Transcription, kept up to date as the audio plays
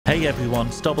Hey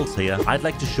everyone, Stubbles here. I'd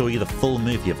like to show you the full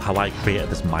movie of how I created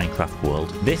this Minecraft world.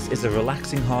 This is a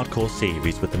relaxing hardcore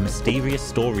series with a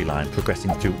mysterious storyline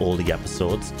progressing through all the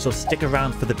episodes, so stick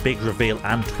around for the big reveal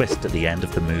and twist at the end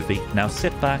of the movie. Now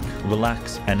sit back,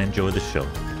 relax, and enjoy the show.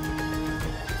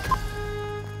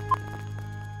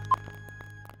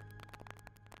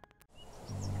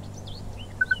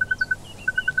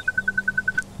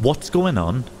 What's going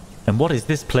on? And what is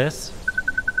this place?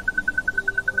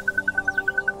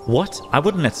 What? I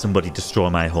wouldn't let somebody destroy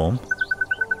my home.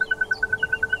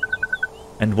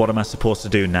 And what am I supposed to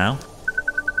do now?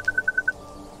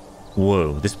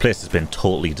 Whoa, this place has been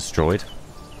totally destroyed.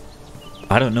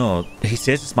 I don't know, he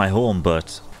says it's my home,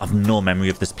 but I've no memory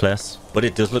of this place. But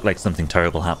it does look like something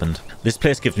terrible happened. This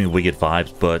place gives me weird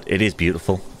vibes, but it is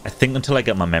beautiful. I think until I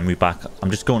get my memory back, I'm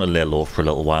just going to lay low for a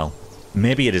little while.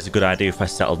 Maybe it is a good idea if I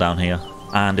settle down here.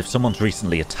 And if someone's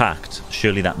recently attacked,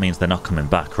 surely that means they're not coming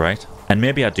back, right? And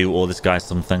maybe I do owe this guy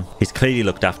something. He's clearly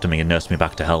looked after me and nursed me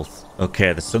back to health.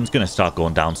 Okay, the sun's going to start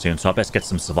going down soon, so I best get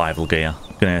some survival gear.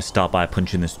 Going to start by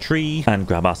punching this tree and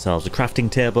grab ourselves a crafting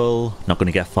table. Not going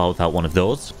to get far without one of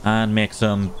those. And make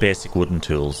some basic wooden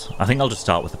tools. I think I'll just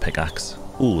start with a pickaxe.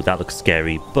 Ooh, that looks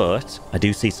scary, but I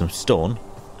do see some stone.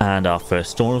 And our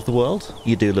first stone of the world.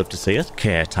 You do love to see it.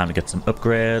 Okay, time to get some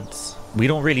upgrades. We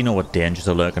don't really know what dangers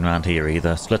are lurking around here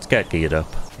either, so let's get geared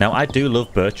up. Now, I do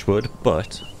love birchwood,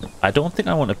 but I don't think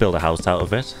I want to build a house out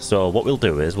of it. So what we'll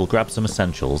do is we'll grab some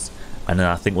essentials, and then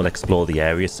I think we'll explore the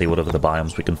area, see what other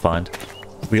biomes we can find.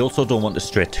 We also don't want to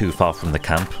stray too far from the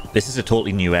camp. This is a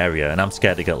totally new area, and I'm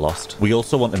scared to get lost. We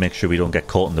also want to make sure we don't get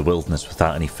caught in the wilderness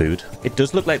without any food. It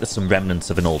does look like there's some remnants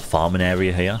of an old farming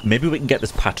area here. Maybe we can get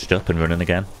this patched up and running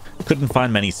again. Couldn't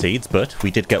find many seeds, but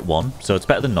we did get one, so it's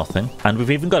better than nothing. And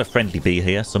we've even got a friendly bee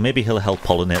here, so maybe he'll help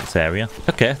pollinate this area.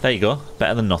 Okay, there you go.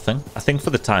 Better than nothing. I think for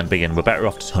the time being, we're better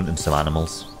off just hunting some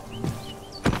animals.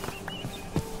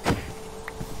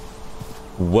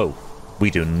 Whoa.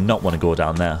 We do not want to go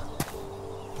down there.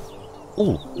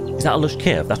 Ooh, is that a lush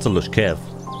cave? That's a lush cave.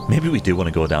 Maybe we do want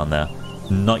to go down there.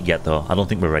 Not yet, though. I don't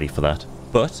think we're ready for that.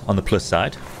 But, on the plus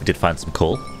side, we did find some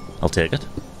coal. I'll take it.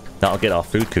 That'll get our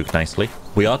food cooked nicely.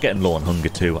 We are getting low on hunger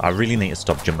too. I really need to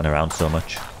stop jumping around so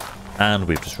much. And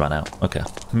we've just run out. Okay.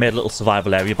 Made a little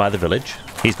survival area by the village.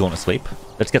 He's going to sleep.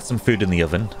 Let's get some food in the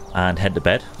oven and head to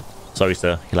bed. Sorry,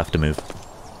 sir. You'll have to move.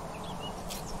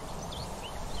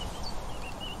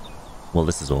 Well,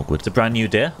 this is awkward. It's a brand new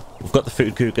day. We've got the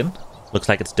food cooking. Looks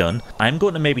like it's done. I'm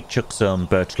going to maybe chuck some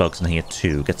birch logs in here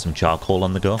too. Get some charcoal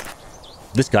on the go.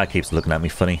 This guy keeps looking at me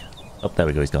funny. Oh, there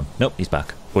we go. He's gone. Nope, he's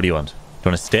back. What do you want? Do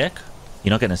you want a steak?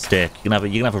 You're not getting a steak. You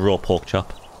can have a raw pork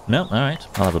chop. No, alright.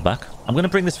 I'll have it back. I'm going to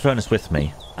bring this furnace with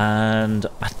me. And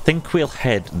I think we'll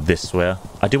head this way.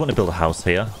 I do want to build a house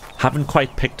here. Haven't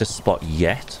quite picked a spot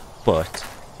yet. But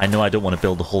I know I don't want to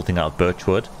build the whole thing out of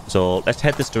birchwood. So let's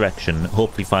head this direction.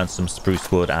 Hopefully find some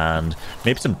spruce wood and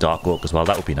maybe some dark oak as well.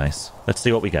 That would be nice. Let's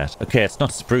see what we get. Okay, it's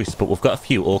not spruce, but we've got a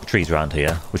few oak trees around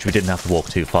here. Which we didn't have to walk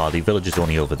too far. The village is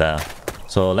only over there.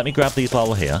 So let me grab these while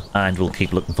we're here. And we'll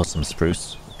keep looking for some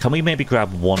spruce. Can we maybe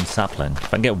grab one sapling? If I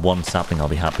can get one sapling, I'll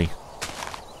be happy.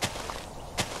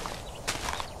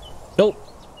 Oh,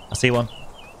 I see one.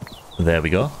 There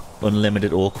we go.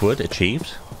 Unlimited oak wood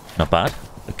achieved. Not bad.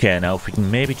 Okay, now if we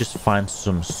can maybe just find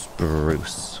some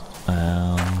spruce.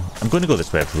 I'm going to go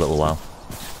this way for a little while.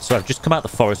 So I've just come out the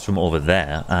forest from over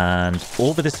there, and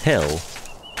over this hill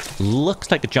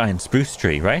looks like a giant spruce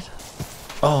tree, right?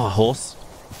 Oh, a horse.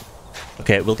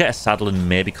 Okay, we'll get a saddle and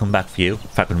maybe come back for you,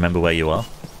 if I can remember where you are.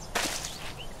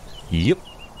 Yep.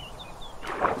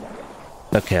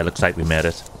 Okay, looks like we made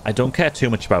it. I don't care too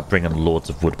much about bringing loads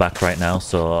of wood back right now,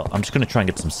 so I'm just going to try and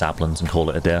get some saplings and call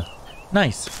it a day.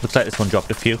 Nice. Looks like this one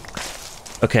dropped a few.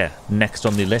 Okay, next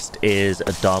on the list is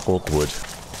a dark oak wood.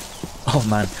 Oh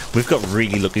man, we've got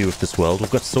really lucky with this world. We've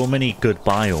got so many good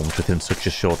biomes within such a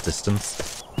short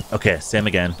distance. Okay, same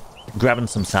again. Grabbing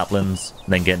some saplings,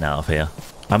 then getting out of here.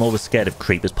 I'm always scared of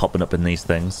creepers popping up in these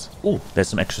things. Ooh, there's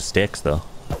some extra stakes though.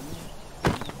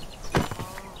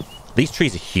 These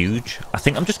trees are huge. I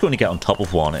think I'm just going to get on top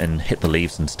of one and hit the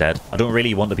leaves instead. I don't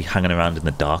really want to be hanging around in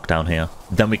the dark down here.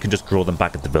 Then we can just grow them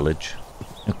back at the village.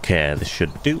 Okay, this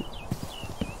should do.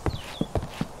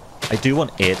 I do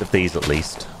want 8 of these at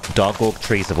least. Dark oak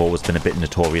trees have always been a bit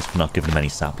notorious for not giving them any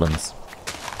saplings.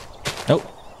 Oh,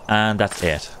 and that's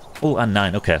 8. Oh, and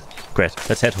 9. Okay, great.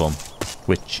 Let's head home.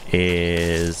 Which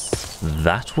is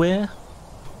that way?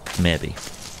 Maybe.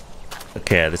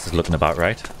 Okay, this is looking about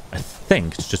right. I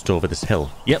think it's just over this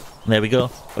hill. Yep, there we go.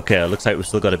 Okay, it looks like we've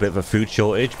still got a bit of a food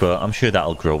shortage, but I'm sure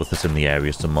that'll grow with us in the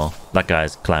area some more. That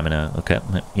guy's climbing out. Okay,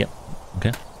 yep,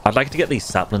 okay. I'd like to get these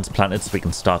saplings planted so we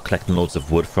can start collecting loads of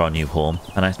wood for our new home.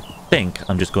 And I think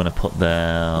I'm just going to put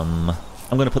them...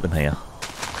 I'm going to put them here.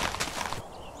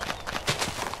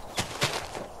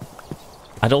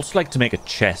 I'd also like to make a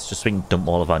chest just so we can dump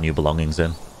all of our new belongings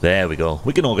in. There we go.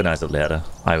 We can organise it later.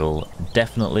 I will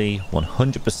definitely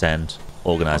 100%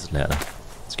 organise it later.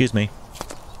 Excuse me.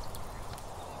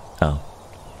 Oh.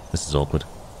 This is awkward.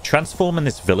 Transforming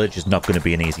this village is not going to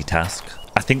be an easy task.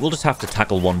 I think we'll just have to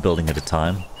tackle one building at a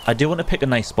time. I do want to pick a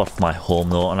nice spot for my home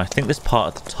though, and I think this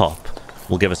part at the top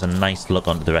will give us a nice look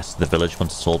onto the rest of the village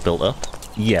once it's all built up.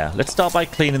 Yeah, let's start by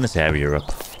cleaning this area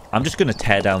up. I'm just going to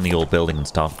tear down the old building and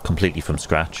start completely from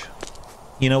scratch.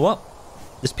 You know what?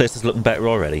 This place is looking better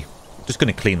already. Just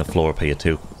going to clean the floor up here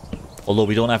too. Although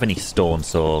we don't have any stone,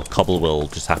 so cobble will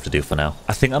just have to do for now.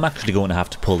 I think I'm actually going to have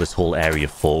to pull this whole area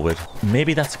forward.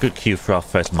 Maybe that's a good cue for our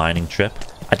first mining trip.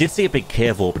 I did see a big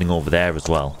cave opening over there as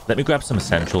well. Let me grab some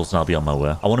essentials and I'll be on my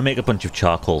way. I want to make a bunch of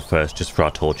charcoal first, just for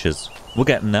our torches. We're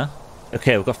getting there.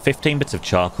 Okay, we've got 15 bits of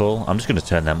charcoal. I'm just going to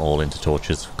turn them all into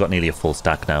torches. We've got nearly a full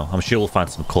stack now. I'm sure we'll find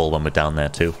some coal when we're down there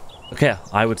too. Okay,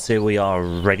 I would say we are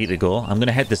ready to go. I'm going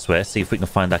to head this way, see if we can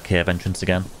find that cave entrance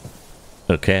again.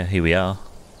 Okay, here we are.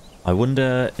 I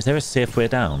wonder, is there a safe way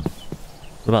down?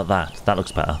 What about that? That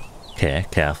looks better. Okay,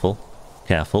 careful.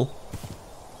 Careful.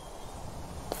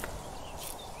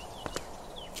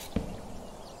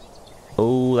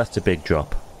 Oh, that's a big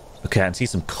drop. Okay, I can see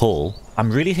some coal.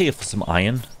 I'm really here for some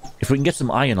iron. If we can get some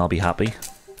iron, I'll be happy.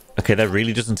 Okay, there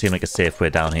really doesn't seem like a safe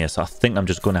way down here, so I think I'm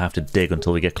just going to have to dig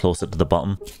until we get closer to the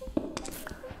bottom.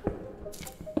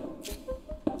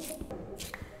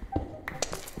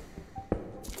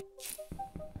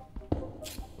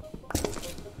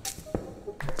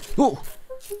 Oh!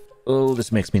 Oh,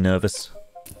 this makes me nervous.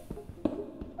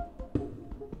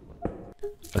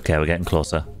 Okay, we're getting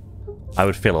closer. I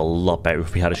would feel a lot better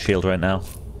if we had a shield right now.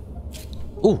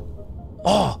 Ooh!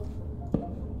 Oh!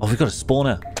 Oh, we've got a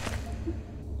spawner.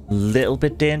 Little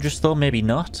bit dangerous though, maybe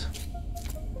not.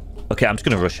 Okay, I'm just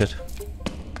gonna rush it.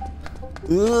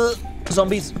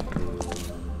 Zombies!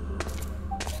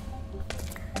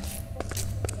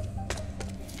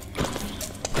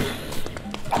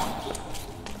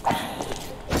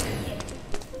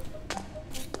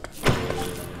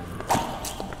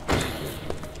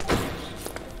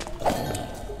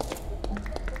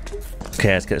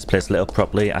 Okay, let's get this place lit up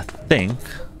properly. I think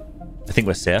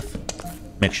we're safe.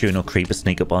 Make sure no creepers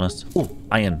sneak up on us. Oh,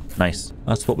 iron. Nice.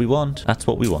 That's what we want. That's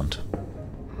what we want.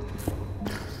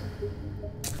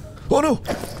 Oh no!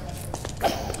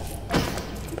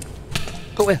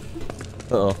 Go away.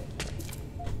 Uh-oh.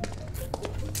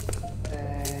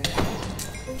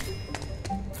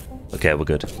 Okay, we're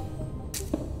good.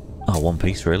 Oh, one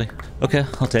piece, really? Okay,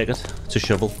 I'll take it. It's a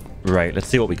shovel. Right, let's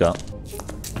see what we got.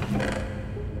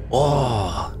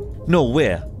 Oh, no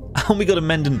way. And we got a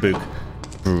mending book.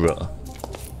 Bruh.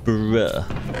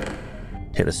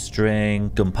 Bruh. Hit the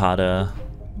string, gunpowder,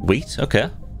 wheat. Okay,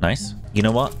 nice. You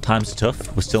know what? Times are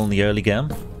tough. We're still in the early game.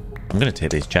 I'm going to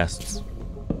take these chests.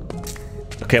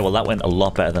 Okay, well that went a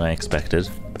lot better than I expected.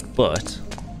 But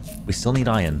we still need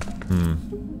iron.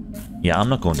 Yeah, I'm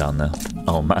not going down there.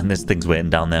 Oh man, this thing's waiting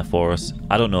down there for us.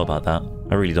 I don't know about that.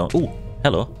 I really don't. Ooh,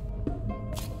 hello.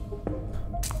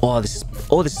 Oh, this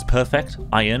is perfect.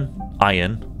 Iron,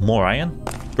 iron, more iron.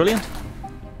 Brilliant.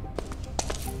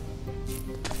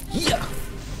 Yeah.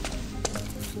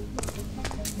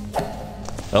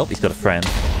 Oh, he's got a friend.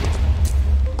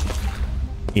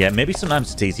 Yeah, maybe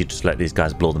sometimes it's easier just to let these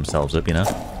guys blow themselves up, you know?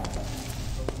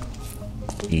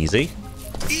 Easy.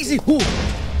 Easy! Ooh.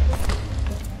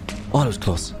 Oh, that was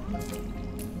close.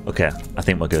 Okay, I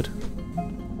think we're good.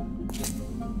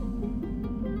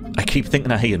 I keep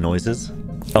thinking I hear noises.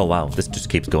 Oh wow, this just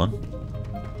keeps going.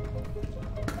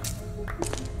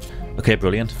 Okay,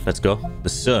 brilliant. Let's go. The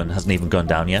sun hasn't even gone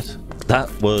down yet. That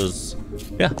was...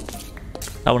 yeah.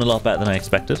 That went a lot better than I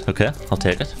expected. Okay, I'll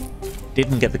take it.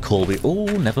 Didn't get the coal. Oh,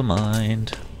 never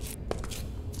mind.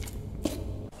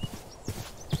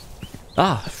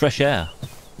 Ah, fresh air.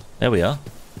 There we are.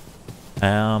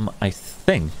 I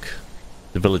think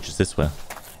the village is this way.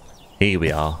 Here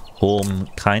we are. Home,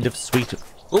 kind of sweet.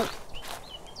 Oh!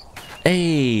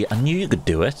 Hey, I knew you could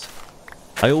do it.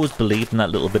 I always believed in that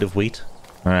little bit of wheat.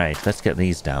 Alright, let's get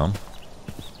these down.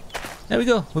 There we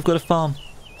go. We've got a farm.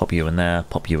 Pop you in there.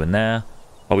 Pop you in there.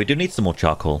 Oh, we do need some more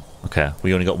charcoal. Okay,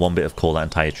 we only got one bit of coal that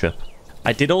entire trip.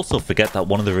 I did also forget that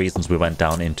one of the reasons we went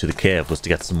down into the cave was to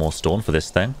get some more stone for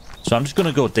this thing. So I'm just going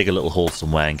to go dig a little hole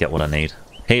somewhere and get what I need.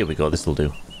 Here we go. This will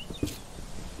do.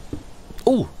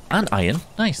 Oh, and iron.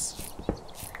 Nice.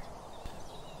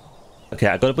 Okay,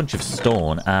 I got a bunch of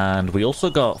stone, and we also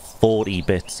got 40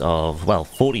 bits of, well,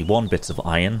 41 bits of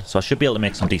iron, so I should be able to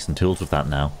make some decent tools with that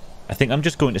now. I think I'm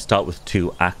just going to start with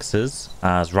 2 axes,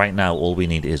 as right now all we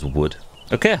need is wood.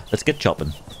 Okay, let's get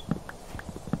chopping.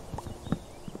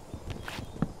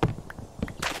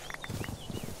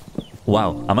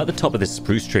 Wow, I'm at the top of this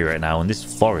spruce tree right now, and this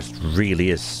forest really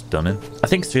is stunning. I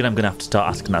think soon I'm going to have to start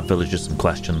asking that villager some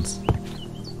questions.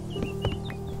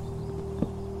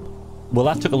 Well,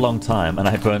 that took a long time, and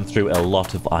I burned through a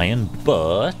lot of iron,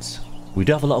 but we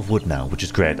do have a lot of wood now, which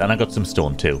is great, and I got some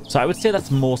stone too. So I would say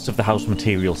that's most of the house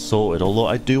material sorted, although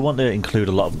I do want to include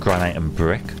a lot of granite and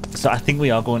brick. So I think we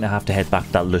are going to have to head back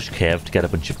to that lush cave to get a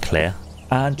bunch of clay.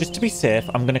 And just to be safe,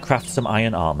 I'm going to craft some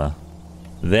iron armor.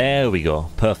 There we go,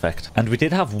 perfect. And we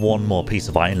did have one more piece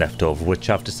of iron left over, which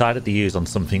I've decided to use on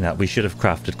something that we should have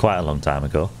crafted quite a long time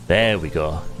ago. There we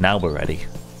go, now we're ready.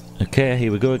 Okay,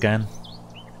 here we go again.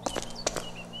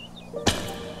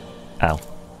 Ow.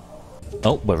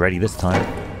 Oh, we're ready this time.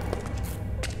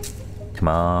 Come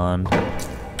on.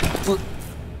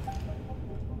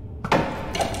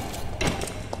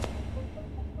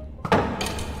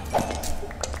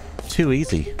 Too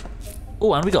easy.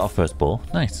 Oh, and we got our first bow.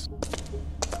 Nice.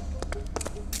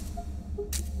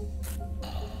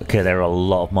 Okay, there are a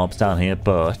lot of mobs down here,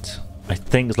 but I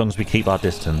think as long as we keep our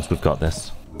distance, we've got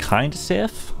this. Kinda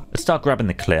safe. Let's start grabbing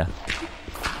the clay.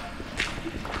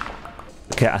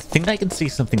 Okay, I think I can see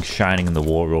something shining in the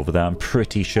water over there. I'm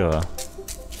pretty sure.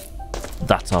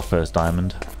 That's our first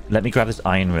diamond. Let me grab this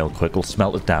iron real quick. We'll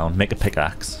smelt it down, make a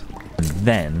pickaxe, and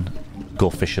then go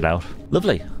fish it out.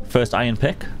 Lovely. First iron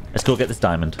pick. Let's go get this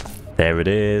diamond. There it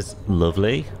is.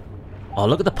 Lovely. Oh,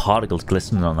 look at the particles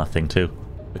glistening on that thing too.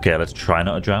 Okay, let's try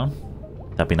not to drown.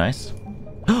 That'd be nice.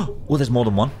 Oh, there's more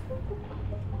than one.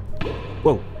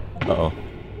 Whoa. Uh-oh.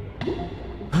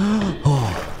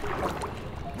 Oh.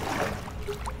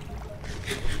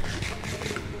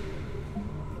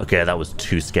 Okay, that was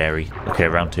too scary. Okay,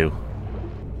 round 2.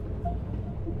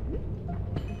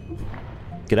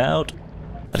 Get out.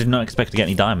 I did not expect to get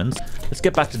any diamonds. Let's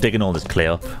get back to digging all this clay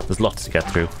up. There's lots to get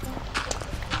through.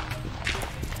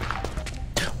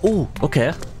 Oh,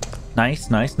 okay. Nice,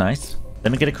 nice, nice.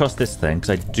 Let me get across this thing,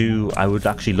 because I would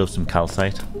actually love some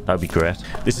calcite. That would be great.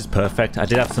 This is perfect. I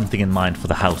did have something in mind for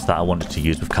the house that I wanted to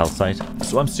use with calcite.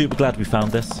 So I'm super glad we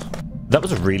found this. That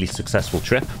was a really successful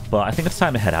trip, but I think it's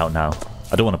time to head out now.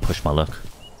 I don't want to push my luck.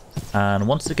 And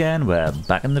once again, we're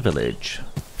back in the village.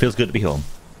 Feels good to be home.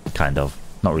 Kind of.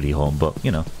 Not really home, but,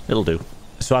 you know, it'll do.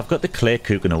 So I've got the clay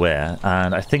cooking away,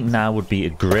 and I think now would be a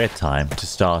great time to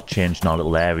start changing our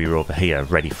little area over here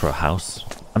ready for a house.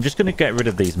 I'm just going to get rid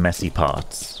of these messy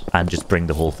parts and just bring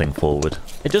the whole thing forward.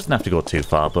 It doesn't have to go too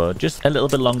far, but just a little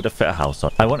bit longer to fit a house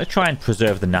on. I want to try and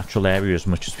preserve the natural area as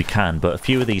much as we can, but a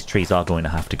few of these trees are going to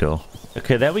have to go.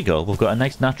 Okay, there we go. We've got a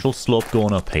nice natural slope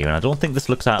going up here, and I don't think this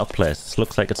looks out of place. This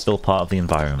looks like it's still part of the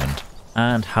environment.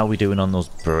 And how are we doing on those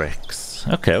bricks?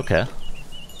 Okay, okay.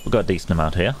 We've got a decent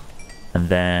amount here. And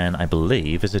then I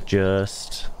believe, is it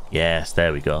just... Yes,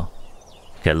 there we go.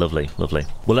 Okay, lovely, lovely.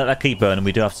 We'll let that keep burning.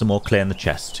 We do have some more clay in the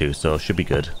chests too, so it should be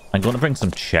good. I'm going to bring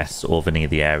some chests over near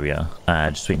the area,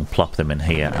 just so we can plop them in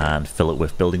here and fill it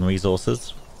with building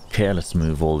resources. Okay, let's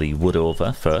move all the wood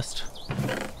over first.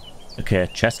 Okay,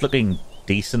 chest looking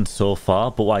decent so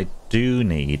far, but what I do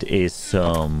need is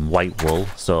some white wool.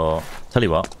 So, tell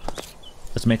you what,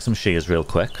 let's make some shears real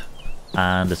quick,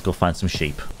 and let's go find some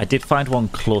sheep. I did find one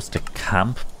close to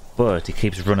camp, but he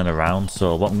keeps running around,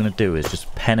 so what I'm going to do is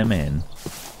just pen him in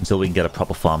until we can get a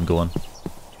proper farm going.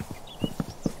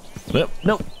 Nope.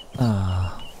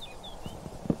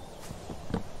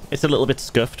 It's a little bit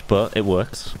scuffed, but it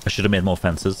works. I should have made more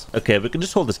fences. Okay, we can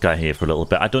just hold this guy here for a little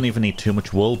bit. I don't even need too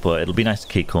much wool, but it'll be nice to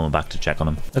keep coming back to check on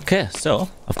him. Okay, so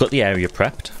I've got the area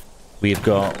prepped. We've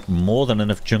got more than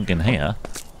enough junk in here.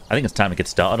 I think it's time to get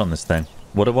started on this thing.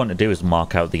 What I want to do is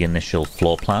mark out the initial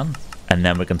floor plan, and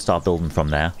then we can start building from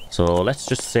there. So let's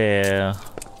just say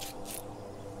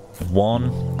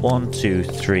 1, 2,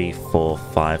 3, 4,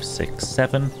 5, 6,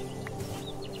 7.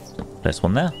 There's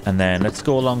one there, and then let's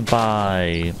go along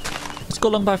by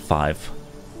 5.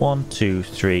 1, 2,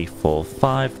 3, 4,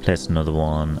 5. Place another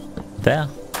one there,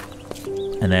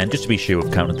 and then just to be sure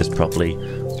we've counted this properly,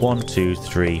 1, 2,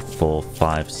 3, 4,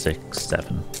 5, 6,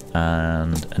 7,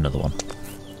 and another one.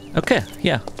 Okay,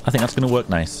 yeah, I think that's going to work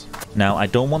nice. Now, I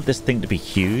don't want this thing to be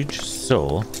huge,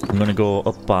 so I'm going to go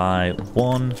up by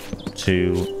 1,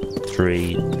 2,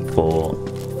 3, 4,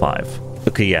 5.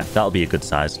 Okay, yeah, that'll be a good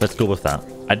size. Let's go with that.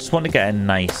 I just want to get a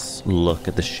nice look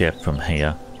at the shape from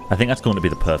here. I think that's going to be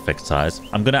the perfect size.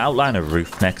 I'm going to outline a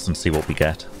roof next and see what we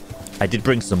get. I did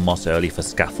bring some moss early for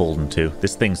scaffolding too.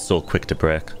 This thing's so quick to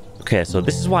break. Okay, so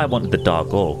this is why I wanted the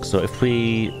dark oak. So if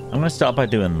I'm going to start by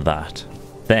doing that.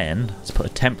 Then, let's put a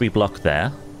temporary block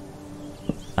there.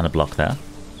 And a block there.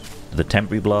 The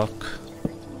temporary block.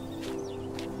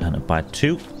 And by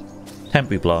 2.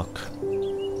 Temporary block.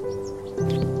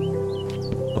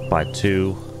 Up by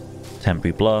 2.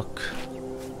 Temporary block.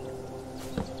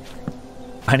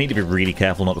 I need to be really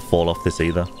careful not to fall off this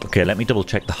either. Okay, let me double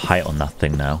check the height on that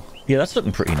thing now. Yeah, that's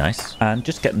looking pretty nice. And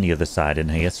just getting the other side in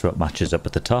here so it matches up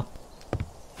at the top.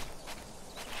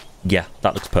 Yeah,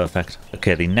 that looks perfect.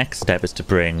 Okay, the next step is to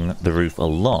bring the roof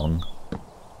along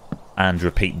and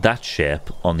repeat that shape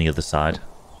on the other side.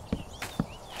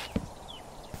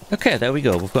 Okay, there we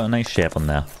go. We've got a nice shape on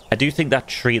there. I do think that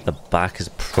tree at the back is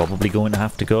probably going to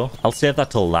have to go. I'll save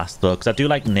that till last though, because I do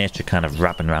like nature kind of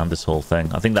wrapping around this whole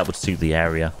thing. I think that would suit the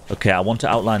area. Okay, I want to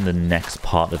outline the next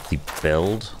part of the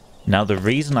build. Now, the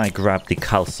reason I grabbed the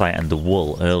calcite and the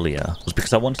wool earlier was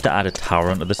because I wanted to add a tower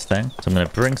onto this thing. So I'm going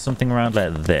to bring something around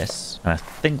like this, and I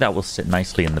think that will sit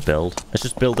nicely in the build. Let's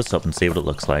just build this up and see what it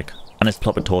looks like. And let's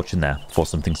plop a torch in there before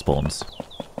something spawns.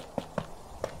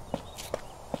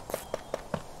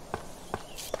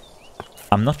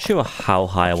 I'm not sure how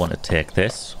high I want to take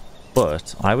this,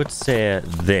 but I would say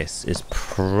this is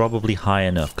probably high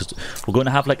enough because we're going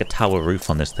to have like a tower roof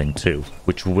on this thing too,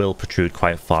 which will protrude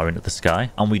quite far into the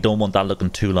sky, and we don't want that looking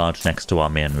too large next to our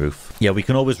main roof. Yeah, we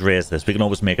can always raise this. We can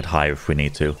always make it higher if we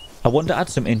need to. I want to add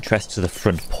some interest to the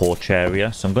front porch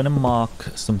area, so I'm going to mark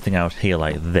something out here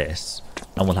like this,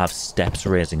 and we'll have steps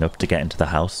raising up to get into the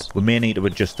house. We may need to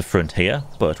adjust the front here,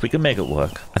 but we can make it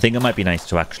work. I think it might be nice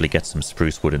to actually get some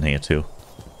spruce wood in here too.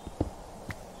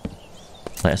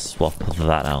 Let's swap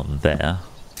that out there.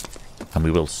 And we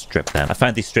will strip them. I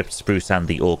find the stripped spruce and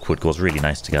the oak wood goes really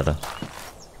nice together.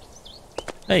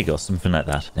 There you go, something like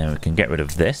that. Now we can get rid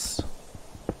of this.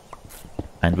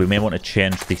 And we may want to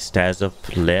change the stairs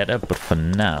up later, but for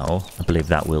now, I believe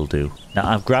that will do. Now,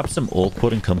 I've grabbed some oak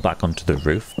wood and come back onto the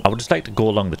roof. I would just like to go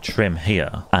along the trim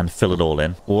here and fill it all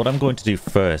in. What I'm going to do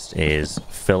first is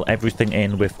fill everything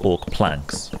in with oak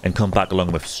planks and come back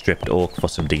along with stripped oak for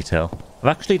some detail.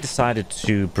 I've actually decided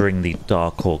to bring the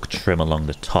dark oak trim along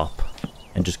the top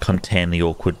and just contain the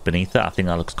oak wood beneath it. I think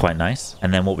that looks quite nice.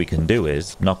 And then what we can do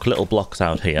is knock little blocks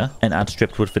out here and add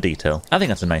stripped wood for detail. I think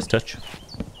that's a nice touch.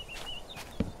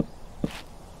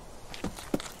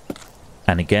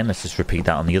 And again, let's just repeat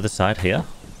that on the other side here.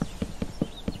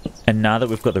 And now that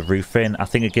we've got the roof in, I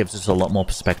think it gives us a lot more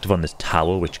perspective on this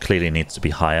tower, which clearly needs to be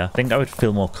higher. I think I would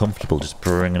feel more comfortable just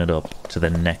bringing it up to the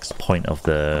next point of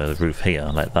the roof here,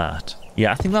 like that.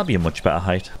 Yeah, I think that'll be a much better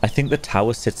height. I think the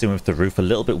tower sits in with the roof a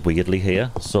little bit weirdly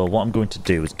here. So what I'm going to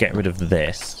do is get rid of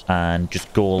this and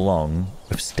just go along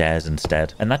with stairs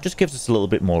instead. And that just gives us a little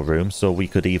bit more room. So we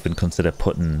could even consider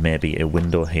putting maybe a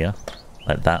window here.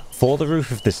 Like that. For the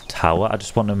roof of this tower, I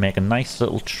just want to make a nice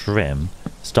little trim,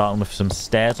 starting with some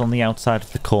stairs on the outside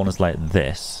of the corners like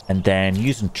this, and then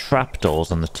using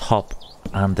trapdoors on the top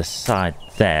and the side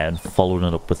there, and following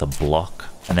it up with a block.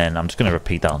 And then I'm just going to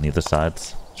repeat that on the other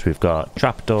sides. So we've got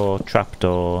trapdoor,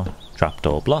 trapdoor,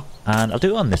 trapdoor, block, and I'll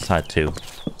do it on this side too,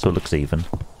 so it looks even.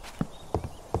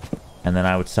 And then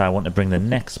I would say I want to bring the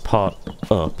next part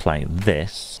up like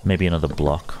this. Maybe another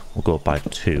block. We'll go up by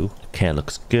 2. Okay,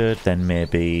 looks good. Then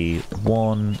maybe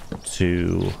 1,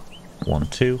 2, 1,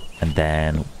 2. And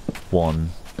then 1,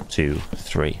 2,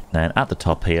 3. Then at the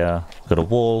top here, we've got a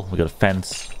wall, we've got a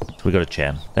fence, we've got a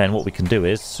chain. Then what we can do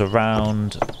is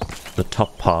surround the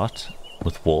top part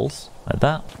with walls, like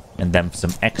that. And then for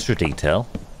some extra detail,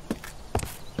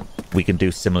 we can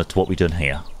do similar to what we've done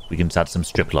here. We can just add some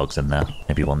strip logs in there.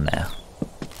 Maybe one there.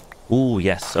 Ooh,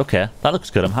 yes. Okay. That looks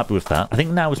good. I'm happy with that. I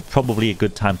think now is probably a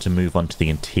good time to move on to the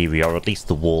interior, or at least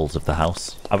the walls of the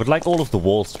house. I would like all of the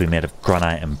walls to be made of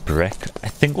granite and brick. I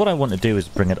think what I want to do is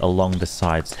bring it along the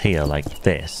sides here like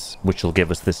this, which will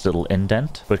give us this little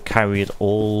indent, but carry it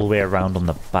all the way around on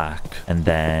the back and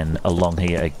then along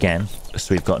here again.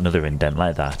 So we've got another indent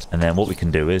like that. And then what we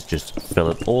can do is just fill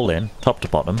it all in, top to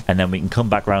bottom, and then we can come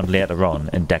back around later on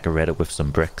and decorate it with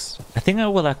some bricks. I think I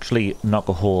will actually knock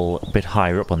a hole a bit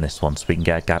higher up on this one so we can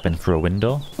get a gap in for a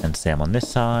window. And same on this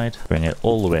side. Bring it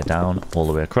all the way down, all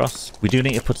the way across. We do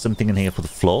need to put something in here for the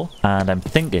floor. And I'm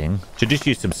thinking to just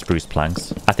use some spruce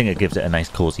planks. I think it gives it a nice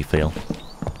cozy feel.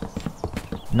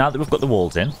 Now that we've got the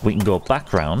walls in, we can go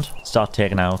back round, start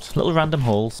taking out little random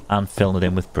holes and filling it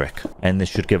in with brick. And this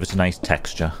should give us a nice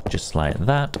texture, just like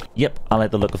that. Yep, I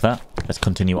like the look of that. Let's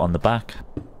continue on the back.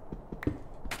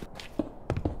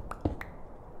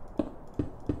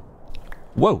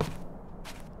 Whoa!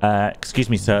 Excuse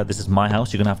me, sir, this is my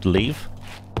house. You're going to have to leave.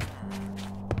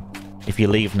 If you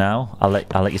leave now, I'll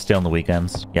let you stay on the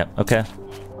weekends. Yep, okay.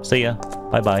 See ya.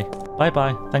 Bye-bye.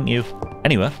 Bye-bye. Thank you.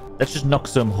 Anyway, let's just knock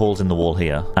some holes in the wall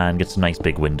here and get some nice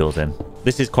big windows in.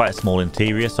 This is quite a small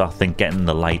interior, so I think getting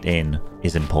the light in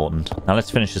is important. Now let's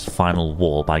finish this final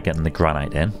wall by getting the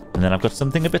granite in. And then I've got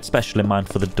something a bit special in mind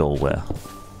for the doorway.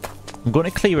 I'm going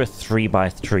to clear a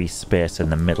 3x3 space in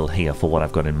the middle here for what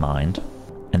I've got in mind.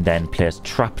 And then place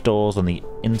trapdoors on the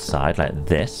inside like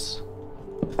this.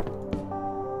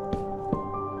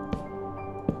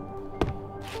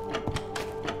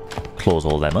 Close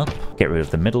all them up, get rid of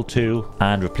the middle two,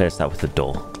 and replace that with the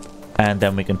door. And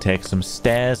then we can take some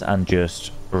stairs and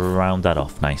just round that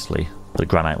off nicely. The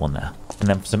granite one there. And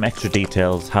then for some extra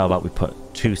details, how about we put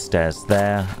 2 stairs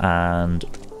there, and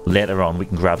later on we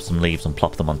can grab some leaves and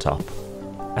plop them on top.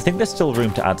 I think there's still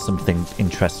room to add something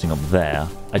interesting up there.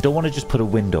 I don't want to just put a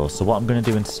window, so what I'm going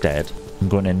to do instead, I'm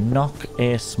going to knock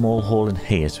a small hole in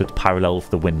here so it's parallel with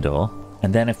the window.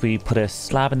 And then if we put a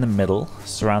slab in the middle,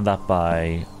 surround that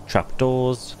by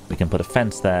trapdoors, we can put a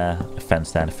fence there, a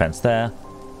fence there, and a fence there.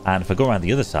 And if I go around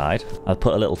the other side, I'll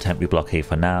put a little temporary block here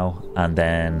for now, and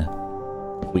then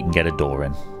we can get a door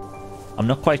in. I'm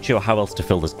not quite sure how else to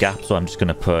fill this gap, so I'm just going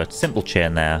to put simple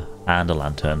chain there and a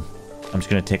lantern. I'm just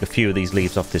going to take a few of these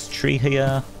leaves off this tree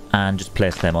here and just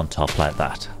place them on top like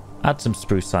that. Add some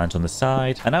spruce signs on the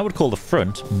side, and I would call the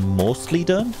front mostly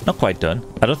done. Not quite done.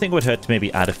 I don't think it would hurt to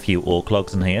maybe add a few oak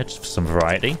logs in here just for some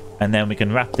variety. And then we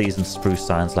can wrap these in spruce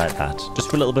signs like that, just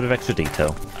for a little bit of extra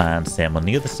detail. And same on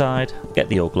the other side. Get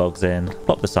the oak logs in,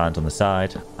 pop the signs on the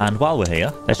side. And while we're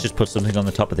here, let's just put something on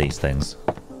the top of these things.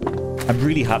 I'm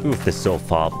really happy with this so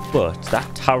far, but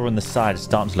that tower on the side is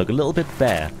starting to look a little bit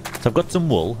bare. So I've got some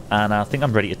wool, and I think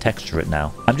I'm ready to texture it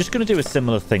now. I'm just going to do a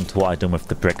similar thing to what I've done with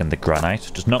the brick and the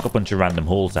granite. Just knock a bunch of random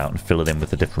holes out and fill it in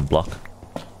with a different block.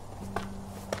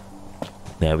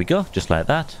 There we go, just like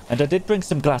that. And I did bring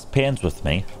some glass panes with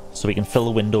me, so we can fill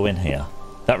the window in here.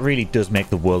 That really does make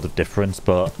the world of difference,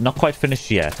 but not quite finished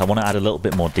yet. I want to add a little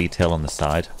bit more detail on the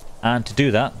side. And to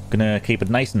do that, I'm going to keep it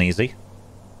nice and easy.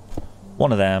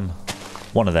 One of them,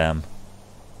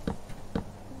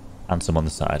 and some on the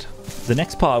side. The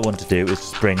next part I want to do is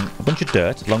just bring a bunch of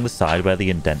dirt along the side where the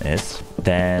indent is,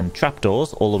 then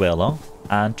trapdoors all the way along,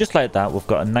 and just like that we've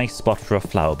got a nice spot for a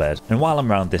flower bed. And while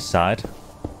I'm around this side,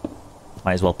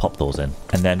 might as well pop those in.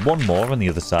 And then one more on the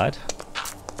other side,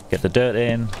 get the dirt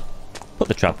in, put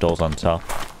the trapdoors on top,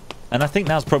 and I think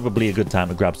now's probably a good time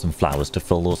to grab some flowers to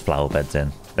fill those flower beds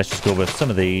in. Let's just go with some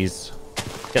of these,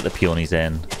 get the peonies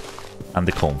in, and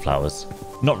the cornflowers.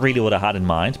 Not really what I had in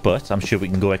mind, but I'm sure we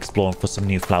can go exploring for some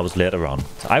new flowers later on.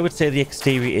 So I would say the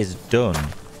exterior is done,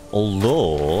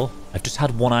 although I've just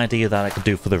had one idea that I could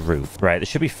do for the roof. Right, this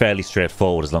should be fairly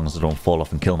straightforward as long as I don't fall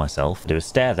off and kill myself. Do a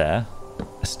stair there,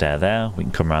 we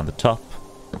can come around the top,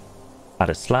 add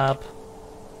a slab,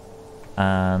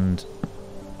 and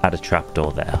add a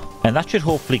trapdoor there. And that should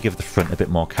hopefully give the front a bit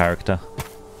more character.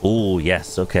 Oh,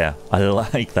 yes, okay. I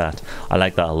like that. I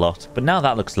like that a lot. But now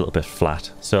that looks a little bit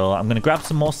flat. So I'm going to grab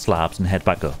some more slabs and head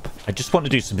back up. I just want to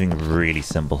do something really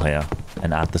simple here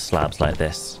and add the slabs like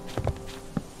this.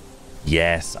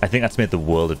 Yes, I think that's made the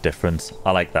world of difference.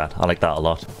 I like that. I like that a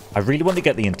lot. I really want to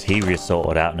get the interior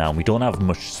sorted out now. We don't have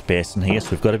much space in here, so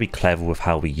we've got to be clever with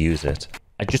how we use it.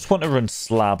 I just want to run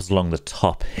slabs along the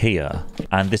top here,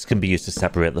 and this can be used to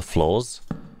separate the floors.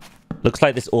 Looks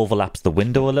like this overlaps the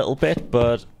window a little bit,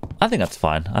 but I think that's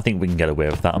fine. I think we can get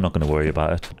away with that. I'm not going to worry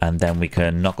about it. And then we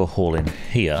can knock a hole in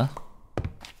here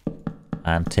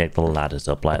and take the ladders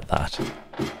up like that.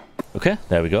 Okay,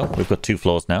 there we go. We've got 2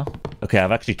 floors now. Okay,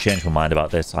 I've actually changed my mind about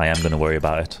this. I am going to worry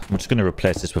about it. I'm just going to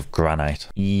replace this with granite.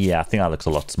 Yeah, I think that looks a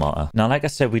lot smarter. Now, like I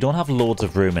said, we don't have loads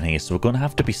of room in here, so we're going to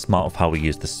have to be smart with how we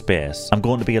use the space. I'm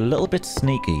going to be a little bit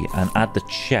sneaky and add the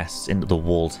chests into the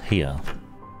walls here.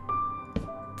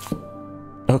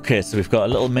 Okay, so we've got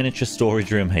a little miniature storage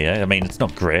room here. I mean, it's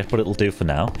not great, but it'll do for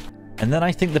now. And then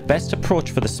I think the best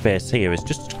approach for the space here is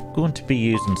just going to be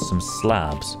using some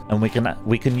slabs. And we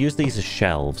can use these as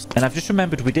shelves. And I've just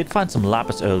remembered we did find some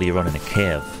lapis earlier on in a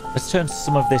cave. Let's turn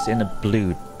some of this into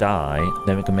blue dye.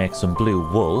 Then we can make some blue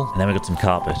wool. And then we got some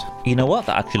carpet. You know what?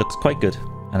 That actually looks quite good.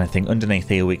 And I think underneath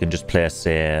here we can just place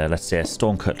a, let's say, a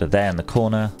stone cutter there in the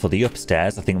corner. For the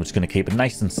upstairs, I think we're just going to keep it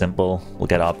nice and simple. We'll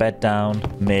get our bed down,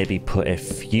 maybe put a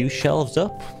few shelves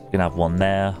up. We can have one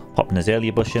there, pop an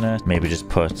azalea bush in it, maybe just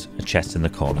put a chest in the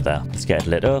corner there. Let's get it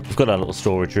lit up. We've got our little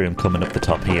storage room coming up the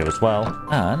top here as well.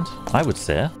 And I would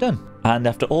say, done. And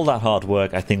after all that hard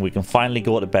work, I think we can finally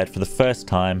go to bed for the first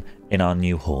time in our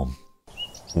new home.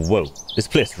 Whoa, this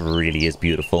place really is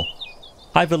beautiful.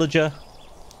 Hi, villager.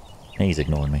 He's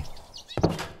ignoring me.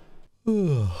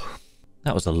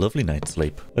 That was a lovely night's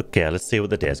sleep. Okay, let's see what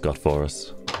the day's got for us.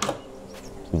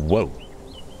 Whoa.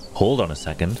 Hold on a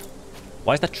second.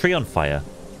 Why is that tree on fire?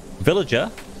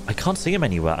 Villager? I can't see him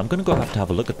anywhere. I'm going to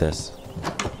have a look at this.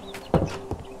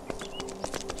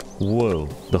 Whoa.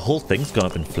 The whole thing's gone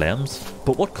up in flames.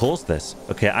 But what caused this?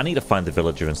 Okay, I need to find the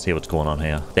villager and see what's going on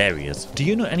here. There he is. Do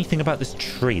you know anything about this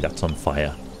tree that's on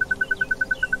fire?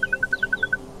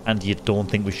 And you don't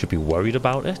think we should be worried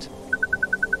about it?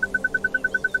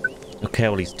 Okay,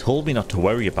 well, he's told me not to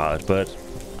worry about it, but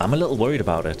I'm a little worried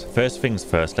about it. First things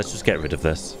first, let's just get rid of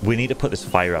this. We need to put this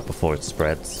fire out before it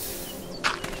spreads.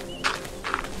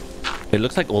 It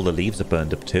looks like all the leaves are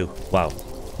burned up too. Wow.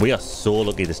 We are so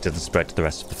lucky this didn't spread to the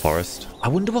rest of the forest. I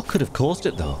wonder what could have caused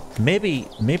it though. Maybe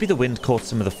the wind caught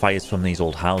some of the fires from these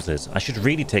old houses. I should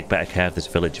really take better care of this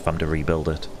village if I'm to rebuild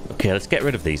it. Okay, let's get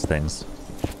rid of these things.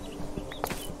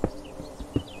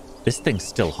 This thing's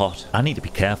still hot. I need to be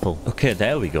careful. Okay,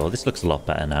 there we go. This looks a lot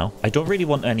better now. I don't really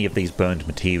want any of these burned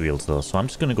materials though, so I'm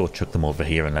just going to go chuck them over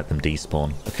here and let them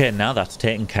despawn. Okay, now that's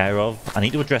taken care of, I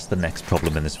need to address the next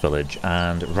problem in this village,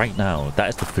 and right now, that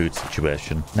is the food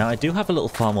situation. Now, I do have a little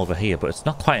farm over here, but it's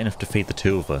not quite enough to feed the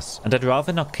two of us, and I'd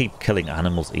rather not keep killing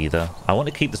animals either. I want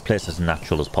to keep this place as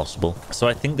natural as possible. So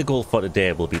I think the goal for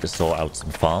today will be to sort out some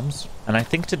farms. And I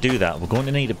think to do that, we're going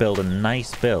to need to build a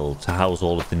nice build to house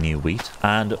all of the new wheat.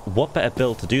 And what better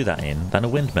build to do that in than a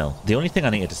windmill? The only thing I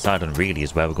need to decide on really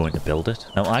is where we're going to build it.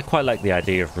 Now, I quite like the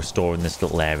idea of restoring this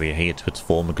little area here to its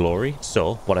former glory.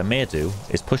 So what I may do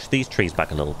is push these trees back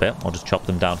a little bit. I'll just chop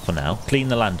them down for now, clean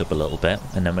the land up a little bit,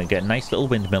 and then we get a nice little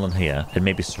windmill in here and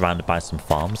maybe surrounded by some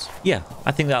farms. Yeah,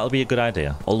 I think that'll be a good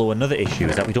idea. Although another issue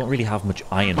is that we don't really have much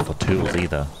iron for tools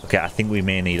either. Okay, I think we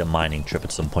may need a mining trip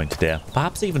at some point today.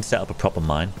 Perhaps even set up a proper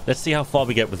mine. Let's see how far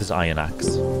we get with this iron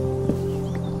axe.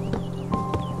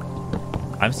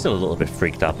 I'm still a little bit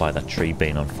freaked out by that tree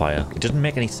being on fire. It doesn't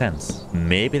make any sense.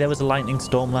 Maybe there was a lightning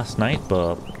storm last night,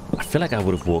 but I feel like I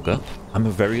would have woke up. I'm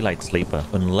a very light sleeper,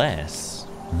 unless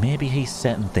maybe he's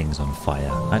setting things on fire.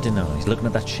 I don't know. He's looking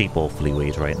at that sheep awfully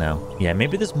weird right now. Yeah,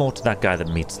 maybe there's more to that guy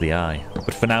than meets the eye.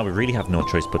 But for now, we really have no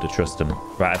choice but to trust him.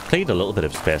 Right, I've cleared a little bit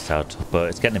of space out, but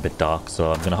it's getting a bit dark,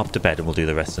 so I'm going to hop to bed and we'll do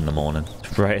the rest in the morning.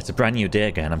 Right, it's a brand new day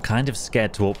again. I'm kind of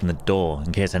scared to open the door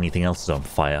in case anything else is on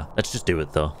fire. Let's just do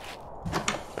it, though.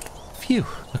 Phew.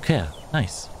 Okay,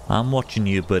 nice. I'm watching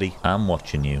you, buddy. I'm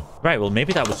watching you. Right, well,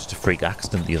 maybe that was just a freak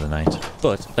accident the other night.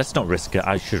 But let's not risk it.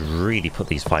 I should really put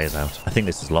these fires out. I think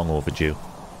this is long overdue.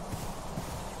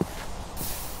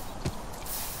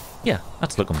 Yeah,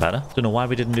 that's looking better. Don't know why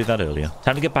we didn't do that earlier.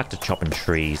 Time to get back to chopping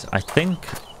trees. I think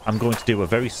I'm going to do a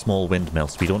very small windmill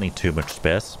so we don't need too much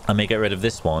space. I may get rid of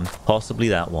this one, possibly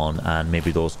that one, and maybe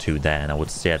those two there, and I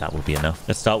would say that would be enough.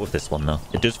 Let's start with this one though.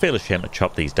 It does feel a shame to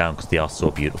chop these down because they are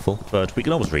so beautiful, but we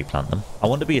can always replant them. I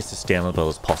want to be as sustainable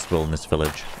as possible in this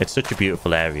village. It's such a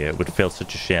beautiful area, it would feel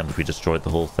such a shame if we destroyed the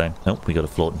whole thing. Nope, we got a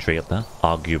floating tree up there.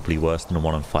 Arguably worse than the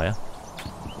one on fire.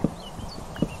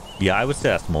 Yeah, I would say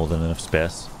that's more than enough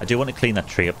space. I do want to clean that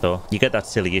tree up though. You get that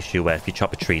silly issue where if you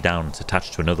chop a tree down, it's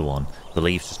attached to another one. The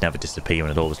leaves just never disappear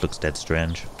and it always looks dead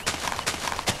strange.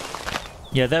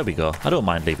 Yeah, there we go. I don't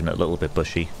mind leaving it a little bit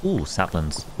bushy. Ooh,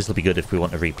 saplings. This will be good if we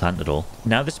want to replant it all.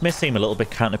 Now, this may seem a little bit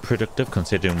counterproductive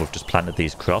considering we've just planted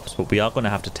these crops, but we are going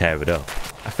to have to tear it up.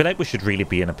 I feel like we should really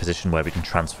be in a position where we can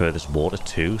transfer this water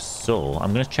too, so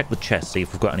I'm going to check the chest, see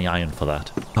if we've got any iron for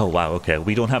that. Oh, wow, okay.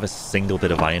 We don't have a single bit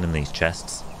of iron in these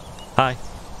chests. Hi.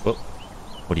 Oh,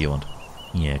 what do you want?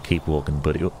 Yeah, keep walking,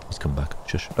 buddy. Oh, he's come back.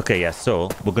 Shush. Okay, yeah, so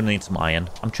we're going to need some iron.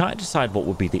 I'm trying to decide what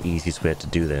would be the easiest way to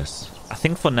do this. I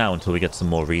think for now, until we get some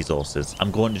more resources, I'm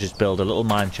going to just build a little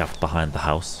mine shaft behind the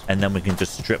house, and then we can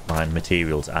just strip mine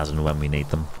materials as and when we need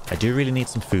them. I do really need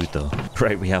some food, though.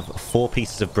 Right, we have 4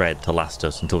 pieces of bread to last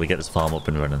us until we get this farm up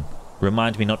and running.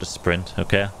 Remind me not to sprint,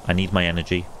 okay? I need my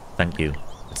energy. Thank you.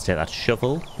 Let's take that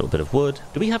shovel, a little bit of wood.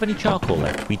 Do we have any charcoal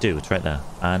left? We do, it's right there.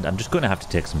 And I'm just going to have to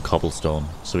take some cobblestone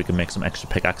so we can make some extra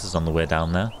pickaxes on the way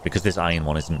down there because this iron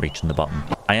one isn't reaching the bottom.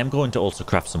 I am going to also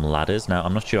craft some ladders. Now,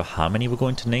 I'm not sure how many we're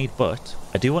going to need, but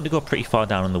I do want to go pretty far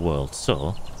down in the world,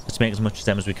 so let's make as much of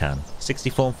them as we can.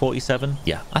 64 and 47?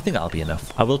 Yeah, I think that'll be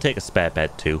enough. I will take a spare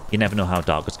bed too. You never know how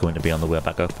dark it's going to be on the way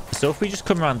back up. So if we just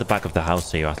come around the back of the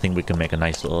house here, I think we can make a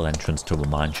nice little entrance to a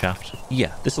mine shaft.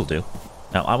 Yeah, this'll do.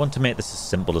 Now, I want to make this as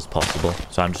simple as possible,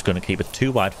 so I'm just going to keep it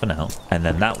too wide for now, and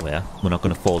then that way, we're not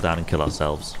going to fall down and kill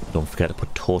ourselves. Don't forget to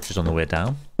put torches on the way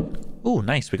down. Oh,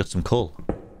 nice, we got some coal.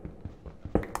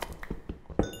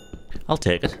 I'll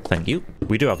take it, thank you.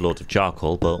 We do have loads of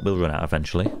charcoal, but we'll run out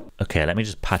eventually. Okay, let me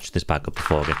just patch this back up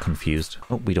before I get confused.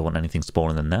 Oh, we don't want anything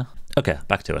spawning in there. Okay,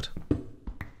 back to it.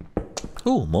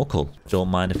 Oh, more coal. Don't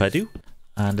mind if I do.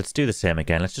 And let's do the same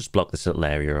again. Let's just block this little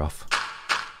area off.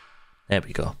 There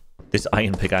we go. This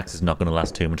iron pickaxe is not going to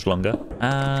last too much longer.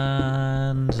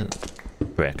 And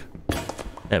break.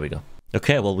 There we go.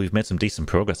 Okay, well, we've made some decent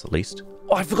progress at least.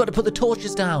 Oh, I forgot to put the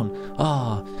torches down.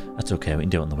 Oh, that's okay. We can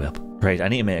do it on the way up. Right, I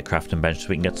need to make a crafting bench so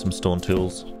we can get some stone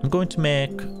tools. I'm going to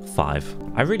make 5.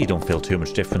 I really don't feel too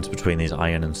much difference between these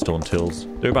iron and stone tools.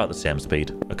 They're about the same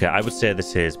speed. Okay, I would say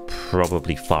this is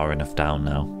probably far enough down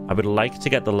now. I would like to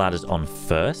get the ladders on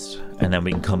first, and then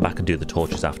we can come back and do the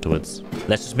torches afterwards.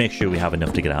 Let's just make sure we have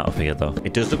enough to get out of here, though.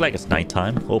 It does look like it's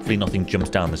nighttime. Hopefully nothing jumps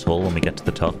down this hole when we get to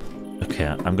the top. Okay,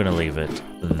 I'm going to leave it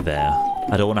there.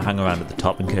 I don't want to hang around at the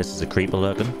top in case there's a creeper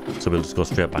lurking, so we'll just go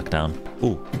straight back down.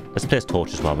 Ooh, let's place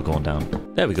torches while we're going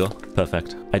down. There we go.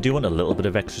 Perfect. I do want a little bit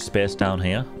of extra space down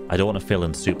here. I don't want to feel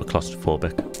in super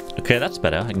claustrophobic. Okay, that's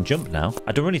better. I can jump now.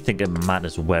 I don't really think it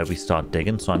matters where we start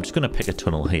digging, so I'm just going to pick a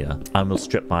tunnel here, and we'll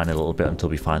strip mine a little bit until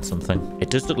we find something. It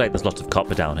does look like there's lots of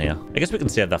copper down here. I guess we can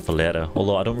save that for later,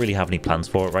 although I don't really have any plans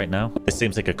for it right now. This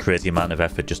seems like a crazy amount of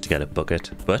effort just to get a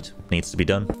bucket, but needs to be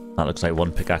done. That looks like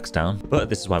 1 pickaxe down, but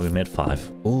this is why we made 5.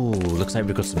 Ooh, looks like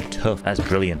we've got some tuff. That's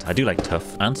brilliant. I do like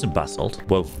tuff. And some basalt.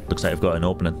 Whoa, looks like we've got an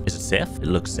opening. Is it safe? It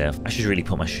looks safe. I should really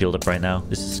put my shield up right now.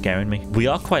 This is scaring me. We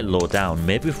are quite low down.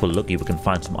 Maybe if we're lucky, we can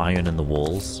find some iron in the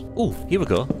walls. Ooh, here we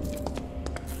go.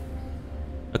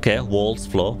 Okay, walls,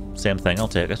 floor. Same thing. I'll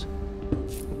take it.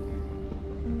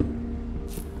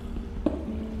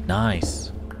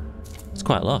 Nice. It's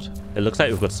quite a lot. It looks like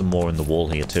we've got some more in the wall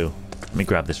here too. Let me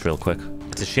grab this real quick.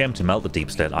 It's a shame to melt the deep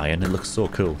slate iron. It looks so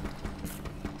cool.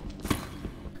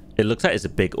 It looks like there's a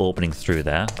big opening through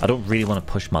there. I don't really want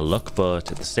to push my luck,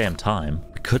 but at the same time,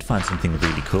 we could find something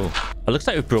really cool. It looks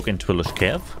like we've broke into a lush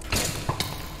cave.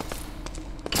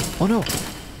 Oh no!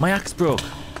 My axe broke!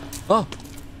 Oh!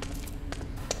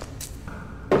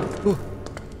 Ooh.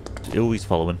 Oh, he's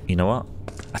following. You know what?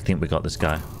 I think we got this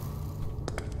guy.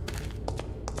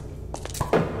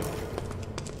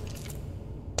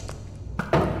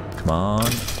 Come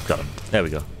on. Got him. There we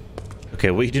go. Okay,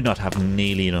 we do not have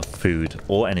nearly enough food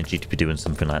or energy to be doing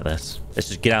something like this. Let's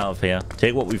just get out of here,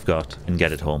 take what we've got, and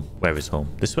get it home. Where is home?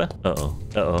 This way? Uh-oh.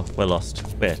 Uh-oh. We're lost.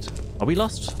 Wait. Are we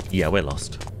lost? Yeah, we're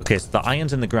lost. Okay, so the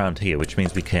iron's in the ground here, which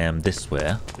means we came this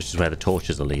way, which is where the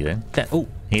torches are leading. Then, oh,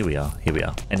 here we are. Here we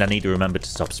are. And I need to remember to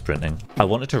stop sprinting. I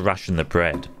wanted to ration the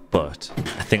bread, but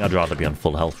I think I'd rather be on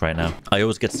full health right now. I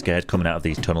always get scared coming out of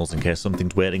these tunnels in case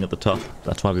something's waiting at the top.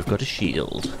 That's why we've got a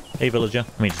shield. Hey villager,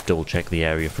 let me just double check the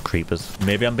area for creepers.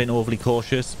 Maybe I'm being overly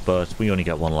cautious, but we only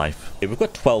get 1 life. Okay, we've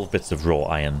got 12 bits of raw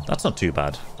iron. That's not too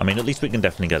bad. I mean, at least we can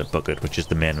definitely get a bucket, which is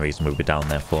the main reason we were down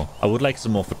there for. I would like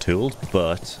some more for tools,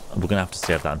 but we're gonna have to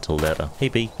save that until later. Hey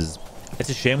bees. It's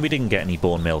a shame we didn't get any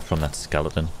bone meal from that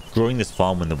skeleton. Growing this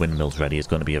farm when the windmill's ready is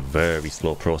going to be a very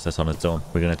slow process on its own.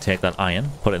 We're going to take that iron,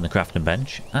 put it in the crafting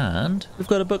bench, and we've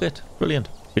got a bucket. Brilliant.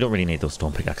 We don't really need those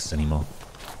stone pickaxes anymore.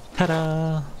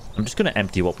 Ta-da! I'm just going to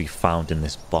empty what we found in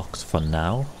this box for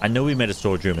now. I know we made a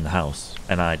storage room in the house,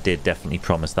 and I did definitely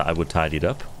promise that I would tidy it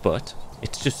up, but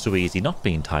it's just so easy not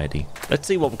being tidy. Let's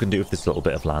see what we can do with this little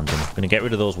bit of land. I'm going to get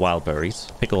rid of those wild berries,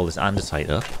 pick all this andesite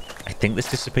up. I think this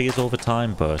disappears over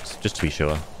time, but just to be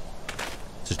sure,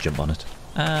 just jump on it.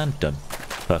 And done.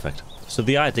 Perfect. So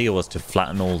the idea was to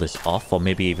flatten all this off, or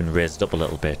maybe even raise it up a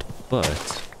little bit,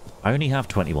 but I only have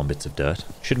 21 bits of dirt.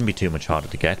 Shouldn't be too much harder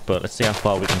to get, but let's see how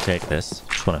far we can take this.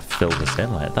 Just want to fill this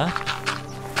in like that.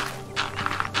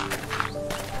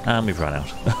 And we've run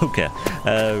out. Okay.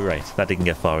 Right. That didn't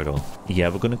get far at all. Yeah,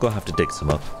 we're going to go have to dig some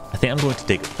up. I think I'm going to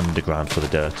dig underground for the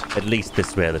dirt. At least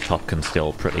this way the top can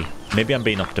still pretty. Maybe I'm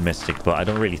being optimistic, but I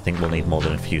don't really think we'll need more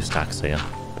than a few stacks here.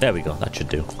 There we go. That should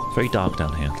do. It's very dark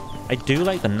down here. I do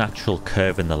like the natural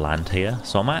curve in the land here,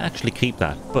 so I might actually keep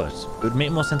that, but it would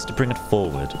make more sense to bring it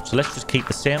forward. So let's just keep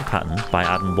the same pattern by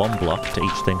adding 1 block to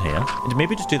each thing here, and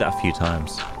maybe just do that a few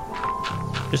times.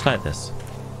 Just like this.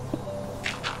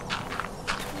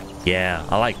 Yeah,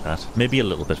 I like that. Maybe a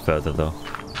little bit further though.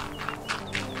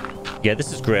 Yeah,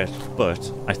 this is great,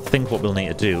 but I think what we'll need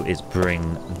to do is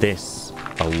bring this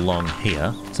along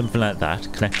here. Something like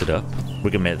that, connect it up. We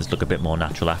can make this look a bit more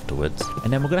natural afterwards.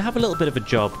 And then we're going to have a little bit of a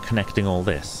job connecting all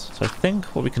this. So I think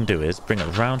what we can do is bring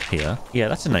it around here. Yeah,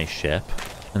 that's a nice shape.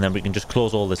 And then we can just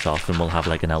close all this off and we'll have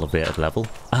like an elevated level.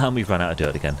 And we've run out of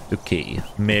dirt again. Okay.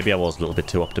 Maybe I was a little bit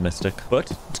too optimistic,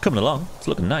 but it's coming along. It's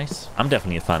looking nice. I'm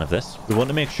definitely a fan of this. We want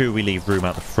to make sure we leave room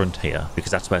out the front here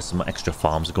because that's where some extra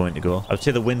farms are going to go. I would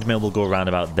say the windmill will go around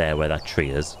about there where that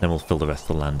tree is. Then we'll fill the rest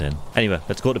of the land in. Anyway,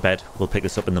 let's go to bed. We'll pick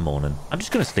this up in the morning. I'm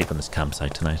just going to sleep on this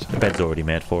campsite tonight. The bed's already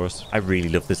made for us. I really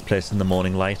love this place in the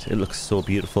morning light. It looks so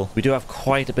beautiful. We do have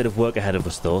quite a bit of work ahead of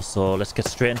us though, so let's get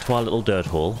straight into our little dirt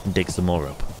hole and dig some more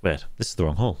up. Wait, this is the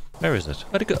wrong hole. Where is it?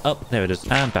 Where'd it go? Oh, there it is.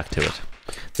 And back to it.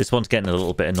 This one's getting a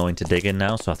little bit annoying to dig in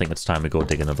now, so I think it's time we go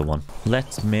dig another one.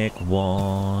 Let's make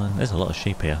one. There's a lot of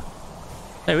sheep here.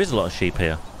 There is a lot of sheep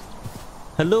here.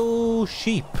 Hello,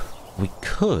 sheep. We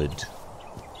could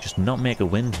just not make a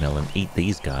windmill and eat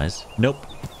these guys. Nope.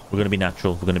 We're going to be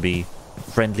natural. We're going to be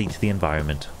friendly to the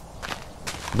environment.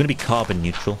 We're going to be carbon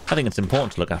neutral. I think it's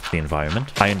important to look after the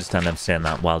environment. I understand I'm saying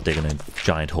that while digging a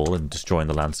giant hole and destroying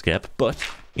the landscape, but,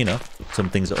 you know, some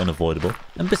things are unavoidable.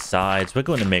 And besides, we're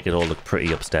going to make it all look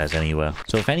pretty upstairs anyway.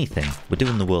 So if anything, we're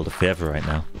doing the world a favour right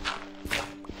now.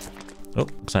 Oh,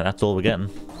 looks like that's all we're getting.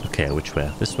 Okay, which way?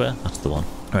 This way? That's the one.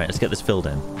 Alright, let's get this filled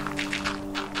in.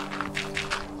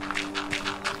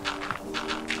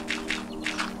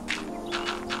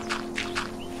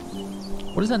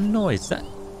 What is that noise?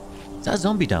 Is that a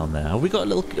zombie down there? Have we got a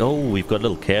little... Oh, we've got a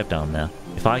little cave down there.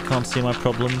 If I can't see my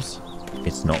problems,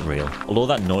 it's not real. Although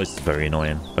that noise is very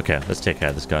annoying. Okay, let's take care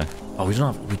of this guy. Oh, we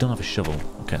don't have a shovel.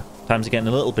 Okay. Times are getting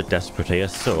a little bit desperate here,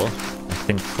 so I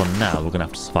think for now we're going to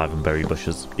have to survive on berry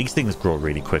bushes. These things grow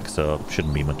really quick, so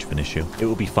shouldn't be much of an issue. It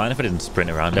would be fine if I didn't sprint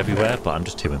around everywhere, but I'm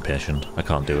just too impatient. I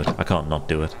can't do it. I can't not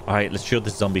do it. Alright, let's show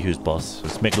this zombie who's boss.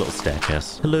 Let's make a little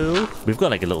staircase. Hello? We've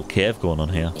got like a little cave going on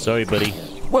here. Sorry, buddy.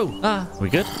 Whoa! Ah! We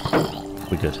good?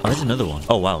 We good. Oh, there's another one.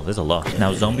 Oh, wow. There's a lot.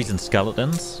 Now, zombies and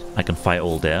skeletons, I can fight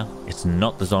all day. It's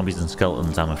not the zombies and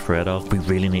skeletons I'm afraid of. We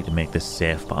really need to make this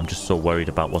safe, but I'm just so worried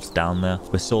about what's down there.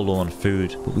 We're so low on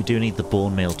food, but we do need the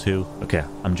bone meal too. Okay,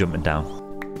 I'm jumping down.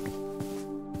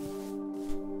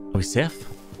 Are we safe?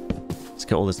 Let's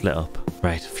get all this lit up.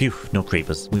 Right, phew, no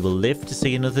creepers. We will live to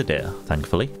see another day,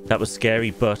 thankfully. That was scary,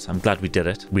 but I'm glad we did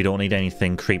it. We don't need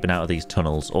anything creeping out of these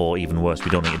tunnels, or even worse, we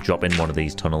don't need to drop in one of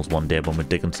these tunnels one day when we're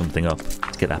digging something up.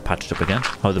 Let's get that patched up again.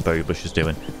 How are the berry bushes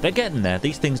doing? They're getting there.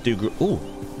 These things do grow... Ooh,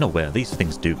 no way. These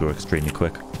things do grow extremely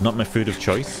quick. Not my food of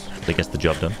choice. They get the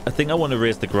job done. I think I want to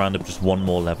raise the ground up just one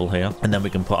more level here, and then we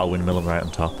can put our windmill right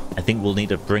on top. I think we'll need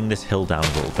to bring this hill down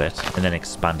a little bit, and then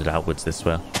expand it outwards this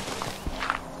way.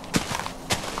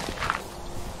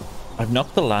 I've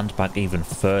knocked the land back even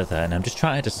further, and I'm just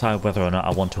trying to decide whether or not I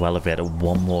want to elevate it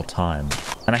one more time.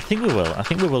 And I think we will. I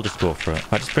think we will just go for it.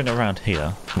 If I just bring it around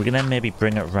here, we can then maybe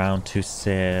bring it around to,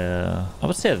 say... I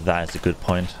would say that is a good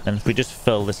point. And if we just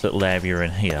fill this little area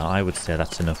in here, I would say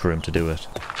that's enough room to do it.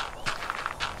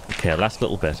 Okay, last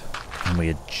little bit. And we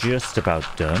are just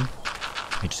about done.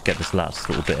 Let me just get this last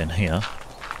little bit in here.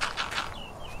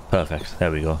 Perfect. There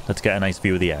we go. Let's get a nice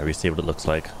view of the area, see what it looks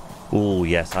like. Oh,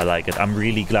 yes, I like it. I'm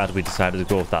really glad we decided to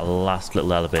go with that last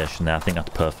little elevation there. I think that's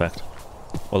perfect.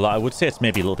 Well, I would say it's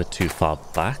maybe a little bit too far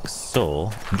back,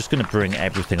 so I'm just going to bring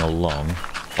everything along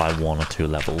by 1 or 2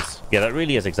 levels. Yeah, that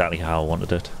really is exactly how I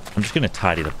wanted it. I'm just going to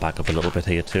tidy the back up a little bit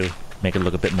here too. Make it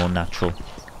look a bit more natural.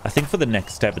 I think for the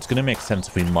next step, it's going to make sense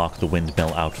if we mark the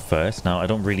windmill out first. Now, I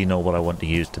don't really know what I want to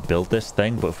use to build this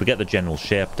thing, but if we get the general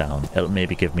shape down, it'll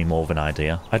maybe give me more of an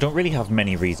idea. I don't really have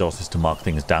many resources to mark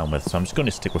things down with, so I'm just going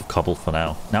to stick with cobble for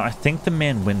now. Now, I think the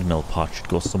main windmill part should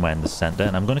go somewhere in the center,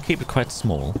 and I'm going to keep it quite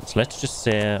small. So let's just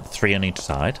say 3 on each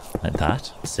side, like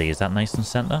that. See, is that nice and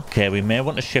center? Okay, we may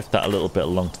want to shift that a little bit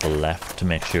along to the left to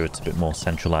make sure it's a bit more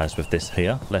centralized with this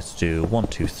here. Let's do 1,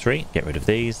 2, 3. Get rid of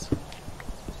these.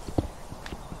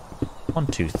 1,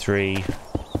 2, 3,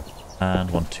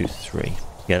 and 1, 2, 3.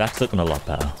 Yeah, that's looking a lot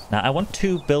better. Now, I want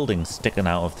 2 buildings sticking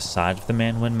out of the side of the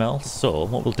main windmill. So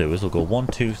what we'll do is we'll go 1,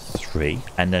 2, 3,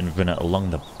 and then run it along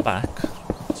the back.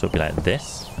 So it'll be like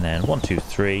this, and then 1, 2,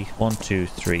 3, 1, 2,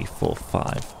 3, 4,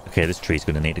 5. Okay, this tree's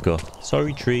going to need to go.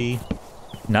 Sorry, tree.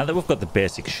 Now that we've got the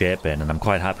basic shape in, and I'm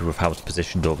quite happy with how it's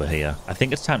positioned over here, I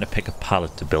think it's time to pick a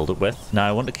palette to build it with. Now,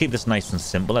 I want to keep this nice and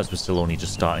simple as we're still only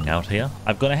just starting out here.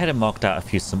 I've gone ahead and marked out a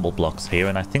few simple blocks here,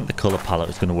 and I think the color palette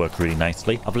is going to work really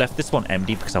nicely. I've left this one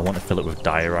empty because I want to fill it with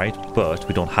diorite, but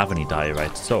we don't have any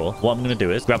diorite. So what I'm going to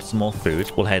do is grab some more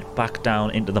food. We'll head back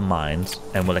down into the mines,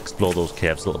 and we'll explore those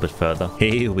caves a little bit further.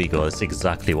 Here we go. That's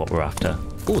exactly what we're after.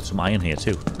 Oh, some iron here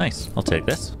too. Nice. I'll take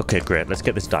this. Okay, great. Let's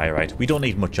get this diorite. We don't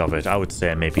need much of it. I would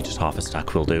say maybe just half a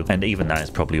stack will do. And even that is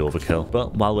probably overkill.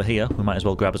 But while we're here, we might as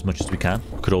well grab as much as we can.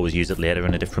 Could always use it later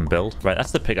in a different build. Right,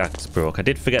 that's the pickaxe broke. I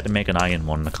did forget to make an iron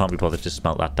one. I can't be bothered to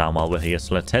smelt that down while we're here.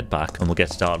 So let's head back and we'll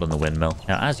get started on the windmill.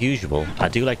 Now, as usual, I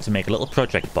do like to make a little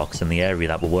project box in the area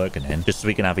that we're working in, just so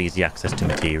we can have easy access to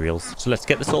materials. So let's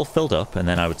get this all filled up, and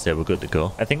then I would say we're good to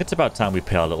go. I think it's about time we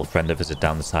pay our little friend a visit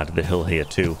down the side of the hill here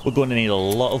too. We're going to need a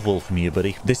lot of wool from you,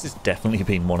 buddy. This has definitely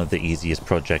been one of the easiest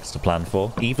projects to plan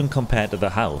for, even compared to the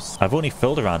house. I've only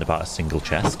filled around about a single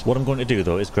chest. What I'm going to do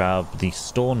though is grab the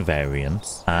stone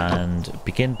variants and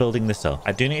begin building this up.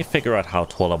 I do need to figure out how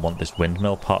tall I want this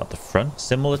windmill part at the front.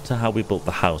 Similar to how we built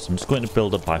the house, I'm just going to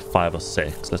build up by 5 or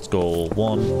 6. Let's go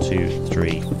 1, 2,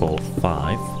 3, 4,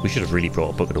 5. We should have really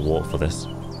brought a bucket of water for this.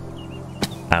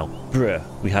 Ow. Bruh.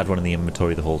 We had one in the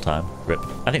inventory the whole time. Rip.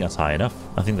 I think that's high enough.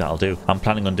 I think that'll do. I'm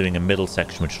planning on doing a middle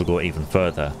section which will go even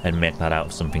further and make that out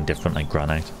of something different like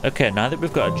granite. Okay, now that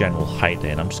we've got a general height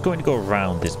in, I'm just going to go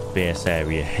around this base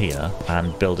area here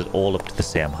and build it all up to the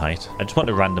same height. I just want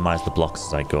to randomize the blocks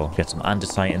as I go. Get some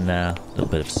andesite in there, a little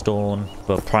bit of stone,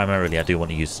 but primarily I do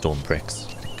want to use stone bricks.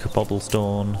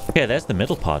 Cobblestone. Okay, there's the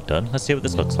middle part done. Let's see what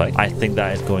this looks like. I think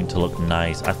that is going to look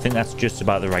nice. I think that's just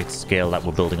about the right scale that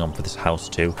we're building on for this house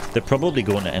too. They're probably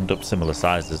going to end up similar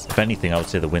sizes. If anything, I would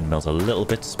say the windmill's a little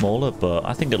bit smaller, but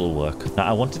I think it'll work. Now,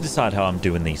 I want to decide how I'm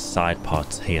doing these side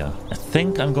parts here. I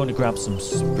think I'm going to grab some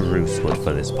spruce wood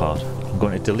for this part. I'm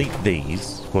going to delete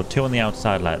these. Go 2 on the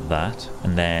outside like that.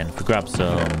 And then if we grab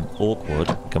some oak wood,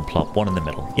 we can plop 1 in the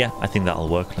middle. Yeah, I think that'll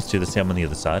work. Let's do the same on the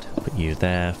other side. Put you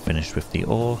there, finish with the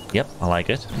oak. Yep, I like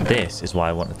it. This is why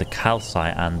I wanted the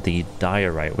calcite and the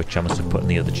diorite, which I must have put in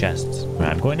the other chests. Right,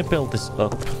 I'm going to build this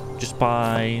up just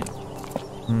by...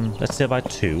 let's say by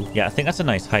 2. Yeah, I think that's a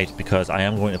nice height because I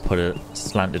am going to put a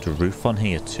slanted roof on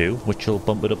here too, which will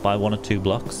bump it up by 1 or 2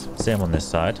 blocks. Same on this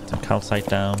side. Some calcite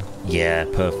down. Yeah,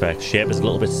 perfect. Shape is a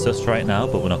little bit sus right now,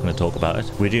 but we're not going to talk about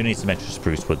it. We do need some extra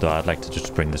spruce wood though. I'd like to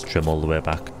just bring this trim all the way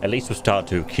back. At least we've started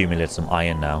to accumulate some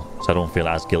iron now, so I don't feel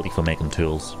as guilty for making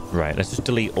tools. Right, let's just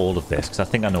delete all of this because I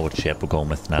think I know what shape we're going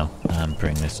with now. And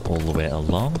bring this all the way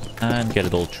along and get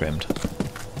it all trimmed.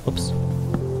 Whoops.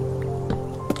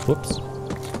 Whoops.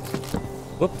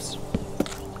 Whoops.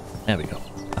 There we go.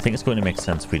 I think it's going to make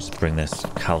sense if we just bring this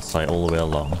calcite all the way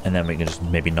along, and then we can just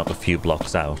maybe knock a few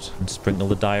blocks out and sprinkle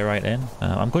the diorite in.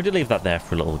 I'm going to leave that there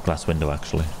for a little glass window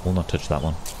actually. We'll not touch that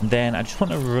one. And then I just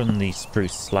want to run these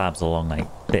spruce slabs along like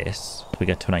this. We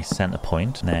get to a nice center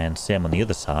point, and then same on the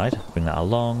other side. Bring that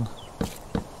along.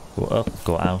 Go up,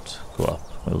 go out, go up.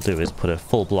 What we'll do is put a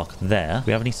full block there. Do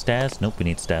we have any stairs? Nope, we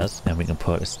need stairs. Then we can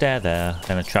put a stair there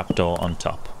and a trapdoor on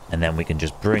top. And then we can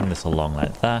just bring this along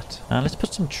like that. And let's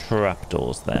put some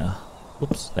trapdoors there.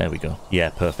 Whoops, there we go. Yeah,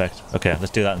 perfect. Okay, let's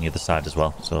do that on the other side as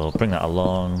well. So bring that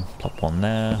along, plop one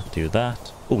there, do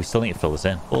that. Oh, we still need to fill this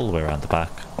in all the way around the back.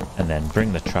 And then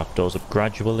bring the trapdoors up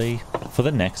gradually. For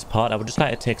the next part, I would just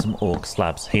like to take some oak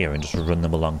slabs here and just run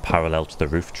them along parallel to the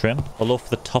roof trim. Although for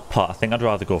the top part, I think I'd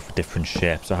rather go for different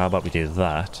shapes. So how about we do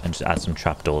that and just add some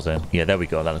trapdoors in. Yeah, there we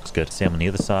go. That looks good. Same on the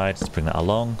other side. Let's bring that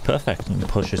along. Perfect. And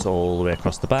push this all the way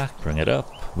across the back. Bring it up.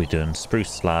 We're doing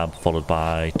spruce slab followed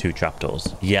by 2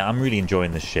 trapdoors. Yeah, I'm really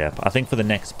enjoying this shape. I think for the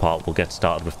next part, we'll get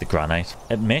started with the granite.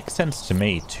 It makes sense to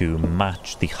me to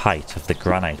match the height of the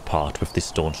granite part with this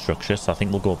stone structure. So I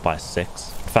think we'll go by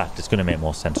 6. In fact, it's going to make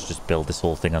more sense to just build this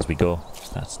whole thing as we go.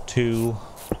 That's 2,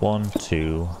 1,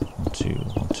 2, 1, 2,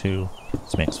 1, 2.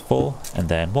 This makes 4, and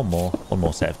then one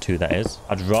more set of 2 that is.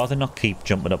 I'd rather not keep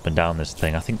jumping up and down this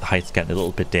thing. I think the height's getting a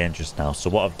little bit dangerous now. So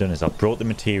what I've done is I've brought the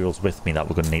materials with me that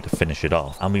we're going to need to finish it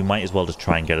off, and we might as well just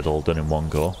try and get it all done in one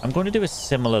go. I'm going to do a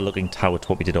similar looking tower to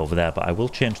what we did over there, but I will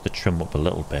change the trim up a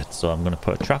little bit. So I'm going to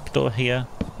put a trapdoor here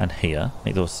and here,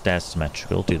 make those stairs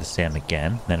symmetrical, do the same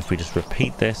again. And then if we just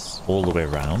repeat this all the way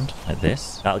around like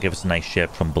this, that'll give us a nice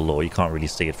shape from below. You can't really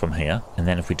see it from here. And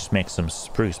then if we just make some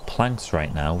spruce planks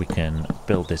right now, we can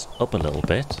build this up a little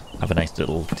bit, have a nice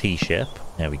little T shape.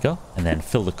 There we go. And then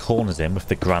fill the corners in with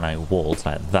the granite walls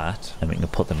like that, and we can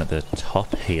put them at the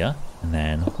top here. And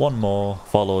then one more,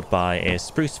 followed by a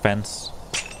spruce fence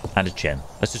and a chin.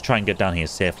 Let's just try and get down here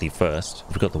safely first.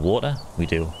 We've got the water. We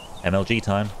do. MLG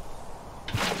time.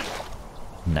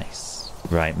 Nice.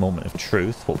 Right, moment of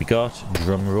truth. What we got?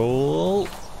 Drum roll.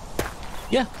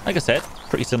 Yeah, like I said,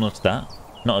 pretty similar to that.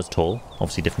 Not as tall,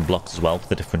 obviously different blocks as well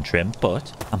with a different trim,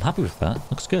 but I'm happy with that.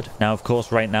 Looks good. Now, of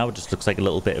course, right now it just looks like a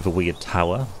little bit of a weird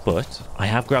tower, but I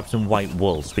have grabbed some white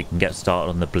wool so we can get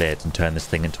started on the blades and turn this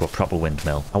thing into a proper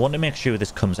windmill. I want to make sure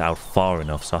this comes out far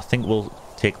enough, so I think we'll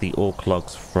take the oak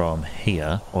logs from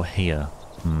here or here.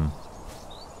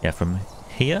 Yeah, from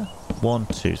here. 1,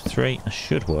 2, 3. That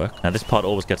should work. Now this part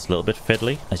always gets a little bit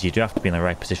fiddly, as you do have to be in the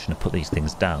right position to put these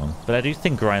things down. But I do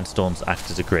think grindstones act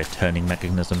as a great turning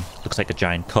mechanism. Looks like a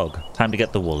giant cog. Time to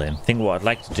get the wool in. I think what I'd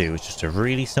like to do is just a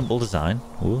really simple design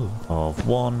of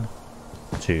 1,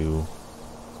 2,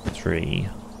 3.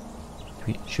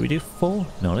 Should we do 4?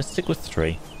 No, let's stick with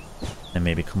 3. And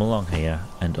maybe come along here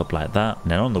and up like that.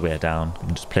 And then on the way down, we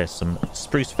can just place some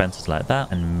spruce fences like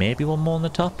that. And maybe one more on the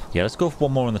top. Yeah, let's go for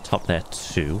one more on the top there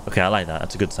too. Okay, I like that.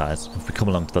 That's a good size. If we come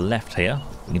along to the left here,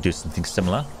 we can do something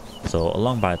similar. So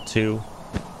along by 2,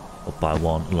 up by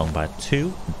 1, along by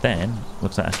 2. Then,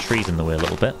 looks like our tree's in the way a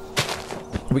little bit.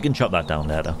 We can chop that down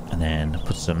there though. And then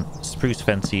put some spruce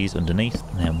fences underneath.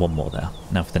 And then one more there.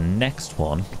 Now for the next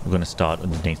one, we're going to start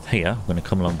underneath here. We're going to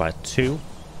come along by 2,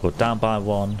 go down by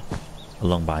 1,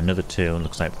 along by another 2, and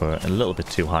looks like we're a little bit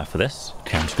too high for this.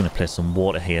 Okay, I'm just going to place some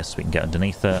water here so we can get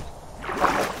underneath it.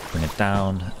 Bring it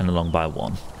down and along by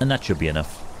 1. And that should be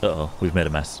enough. Uh-oh, we've made a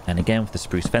mess. And again with the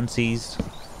spruce fences,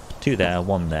 2 there,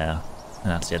 1 there. And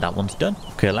that's it, that one's done.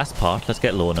 Okay, last part, let's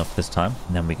get low enough this time.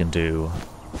 And then we can do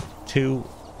 2,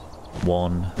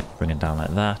 1, bring it down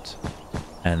like that.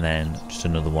 And then just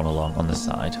another one along on the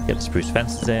side. Get the spruce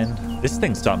fences in. This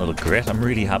thing's starting to look great. I'm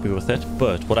really happy with it.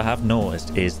 But what I have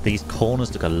noticed is these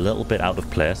corners look a little bit out of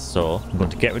place. So I'm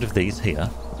going to get rid of these here.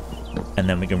 And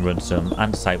then we can run some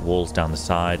andesite walls down the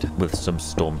side with some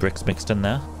stone bricks mixed in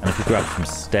there. And if we grab some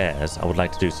stairs, I would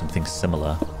like to do something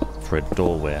similar for a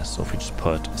doorway. So if we just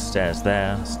put stairs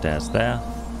there,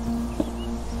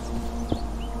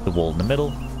 the wall in the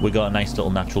middle, we got a nice little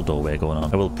natural doorway going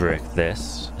on. I will break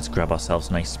this. Let's grab ourselves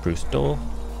a nice spruce door.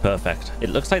 Perfect.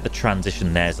 It looks like the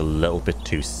transition there is a little bit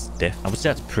too stiff. I would say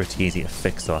that's pretty easy to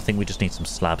fix though. I think we just need some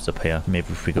slabs up here.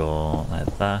 Maybe if we go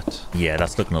like that. Yeah,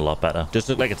 that's looking a lot better. Does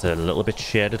look like it's a little bit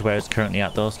shaded where it's currently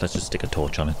at though, so let's just stick a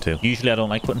torch on it too. Usually I don't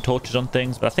like putting torches on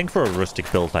things, but I think for a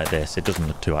rustic build like this, it doesn't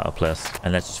look too out of place.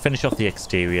 And let's just finish off the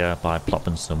exterior by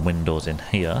plopping some windows in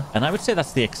here. And I would say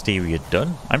that's the exterior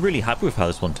done. I'm really happy with how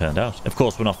this one turned out. Of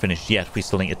course, we're not finished yet. We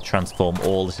still need to transform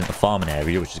all this into farming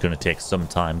area, which is going to take some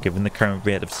time given the current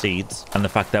rate of seeds and the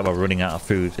fact that we're running out of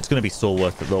food. It's going to be so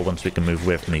worth it though once we can move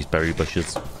away from these berry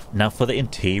bushes. Now for the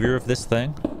interior of this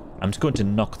thing, I'm just going to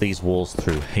knock these walls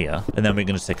through here, and then we're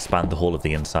going to just expand the whole of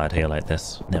the inside here like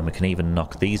this. And then we can even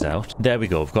knock these out. There we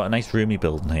go. We've got a nice roomy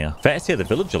building here. Fair to say the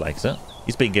villager likes it.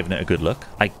 He's been giving it a good look.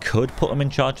 I could put him in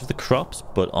charge of the crops,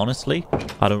 but honestly,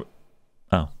 I don't...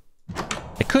 Oh.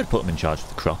 I could put him in charge of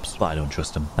the crops, but I don't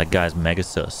trust him. That guy's mega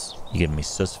sus. You're giving me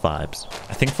sus vibes.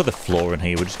 I think for the floor in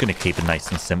here, we're just going to keep it nice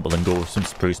and simple and go with some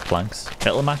spruce planks.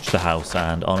 It'll match the house,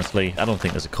 and honestly, I don't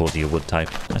think there's a cozier wood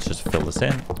type. Let's just fill this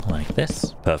in like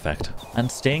this. Perfect.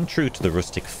 And staying true to the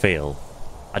rustic feel,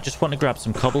 I just want to grab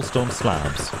some cobblestone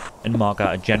slabs and mark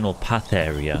out a general path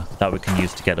area that we can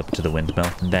use to get up to the windmill.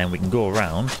 And then we can go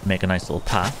around, make a nice little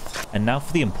path. And now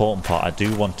for the important part, I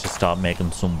do want to start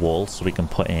making some walls so we can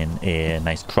put in a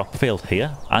nice crop field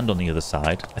here and on the other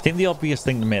side. I think the obvious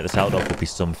thing to make this out of would be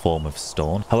some form of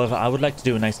stone. However, I would like to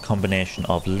do a nice combination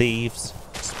of leaves,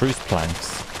 spruce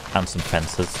planks, and some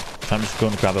fences. So I'm just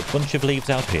going to grab a bunch of leaves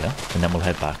out here and then we'll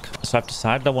head back. So I've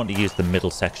decided I want to use the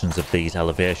middle sections of these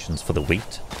elevations for the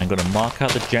wheat. I'm going to mark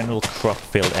out the general crop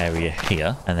field area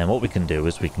here, and then what we can do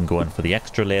is we can go in for the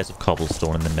extra layers of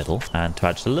cobblestone in the middle, and to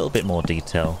add just a little bit more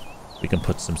detail we can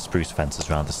put some spruce fences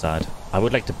around the side. I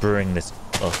would like to bring this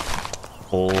up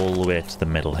all the way to the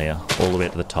middle here, all the way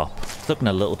to the top. It's looking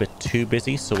a little bit too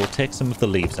busy, so we'll take some of the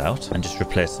leaves out and just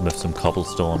replace them with some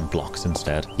cobblestone blocks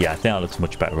instead. Yeah, I think that looks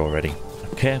much better already.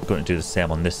 Okay, I'm going to do the same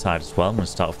on this side as well. I'm going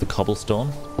to start with the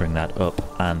cobblestone, bring that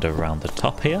up and around the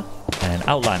top here, and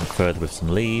outline it further with some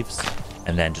leaves,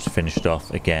 and then just finish it off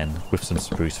again with some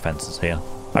spruce fences here.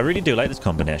 I really do like this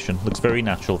combination. Looks very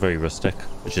natural, very rustic,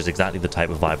 which is exactly the type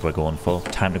of vibe we're going for.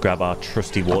 Time to grab our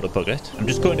trusty water bucket. I'm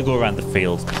just going to go around the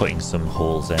fields putting some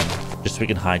holes in, just so we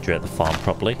can hydrate the farm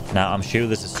properly. Now, I'm sure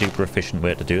there's a super efficient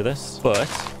way to do this, but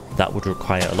that would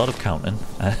require a lot of counting,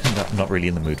 and I'm not really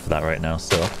in the mood for that right now,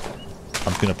 so I'm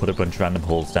just going to put a bunch of random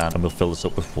holes down and we'll fill this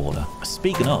up with water.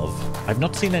 Speaking of, I've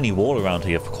not seen any water around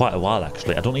here for quite a while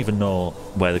actually. I don't even know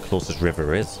where the closest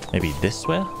river is. Maybe this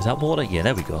way? Is that water? Yeah,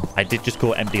 there we go. I did just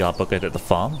go empty our bucket at the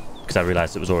farm because I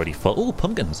realized it was already full. Oh,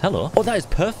 pumpkins. Hello. Oh, that is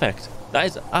perfect. That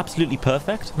is absolutely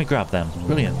perfect. Let me grab them.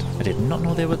 Brilliant. I did not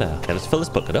know they were there. Okay, let's fill this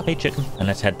bucket up. Hey, chicken. And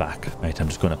let's head back. Right, I'm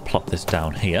just going to plop this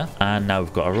down here. And now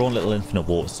we've got our own little infinite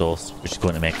water source, which is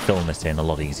going to make filling this in a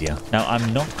lot easier. Now,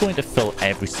 I'm not going to fill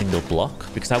every single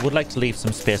block because I would like to leave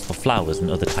some space for flowers and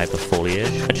other type of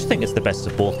foliage. I just think it's the best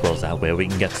of both worlds that way. We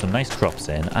can get some nice crops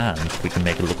in and we can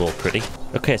make it look all pretty.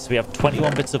 Okay, so we have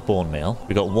 21 bits of bone meal.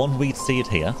 We got 1 wheat seed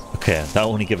here. Okay,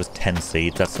 that'll only give us 10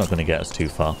 seeds. That's not going to get us too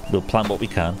far. We'll plant what we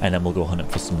can, and then we'll go hunting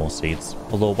for some more seeds.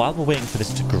 Although, while we're waiting for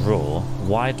this to grow,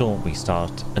 why don't we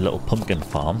start a little pumpkin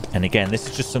farm? And again, this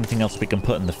is just something else we can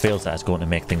put in the fields that is going to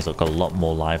make things look a lot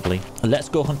more lively. Let's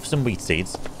go hunt for some wheat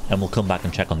seeds, and we'll come back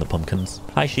and check on the pumpkins.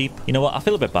 Hi, sheep. You know what? I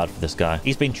feel a bit bad for this guy.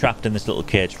 He's been trapped in this little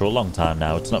cage for a long time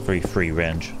now. It's not very free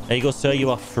range. There you go, sir.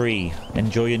 You are free.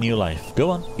 Enjoy your new life. Go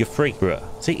on. You're free. Bruh.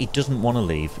 See, he doesn't want to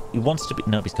leave. He wants to be...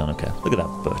 Nope, he's gone. Okay. Look at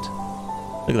that butt.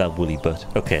 Look at that woolly butt.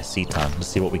 Okay, seed time. Let's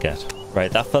see what we get. Right,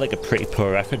 that felt like a pretty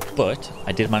poor effort, but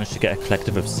I did manage to get a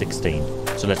collective of 16.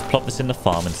 So let's plop this in the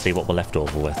farm and see what we're left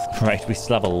over with. Right, we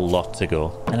still have a lot to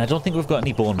go. And I don't think we've got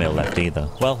any bone meal left either.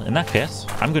 Well, in that case,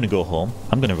 I'm going to go home.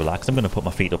 I'm going to relax. I'm going to put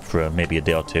my feet up for maybe a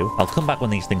day or two. I'll come back when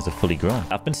these things are fully grown.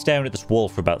 I've been staring at this wall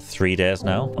for about 3 days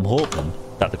now. I'm hoping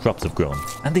that the crops have grown.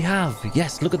 And they have.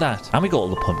 Yes, look at that. And we got all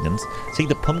the pumpkins. See,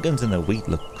 the pumpkins and the wheat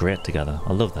look great together.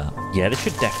 I love that. Yeah, there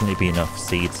should definitely be enough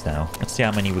seeds now. Let's see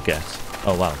how many we get.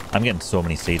 Oh, wow. I'm getting so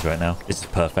many seeds right now. This is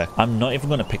perfect. I'm not even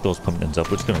going to pick those pumpkins up.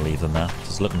 We're just going to leave them there.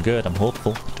 This is looking good. I'm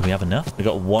hopeful. Do we have enough? We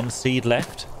got 1 seed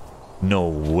left. No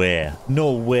way.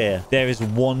 No way. There is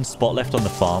 1 spot left on the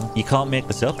farm. You can't make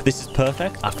this up. This is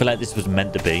perfect. I feel like this was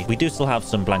meant to be. We do still have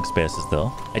some blank spaces,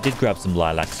 though. I did grab some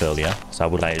lilacs earlier, so I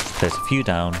would like to just place a few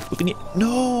down. We can...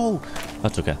 No!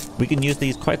 That's okay. We can use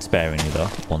these quite sparingly, though.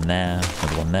 1 there.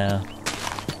 Another 1 there.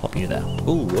 Pop you there.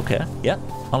 Ooh, okay. Yeah,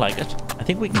 I like it. I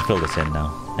think we can fill this in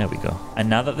now. There we go. And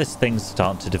now that this thing's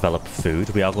starting to develop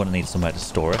food, we are going to need somewhere to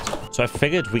store it. So I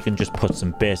figured we can just put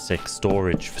some basic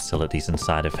storage facilities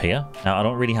inside of here. Now, I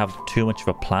don't really have too much of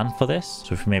a plan for this.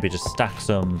 So if we maybe just stack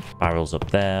some barrels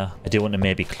up there. I do want to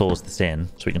maybe close this in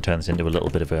so we can turn this into a little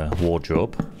bit of a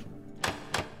wardrobe.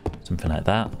 Something like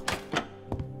that.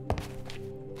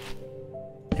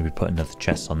 Maybe put another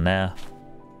chest on there.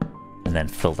 And then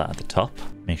fill that at the top.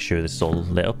 Make sure this is all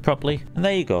lit up properly. And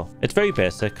there you go. It's very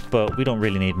basic, but we don't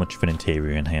really need much of an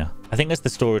interior in here. I think as the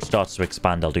storage starts to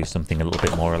expand, I'll do something a little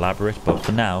bit more elaborate. But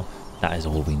for now, that is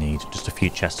all we need. Just a few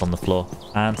chests on the floor.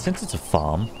 And since it's a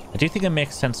farm, I do think it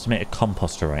makes sense to make a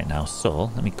composter right now.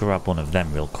 So let me grab one of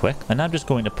them real quick. And I'm just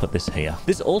going to put this here.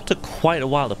 This all took quite a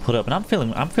while to put up, and I'm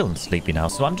feeling sleepy now.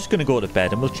 So I'm just going to go to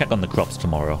bed and we'll check on the crops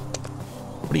tomorrow.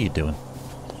 What are you doing?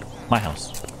 My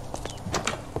house.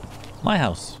 My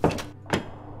house.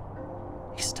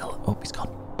 He's still... Oh, he's gone.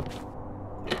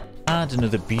 And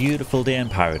another beautiful day in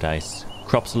paradise.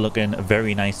 Crops are looking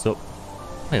very nice up.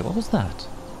 Wait, what was that?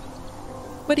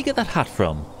 Where'd he get that hat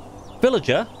from?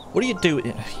 Villager, what are you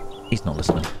doing? He's not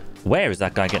listening. Where is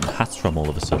that guy getting hats from all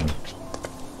of a sudden?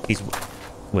 He's...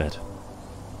 Weird.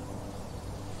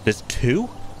 There's 2?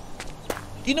 Do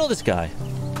you know this guy?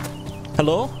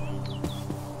 Hello?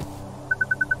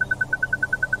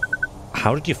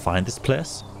 How did you find this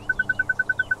place?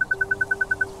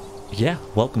 Yeah,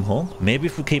 welcome home. Maybe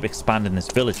if we keep expanding this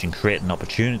village and creating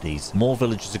opportunities, more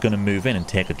villagers are going to move in and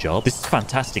take a job. This is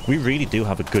fantastic. We really do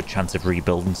have a good chance of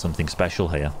rebuilding something special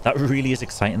here. That really is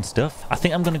exciting stuff. I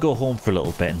think I'm going to go home for a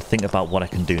little bit and think about what I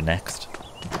can do next.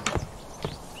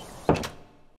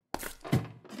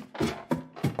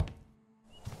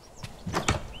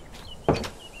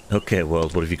 Okay,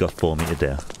 world, what have you got for me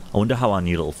today? I wonder how our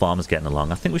new little farmer's getting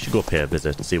along. I think we should go pay a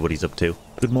visit and see what he's up to.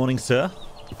 Good morning, sir.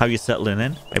 How are you settling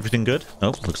in? Everything good?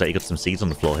 Oh, looks like you got some seeds on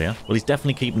the floor here. Well, he's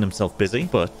definitely keeping himself busy,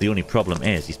 but the only problem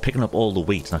is he's picking up all the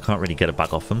wheat and I can't really get it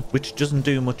back off him, which doesn't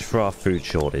do much for our food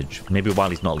shortage. Maybe while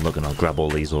he's not looking, I'll grab all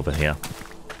these over here.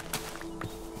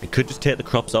 I could just take the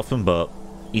crops off him, but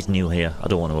he's new here. I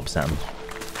don't want to upset him.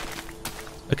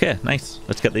 Okay, nice.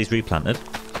 Let's get these replanted.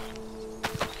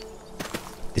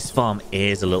 This farm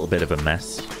is a little bit of a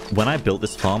mess. When I built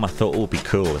this farm, I thought it would be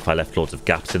cool if I left loads of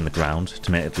gaps in the ground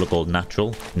to make it look all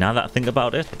natural. Now that I think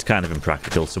about it, it's kind of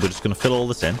impractical, so we're just going to fill all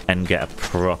this in and get a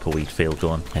proper wheat field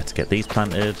going. Let's get these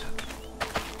planted.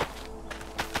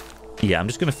 Yeah, I'm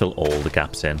just going to fill all the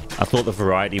gaps in. I thought the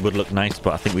variety would look nice,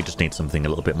 but I think we just need something a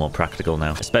little bit more practical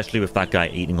now, especially with that guy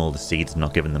eating all the seeds and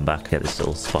not giving them back. Get this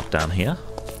little spot down here.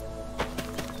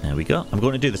 There we go. I'm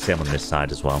going to do the same on this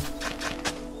side as well.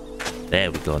 There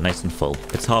we go, nice and full.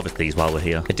 Let's harvest these while we're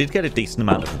here. I did get a decent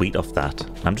amount of wheat off that.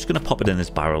 I'm just going to pop it in this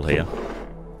barrel here.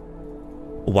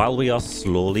 While we are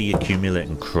slowly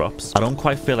accumulating crops, I don't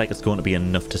quite feel like it's going to be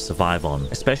enough to survive on,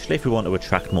 especially if we want to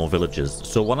attract more villagers.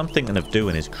 So what I'm thinking of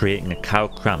doing is creating a cow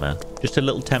crammer, just a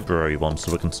little temporary one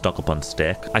so we can stock up on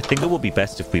steak. I think it would be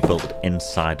best if we built it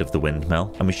inside of the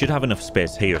windmill, and we should have enough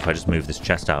space here if I just move this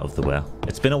chest out of the way.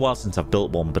 It's been a while since I've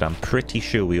built one, but I'm pretty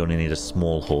sure we only need a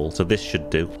small hole, so this should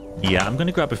do. Yeah, I'm going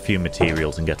to grab a few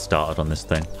materials and get started on this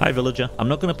thing. Hi, villager. I'm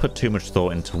not going to put too much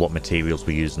thought into what materials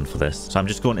we're using for this, so I'm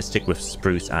just going to stick with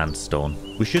spruce and stone.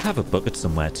 We should have a bucket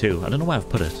somewhere too. I don't know where I've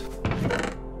put it.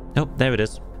 Nope, there it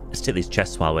is. Let's take these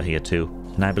chests while we're here too.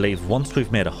 And I believe once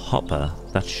we've made a hopper,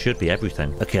 that should be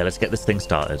everything. Okay, let's get this thing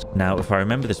started. Now, if I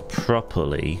remember this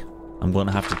properly, I'm going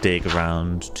to have to dig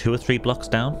around 2 or 3 blocks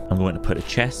down. I'm going to put a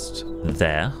chest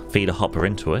there, feed a hopper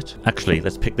into it. Actually,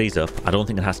 let's pick these up. I don't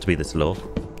think it has to be this low.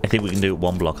 I think we can do it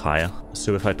 1 block higher.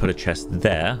 So if I put a chest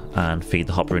there and feed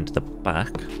the hopper into the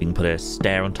back, we can put a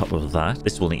stair on top of that.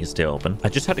 This will need to stay open. I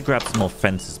just had to grab some more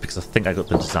fences because I think I got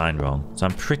the design wrong. So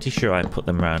I'm pretty sure I put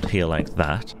them around here like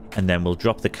that. And then we'll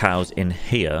drop the cows in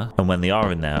here. And when they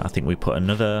are in there, I think we put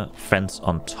another fence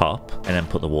on top and then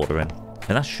put the water in.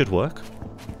 And that should work.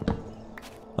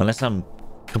 Unless I'm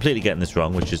completely getting this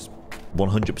wrong, which is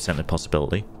 100% a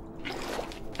possibility.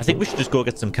 I think we should just go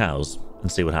get some cows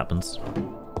and see what happens.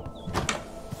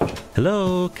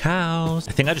 Hello, cows.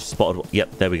 I think I just spotted...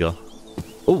 Yep, there we go.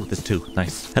 Oh, there's 2.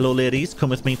 Nice. Hello, ladies. Come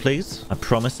with me, please. I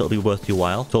promise it'll be worth your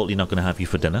while. Totally not going to have you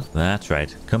for dinner. That's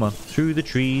right. Come on. Through the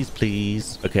trees,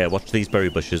 please. Okay, watch these berry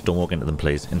bushes. Don't walk into them,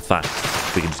 please. In fact,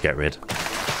 we can just get rid.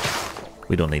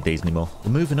 We don't need these anymore.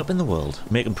 We're moving up in the world.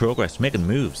 Making progress. Making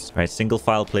moves. Right, single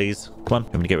file, please. Come on.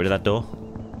 I'm going to get rid of that door.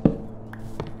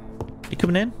 You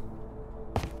coming in?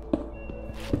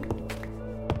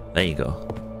 There you go.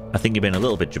 I think you're being a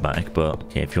little bit dramatic, but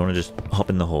okay, if you want to just hop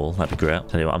in the hole, that'd be great.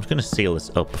 Tell you what, I'm just going to seal this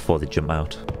up before they jump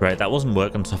out. Right, that wasn't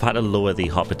working, so I've had to lower the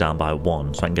hopper down by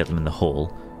 1 so I can get them in the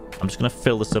hole. I'm just going to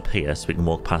fill this up here so we can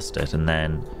walk past it, and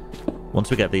then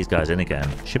once we get these guys in again,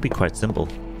 it should be quite simple.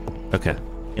 Okay,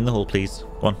 in the hole, please.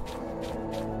 Go on.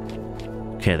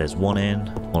 Okay, there's 1 in.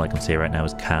 All I can see right now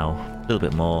is cow. A little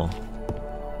bit more.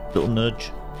 Little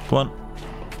nudge. Come on.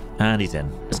 And he's in.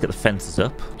 Let's get the fences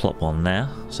up. Plop 1 there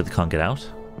so they can't get out.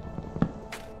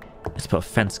 Let's put a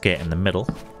fence gate in the middle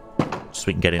so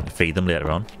we can get in to feed them later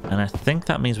on. And I think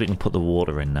that means we can put the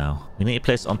water in now. We need to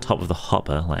place it on top of the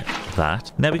hopper like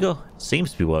that. And there we go.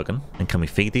 Seems to be working. And can we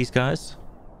feed these guys?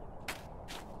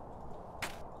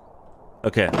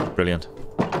 Okay, brilliant.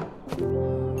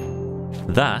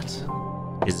 That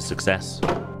is a success.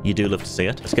 You do love to see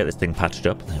it. Let's get this thing patched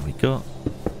up. There we go.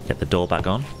 Get the door back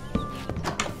on.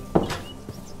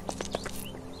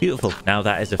 Beautiful. Now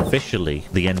that is officially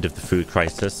the end of the food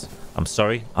crisis. I'm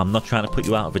sorry, I'm not trying to put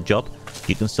you out of a job.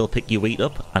 You can still pick your wheat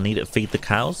up. I need to feed the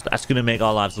cows. That's going to make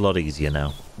our lives a lot easier now.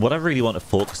 What I really want to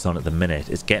focus on at the minute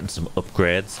is getting some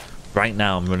upgrades. Right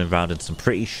now I'm running around in some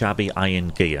pretty shabby iron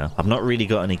gear. I've not really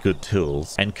got any good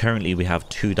tools, and currently we have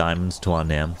 2 diamonds to our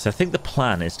name. So I think the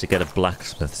plan is to get a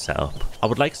blacksmith set up. I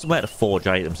would like somewhere to forge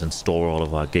items and store all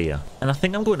of our gear. And I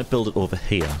think I'm going to build it over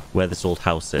here, where this old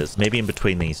house is. Maybe in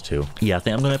between these 2. Yeah, I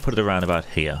think I'm going to put it around about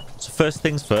here. So first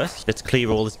things first, let's clear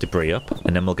all this debris up,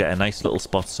 and then we'll get a nice little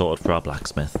spot sorted for our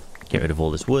blacksmith. Get rid of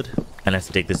all this wood, and let's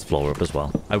dig this floor up as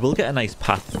well. I will get a nice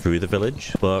path through the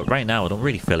village, but right now I don't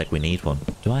really feel like we need one.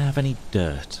 Do I have any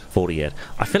dirt? 48.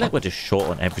 I feel like we're just short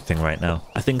on everything right now.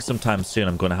 I think sometime soon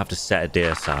I'm going to have to set a day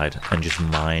aside and just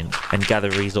mine and gather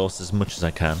resources as much as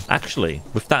I can. Actually,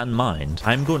 with that in mind,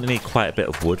 I'm going to need quite a bit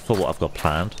of wood for what I've got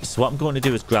planned. So what I'm going to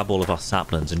do is grab all of our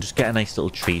saplings and just get a nice little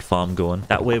tree farm going.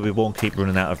 That way we won't keep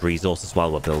running out of resources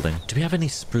while we're building. Do we have any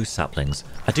spruce saplings?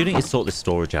 I do need to sort this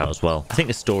storage out as well. I think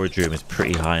the storage room is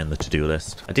pretty high on the to-do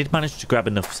list. I did manage to grab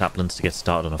enough saplings to get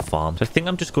started on a farm, so I think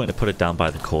I'm just going to put it down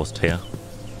by the coast here.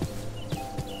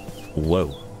 Whoa.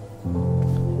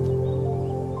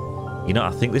 You know,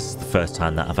 I think this is the first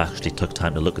time that I've actually took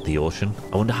time to look at the ocean.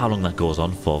 I wonder how long that goes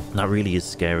on for. That really is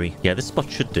scary. Yeah, this spot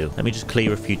should do. Let me just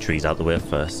clear a few trees out the way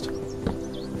first.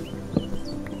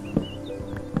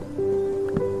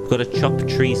 Got to chop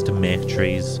trees to make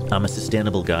trees. I'm a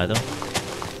sustainable guy though.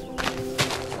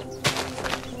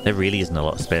 There really isn't a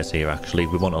lot of space here, actually.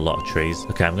 We want a lot of trees.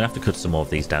 Okay, I'm going to have to cut some more of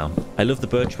these down. I love the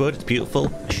birchwood. It's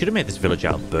beautiful. I should have made this village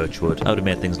out of birchwood. That would have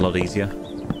made things a lot easier.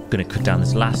 I'm going to cut down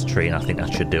this last tree, and I think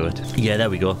that should do it. Yeah, there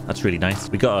we go. That's really nice.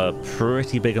 We got a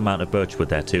pretty big amount of birchwood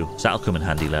there, too. So that'll come in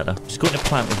handy later. Just going to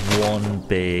plant 1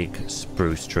 big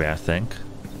spruce tree, I think.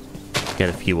 Get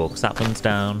a few oak saplings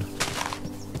down.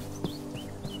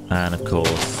 And, of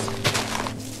course,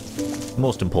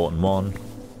 most important one,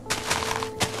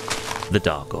 the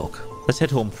dark oak. Let's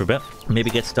head home for a bit. Maybe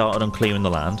get started on clearing the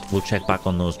land. We'll check back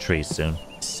on those trees soon.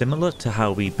 Similar to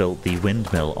how we built the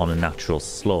windmill on a natural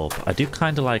slope, I do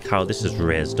kind of like how this is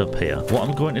raised up here. What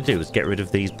I'm going to do is get rid of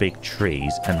these big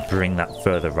trees and bring that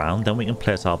further round. Then we can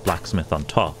place our blacksmith on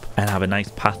top and have a nice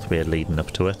pathway leading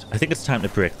up to it. I think it's time to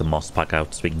break the moss back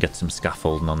out so we can get some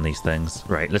scaffolding on these things.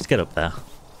 Right, let's get up there.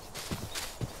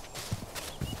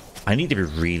 I need to be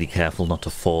really careful not to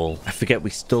fall. I forget we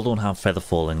still don't have feather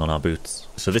falling on our boots.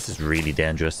 So this is really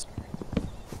dangerous.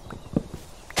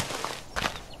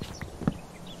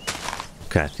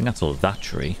 Okay, I think that's all of that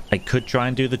tree. I could try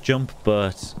and do the jump,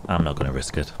 but I'm not going to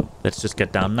risk it. Let's just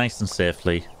get down nice and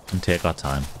safely and take our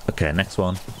time. Okay, next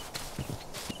one.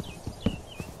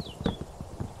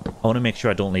 I want to make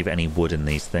sure I don't leave any wood in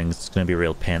these things. It's going to be a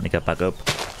real pain to get back up.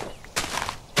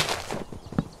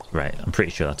 Right, I'm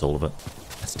pretty sure that's all of it.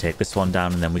 Let's take this one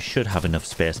down and then we should have enough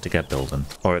space to get building.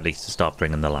 Or at least to start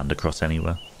bringing the land across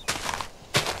anywhere.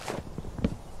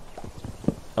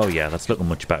 Oh yeah, that's looking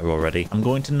much better already. I'm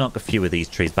going to knock a few of these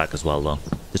trees back as well though,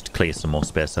 just to clear some more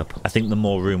space up. I think the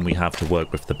more room we have to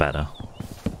work with, the better.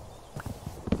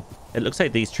 It looks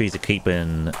like these trees are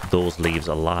keeping those leaves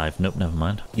alive. Nope, never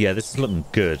mind. Yeah, this is looking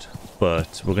good,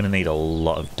 but we're going to need a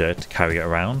lot of dirt to carry it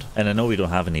around. And I know we don't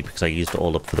have any because I used it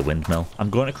all up for the windmill. I'm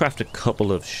going to craft a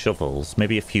couple of shovels,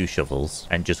 maybe a few shovels,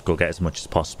 and just go get as much as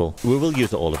possible. We will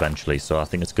use it all eventually, so I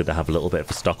think it's good to have a little bit of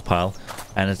a stockpile.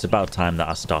 And it's about time that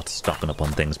I start stocking up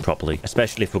on things properly,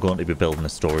 especially if we're going to be building a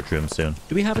storage room soon.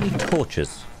 Do we have any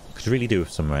torches? Because we really do have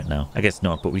some right now. I guess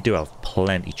not, but we do have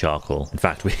plenty charcoal. In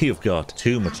fact, we have got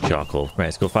too much charcoal. Right,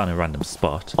 let's go find a random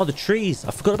spot. Oh, the trees!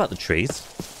 I forgot about the trees.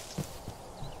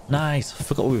 Nice. I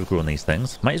forgot we were growing these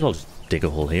things. Might as well just dig a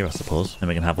hole here, I suppose. And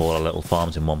we can have all our little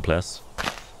farms in one place.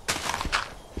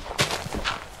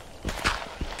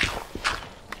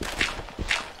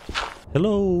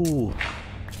 Hello! Oh,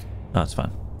 that's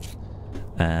fine.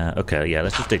 Okay, yeah,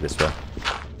 let's just dig this way.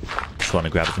 Just want to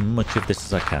grab as much of this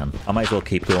as I can. I might as well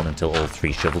keep going until all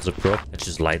 3 shovels have grown. Let's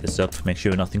just light this up, make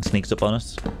sure nothing sneaks up on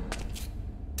us.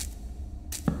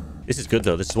 This is good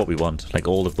though, this is what we want. Like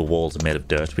all of the walls are made of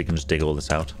dirt, we can just dig all this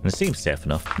out. And it seems safe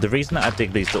enough. The reason that I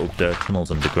dig these little dirt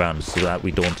tunnels underground is so that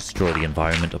we don't destroy the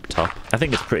environment up top. I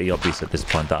think it's pretty obvious at this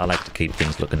point that I like to keep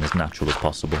things looking as natural as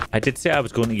possible. I did say I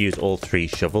was going to use all 3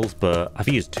 shovels, but I've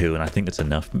used 2 and I think it's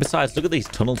enough. Besides, look at these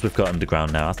tunnels we've got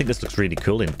underground now. I think this looks really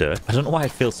cool in dirt. I don't know why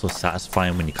it feels so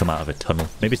satisfying when you come out of a tunnel.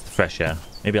 Maybe it's the fresh air.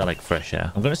 Maybe I like fresh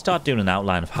air. I'm going to start doing an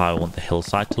outline of how I want the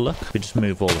hillside to look. We just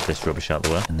move all of this rubbish out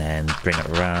of the way and then bring it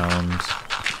around.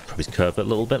 Probably curve it a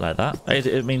little bit like that.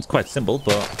 It means quite simple,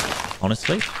 but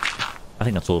honestly, I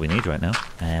think that's all we need right now.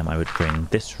 I would bring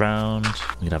this round.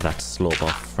 We could have that slope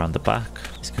off around the back.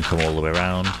 This can come all the way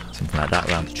around. Something like that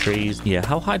around the trees. Yeah,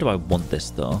 how high do I want this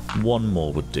though? 1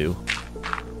 more would do.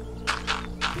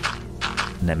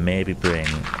 And then maybe bring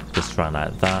this round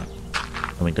like that.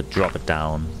 And we could drop it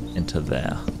down into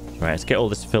there. Right, let's get all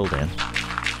this filled in.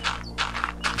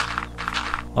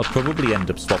 I'll probably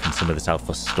end up swapping some of this out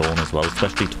for stone as well,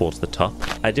 especially towards the top.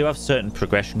 I do have certain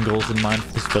progression goals in mind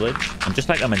for this village, and just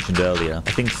like I mentioned earlier,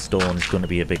 I think stone is going to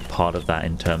be a big part of that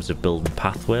in terms of building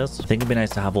pathways. I think it'd be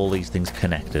nice to have all these things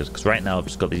connected, because right now I've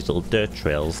just got these little dirt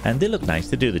trails, and they look nice,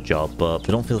 they do the job, but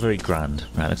they don't feel very grand.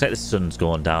 Right, looks like the sun's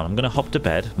going down. I'm going to hop to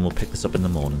bed, and we'll pick this up in the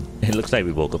morning. It looks like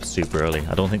we woke up super early.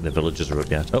 I don't think the villagers are up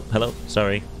yet. Oh, hello,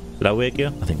 sorry. Did I wake you?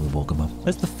 I think we woke them up.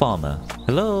 Where's the farmer?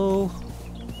 Hello?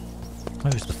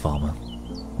 Where is the farmer?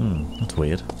 That's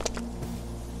weird.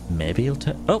 Maybe he'll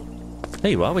oh!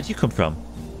 There you are. Where'd you come from?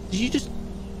 Did you just...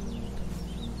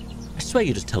 I swear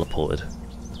you just teleported.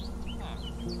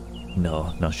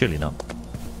 No, surely not.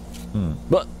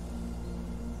 What?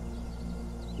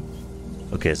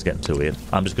 Okay, it's getting too weird.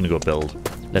 I'm just going to go build.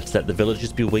 Let's let the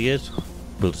villagers be weird.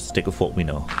 We'll just stick with what we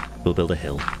know. We'll build a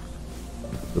hill.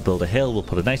 We'll build a hill. We'll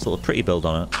put a nice little pretty build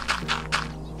on it.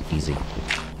 Easy.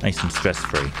 Nice and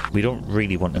stress-free. We don't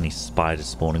really want any spiders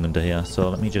spawning under here, so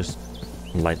let me just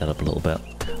light that up a little bit.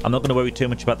 I'm not going to worry too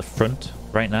much about the front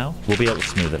right now. We'll be able to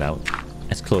smooth it out.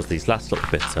 Let's close these last little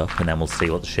bits up, and then we'll see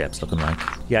what the shape's looking like.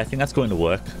 Yeah, I think that's going to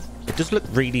work. It does look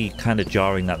really kind of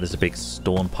jarring that there's a big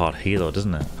stone part here, though,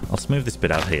 doesn't it? I'll smooth this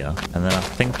bit out here, and then I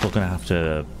think we're going to have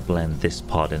to blend this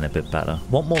part in a bit better.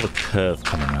 Want more of a curve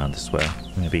coming around this way.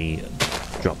 Maybe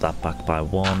drop that back by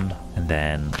 1, and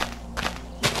then...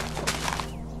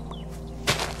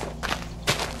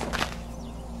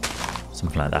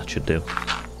 something like that should do.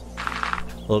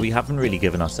 Well, we haven't really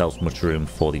given ourselves much room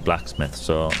for the blacksmith,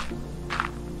 so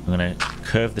I'm going to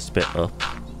curve this bit up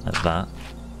like that,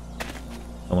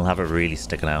 and we'll have it really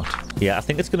sticking out. Yeah, I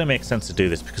think it's going to make sense to do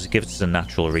this because it gives us a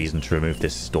natural reason to remove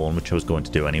this stone, which I was going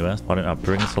to do anyway. Why don't I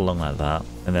bring this along like that,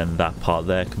 and then that part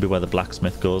there could be where the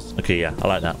blacksmith goes. Okay, yeah, I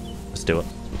like that. Let's do it.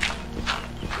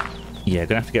 Yeah,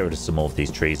 gonna have to get rid of some more of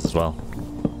these trees as well.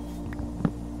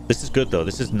 This is good though.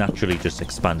 This is naturally just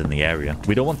expanding the area.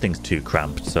 We don't want things too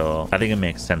cramped, so I think it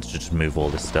makes sense to just move all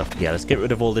this stuff. Yeah, let's get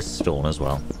rid of all this stone as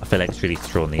well. I feel like it's really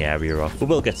throwing the area off. We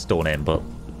will get stone in, but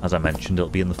As I mentioned, it'll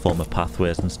be in the form of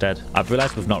pathways instead. I've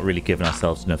realised we've not really given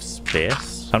ourselves enough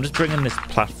space. So I'm just bringing this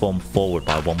platform forward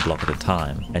by one block at a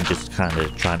time and just kind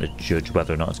of trying to judge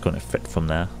whether or not it's going to fit from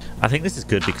there. I think this is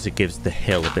good because it gives the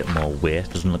hill a bit more weight.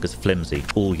 It doesn't look as flimsy.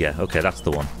 Oh yeah, okay, that's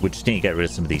the one. We just need to get rid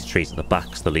of some of these trees at the back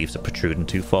because the leaves are protruding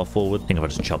too far forward. I think if I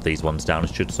just chop these ones down,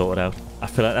 it should sort it out. I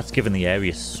feel like that's given the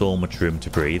area so much room to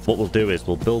breathe. What we'll do is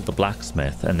we'll build the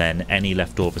blacksmith, and then any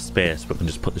leftover space we can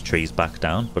just put the trees back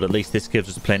down. But at least this gives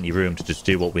us plenty of room to just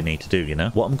do what we need to do, you know?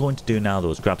 What I'm going to do now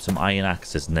though is grab some iron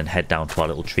axes and then head down to our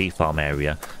little tree farm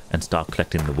area and start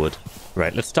collecting the wood.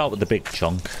 Right, let's start with the big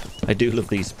chunk. I do love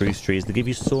these spruce trees. They give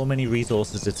you so many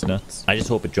resources, it's nuts. I just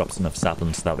hope it drops enough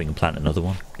saplings so that we can plant another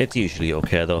one. It's usually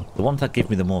okay though. The ones that give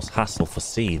me the most hassle for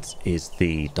seeds is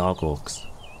the dark oaks.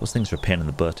 Those things are a pain in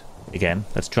the butt. Again,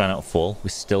 let's try not to fall. We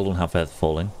still don't have feather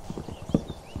falling.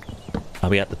 Are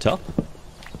we at the top?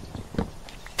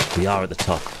 We are at the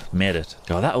top. Made it.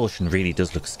 God, that ocean really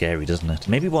does look scary, doesn't it?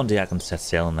 Maybe one day I can set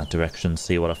sail in that direction and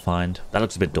see what I find. That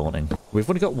looks a bit daunting. We've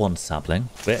only got one sapling.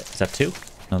 Wait, is that two?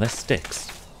 No, they're sticks.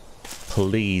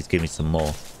 Please give me some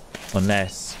more.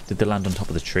 Unless, did they land on top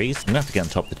of the trees? I'm gonna have to get on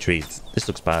top of the trees. This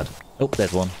looks bad. Oh,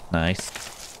 there's one.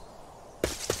 Nice.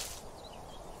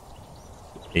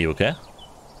 Are you okay?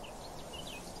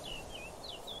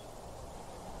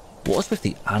 What is with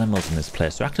the animals in this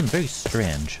place? They're acting very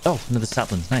strange. Oh, another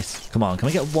sapling. Nice. Come on, can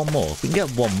we get one more? If we can get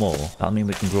one more, that'll mean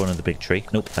we can grow another big tree.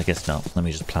 Nope, I guess not. Let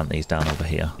me just plant these down over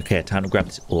here. Okay, time to grab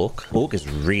this oak. Oak is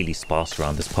really sparse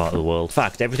around this part of the world. In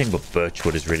fact, everything but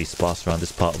birchwood is really sparse around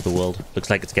this part of the world. Looks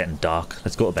like it's getting dark.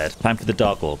 Let's go to bed. Time for the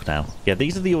dark oak now. Yeah,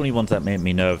 these are the only ones that make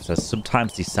me nervous, as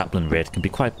sometimes the sapling rate can be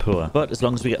quite poor. But as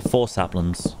long as we get 4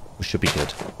 saplings, we should be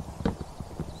good.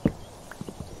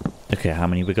 Okay, how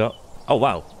many we got? Oh,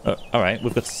 wow. Alright,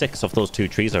 we've got 6 off those 2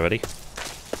 trees already.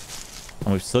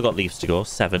 And we've still got leaves to go.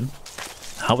 7.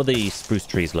 How are the spruce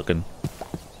trees looking?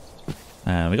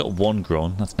 We got 1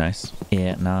 grown. That's nice.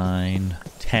 8, 9,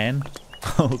 10.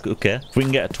 Oh, okay. If we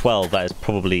can get a 12, that is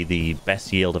probably the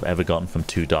best yield I've ever gotten from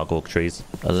 2 dark oak trees.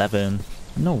 11.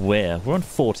 No way. We're on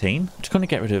 14. I'm just going to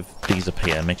get rid of these up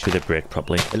here and make sure they break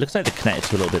properly. It looks like they're connected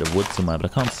to a little bit of wood somewhere,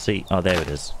 but I can't see. Oh, there it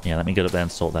is. Yeah, let me get up there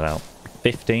and sort that out.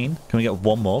 15. Can we get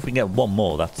one more? If we can get one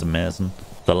more, that's amazing.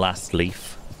 The last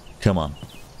leaf. Come on.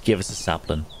 Give us a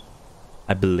sapling.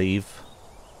 I believe.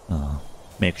 Oh,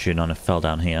 make sure none have fell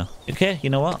down here. Okay,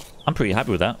 you know what? I'm pretty happy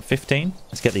with that. 15.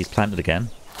 Let's get these planted again.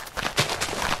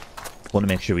 Want to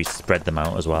make sure we spread them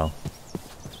out as well.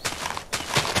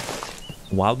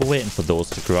 While we're waiting for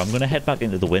those to grow, I'm going to head back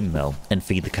into the windmill and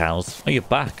feed the cows. Oh, you're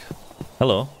back.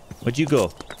 Hello. Where'd you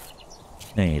go?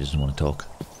 No, he doesn't want to talk.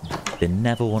 They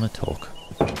never want to talk.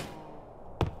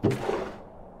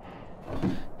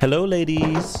 Hello,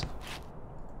 ladies.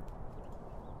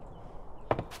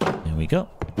 There we go.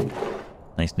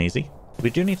 Nice and easy. We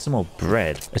do need some more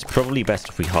bread. It's probably best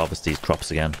if we harvest these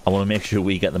crops again. I want to make sure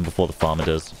we get them before the farmer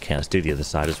does. Okay, let's do the other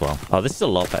side as well. Oh, this is a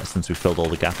lot better since we filled all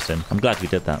the gaps in. I'm glad we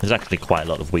did that. There's actually quite a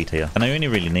lot of wheat here. And I only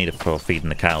really need it for feeding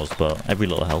the cows, but every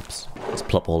little helps. Let's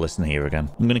plop all this in here again.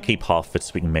 I'm going to keep half of it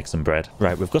so we can make some bread.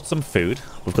 Right, we've got some food.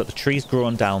 We've got the trees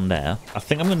growing down there. I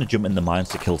think I'm going to jump in the mines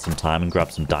to kill some time and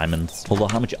grab some diamonds. Although,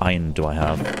 how much iron do I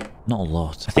have? Not a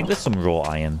lot. I think there's some raw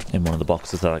iron in one of the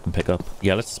boxes that I can pick up.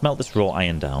 Yeah, let's smelt this raw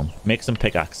iron down. Make some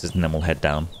pickaxes and then we'll head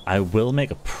down. I will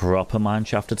make a proper mine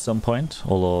shaft at some point,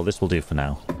 although this will do for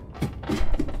now.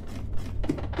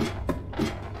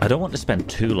 I don't want to spend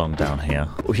too long down here.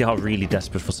 We are really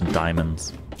desperate for some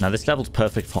diamonds. Now this level's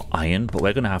perfect for iron, but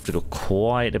we're going to have to go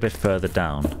quite a bit further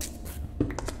down.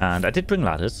 And I did bring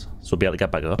ladders, so we'll be able to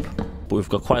get back up. But we've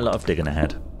got quite a lot of digging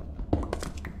ahead.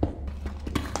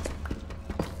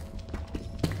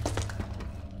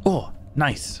 Oh,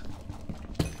 nice.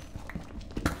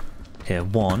 Okay,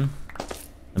 1.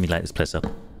 Let me light this place up.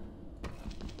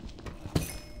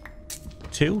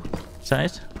 2. Is that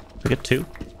it? We get 2.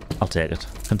 I'll take it.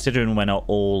 Considering we're not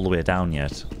all the way down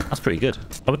yet, that's pretty good.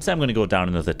 I would say I'm going to go down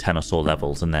another 10 or so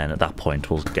levels, and then at that point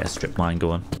we'll get a strip mine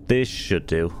going. This should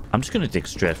do. I'm just going to dig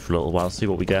straight for a little while, see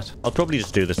what we get. I'll probably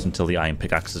just do this until the iron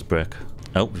pickaxes break.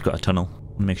 Oh, we've got a tunnel.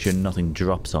 Make sure nothing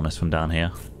drops on us from down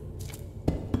here.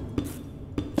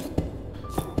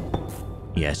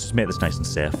 Yeah, let's just make this nice and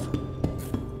safe.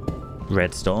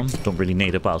 Redstone. Don't really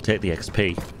need it, but I'll take the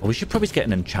XP. Well, we should probably get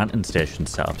an enchanting station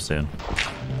set up soon.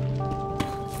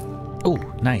 Oh,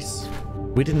 nice.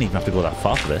 We didn't even have to go that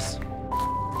far for this.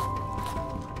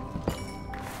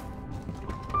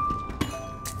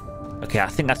 Okay, I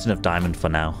think that's enough diamond for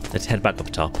now. Let's head back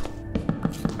up top.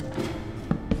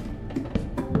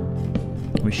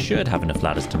 We should have enough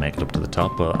ladders to make it up to the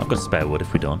top, but I've got spare wood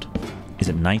if we don't. Is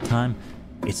it nighttime?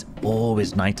 It's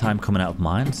always nighttime coming out of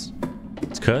mines.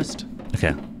 It's cursed.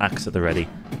 Okay, axe at the ready.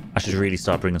 I should really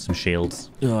start bringing some shields.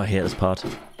 Oh, I hate this part.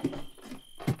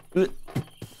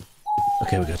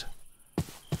 Okay, we're good.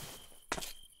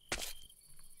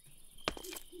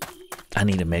 I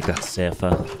need to make that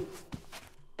safer.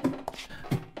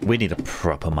 We need a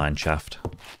proper mine shaft.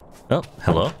 Oh,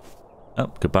 hello.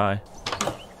 Oh, goodbye.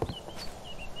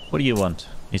 What do you want?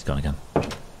 He's gone again.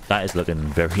 That is looking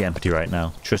very empty right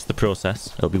now. Trust the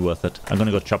process. It'll be worth it. I'm going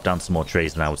to go chop down some more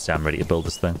trees and I would say I'm ready to build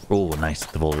this thing. Oh, nice.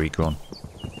 They've all regrown.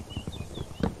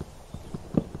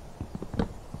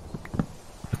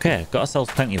 Okay, got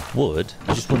ourselves plenty of wood.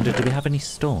 I just wondered, do we have any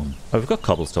stone? Oh, we've got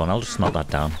cobblestone. I'll just smelt that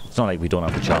down. It's not like we don't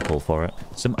have the charcoal for it.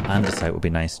 Some andesite would be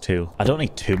nice too. I don't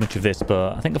need too much of this,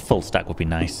 but I think a full stack would be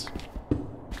nice.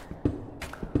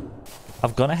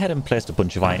 I've gone ahead and placed a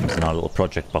bunch of items in our little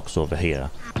project box over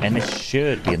here, and it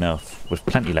should be enough with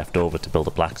plenty left over to build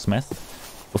a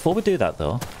blacksmith. Before we do that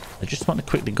though, I just want to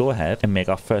quickly go ahead and make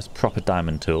our first proper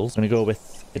diamond tools. I'm going to go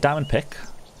with a diamond pick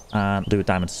and do a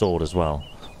diamond sword as well.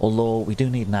 Although we do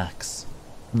need an axe.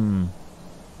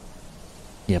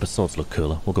 Yeah, but swords look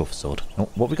cooler. We'll go for sword. Oh,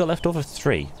 what we got left over?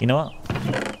 3. You know what?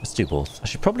 Let's do both. I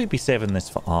should probably be saving this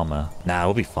for armor. Nah,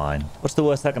 we'll be fine. What's the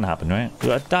worst that can happen, right? We've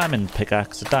got a diamond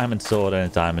pickaxe, a diamond sword,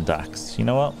 and a diamond axe. You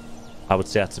know what? I would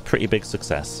say that's a pretty big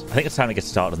success. I think it's time to get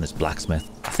started on this blacksmith.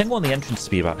 I think I want the entrance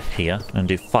to be about here. I'm going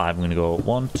to do 5. I'm going to go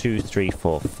 1, 2, 3,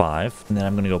 4, 5. And then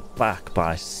I'm going to go back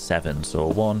by 7. So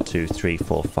 1, 2, 3,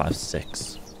 4, 5,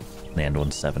 6. And the end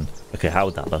one's 7. Okay, how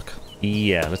would that look?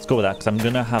 Yeah, let's go with that because I'm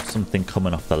going to have something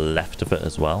coming off the left of it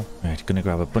as well. Right, going to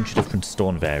grab a bunch of different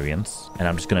stone variants and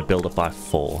I'm just going to build it by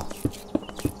 4.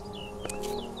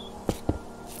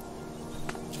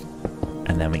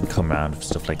 And then we can come around with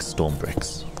stuff like stone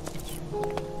bricks.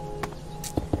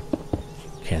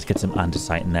 Okay, let's get some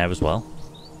andesite in there as well.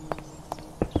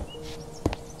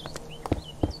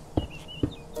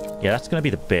 Yeah, that's going to be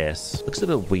the base. Looks a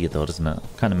bit weird though, doesn't it?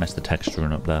 Kind of messed the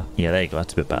texturing up there. Yeah, there you go.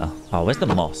 That's a bit better. Oh, where's the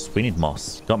moss? We need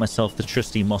moss. Got myself the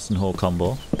trusty moss and hole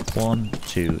combo. 1,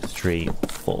 2, 3,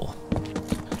 4.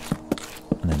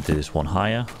 And then do this one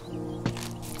higher.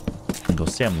 And go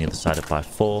same on the other side of by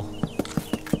 4.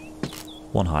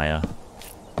 1 higher.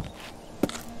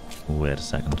 Wait a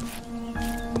second.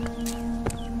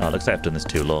 Oh, looks like I've done this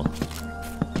too low.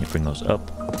 Let me bring those up.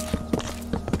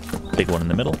 Big one in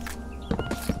the middle.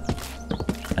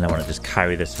 And I want to just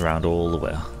carry this around all the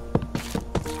way.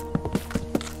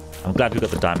 I'm glad we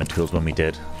got the diamond tools when we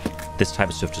did. This type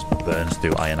of stuff just burns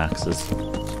through iron axes.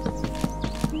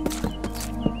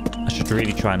 I should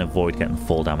really try and avoid getting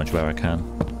fall damage where I can.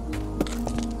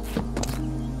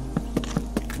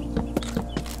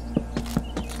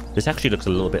 This actually looks a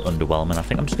little bit underwhelming. I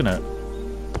think I'm just going to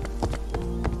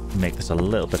make this a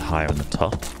little bit higher on the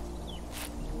top.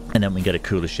 And then we get a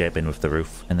cooler shape in with the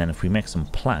roof. And then if we make some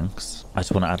planks, I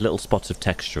just want to add little spots of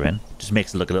texture in. Just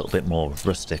makes it look a little bit more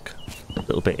rustic. A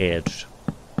little bit aged.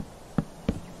 I'm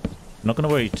not going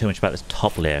to worry too much about this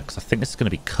top layer because I think this is going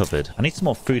to be covered. I need some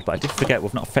more food, but I did forget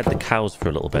we've not fed the cows for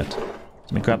a little bit. So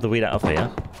let me grab the wheat out of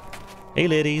here. Hey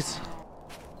ladies!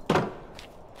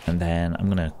 And then I'm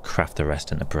going to craft the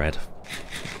rest into bread.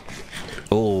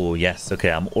 Oh yes, okay,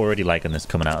 I'm already liking this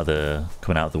coming out of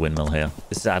the windmill here.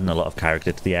 This is adding a lot of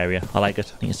character to the area. I like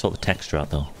it. I need to sort the texture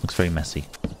out though. Looks very messy.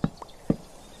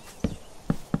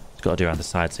 It's got to do around the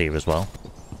sides here as well.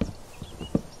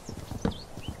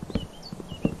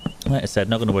 Like I said,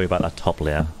 not going to worry about that top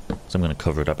layer, so I'm going to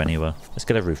cover it up anyway. Let's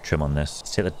get a roof trim on this.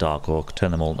 Let's take the dark oak,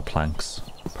 turn them all into planks.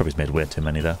 Probably made way too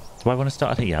many there. Do I want to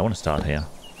start here? Yeah, I want to start here.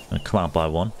 I'm going to come out by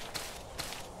 1.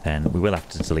 Then we will have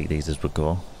to delete these as we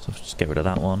go. So just get rid of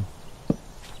that one.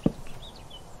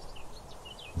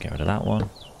 Get rid of that one.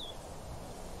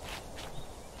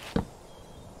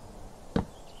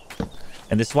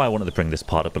 And this is why I wanted to bring this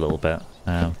part up a little bit.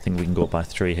 I think we can go by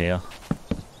 3 here.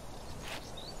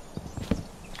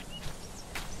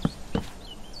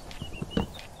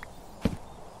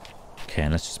 Okay,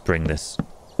 and let's just bring this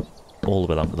all the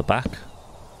way along to the back.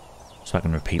 So I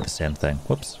can repeat the same thing.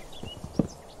 Whoops.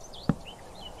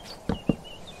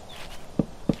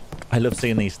 I love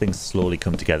seeing these things slowly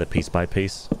come together piece by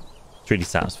piece. It's really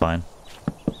satisfying.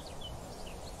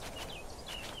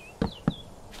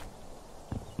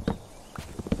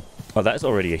 Oh, that is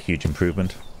already a huge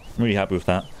improvement. I'm really happy with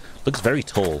that. Looks very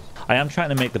tall. I am trying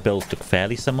to make the builds look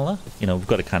fairly similar. You know, we've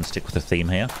got to kind of stick with the theme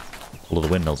here. Although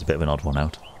the windmill's a bit of an odd one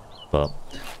out. But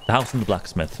the house and the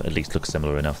blacksmith at least looks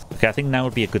similar enough. Okay, I think now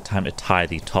would be a good time to tie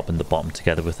the top and the bottom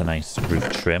together with a nice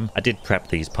roof trim. I did prep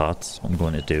these parts. What I'm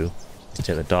going to do is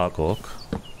take the dark oak,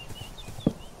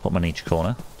 put them in each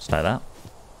corner, just like that.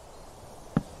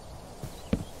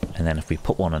 And then if we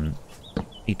put one on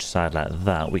each side like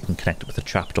that, we can connect it with a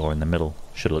trapdoor in the middle.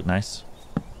 Should look nice.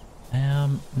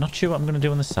 Not sure what I'm going to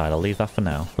do on this side. I'll leave that for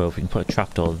now. But if we can put a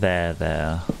trapdoor there,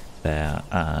 there, there,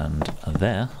 and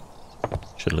there,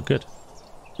 should look good.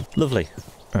 Lovely.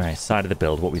 Alright, side of the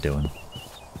build, what are we doing?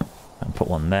 And put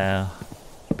one there.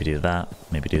 Maybe do that.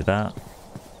 Maybe do that.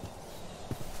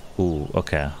 Ooh,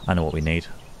 okay. I know what we need.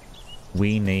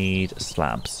 We need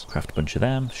slabs. Craft a bunch of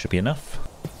them. Should be enough.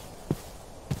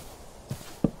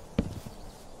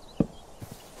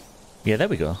 Yeah, there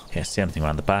we go. Okay, same thing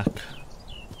around the back.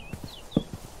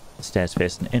 Stairs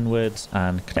facing inwards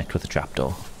and connect with the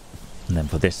trapdoor. And then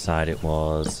for this side it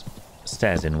was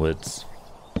stairs inwards,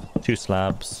 2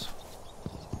 slabs,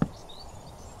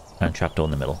 and trapdoor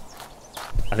in the middle.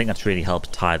 I think that's really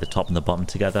helped tie the top and the bottom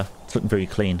together. It's looking very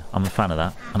clean. I'm a fan of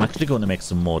that. I'm actually going to make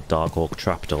some more dark oak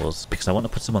trapdoors because I want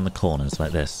to put some on the corners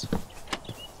like this.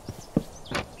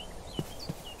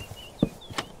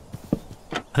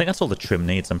 I think that's all the trim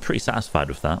needs. I'm pretty satisfied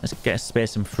with that. Let's get a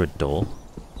space in for a door.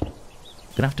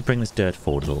 Gonna have to bring this dirt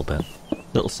forward a little bit.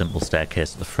 Little simple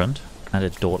staircase at the front and a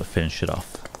door to finish it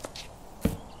off.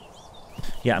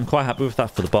 Yeah, I'm quite happy with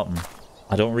that for the bottom.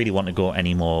 I don't really want to go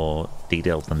any more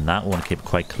detailed than that. I want to keep it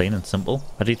quite clean and simple.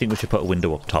 I do think we should put a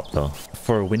window up top though.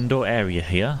 For a window area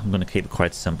here, I'm going to keep it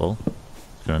quite simple.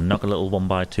 Gonna knock a little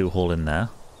 1x2 hole in there.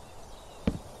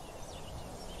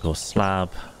 Go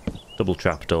slab, double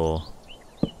trapdoor,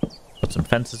 put some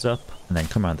fences up, and then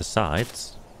come around the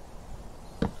sides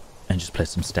and just place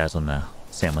some stairs on there.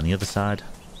 Same on the other side.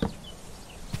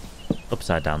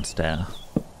 Upside down stair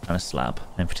and a slab.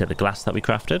 And if we take the glass that we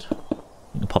crafted,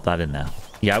 we can pop that in there.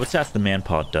 Yeah, I would say that's the main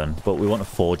part done, but we want a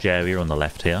forge area on the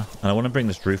left here. And I want to bring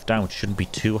this roof down, which shouldn't be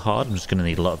too hard. I'm just going to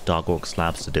need a lot of dark oak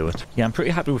slabs to do it. Yeah, I'm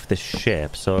pretty happy with this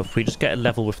shape. So if we just get it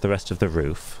level with the rest of the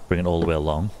roof, bring it all the way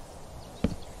along.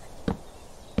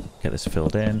 Get this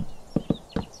filled in.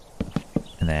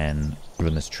 And then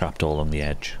run this trapdoor along the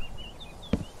edge.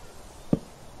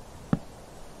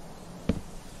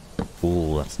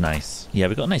 Ooh, that's nice. Yeah,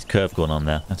 we've got a nice curve going on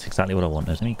there. That's exactly what I wanted.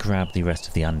 Let me grab the rest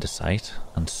of the andesite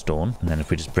and stone. And then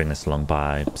if we just bring this along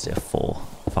by, say, 4,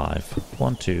 5.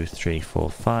 1, 2, 3,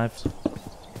 4, 5.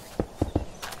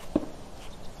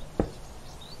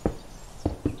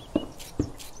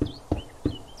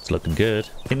 It's looking good.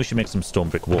 I think we should make some stone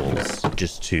brick walls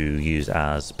just to use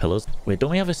as pillars. Wait,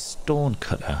 don't we have a stone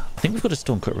cutter? I think we've got a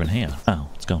stone cutter in here. Oh,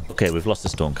 it's gone. Okay, we've lost the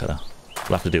stone cutter.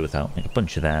 We'll have to do without. Make a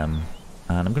bunch of them.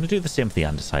 And I'm going to do the same for the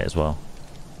andesite as well.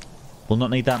 We'll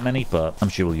not need that many, but I'm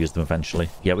sure we'll use them eventually.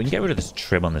 Yeah, we can get rid of this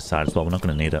trim on this side as well. We're not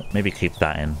going to need it. Maybe keep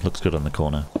that in. Looks good on the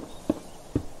corner.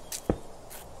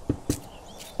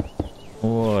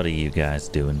 What are you guys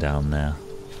doing down there?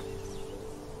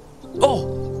 Oh!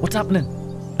 What's happening?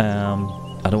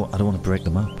 I don't want to break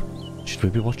them up. Should we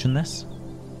be watching this?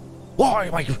 Why?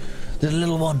 There's a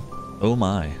little one. Oh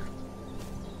my.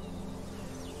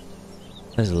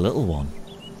 There's a little one.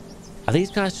 Are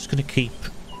these guys just going to keep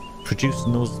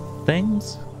producing those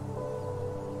things?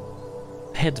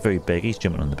 Head's very big. He's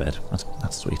jumping on the bed.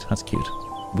 That's sweet. That's cute.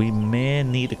 We may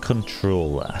need to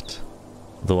control that.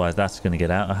 Otherwise, that's going to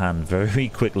get out of hand very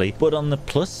quickly. But on the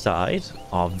plus side,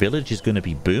 our village is going to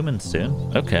be booming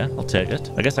soon. Okay, I'll take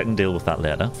it. I guess I can deal with that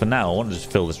later. For now, I want to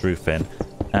just fill this roof in.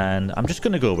 And I'm just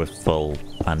going to go with full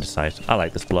andesite. I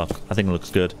like this block. I think it looks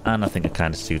good. And I think it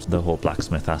kind of suits the whole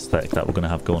blacksmith aesthetic that we're going to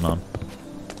have going on.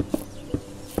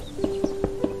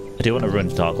 I do want to run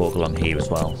dark oak along here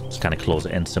as well. Just kind of close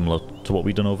it in similar to what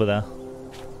we've done over there.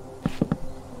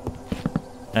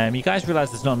 You guys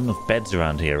realise there's not enough beds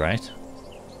around here, right?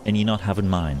 And you're not having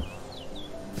mine.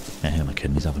 Yeah, who am I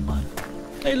kidding? He's having mine.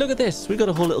 Hey, look at this. We got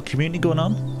a whole little community going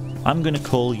on. I'm going to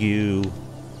call you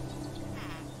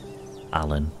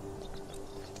Alan.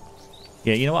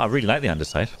 Yeah, you know what? I really like the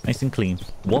andesite. Nice and clean.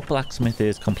 What blacksmith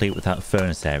is complete without a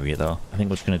furnace area, though? I think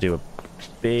we're just going to do a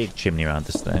big chimney around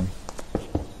this thing.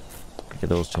 Get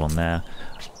those two on there.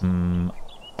 I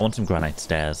want some granite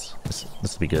stairs. This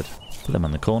will be good. Put them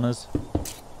on the corners.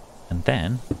 And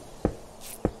then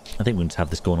I think we can just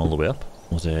have this going all the way up.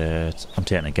 Was it? I'm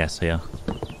taking a guess here.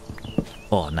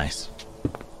 Oh, nice.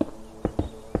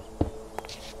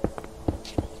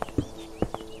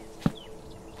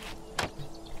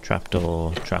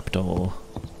 Trapdoor, trapdoor.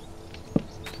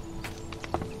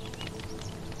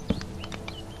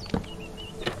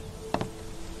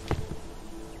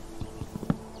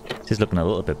 This is looking a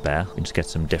little bit bare. We can just get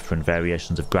some different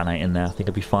variations of granite in there. I think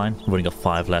it'll be fine. We've only got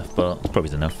 5 left, but it's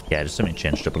probably enough. Yeah, just something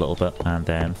changed up a little bit. And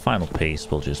then final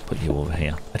piece, we'll just put you over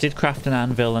here. I did craft an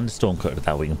anvil and a stone cutter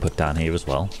that we can put down here as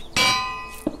well.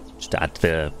 Just to add to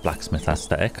the blacksmith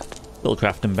aesthetic. Little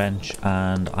crafting bench,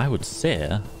 and I would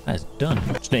say that is done.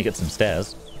 Just need to get some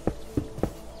stairs.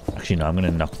 Actually, no, I'm going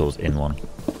to knock those in one.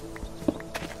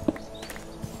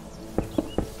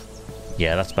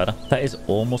 Yeah, that's better. That is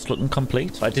almost looking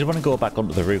complete. I did want to go back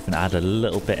onto the roof and add a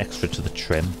little bit extra to the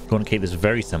trim. I'm going to keep this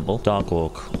very simple. Dark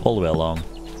oak all the way along.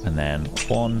 And then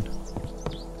 1,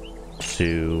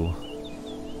 2,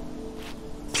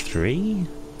 3,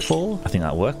 4. I think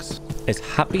that works. As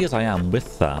happy as I am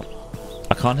with that,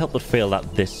 I can't help but feel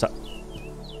that this...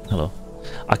 Hello.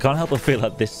 I can't help but feel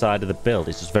that this side of the build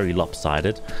is just very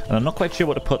lopsided, and I'm not quite sure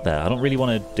what to put there. I don't really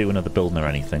want to do another building or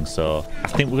anything, so I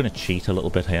think we're going to cheat a little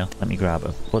bit here. Let me grab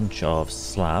a bunch of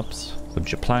slabs, a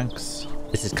bunch of planks.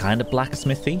 This is kind of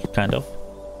blacksmithy, kind of.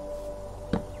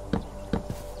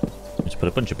 Just put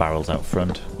a bunch of barrels out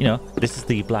front. You know, this is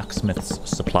the blacksmith's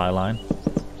supply line.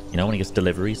 You know, when he gets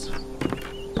deliveries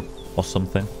or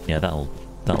something. Yeah, that'll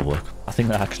work. I think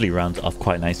that actually rounds off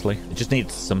quite nicely. It just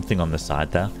needs something on the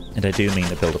side there. And I do mean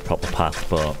to build a proper path,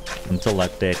 but until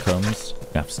that day comes,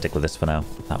 I have to stick with this for now.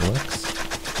 That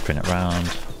works. Bring it round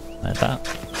like that.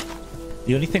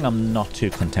 The only thing I'm not too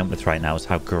content with right now is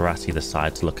how grassy the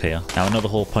sides look here. Now, I know the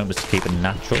whole point was to keep it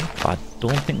natural, but I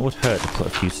don't think it would hurt to put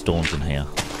a few stones in here.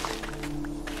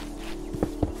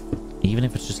 Even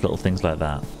if it's just little things like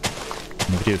that.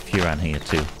 Maybe do a few around here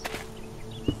too.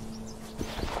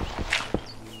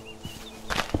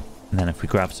 And then if we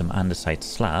grab some andesite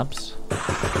slabs,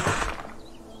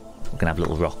 we're gonna have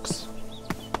little rocks.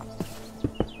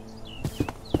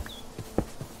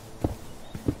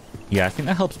 Yeah, I think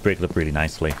that helps break it up really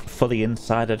nicely. For the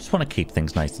inside, I just want to keep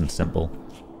things nice and simple.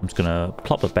 I'm just gonna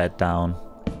plop a bed down,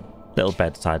 little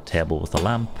bedside table with a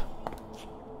lamp.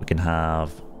 We can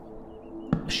have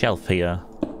a shelf here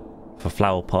for a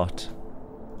flower pot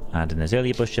and an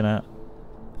azalea bush in it.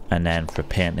 And then for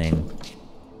painting,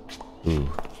 ooh.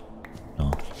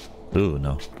 No. Ooh,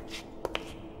 no.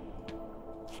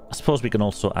 I suppose we can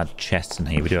also add chests in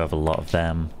here. We do have a lot of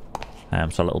them.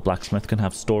 So our little blacksmith can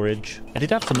have storage. I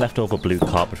did have some leftover blue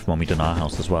carpet from when we done our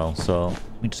house as well. So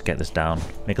let me just get this down.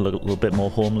 Make it look a little bit more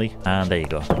homely. And there you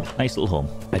go. Nice little home.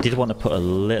 I did want to put a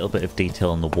little bit of detail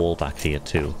on the wall back here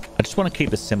too. I just want to keep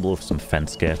this simple with some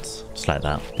fence gates. Just like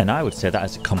that. And I would say that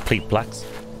is a complete blacks...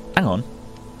 Hang on.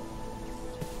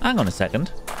 Hang on a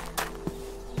second.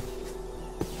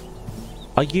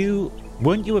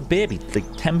 Weren't you a baby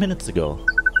like 10 minutes ago?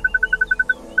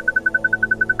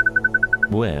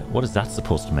 Wait, what is that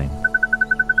supposed to mean?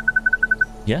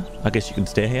 Yeah, I guess you can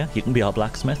stay here. You can be our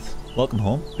blacksmith. Welcome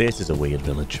home. This is a weird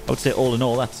village. I would say all in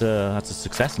all, that's a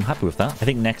success. I'm happy with that. I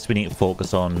think next we need to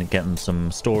focus on getting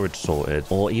some storage sorted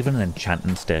or even an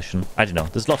enchanting station. I don't know.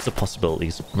 There's lots of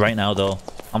possibilities. Right now though,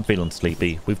 I'm feeling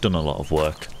sleepy. We've done a lot of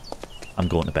work. I'm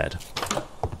going to bed.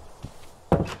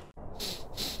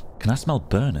 Can I smell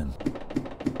burning?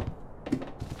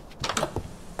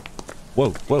 Whoa,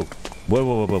 whoa. Whoa,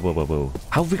 whoa, whoa, whoa, whoa, whoa.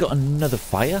 How have we got another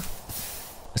fire?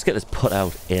 Let's get this put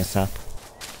out ASAP.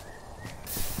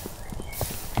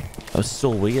 That was so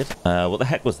weird. What the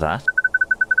heck was that?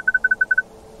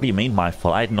 What do you mean my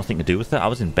fault? I had nothing to do with it. I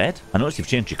was in bed. I noticed you've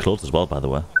changed your clothes as well, by the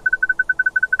way.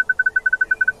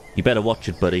 You better watch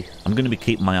it, buddy. I'm going to be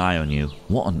keeping my eye on you.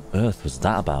 What on earth was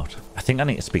that about? I think I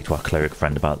need to speak to our cleric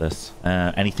friend about this.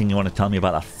 Anything you want to tell me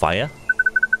about that fire?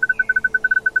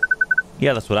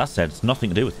 Yeah, that's what I said. It's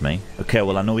nothing to do with me. Okay,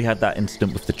 well, I know we had that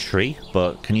incident with the tree,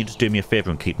 but can you just do me a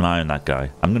favor and keep an eye on that guy?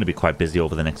 I'm going to be quite busy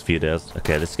over the next few days.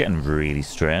 Okay, this is getting really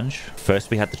strange. First,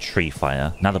 we had the tree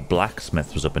fire. Now the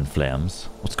blacksmith was up in flames.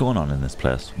 What's going on in this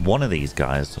place? One of these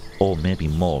guys, or maybe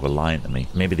more, are lying to me.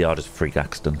 Maybe they are just freak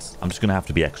accidents. I'm just going to have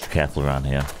to be extra careful around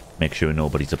here. Make sure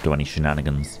nobody's up to any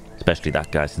shenanigans. Especially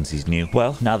that guy since he's new.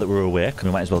 Well, now that we're awake,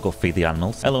 we might as well go feed the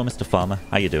animals. Hello, Mr. Farmer.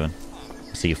 How you doing?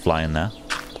 I see you flying there.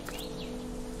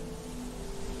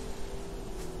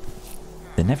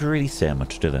 They never really say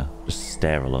much, do they? Just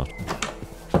stare a lot.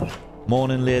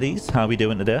 Morning, ladies. How are we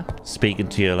doing today? Speaking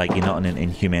to you like you're not in an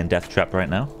inhumane death trap right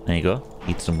now. There you go.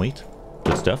 Eat some wheat.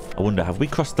 Good stuff. I wonder, have we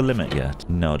crossed the limit yet?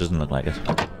 No, it doesn't look like it.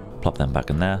 Plop them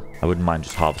back in there. I wouldn't mind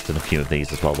just harvesting a few of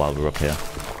these as well while we're up here.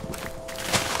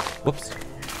 Whoops.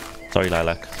 Sorry,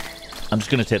 Lilac. I'm just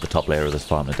going to take the top layer of this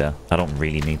farm today. I don't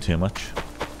really need too much.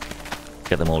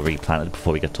 Get them all replanted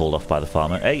before we get told off by the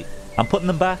farmer. Hey, I'm putting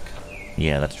them back.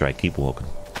 Yeah, that's right. Keep walking.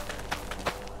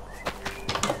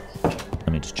 Let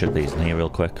me just chuck these in here real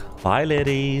quick. Bye,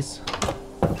 ladies.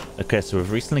 Okay, so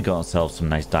we've recently got ourselves some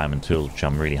nice diamond tools, which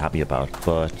I'm really happy about,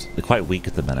 but they're quite weak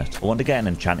at the minute. I want to get an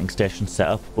enchanting station set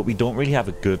up, but we don't really have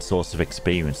a good source of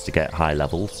experience to get high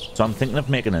levels. So I'm thinking of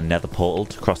making a nether portal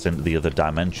to cross into the other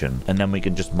dimension, and then we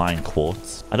can just mine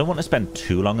quartz. I don't want to spend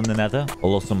too long in the nether,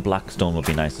 although some blackstone would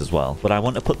be nice as well. But I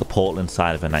want to put the portal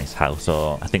inside of a nice house,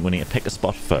 so I think we need to pick a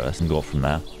spot first and go from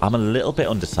there. I'm a little bit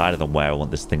undecided on where I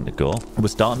want this thing to go. We're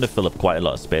starting to fill up quite a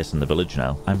lot of space in the village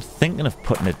now. I'm thinking of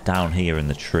putting it down here in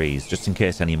the trees, just in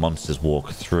case any monsters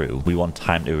walk through. We want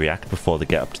time to react before they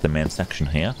get up to the main section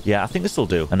here. Yeah, I think this will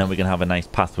do. And then we can have a nice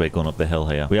pathway going up the hill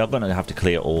here. We are going to have to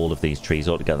clear all of these trees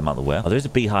out to get them out of the way. Oh, there's a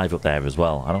beehive up there as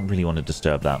well. I don't really want to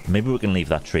disturb that. Maybe we can leave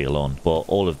that tree alone. But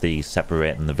all of these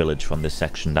separating the village from this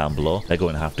section down below, they're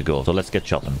going to have to go. So let's get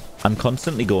chopping. I'm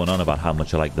constantly going on about how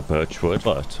much I like the birch wood,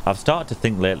 but I've started to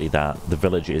think lately that the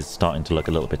village is starting to look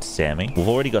a little bit samey. We've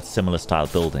already got similar style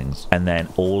buildings, and then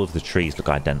all of the trees look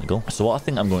identical. So what I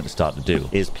think I'm going to start to do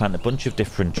is plant a bunch of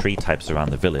different tree types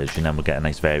around the village, and then we'll get a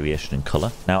nice variation in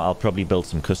color. Now I'll probably build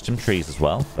some custom trees as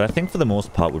well, but I think for the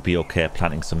most part would be okay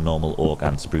planting some normal oak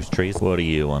and spruce trees. What do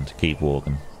you want? Keep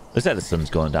walking. Looks like the sun's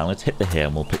going down. Let's hit the hay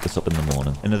and we'll pick this up in the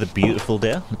morning. Another beautiful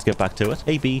day. Let's get back to it.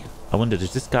 Hey bee, I wonder,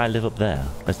 does this guy live up there?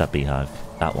 Where's that beehive?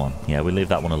 That one. Yeah, we'll leave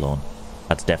that one alone.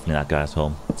 That's definitely that guy's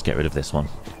home. Let's get rid of this one.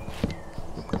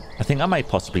 I think I might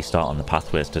possibly start on the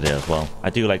pathways today as well. I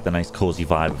do like the nice cozy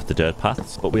vibe of the dirt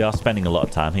paths, but we are spending a lot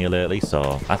of time here lately,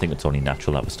 so I think it's only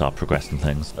natural that we start progressing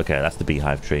things. Okay, that's the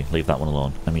beehive tree. Leave that one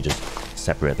alone. Let me just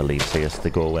separate the leaves here so they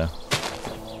go away.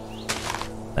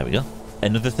 There we go.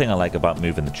 Another thing I like about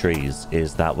moving the trees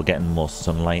is that we're getting more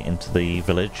sunlight into the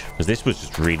village, because this was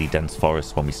just really dense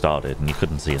forest when we started and you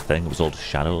couldn't see a thing. It was all just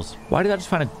shadows. Why did I just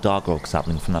find a dark oak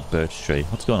sapling from that birch tree?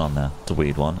 What's going on there? It's a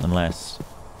weird one, unless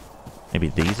maybe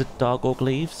these are dark oak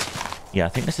leaves? Yeah, I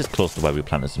think this is close to where we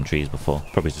planted some trees before.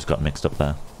 Probably just got mixed up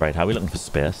there. Right, how are we looking for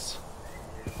space?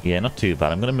 Yeah, not too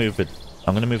bad. I'm going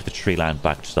to move the tree line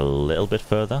back just a little bit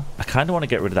further. I kind of want to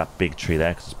get rid of that big tree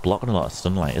there because it's blocking a lot of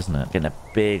sunlight, isn't it? Getting a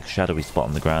big shadowy spot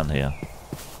on the ground here.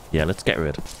 Yeah, let's get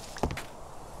rid.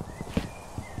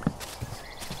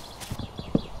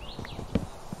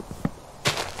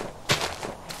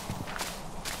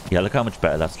 Yeah, look how much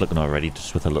better that's looking already,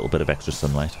 just with a little bit of extra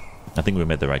sunlight. I think we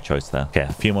made the right choice there. Okay,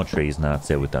 a few more trees and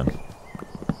that's it, we're done.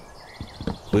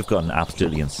 We've got an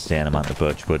absolutely insane amount of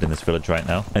birch wood in this village right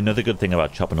now. Another good thing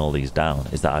about chopping all these down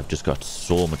is that I've just got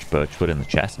so much birch wood in the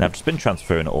chest. And I've just been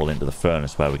transferring it all into the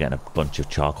furnace where we're getting a bunch of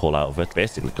charcoal out of it.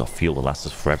 Basically got fuel that lasts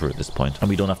us forever at this point. And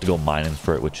we don't have to go mining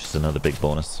for it, which is another big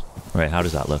bonus. Right, how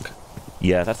does that look?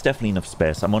 Yeah, that's definitely enough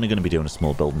space. I'm only going to be doing a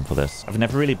small building for this. I've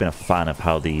never really been a fan of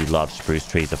how the large spruce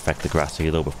trees affect the grass here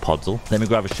though with podzol. Let me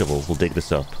grab a shovel, we'll dig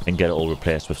this up and get it all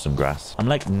replaced with some grass. I'm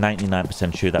like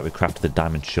 99% sure that we crafted the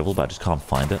diamond shovel, but I just can't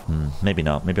find it. Maybe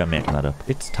not. Maybe I'm making that up.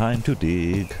 It's time to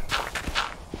dig. Do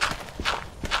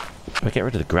I get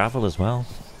rid of the gravel as well?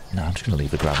 No, I'm just going to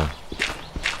leave the gravel.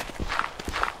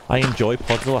 I enjoy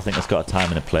podzol. I think it's got a time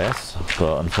and a place,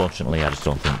 but unfortunately I just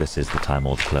don't think this is the time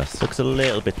or the place. Looks a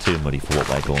little bit too muddy for what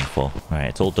we're going for. Alright,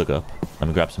 it's all dug up. Let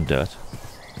me grab some dirt.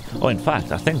 Oh, in fact,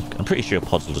 I'm pretty sure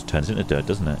podzol just turns into dirt,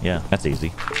 doesn't it? Yeah, that's easy.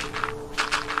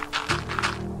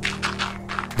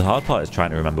 The hard part is trying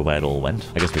to remember where it all went.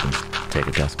 I guess we can just take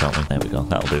a guess, can't we? There we go,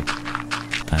 that'll do.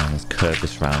 And let's curve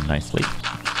this round nicely.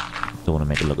 Don't want to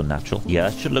make it look unnatural. Yeah,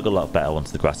 it should look a lot better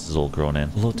once the grass is all grown in.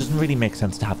 Although it doesn't really make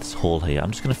sense to have this hole here. I'm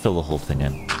just going to fill the whole thing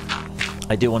in.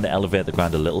 I do want to elevate the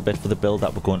ground a little bit for the build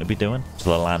that we're going to be doing.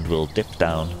 So the land will dip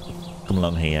down, come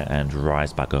along here and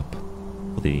rise back up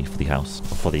for the house.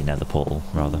 Or for the nether portal,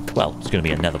 rather. Well, it's going to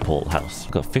be a nether portal house.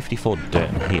 We've got 54 dirt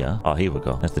in here. Oh, here we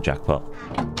go. There's the jackpot.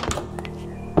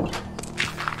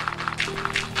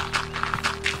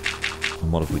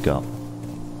 And what have we got?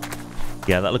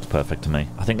 Yeah, that looks perfect to me.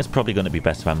 I think it's probably going to be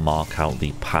best if I mark out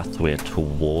the pathway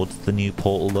towards the new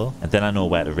portal though. And then I know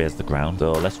where to raise the ground.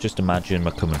 So let's just imagine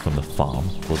we're coming from the farm.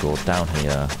 We'll go down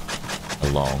here,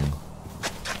 along.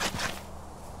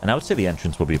 And I would say the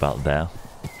entrance will be about there.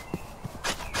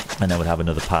 And then we'd have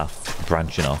another path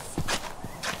branching off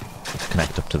to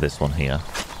connect up to this one here.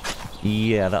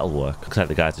 Yeah, that'll work. Looks like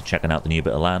the guys are checking out the new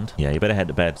bit of land. Yeah, you better head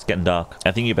to bed. It's getting dark.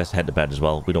 I think you best head to bed as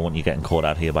well. We don't want you getting caught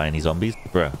out here by any zombies.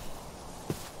 Bruh.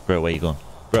 Bro, where you going?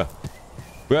 Bruh.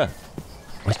 Bruh.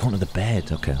 Oh, he's going to the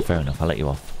bed. Okay, fair enough. I'll let you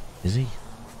off. Is he?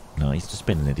 No, he's just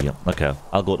been an idiot. Okay,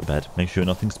 I'll go to bed. Make sure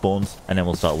nothing spawns. And then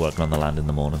we'll start working on the land in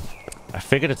the morning. I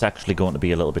figured it's actually going to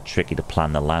be a little bit tricky to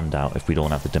plan the land out if we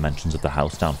don't have the dimensions of the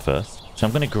house down first. So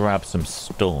I'm going to grab some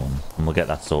stone and we'll get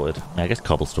that sorted. I guess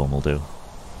cobblestone will do.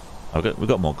 We've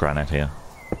got more granite here.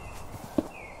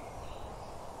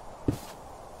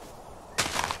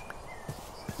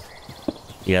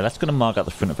 Yeah, that's going to mark out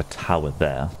the front of a tower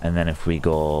there. And then if we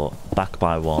go back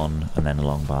by 1 and then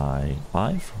along by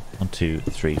 5. 1, 2,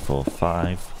 3, 4,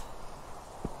 5.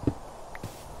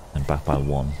 And back by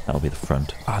 1. That'll be the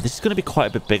front. This is going to be quite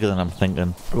a bit bigger than I'm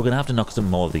thinking. We're going to have to knock some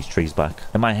more of these trees back.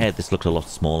 In my head, this looked a lot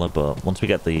smaller, but once we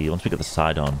get the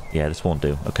side on, yeah, this won't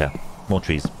do. Okay, more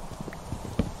trees.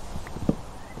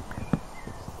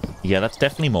 Yeah, that's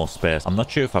definitely more space. I'm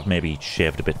not sure if I've maybe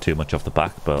shaved a bit too much off the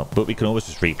back, but we can always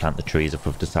just replant the trees if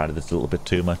we've decided it's a little bit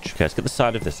too much. Okay, let's get the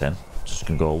side of this in. Just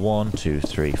gonna go 1, 2,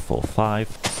 3, 4,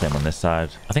 5. Same on this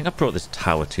side. I think I brought this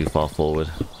tower too far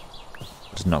forward.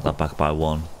 Just knock that back by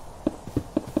 1.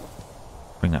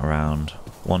 Bring that around.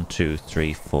 1, 2,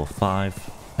 3, 4,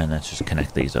 5. And let's just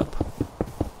connect these up.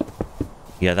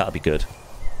 Yeah, that'll be good.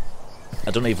 I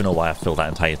don't even know why I filled that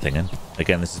entire thing in.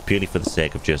 Again, this is purely for the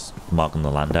sake of just marking the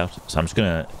land out. So I'm just going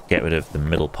to get rid of the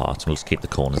middle part and we'll just keep the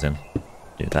corners in.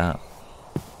 Do that.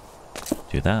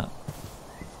 Do that.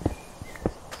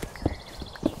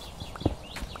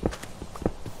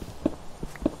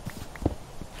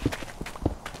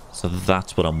 So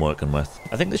that's what I'm working with.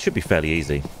 I think this should be fairly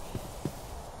easy.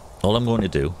 All I'm going to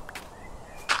do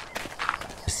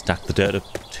is stack the dirt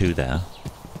up to there.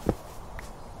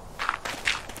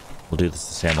 We'll do this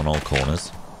the same on all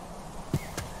corners.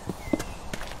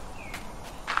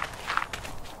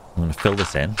 I'm going to fill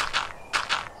this in.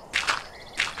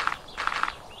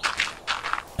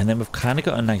 And then we've kind of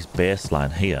got a nice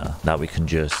baseline here that we can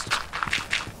just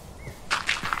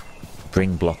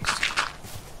bring blocks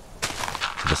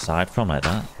to the side from like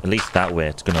that. At least that way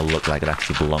it's going to look like it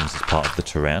actually belongs as part of the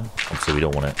terrain. Obviously we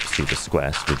don't want it super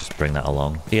square, so we just bring that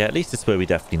along. But yeah, at least this way we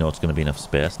definitely know it's going to be enough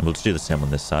space. And we'll just do the same on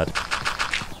this side.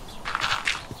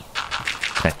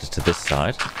 Connect it to this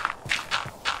side.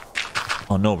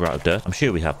 Oh no, we're out of dirt. I'm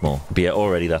sure we have more. But yeah,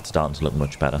 already that's starting to look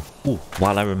much better. Ooh,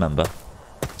 while I remember,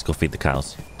 let's go feed the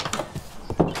cows.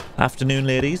 Afternoon,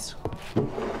 ladies.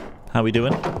 How we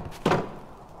doing? Are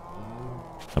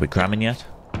we cramming yet?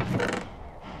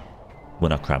 We're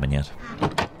not cramming yet.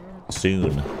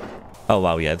 Soon. Oh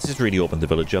wow, yeah, this has really opened the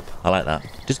village up. I like that.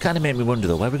 Just kind of made me wonder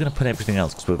though, where we're going to put everything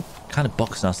else, because we're kind of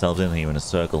boxing ourselves in here in a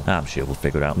circle. I'm sure we'll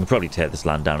figure it out. We'll probably tear this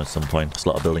land down at some point. There's a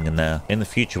lot of building in there. In the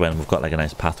future, when we've got like a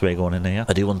nice pathway going in here,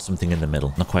 I do want something in the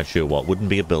middle. Not quite sure what. Wouldn't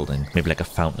be a building. Maybe like a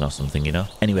fountain or something, you know?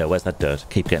 Anyway, where's that dirt?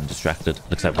 Keep getting distracted.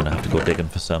 Looks like we're going to have to go digging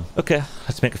for some. Okay,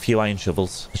 let's make a few iron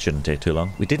shovels. It shouldn't take too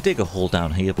long. We did dig a hole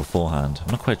down here beforehand.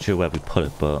 I'm not quite sure where we put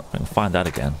it, but I can find that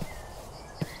again.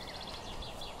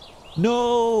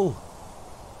 No!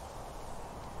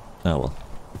 Oh well.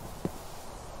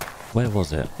 Where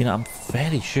was it? You know, I'm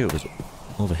fairly sure it was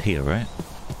over here, right?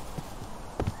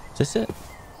 Is this it?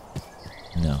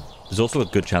 No. There's also a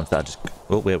good chance that I just...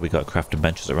 Oh, wait, we got crafting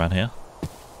benches around here.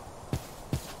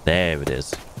 There it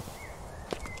is.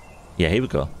 Yeah, here we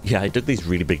go. Yeah, I dug these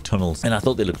really big tunnels, and I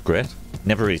thought they looked great.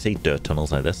 Never really see dirt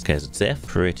tunnels like this. Okay, is it safe?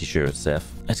 Pretty sure it's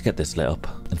safe. Let's get this lit up.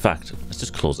 In fact, let's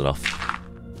just close it off.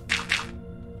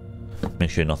 Make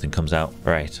sure nothing comes out.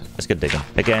 Right, let's get digging.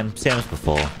 Again, same as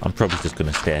before. I'm probably just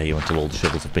going to stay here until all the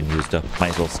shovels have been used up. Might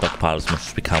as well stockpile as much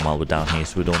as we can while we're down here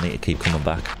so we don't need to keep coming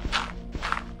back.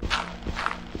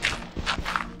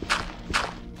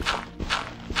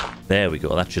 There we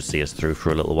go. That should see us through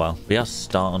for a little while. We are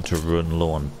starting to run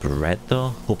low on bread though.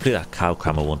 Hopefully that cow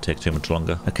crammer won't take too much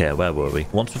longer. Okay, where were we?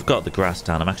 Once we've got the grass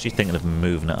down, I'm actually thinking of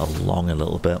moving it along a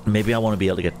little bit. Maybe I want to be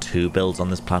able to get 2 builds on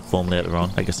this platform later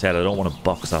on. Like I said, I don't want to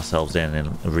box ourselves in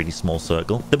a really small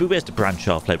circle. There'll be ways to branch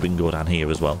off, like we can go down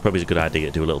here as well. Probably a good idea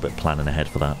to do a little bit of planning ahead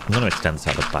for that. I'm going to extend this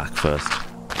out the back first.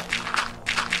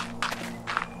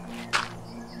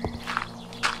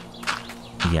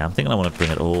 Yeah, I'm thinking I want to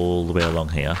bring it all the way along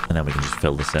here, and then we can just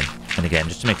fill this in. And again,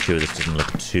 just to make sure this doesn't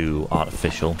look too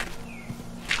artificial,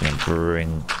 I'm going to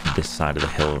bring this side of the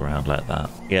hill around like that.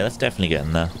 Yeah, that's definitely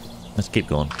getting there. Let's keep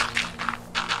going.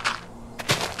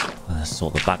 Let's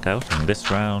sort the back out, bring this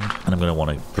round, and I'm going to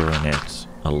want to bring it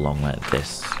along like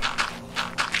this.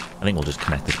 I think we'll just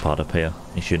connect this part up here.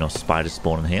 Make sure no spiders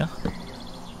spawn in here.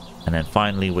 And then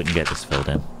finally, we can get this filled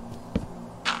in.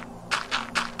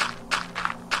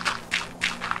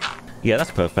 Yeah,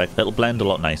 that's perfect. It'll blend a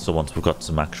lot nicer once we've got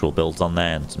some actual builds on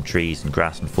there and some trees and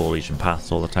grass and foliage and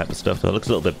paths, all that type of stuff. So it looks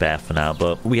a little bit bare for now,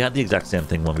 but we had the exact same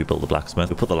thing when we built the blacksmith.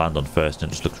 We put the land on first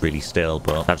and it just looked really stale,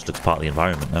 but that just looks part of the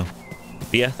environment now.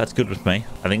 But yeah, that's good with me.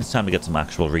 I think it's time to get some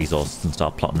actual resources and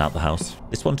start plotting out the house.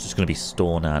 This one's just going to be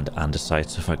stone and andesite,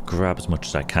 so if I grab as much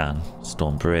as I can.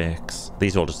 Stone bricks.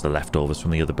 These are all just the leftovers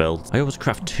from the other builds. I always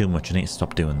craft too much. I need to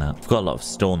stop doing that. We've got a lot of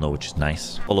stone though, which is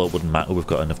nice. Although it wouldn't matter, we've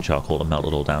got enough charcoal to melt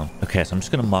it all down. Okay, so I'm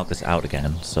just going to mark this out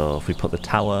again. So if we put the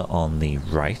tower on the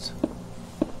right,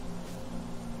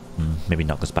 Maybe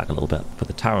knock us back a little bit. For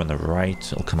the tower on the right,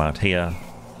 it'll come out here.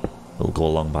 It'll go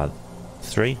along by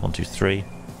 3. 1, 2, 3.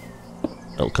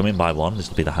 It'll come in by 1. This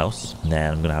will be the house. And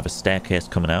then I'm going to have a staircase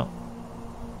coming out,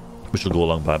 which will go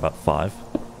along by about 5.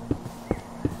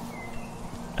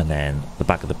 And then the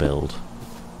back of the build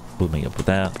will meet up with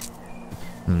there.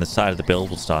 And the side of the build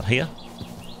will start here.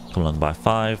 Come along by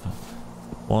 5.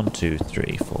 1, 2,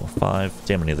 3, 4, 5.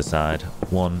 Same on the other side.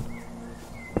 1,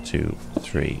 2,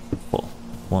 3, 4.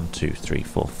 1, 2, 3,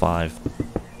 4, 5.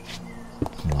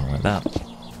 Come along like that.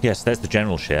 Yes, there's the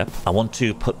general shape. I want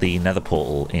to put the nether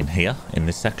portal in here, in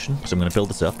this section. So I'm going to build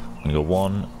this up. I'm going to go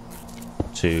 1,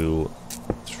 2,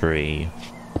 3,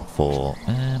 4.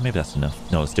 Maybe that's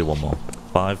enough. No, let's do one more.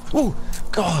 5. Ooh!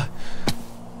 God!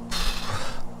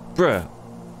 Bruh.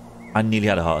 I nearly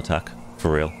had a heart attack.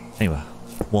 For real. Anyway.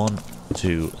 1,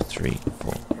 2, 3,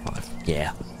 4, 5.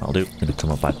 Yeah, that'll do. Maybe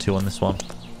come up by 2 on this one.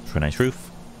 For a nice roof.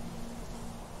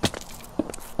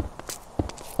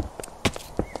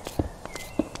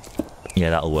 Yeah,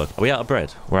 that'll work. Are we out of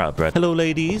bread? We're out of bread. Hello,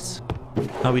 ladies.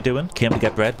 How are we doing? Came to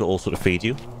get bread, but also to feed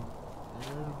you.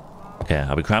 Okay,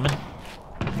 are we cramming?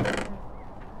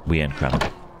 We ain't cramming.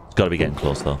 It's got to be getting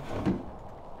close, though.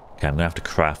 Okay, I'm going to have to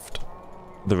craft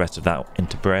the rest of that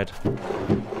into bread.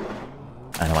 And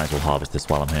I might as well harvest this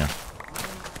while I'm here.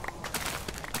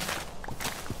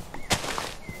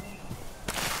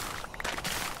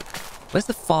 Where's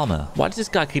the farmer? Why does this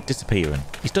guy keep disappearing?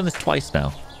 He's done this twice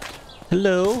now.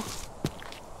 Hello?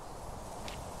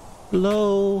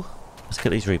 Hello? Let's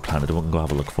get these replanted and we can go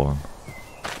have a look for them.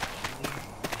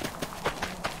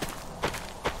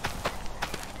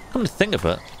 Come to think of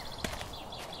it,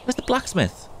 where's the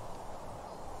blacksmith?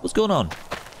 What's going on?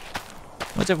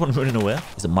 Why's everyone running away?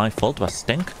 Is it my fault? Do I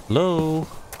stink? Hello?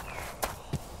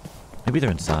 Maybe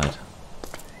they're inside.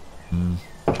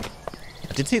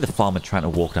 I did see the farmer trying to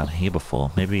walk down here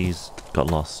before. Maybe he's got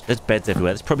lost. There's beds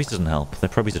everywhere. This probably doesn't help. They're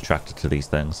probably attracted to these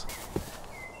things.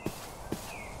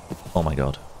 Oh my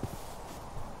god.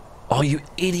 Oh, you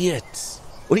idiots!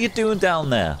 What are you doing down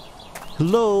there?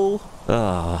 Hello?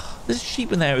 There's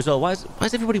sheep in there as well. Why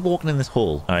is everybody walking in this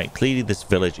hole? Alright, clearly this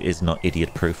village is not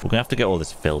idiot-proof. We're gonna have to get all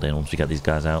this filled in once we get these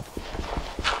guys out.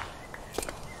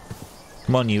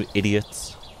 Come on, you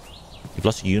idiots. You've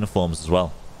lost your uniforms as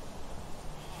well.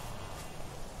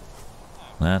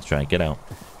 That's right, get out.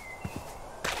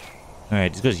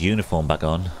 Alright, he's got his uniform back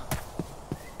on.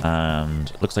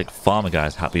 And looks like farmer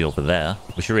guy's happy over there.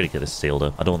 We should really get this sealed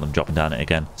up. I don't want them dropping down it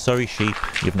again. Sorry, sheep.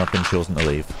 You've not been chosen to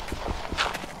leave.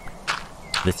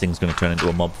 This thing's going to turn into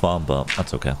a mob farm, but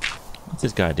that's okay. What's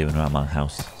this guy doing around my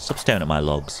house? Stop staring at my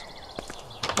logs.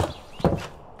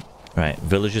 Right,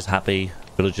 villagers happy.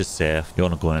 Villagers safe.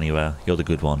 You're not going anywhere. You're the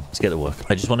good one. Let's get to work.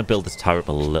 I just want to build this tower up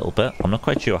a little bit. I'm not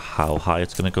quite sure how high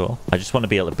it's going to go. I just want to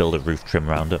be able to build a roof trim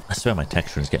around it. I swear my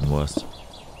texture is getting worse.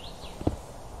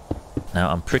 Now,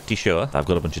 I'm pretty sure I've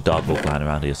got a bunch of dog oak lying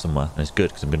around here somewhere. And it's good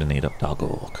because I'm going to need up dog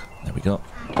oak. There we go.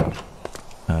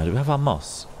 Do we have our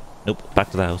moss? Nope.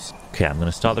 Back to the house. Okay, I'm going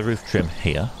to start the roof trim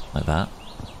here. Like that.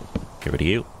 Get rid of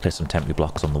you. Place some temporary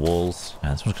blocks on the walls.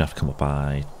 And this one's going to have to come up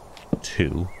by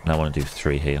 2. And I want to do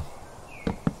 3 here.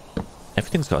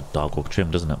 Everything's got a dog oak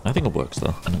trim, doesn't it? I think it works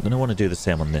though. And I'm going to want to do the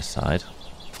same on this side.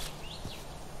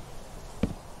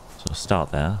 So I'll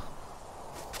start there.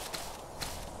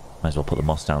 Might as well put the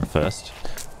moss down first.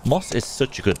 Moss is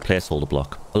such a good placeholder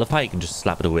block. I love how you can just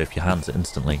slap it away with your hands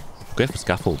instantly. Great for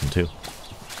scaffolding too.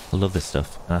 I love this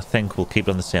stuff. And I think we'll keep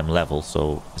it on the same level.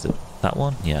 So is it that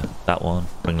one? Yeah, that one.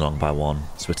 Bring along by 1.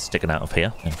 So it's sticking out of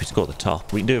here. And if we just go at the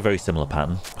top, we can do a very similar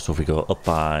pattern. So if we go up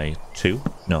by 2.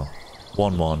 No.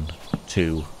 1, 1,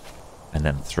 2, and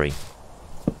then 3.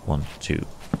 1, 2,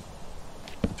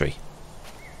 3.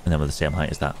 And then we're the same height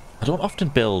as that. I don't often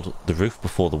build the roof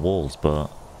before the walls, but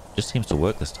it just seems to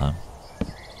work this time.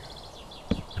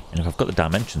 And if I've got the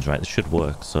dimensions right, this should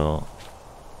work, so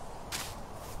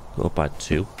go up by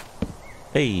 2.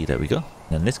 Hey, there we go.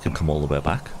 And then this can come all the way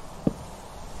back.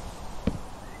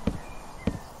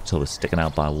 So we're sticking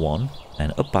out by 1,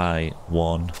 and up by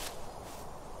 1,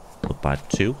 up by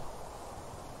 2.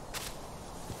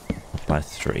 By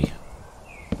 3.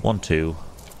 1, 2,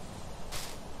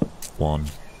 1,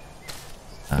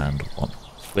 and 1.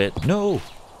 Wait, no!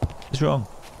 What's wrong?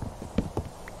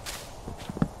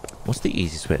 What's the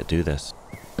easiest way to do this?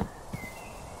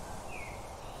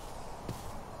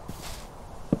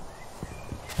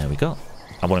 There we go.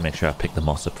 I want to make sure I pick the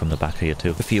moss up from the back here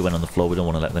too. A few went on the floor, we don't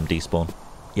want to let them despawn.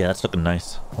 Yeah, that's looking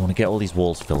nice. I want to get all these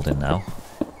walls filled in now.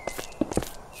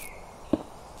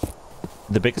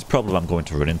 The biggest problem I'm going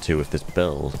to run into with this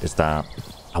build is that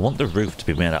I want the roof to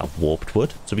be made out of warped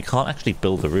wood, so we can't actually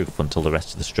build the roof until the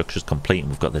rest of the structure's complete and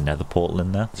we've got the nether portal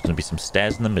in there. There's going to be some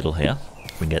stairs in the middle here.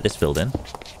 We can get this filled in.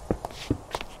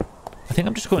 I think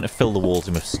I'm just going to fill the walls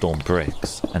in with stone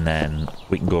bricks, and then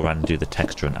we can go around and do the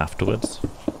texturing afterwards.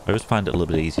 I always find it a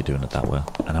little bit easier doing it that way.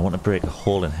 And I want to break a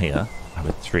hole in here. I have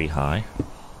it 3 high.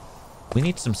 We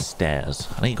need some stairs.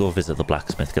 I need to go visit the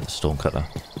blacksmith, get the stone cutter.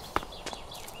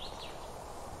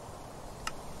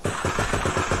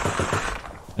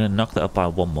 I'm going to knock that up by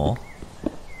 1 more,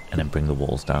 and then bring the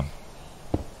walls down.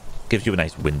 Gives you a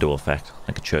nice window effect,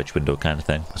 like a church window kind of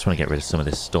thing. I just want to get rid of some of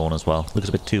this stone as well. Looks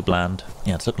a bit too bland.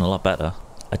 Yeah, it's looking a lot better.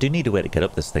 I do need a way to get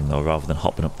up this thing though, rather than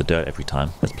hopping up the dirt every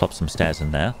time. Let's plop some stairs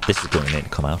in there. This is going to need to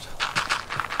come out.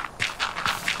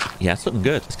 Yeah, it's looking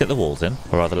good. Let's get the walls in,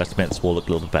 or rather let's make this wall look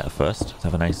a little bit better first. Let's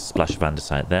have a nice splash of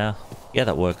andesite there. Yeah,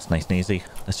 that works nice and easy.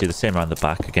 Let's do the same around the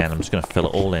back. Again, I'm just going to fill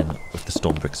it all in with the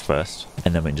stone bricks first,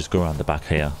 and then we can just go around the back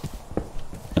here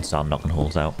and start knocking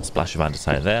holes out. Splash of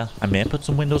andesite there. I may put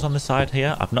some windows on the side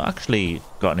here. I've not actually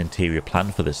got an interior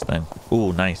plan for this thing.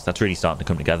 Oh, nice. That's really starting to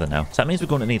come together now. So that means we're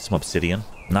going to need some obsidian.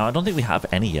 Now, I don't think we have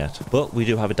any yet, but we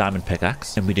do have a diamond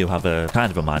pickaxe, and we do have a kind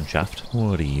of a mine shaft.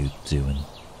 What are you doing?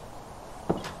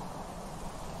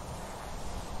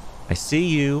 I see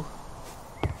you.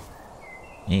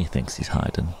 He thinks he's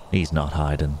hiding. He's not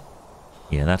hiding.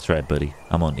 Yeah, that's right, buddy.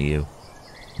 I'm onto you.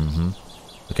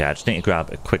 Okay, I just need to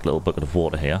grab a quick little bucket of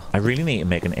water here. I really need to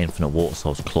make an infinite water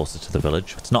source closer to the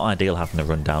village. It's not ideal having to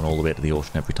run down all the way to the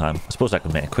ocean every time. I suppose I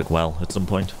could make a quick well at some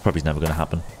point. Probably never going to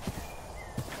happen.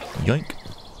 Yoink.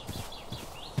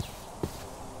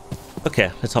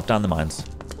 Okay, let's hop down the mines.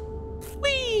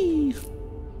 Whee!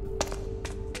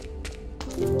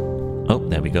 Oh,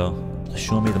 there we go.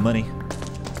 Show me the money.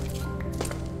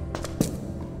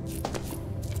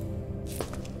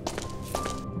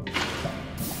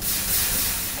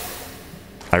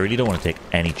 I really don't want to take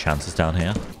any chances down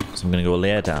here. So I'm going to go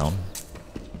layer down.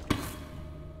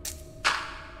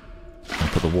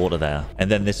 And put the water there. And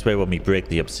then this way when we break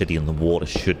the obsidian, the water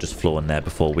should just flow in there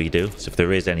before we do. So if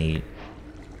there is any...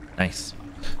 Nice.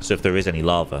 So if there is any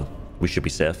lava, we should be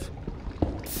safe.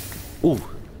 Ooh.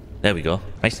 There we go.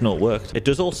 Nice to know it worked. It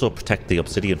does also protect the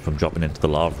obsidian from dropping into the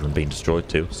lava and being destroyed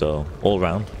too. So all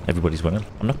around, everybody's winning.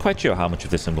 I'm not quite sure how much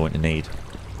of this I'm going to need.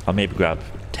 I'll maybe grab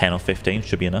 10 or 15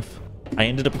 should be enough. I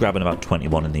ended up grabbing about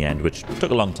 21 in the end, which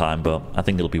took a long time, but I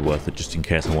think it'll be worth it just in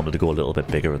case I wanted to go a little bit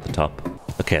bigger at the top.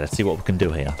 Okay, let's see what we can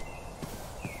do here.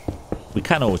 We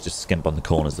can always just skimp on the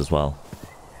corners as well,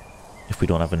 if we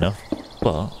don't have enough,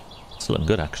 but it's looking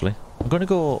good actually. I'm going to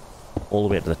go all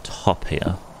the way to the top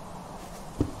here.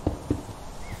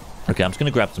 Okay, I'm just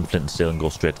going to grab some flint and steel and go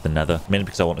straight to the nether. Mainly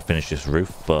because I want to finish this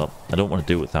roof, but I don't want to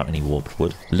do it without any warped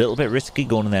wood. A little bit risky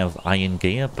going in there with iron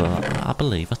gear, but I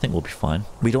think we'll be fine.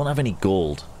 We don't have any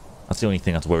gold. That's the only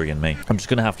thing that's worrying me. I'm just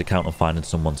going to have to count on finding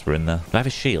some once we're in there. Do I have a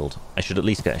shield? I should at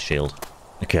least get a shield.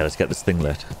 Okay, let's get this thing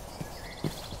lit.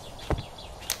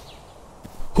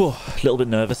 Whew, a little bit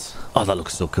nervous. Oh, that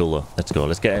looks so cool though. Let's go.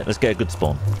 Let's get a good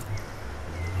spawn.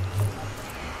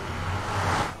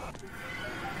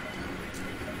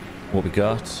 What we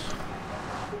got?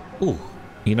 Ooh,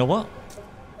 you know what?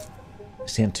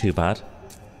 This ain't too bad.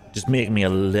 Just making me a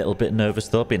little bit nervous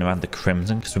though, being around the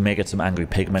crimson, because we may get some angry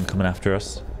pigmen coming after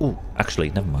us. Ooh, actually,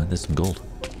 never mind. There's some gold.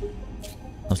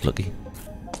 I was lucky.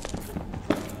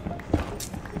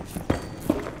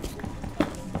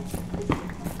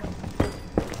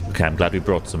 Okay, I'm glad we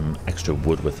brought some extra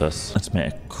wood with us. Let's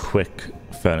make a quick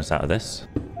furnace out of this.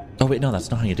 Oh wait, no,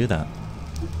 that's not how you do that.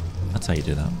 That's how you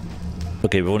do that.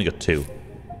 Okay, we've only got 2.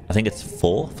 I think it's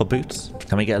 4 for boots.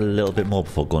 Can we get a little bit more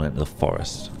before going into the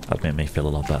forest? That'd make me feel a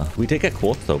lot better. We did get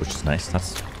quartz though, which is nice.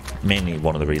 That's mainly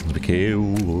one of the reasons we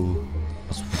came.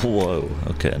 Whoa.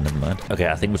 Okay, never mind. Okay,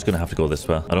 I think we're just going to have to go this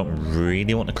way. I don't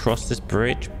really want to cross this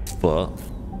bridge, but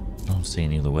I don't see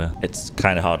any other way. It's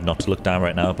kind of hard not to look down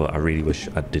right now, but I really wish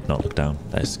I did not look down.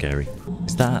 That is scary.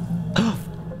 Is that...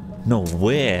 No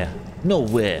way. No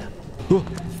way.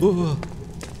 Oh,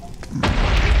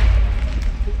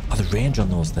 the range on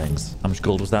those things. How much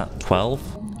gold was that?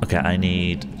 12? Okay, I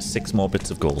need 6 more bits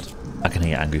of gold. I can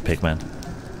hear angry pigmen.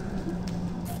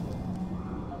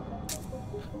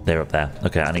 They're up there.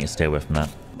 Okay, I need to stay away from that.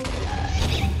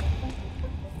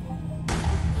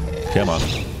 Come on.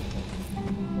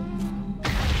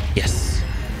 Yes.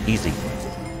 Easy.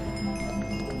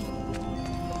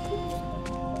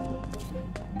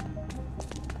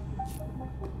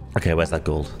 Okay, where's that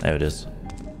gold? There it is.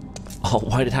 Oh,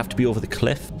 why did it have to be over the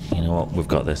cliff? You know what? We've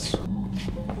got this.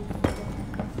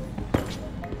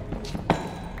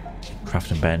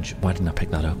 Crafting bench. Why didn't I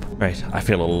pick that up? Right, I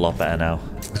feel a lot better now.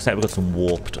 Looks like we've got some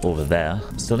warped over there.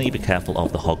 Still need to be careful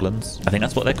of the hoglins. I think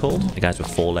that's what they're called. The guys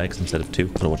with 4 legs instead of 2.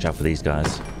 Gotta watch out for these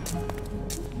guys.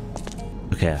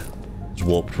 Okay. There's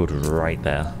warped wood right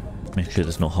there. Make sure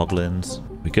there's no hoglins.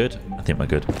 We good? I think we're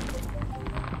good.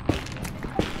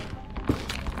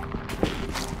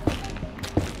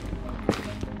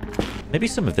 Maybe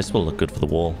some of this will look good for the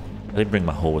wall. I didn't bring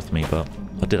my hoe with me, but...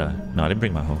 Or did I? No, I didn't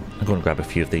bring my hoe. I'm going to grab a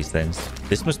few of these things.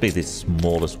 This must be the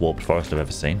smallest warped forest I've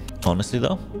ever seen. Honestly,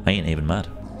 though, I ain't even mad.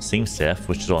 Seems safe,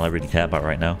 which is all I really care about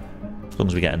right now. As long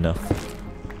as we get enough.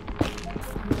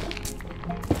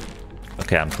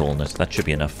 Okay, I'm calling it. That should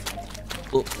be enough.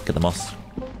 Oh, get the moss.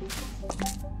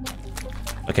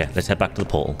 Okay, let's head back to the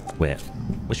portal. Wait,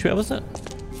 which way was it?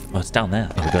 Oh, it's down there.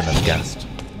 Oh, we're going down gassed.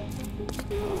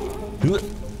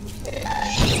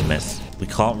 It's a miss. We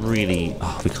can't really...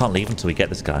 Oh, we can't leave until we get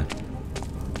this guy.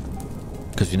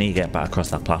 Because we need to get back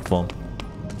across that platform.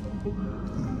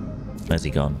 Where's he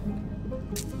gone?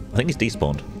 I think he's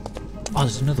despawned. Oh,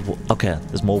 there's another... Okay,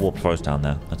 there's more warped forest down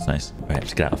there. That's nice. Right,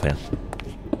 let's get out of here.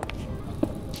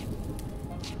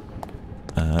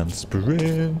 And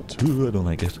sprint. Ooh, I don't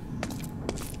like it.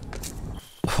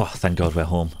 Oh, thank God we're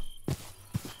home.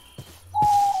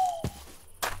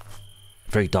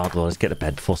 Very dark though. Let's get to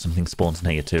bed before something spawns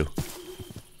near you too.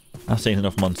 I've seen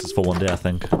enough monsters for one day, I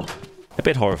think. A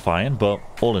bit horrifying, but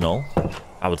all in all,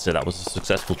 I would say that was a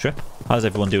successful trip. How's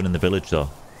everyone doing in the village though?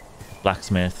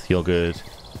 Blacksmith, you're good.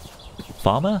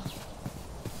 Farmer?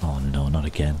 Oh no, not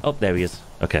again. Oh, there he is.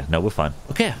 Okay, no, we're fine.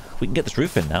 Okay, we can get this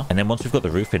roof in now. And then once we've got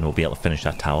the roof in, we'll be able to finish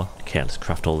that tower. Okay, let's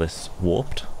craft all this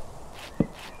warped.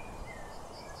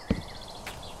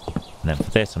 And then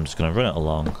for this, I'm just going to run it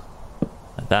along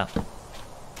like that.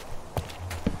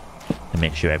 And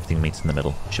make sure everything meets in the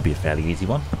middle. Should be a fairly easy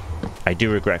one. I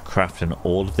do regret crafting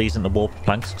all of these into warped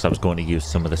planks because I was going to use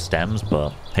some of the stems, but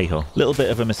hey ho. Little bit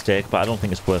of a mistake, but I don't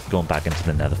think it's worth going back into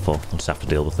the nether for. We'll just have to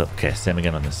deal with it. Okay, same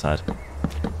again on this side.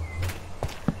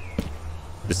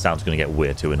 This sound's going to get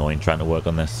way too annoying trying to work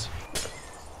on this.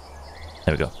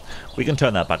 There we go. We can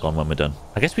turn that back on when we're done.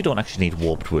 I guess we don't actually need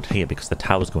warped wood here because the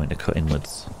tower's going to cut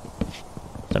inwards.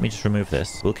 Let me just remove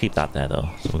this. We'll keep that there though.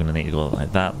 So we're going to need to go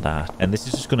like that, that. And this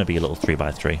is just going to be a little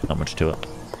 3x3. Not much to it.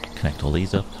 Connect all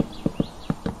these up.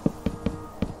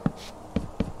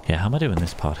 Okay, how am I doing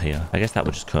this part here? I guess that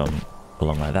would just come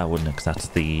along like that, wouldn't it? Because that's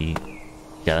the...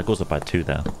 Yeah, that goes up by 2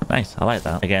 there. Nice, I like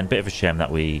that. Again, bit of a shame that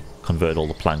we converted all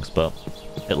the planks, but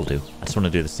it'll do. I just want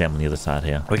to do the same on the other side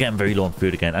here. We're getting very low on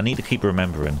food again. I need to keep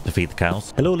remembering to feed the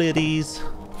cows. Hello, ladies.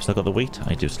 Still got the wheat?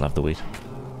 I do still have the wheat.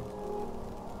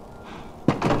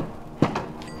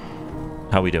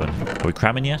 How are we doing? Are we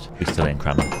cramming yet? We still ain't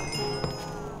cramming.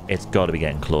 It's got to be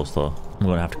getting close, though. I'm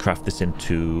going to have to craft this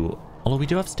into... Although we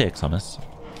do have steaks on us.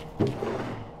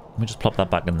 Let me just plop that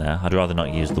back in there. I'd rather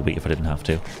not use the wheat if I didn't have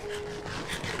to.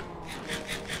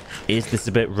 Is this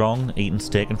a bit wrong, eating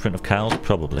steak in front of cows?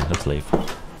 Probably. Let's leave.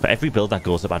 For every build that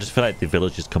goes up, I just feel like the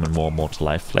village is coming more and more to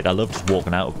life. Like, I love just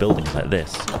walking out of buildings like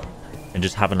this and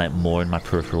just having, like, more in my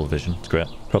peripheral vision. It's great.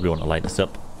 Probably want to light this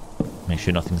up. Make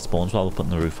sure nothing spawns while we're putting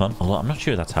the roof on. Although, I'm not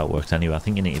sure that's how it works anyway. I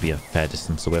think you need to be a fair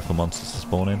distance away from monsters to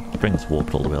spawn in. Bring this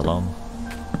warped all the way along.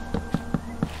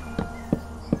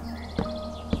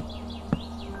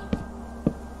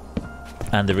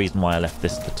 And the reason why I left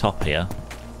this at the top here,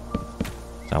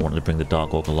 I wanted to bring the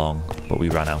dark oak along, but we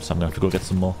ran out, so I'm going to have to go get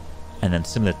some more. And then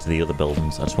similar to the other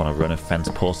buildings, I just want to run a fence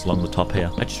post along the top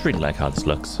here. I just really like how this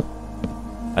looks.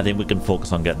 I think we can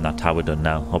focus on getting that tower done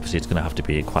now. Obviously, it's going to have to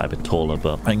be quite a bit taller,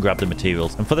 but I can grab the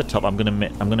materials. And for the top, I'm going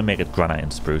to make it granite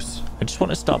and spruce. I just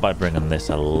want to start by bringing this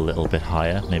a little bit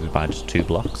higher, maybe by just 2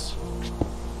 blocks.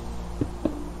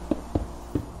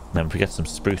 And then if we get some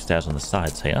spruce stairs on the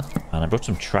sides here, and I brought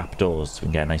some trapdoors so we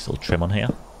can get a nice little trim on here.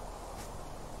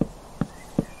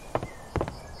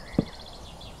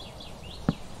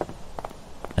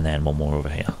 And then one more over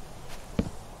here.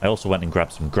 I also went and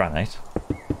grabbed some granite.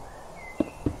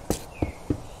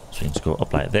 So we can just go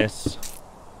up like this.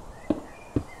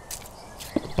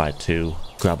 By 2.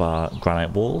 Grab our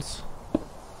granite walls.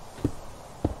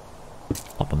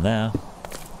 Pop them there.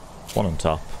 1 on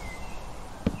top.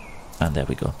 And there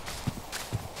we go.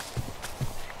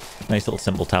 Nice little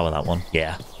simple tower, that one.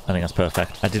 Yeah, I think that's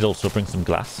perfect. I did also bring some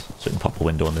glass so we can pop a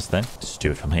window on this thing. Just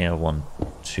do it from here. 1,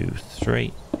 2,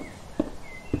 3.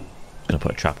 Gonna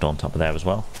put a trapdoor on top of there as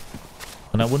well.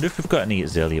 And I wonder if we've got any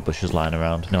azalea bushes lying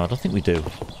around. No, I don't think we do.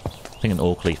 I think an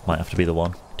oak leaf might have to be the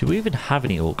one. Do we even have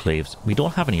any oak leaves? We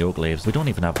don't have any oak leaves. We don't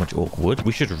even have much oak wood.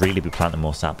 We should really be planting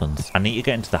more saplings. I need to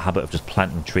get into the habit of just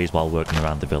planting trees while working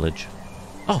around the village.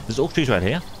 Oh, there's oak trees right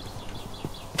here.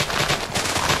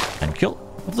 Thank you.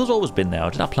 Have those always been there, or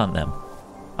did I plant them?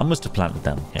 I must have planted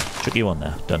them. Yeah, chuck you on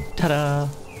there. Done. Ta-da!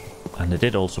 And I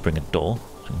did also bring a door.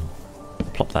 So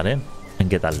plop that in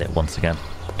and get that lit once again.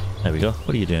 There we go.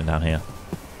 What are you doing down here?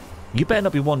 You better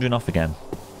not be wandering off again.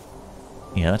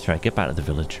 Yeah, that's right. Get back to the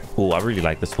village. Oh, I really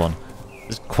like this one.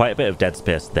 There's quite a bit of dead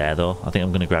space there, though. I think I'm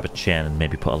going to grab a chain and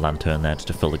maybe put a lantern there just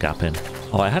to fill the gap in.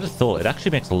 Oh, I had a thought. It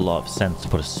actually makes a lot of sense to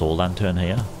put a soul lantern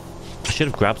here. I should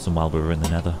have grabbed some while we were in the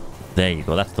nether. There you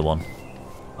go. That's the one.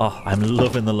 Oh, I'm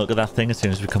loving the look of that thing as soon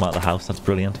as we come out of the house. That's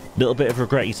brilliant. Little bit of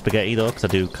regretty spaghetti, though, because I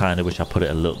do kind of wish I put it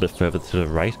a little bit further to the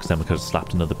right, because then we could have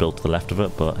slapped another build to the left of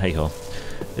it, but hey-ho.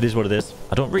 It is what it is.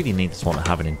 I don't really need this one to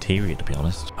have an interior, to be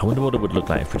honest. I wonder what it would look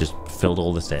like if we just filled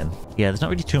all this in. Yeah, there's not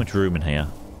really too much room in here.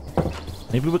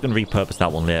 Maybe we can repurpose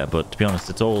that one later, but to be honest,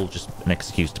 it's all just an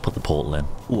excuse to put the portal in.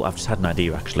 Oh, I've just had an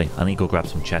idea, actually. I need to go grab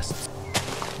some chests.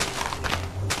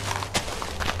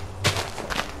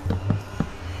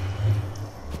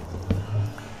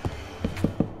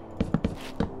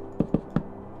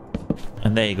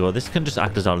 And there you go. This can just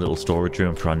act as our little storage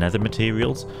room for our nether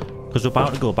materials, because we're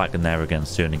about to go back in there again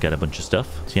soon and get a bunch of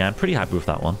stuff. So yeah, I'm pretty happy with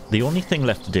that one. The only thing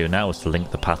left to do now is to link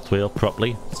the pathway up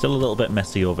properly. It's still a little bit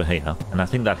messy over here, and I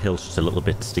think that hill's just a little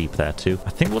bit steep there too. I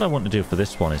think what I want to do for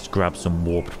this one is grab some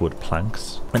warped wood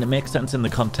planks. And it makes sense in the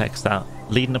context that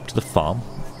leading up to the farm,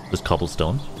 there's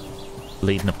cobblestone.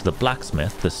 Leading up to the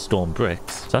blacksmith, there's stone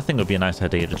bricks. So I think it would be a nice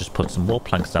idea to just put some warp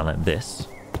planks down like this.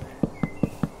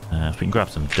 If we can grab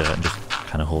some dirt and just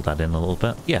kind of hold that in a little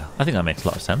bit. Yeah, I think that makes a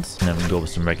lot of sense. And then we can go with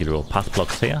some regular old path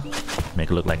blocks here. Make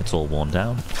it look like it's all worn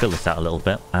down. Fill this out a little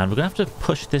bit. And we're going to have to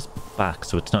push this back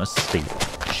so it's not as steep.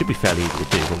 It should be fairly easy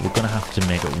to do, but we're going to have to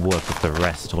make it work with the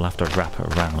rest. We'll have to wrap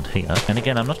it around here. And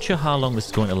again, I'm not sure how long this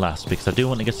is going to last, because I do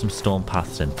want to get some stone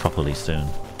paths in properly soon.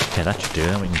 Okay, that should do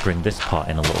it. We can bring this part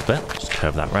in a little bit. Just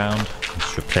curve that round.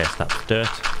 Just replace that with dirt.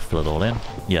 Fill it all in.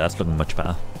 Yeah, that's looking much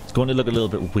better. It's going to look a little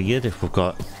bit weird if we've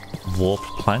got warped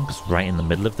planks right in the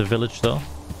middle of the village, though.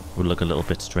 It would look a little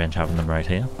bit strange having them right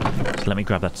here. So let me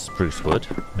grab that spruce wood,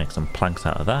 make some planks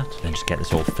out of that, then just get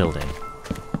this all filled in.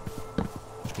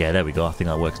 Yeah, there we go. I think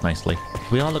that works nicely.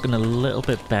 We are looking a little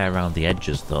bit bare around the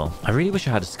edges, though. I really wish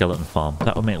I had a skeleton farm.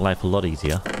 That would make life a lot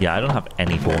easier. Yeah, I don't have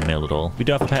any bone meal at all. We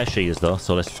do have a pair of shears, though,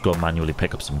 so let's just go manually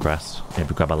pick up some grass.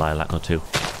 Maybe grab a lilac or two.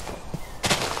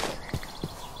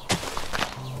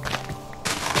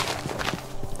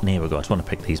 And here we go. I just want to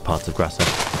pick these parts of grass up.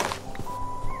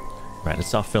 Right, let's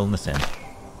start filling this in. I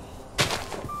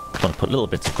want to put little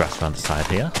bits of grass around the side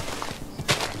here,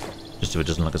 just so it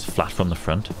doesn't look as flat from the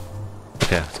front.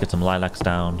 Okay, let's get some lilacs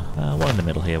down. One in the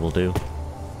middle here will do.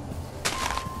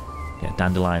 Get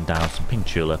dandelion down, some pink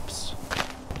tulips.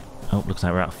 Oh, looks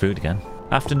like we're out of food again.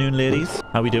 Afternoon, ladies.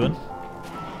 How we doing?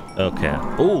 Okay.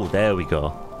 Oh, there we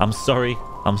go. I'm sorry.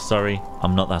 I'm sorry.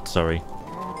 I'm not that sorry.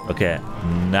 Okay,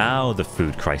 now the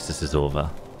food crisis is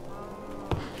over.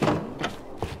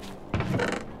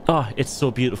 Oh, it's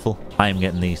so beautiful. I am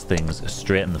getting these things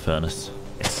straight in the furnace.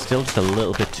 It's still just a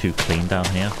little bit too clean down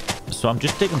here. So I'm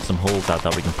just digging some holes out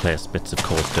that we can place bits of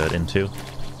coarse dirt into,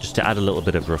 just to add a little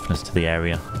bit of roughness to the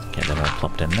area. Get that all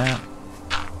plopped in there.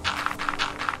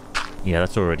 Yeah,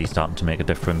 that's already starting to make a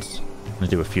difference. I'm going to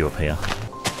do a few up here.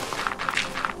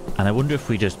 And I wonder if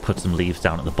we just put some leaves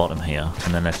down at the bottom here,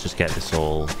 and then let's just get this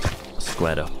all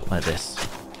squared up like this.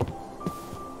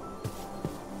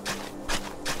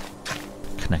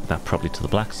 Connect that properly to the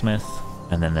blacksmith,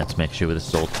 and then let's make sure this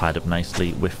is all tied up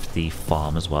nicely with the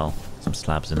farm as well. Some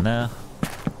slabs in there,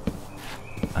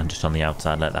 and just on the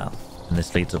outside like that. And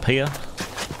this leads up here.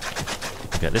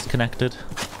 Get this connected.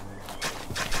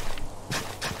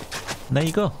 And there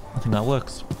you go. I think that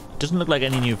works. Doesn't look like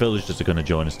any new villagers are going to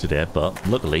join us today, but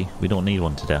luckily we don't need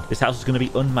one today. This house is going to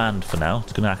be unmanned for now.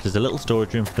 It's going to act as a little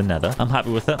storage room for the nether. I'm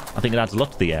happy with it. I think it adds a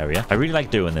lot to the area. I really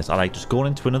like doing this. I like just going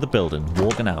into another building,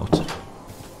 walking out,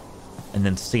 and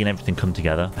then seeing everything come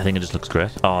together. I think it just looks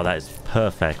great. Oh, that is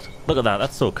perfect. Look at that.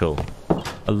 That's so cool.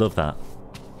 I love that.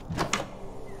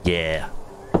 Yeah.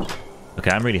 Okay,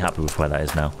 I'm really happy with where that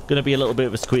is now. Going to be a little bit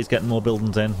of a squeeze getting more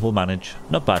buildings in. We'll manage.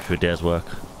 Not bad for a day's work,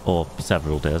 or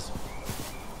several days.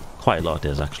 Quite a lot of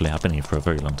days, actually. I've been here for a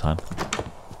very long time.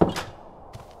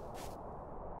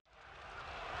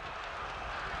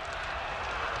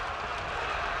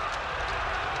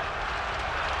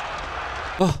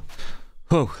 Oh.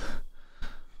 Oh.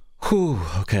 Whew.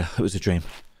 Okay, it was a dream.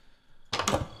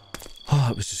 Oh,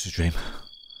 it was just a dream.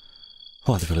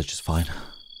 Oh, the village is fine.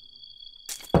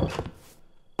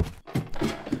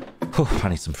 Oh, I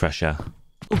need some fresh air.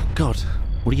 Oh, God.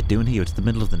 What are you doing here? It's the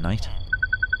middle of the night.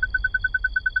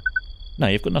 No,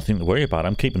 you've got nothing to worry about.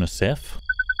 I'm keeping us safe.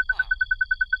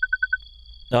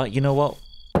 You know what?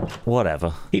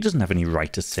 Whatever. He doesn't have any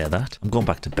right to say that. I'm going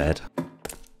back to bed.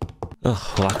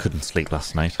 Ugh, well, I couldn't sleep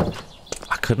last night.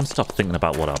 I couldn't stop thinking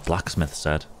about what our blacksmith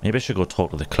said. Maybe I should go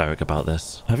talk to the cleric about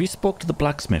this. Have you spoke to the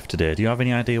blacksmith today? Do you have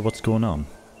any idea what's going on?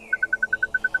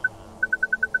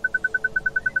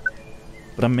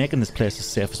 But I'm making this place as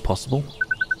safe as possible.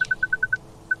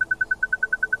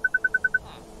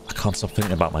 I can't stop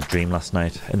thinking about my dream last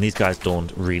night, and these guys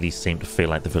don't really seem to feel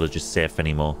like the village is safe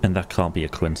anymore, and that can't be a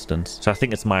coincidence. So I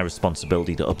think it's my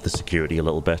responsibility to up the security a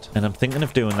little bit, and I'm thinking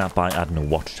of doing that by adding a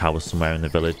watchtower somewhere in the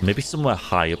village, maybe somewhere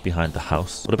high up behind the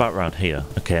house. What about around here?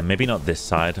 Okay, maybe not this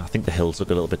side. I think the hills look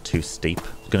a little bit too steep.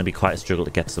 It's going to be quite a struggle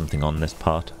to get something on this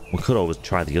part. We could always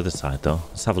try the other side though.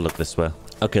 Let's have a look this way.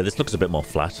 Okay, this looks a bit more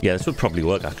flat. Yeah, this would probably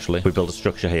work actually. We build a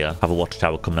structure here, have a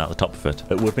watchtower coming out the top of it.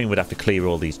 It would mean we'd have to clear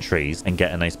all these trees and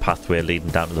get a nice pathway leading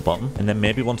down to the bottom. And then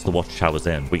maybe once the watchtower's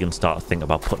in, we can start to think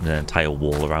about putting an entire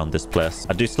wall around this place.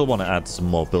 I do still want to add some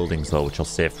more buildings though, which I'll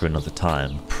save for another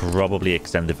time. Probably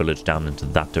extend the village down into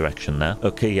that direction there.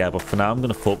 Okay, yeah, but for now I'm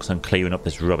going to focus on clearing up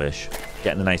this rubbish,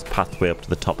 getting a nice pathway up to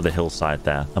the top of the hillside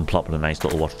there, and plopping a nice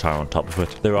little watchtower on top of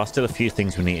it. There are still a few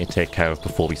things we need to take care of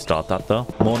before we start that though.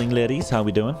 Morning ladies, how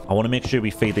we doing? I want to make sure we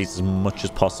feed these as much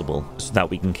as possible so that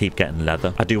we can keep getting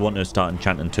leather. I do want to start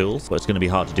enchanting tools, but it's going to be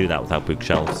hard to do that without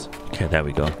bookshelves. Okay, there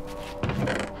we go.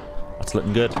 That's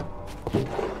looking good.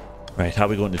 Right, how are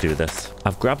we going to do this?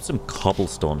 I've grabbed some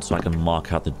cobblestone so I can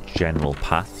mark out the general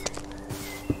path.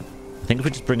 I think if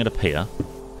we just bring it up here,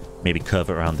 maybe curve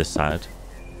it around this side,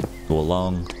 go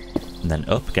along, and then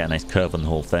up, get a nice curve on the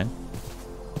whole thing.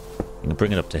 You can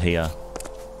bring it up to here,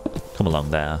 come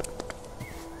along there.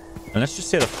 And let's just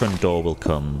say the front door will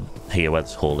come here where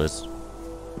this hole is.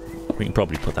 We can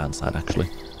probably put that inside actually.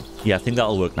 Yeah, I think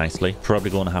that'll work nicely. Probably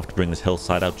going to have to bring this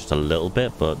hillside out just a little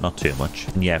bit, but not too much.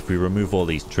 And yeah, if we remove all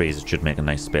these trees, it should make a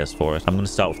nice space for it. I'm going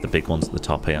to start with the big ones at the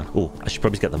top here. Oh, I should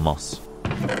probably get the moss.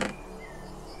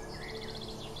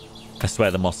 I swear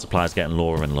the moss supply is getting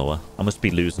lower and lower. I must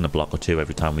be losing a block or two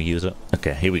every time we use it.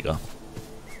 Okay, here we go.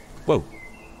 Whoa.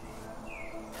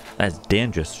 That's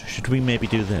dangerous. Should we maybe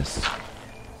do this?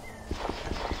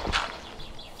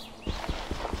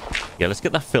 Yeah, let's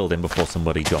get that filled in before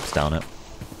somebody drops down it.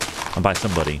 And by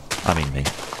somebody, I mean me.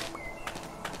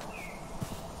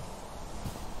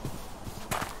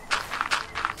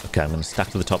 Okay, I'm going to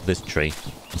stack to the top of this tree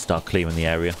and start clearing the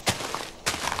area.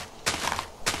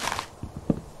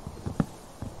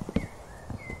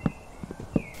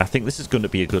 I think this is going to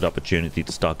be a good opportunity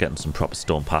to start getting some proper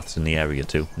stone paths in the area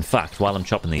too. In fact, while I'm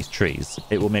chopping these trees,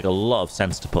 it will make a lot of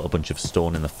sense to put a bunch of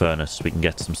stone in the furnace so we can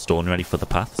get some stone ready for the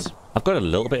paths. I've got a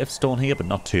little bit of stone here, but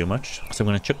not too much. So I'm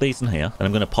going to chuck these in here, and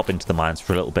I'm going to pop into the mines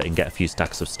for a little bit and get a few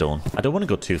stacks of stone. I don't want to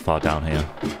go too far down here.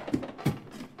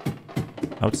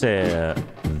 I would say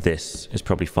this is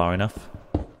probably far enough.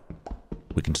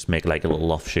 We can just make like a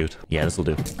little offshoot. Yeah, this will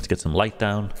do. Let's get some light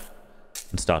down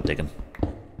and start digging.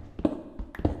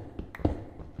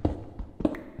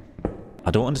 I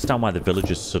don't understand why the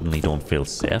villagers suddenly don't feel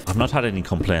safe. I've not had any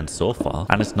complaints so far,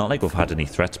 and it's not like we've had any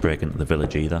threats break into the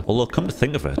village either. Although, come to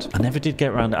think of it, I never did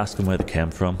get around to asking where they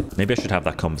came from. Maybe I should have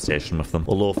that conversation with them.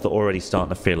 Although, if they're already starting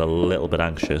to feel a little bit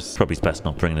anxious, probably it's best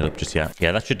not bringing it up just yet.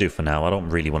 Yeah, that should do for now. I don't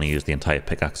really want to use the entire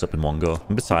pickaxe up in one go.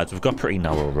 And besides, we've got pretty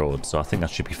narrow roads, so I think that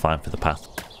should be fine for the path.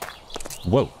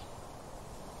 Whoa.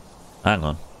 Hang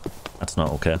on. That's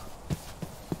not okay.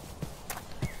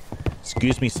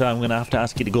 Excuse me, sir, I'm going to have to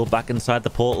ask you to go back inside the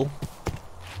portal.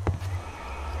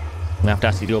 I'm going to have to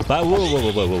ask you to go back. Whoa, whoa,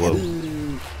 whoa, whoa, whoa, whoa.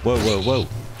 Whoa, whoa, whoa.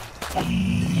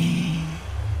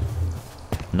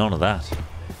 None of that.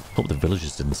 Hope the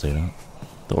villagers didn't see that.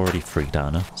 They're already freaked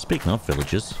out now. Speaking of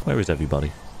villagers, where is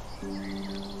everybody?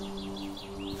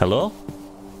 Hello?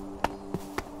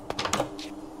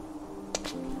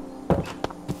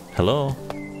 Hello?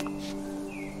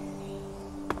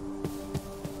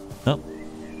 Oh.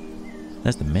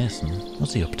 There's the mason.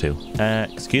 What's he up to?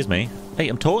 Excuse me. Hey,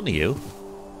 I'm talking to you.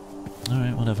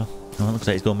 Alright, whatever. Well, it looks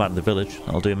like he's going back to the village.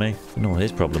 That'll do me. I know what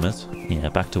his problem is. Yeah,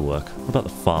 back to work. What about the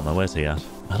farmer? Where's he at?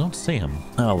 I don't see him.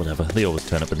 Oh, whatever. They always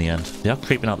turn up in the end. They are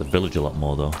creeping out the village a lot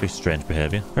more, though. Very strange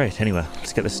behaviour. Right, anyway.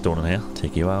 Let's get this stone in here.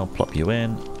 Take you out. Plop you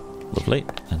in. Lovely.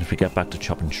 And if we get back to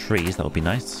chopping trees, that would be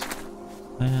nice.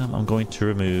 I'm going to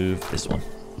remove this one.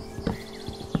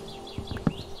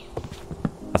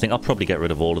 I think I'll probably get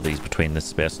rid of all of these between this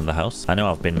space and the house. I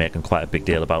know I've been making quite a big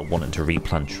deal about wanting to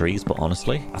replant trees, but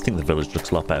honestly, I think the village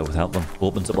looks a lot better without them.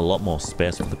 Opens up a lot more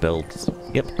space for the builds.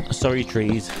 Yep, sorry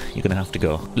trees, you're gonna have to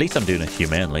go. At least I'm doing it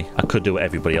humanely. I could do what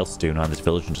everybody else is doing around this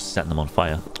village and just setting them on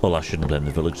fire. Well, I shouldn't blame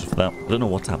the villagers for that. I don't know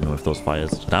what's happening with those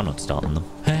fires, but I'm not starting them.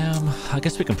 I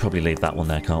guess we can probably leave that one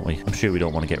there, can't we? I'm sure we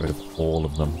don't want to get rid of all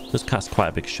of them. This casts quite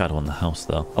a big shadow on the house,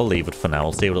 though. I'll leave it for now.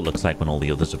 I'll see what it looks like when all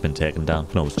the others have been taken down.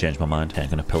 Can always change my mind. Okay, I'm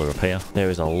going to pillar up here. There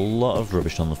is a lot of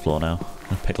rubbish on the floor now. I'm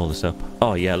going to pick all this up.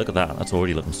 Oh, yeah, look at that. That's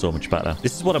already looking so much better.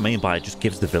 This is what I mean by it just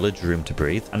gives the village room to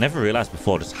breathe. I never realized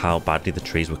before just how badly the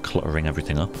trees were cluttering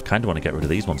everything up. Kind of want to get rid of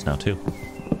these ones now, too.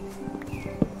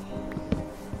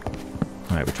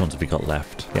 Alright, which ones have we got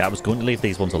left? Yeah, I was going to leave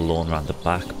these ones alone around the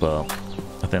back, but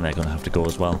I think they're going to have to go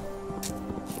as well.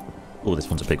 Oh, this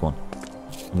one's a big one.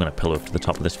 I'm going to pillar up to the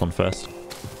top of this one first.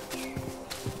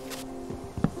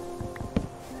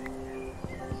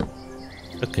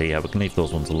 Okay, yeah, we can leave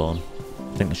those ones alone.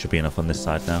 I think there should be enough on this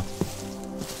side now.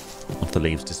 Once the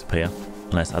leaves disappear.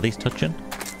 Unless, are these touching?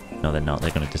 No, they're not.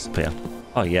 They're going to disappear.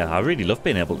 Oh, yeah, I really love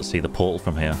being able to see the portal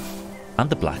from here. And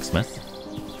the blacksmith.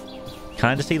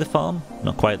 Kind of see the farm.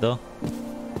 Not quite, though.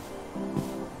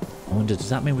 I wonder, does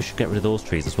that mean we should get rid of those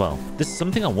trees as well? This is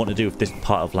something I want to do with this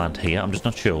part of land here. I'm just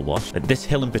not sure what. This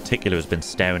hill in particular has been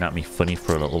staring at me funny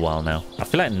for a little while now. I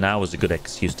feel like now is a good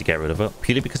excuse to get rid of it.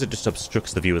 Purely because it just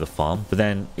obstructs the view of the farm. But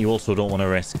then you also don't want to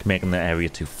risk making the area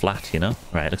too flat, you know?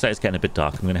 Right, looks like it's getting a bit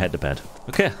dark. I'm going to head to bed.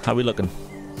 Okay, how are we looking?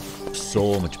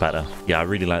 So much better. Yeah, I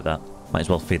really like that. Might as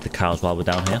well feed the cows while we're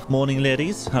down here. Morning,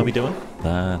 ladies. How we doing?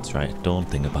 That's right. Don't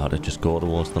think about it. Just go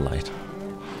towards the light.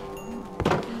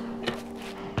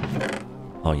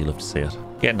 Oh, you love to see it.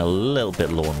 Getting a little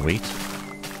bit low on wheat.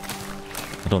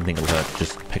 I don't think it'll hurt to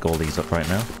just pick all these up right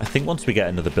now. I think once we get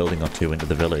another building or two into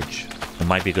the village, it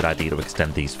might be a good idea to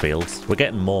extend these fields. We're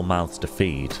getting more mouths to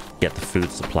feed, yet the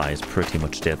food supply has pretty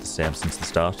much stayed the same since the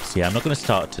start. So yeah, I'm not going to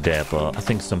start today, but I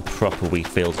think some proper wheat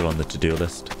fields are on the to-do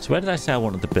list. So where did I say I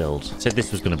wanted to build? I said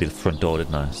this was going to be the front door,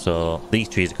 didn't I? So these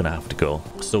trees are going to have to go.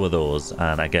 So are those,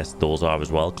 and I guess those are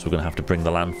as well, because we're going to have to bring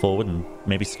the land forward and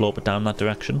maybe slope it down that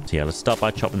direction. So yeah, let's start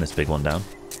by chopping this big one down.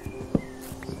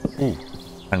 Ooh,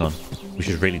 hang on. We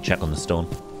should really check on the stone.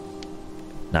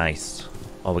 Nice.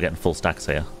 Oh, we're getting full stacks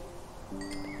here.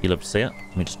 You love to see it.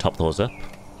 Let me just top those up.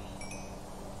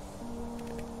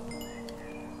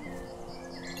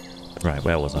 Right,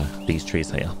 where was I? These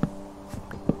trees here.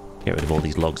 Get rid of all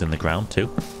these logs in the ground too.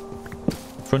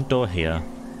 Front door here.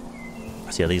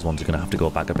 I see how these ones are going to have to go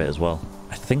back a bit as well.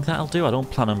 I think that'll do. I don't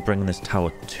plan on bringing this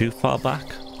tower too far back.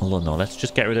 Although no, let's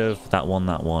just get rid of that one,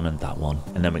 and that one.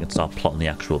 And then we can start plotting the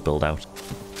actual build out.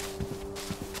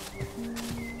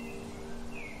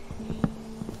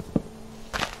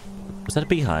 Was that a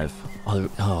beehive?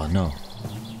 Oh no.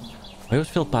 I always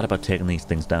feel bad about taking these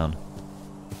things down.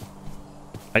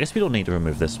 I guess we don't need to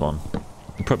remove this one.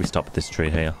 We'll probably stop at this tree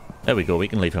here. There we go, we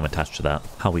can leave him attached to that.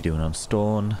 How are we doing on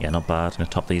stone? Yeah, not bad. I'm going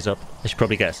to top these up. I should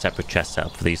probably get a separate chest set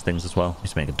up for these things as well.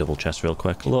 Just make a double chest real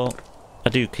quick. Although, I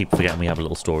do keep forgetting we have a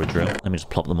little storage room. Let me just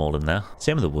plop them all in there.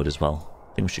 Same with the wood as well.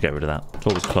 I think we should get rid of that. It's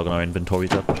always clogging our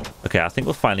inventories up. Okay, I think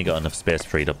we've finally got enough space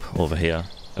freed up over here.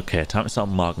 Okay, time to start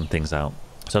marking things out.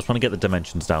 So I just want to get the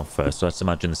dimensions down first. So let's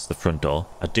imagine this is the front door.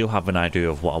 I do have an idea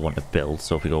of what I want to build.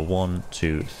 So if we go 1,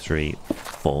 2, 3,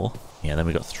 4. Yeah, then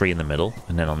we got 3 in the middle.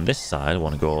 And then on this side, I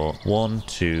want to go 1,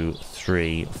 2,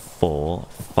 3, 4,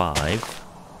 5.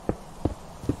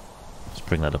 Let's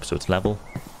bring that up so it's level.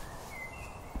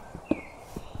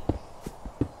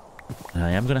 And I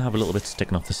am going to have a little bit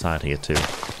sticking off the side here too.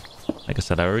 Like I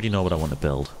said, I already know what I want to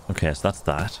build. Okay, so that's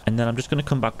that. And then I'm just going to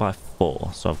come back by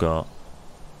 4. So I've got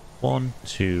 1,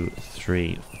 2,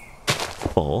 3,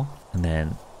 4, and then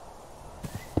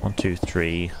 1, 2,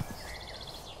 3,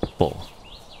 4.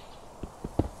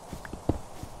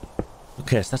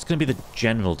 Okay, so that's going to be the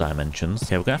general dimensions.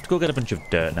 Okay, we're going to have to go get a bunch of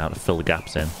dirt now to fill the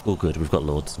gaps in. Oh, good, we've got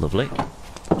loads. Lovely.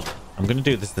 I'm going to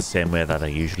do this the same way that I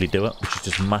usually do it, which is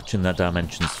just matching the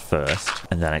dimensions first,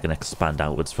 and then I can expand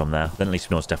outwards from there. Then at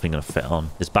least we know it's definitely going to fit on.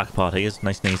 This back part here is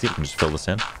nice and easy. We can just fill this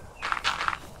in.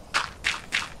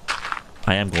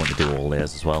 I am going to do all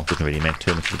layers as well. Doesn't really make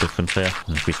too much of a difference here.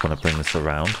 And if we just want to bring this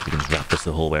around, we can just wrap this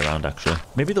the whole way around, actually.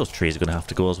 Maybe those trees are going to have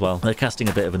to go as well. They're casting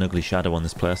a bit of an ugly shadow on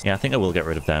this place. Yeah, I think I will get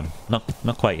rid of them. Not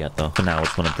quite yet, though. For now, I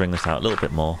just want to bring this out a little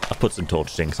bit more. I've put some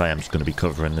torches in because I am just going to be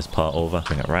covering this part over.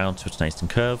 Bring it around so it's nice and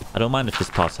curved. I don't mind if this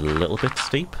part's a little bit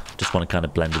steep. Just want to kind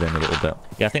of blend it in a little bit.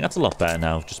 Yeah, I think that's a lot better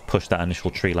now. Just push that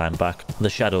initial tree line back. The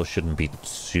shadow shouldn't be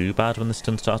too bad when the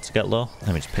sun starts to get low.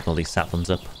 Let me just pick all these saplings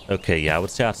up. Okay, yeah, I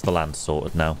would say that's the land sorted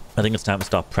now. I think it's time to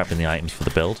start prepping the items for the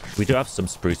build. We do have some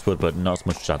spruce wood, but not as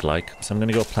much as I'd like. So I'm going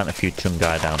to go plant a few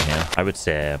chungai down here. I would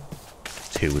say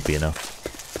 2 would be enough.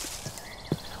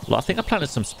 Well, I think I planted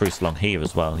some spruce along here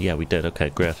as well. Yeah, we did.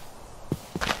 Okay, great.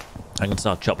 I can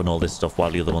start chopping all this stuff while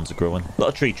the other ones are growing. A lot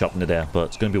of tree chopping today, but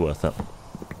it's going to be worth it.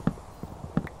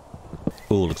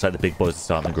 Oh, looks like the big boys are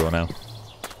starting to grow now.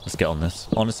 Let's get on this.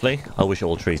 Honestly, I wish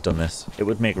all trees done this. It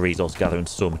would make resource gathering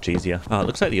so much easier. It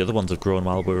looks like the other ones have grown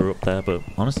while we were up there, but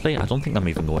honestly, I don't think I'm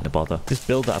even going to bother. This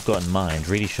build that I've got in mind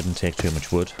really shouldn't take too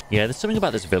much wood. Yeah, there's something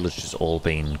about this village just all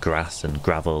being grass and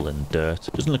gravel and dirt.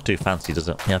 Doesn't look too fancy, does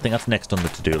it? Yeah, I think that's next on the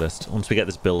to-do list. Once we get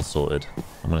this build sorted,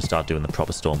 I'm going to start doing the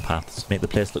proper stone paths. Make the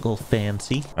place look all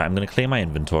fancy. Right, I'm going to clear my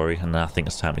inventory, and I think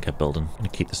it's time to get building. I'm going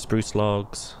to keep the spruce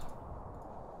logs.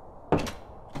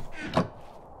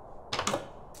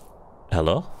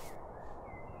 Hello?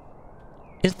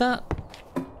 Is that...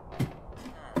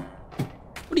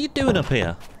 What are you doing up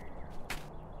here?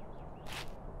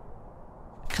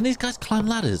 Can these guys climb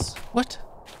ladders? What?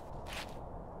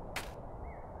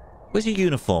 Where's your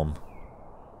uniform?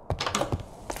 I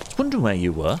was wondering where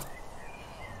you were.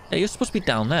 Yeah, you're supposed to be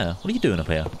down there. What are you doing up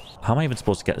here? How am I even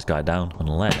supposed to get this guy down?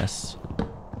 Unless...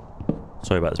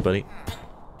 Sorry about this, buddy.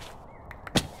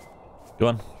 Go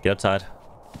on, get outside.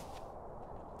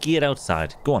 Get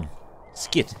outside. Go on.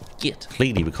 Skit. Get.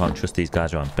 Clearly we can't trust these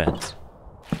guys around beds.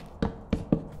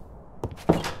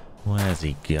 Where's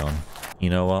he gone?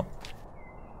 You know what?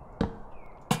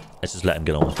 Let's just let him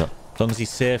get on with it. As long as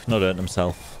he's safe, not hurting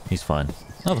himself, he's fine.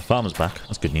 Oh, the farmer's back.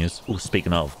 That's good news. Oh,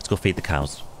 speaking of, let's go feed the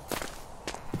cows.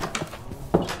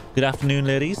 Good afternoon,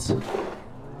 ladies.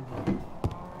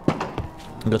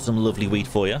 I've got some lovely wheat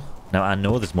for you. Now, I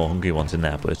know there's more hungry ones in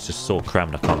there, but it's just so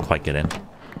crammed I can't quite get in.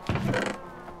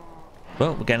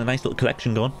 Well, we're getting a nice little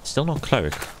collection going. Still no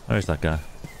cleric. Where is that guy?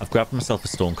 I've grabbed myself a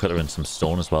stone cutter and some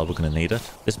stone as well. We're going to need it.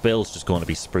 This build's just going to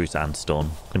be spruce and stone.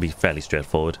 Going to be fairly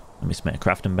straightforward. Let me submit a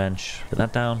crafting bench. Put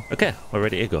that down. Okay, we're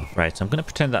ready to go. Right, so I'm going to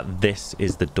pretend that this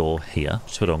is the door here.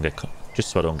 Just so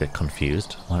I don't get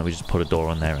confused. Why don't we just put a door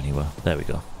on there anyway? There we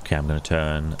go. Okay, I'm going to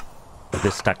turn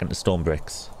this stack into stone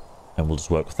bricks. And we'll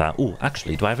just work with that. Oh,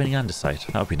 actually, do I have any andesite?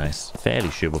 That would be nice. Fairly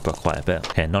sure we've got quite a bit.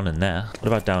 Okay, none in there. What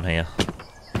about down here?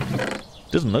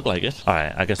 Doesn't look like it.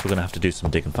 Alright, I guess we're going to have to do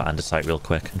some digging for andesite real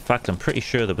quick. In fact, I'm pretty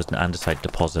sure there was an andesite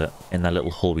deposit in that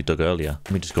little hole we dug earlier.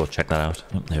 Let me just go check that out.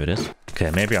 Oh, there it is. Okay,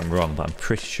 maybe I'm wrong, but I'm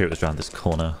pretty sure it was around this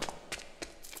corner.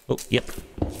 Oh, yep.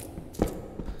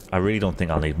 I really don't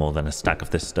think I'll need more than a stack of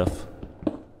this stuff.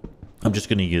 I'm just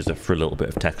going to use it for a little bit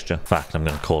of texture. In fact, I'm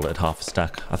going to call it half a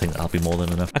stack. I think that'll be more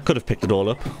than enough. I could have picked it all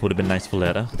up. Would have been nice for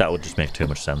later. But that would just make too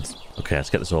much sense. Okay,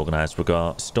 let's get this organized. We've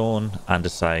got stone,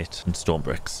 andesite, and stone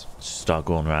bricks. Let's just start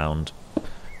going around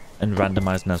and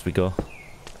randomizing as we go.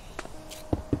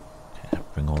 Okay,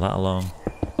 bring all that along.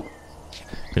 I'm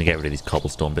going to get rid of these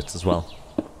cobblestone bits as well.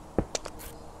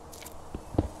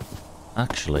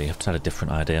 Actually, I've had a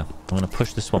different idea. I'm going to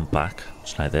push this one back,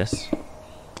 just like this.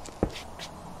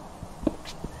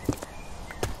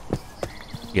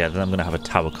 Yeah, then I'm going to have a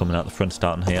tower coming out the front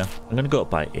starting here. I'm going to go up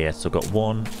by 8. So I've got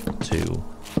 1, 2,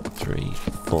 3,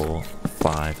 4,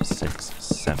 5, 6,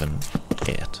 7,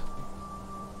 8.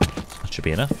 That should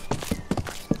be enough.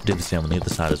 Do the same on the other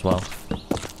side as well.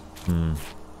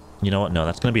 You know what? No,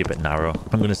 that's going to be a bit narrow.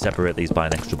 I'm going to separate these by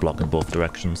an extra block in both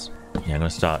directions. Yeah, I'm going to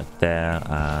start there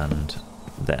and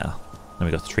there. And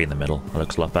we got 3 in the middle. That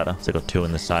looks a lot better. So I got 2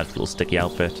 on this side for a little sticky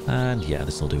outfit. And yeah,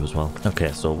 this will do as well.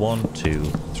 Okay, so 1, 2,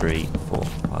 3, 4,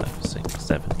 5, 6,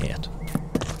 7, 8.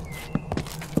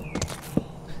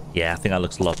 Yeah, I think that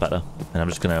looks a lot better. And I'm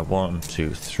just going to 1, 2,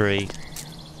 3.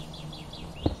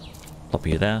 Pop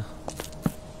you there.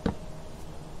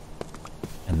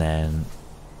 And then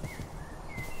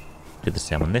do the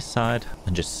same on this side.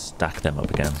 And just stack them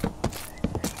up again.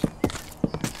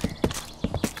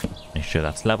 Make sure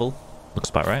that's level. Looks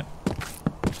about right.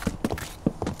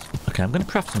 Okay, I'm going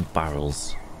to craft some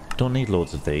barrels. Don't need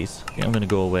loads of these. I think I'm going to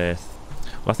go with...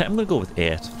 Well, I think I'm going to go with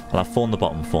 8. I'll have 4 on the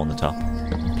bottom, 4 on the top.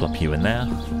 Plop you in there.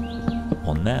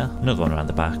 1 there. Another one around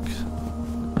the back.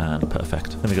 And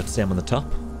perfect. Then we got the same on the top.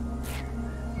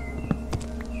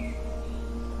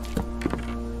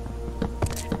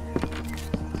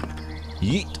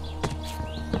 Yeet.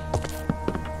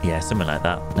 Yeah, something like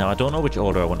that. Now, I don't know which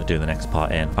order I want to do the next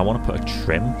part in. I want to put a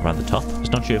trim around the top.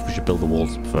 Just not sure if we should build the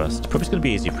walls up first. Probably going to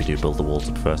be easy if we do build the walls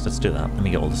up first. Let's do that. Let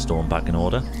me get all the stone back in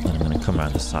order. And I'm going to come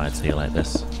around the sides here like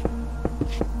this.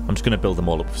 I'm just going to build them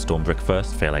all up with stone brick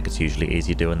first. I feel like it's usually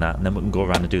easier doing that. And then we can go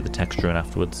around and do the texturing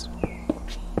afterwards.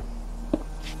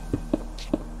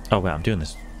 Oh, wait, I'm doing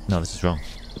this. No, this is wrong.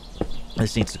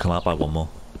 This needs to come out by 1 more.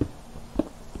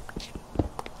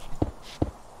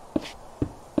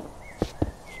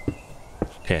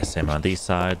 Okay, same around these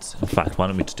sides. In fact, why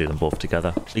don't we just do them both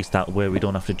together? At least that way we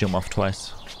don't have to jump off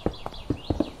twice.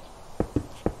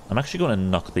 I'm actually going to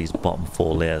knock these bottom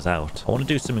 4 layers out. I want to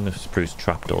do something with spruce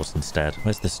trapdoors instead.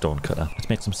 Where's the stone cutter? Let's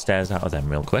make some stairs out of them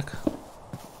real quick.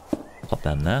 Pop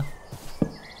them there.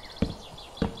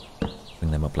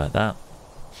 Bring them up like that.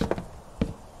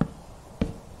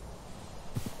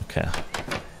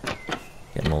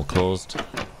 them all closed.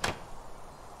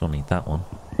 Don't need that one.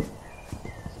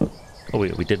 Oh,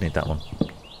 we did need that one.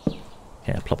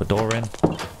 Yeah, plop a door in.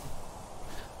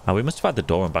 Oh, we must have had the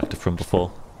door in back to front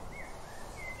before.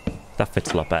 That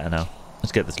fits a lot better now.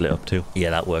 Let's get this lit up too.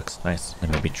 Yeah, that works. Nice.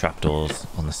 And maybe trapdoors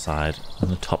on the side and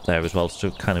the top there as well, just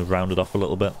to kind of round it off a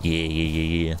little bit.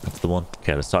 Yeah. That's the one.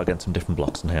 Okay, let's start getting some different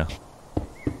blocks in here.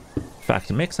 In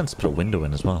fact, it makes sense to put a window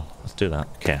in as well. Let's do that.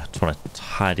 Okay, I just want to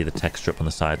tidy the texture up on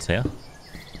the sides here.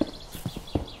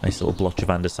 Nice little blotch of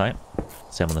andesite.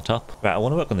 Same on the top. Right, I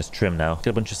want to work on this trim now.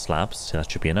 Get a bunch of slabs. So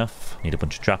that should be enough. Need a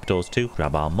bunch of trapdoors too.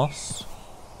 Grab our moss.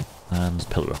 And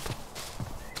pillar up.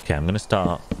 Okay, I'm going to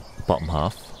start bottom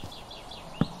half.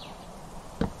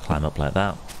 Climb up like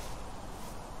that.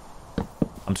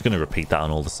 I'm just going to repeat that on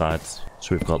all the sides.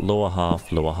 So we've got lower half.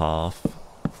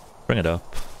 Bring it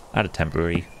up. Add a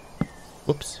temporary.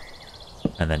 Whoops.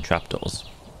 And then trapdoors.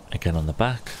 Again on the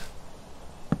back.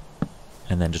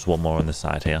 And then just one more on the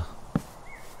side here.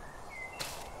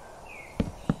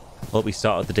 Well, we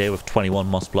started the day with 21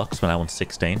 moss blocks. We're now on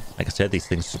 16. Like I said, these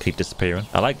things just keep disappearing.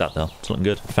 I like that though. It's looking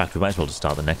good. In fact, we might as well just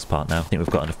start the next part now. I think we've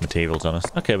got enough materials on us.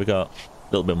 Okay, we got a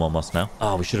little bit more moss now.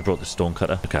 Oh, we should have brought the stone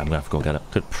cutter. Okay, I'm gonna have to go get it.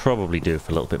 Could probably do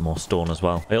for a little bit more stone as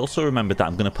well. I also remembered that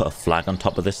I'm gonna put a flag on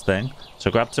top of this thing. So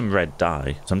I grabbed some red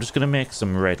dye. So I'm just gonna make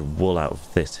some red wool out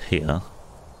of this here.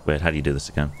 Wait, how do you do this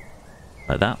again?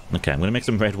 Like that? Okay, I'm going to make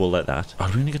some red wool like that.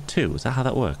 Oh, we only got 2. Is that how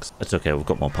that works? It's okay, we've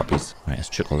got more poppies. Right, let's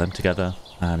chuck all them together.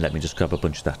 And let me just grab a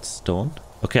bunch of that stone.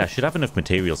 Okay, I should have enough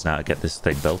materials now to get this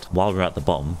thing built. While we're at the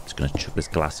bottom, just going to chuck this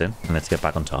glass in. And let's get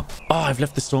back on top. Oh, I've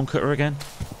left the stone cutter again.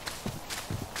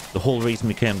 The whole reason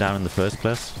we came down in the first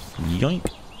place. Yoink.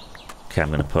 Okay, I'm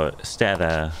going to put a stair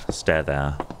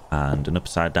there, and an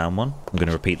upside down one. I'm going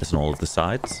to repeat this on all of the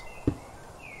sides.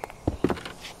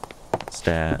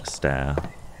 Stair,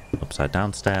 upside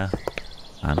down stair,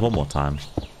 and one more time.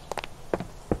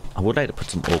 I would like to put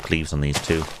some oak leaves on these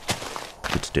too.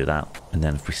 Good to do that. And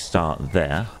then if we start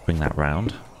there, bring that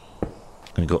round. I'm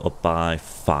going to go up by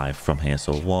 5 from here.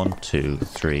 So 1, 2,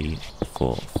 3,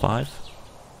 4, 5.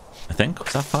 I think.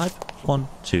 Was that 5? 1,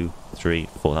 2, 3,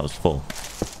 4. That was 4.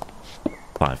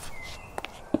 5.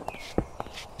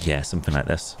 Yeah, something like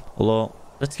this. Although,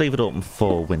 let's leave it open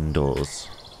for windows.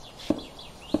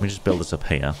 Let me just build this up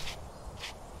here.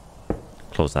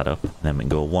 Close that up. And then we can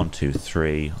go 1, 2,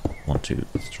 3, 1, 2,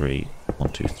 3, 1,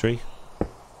 2, 3.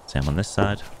 Same on this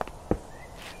side.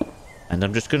 And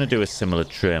I'm just going to do a similar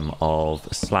trim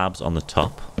of slabs on the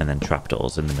top and then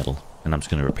trapdoors in the middle. And I'm just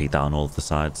going to repeat that on all of the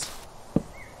sides.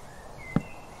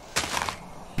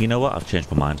 You know what? I've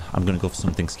changed my mind. I'm going to go for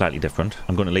something slightly different.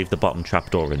 I'm going to leave the bottom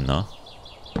trapdoor in there.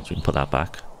 So we can put that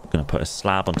back. I'm going to put a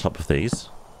slab on top of these.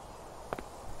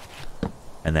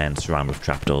 And then surround with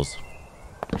trapdoors.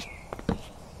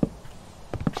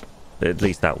 At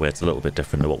least that way it's a little bit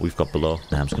different to what we've got below.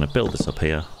 Now I'm just going to build this up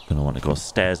here. I'm going to want to go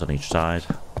stairs on each side.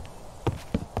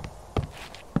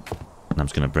 And I'm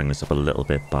just going to bring this up a little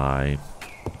bit by...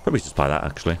 Probably just by that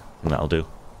actually. I think that'll do.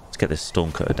 Let's get this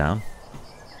stone cutter down.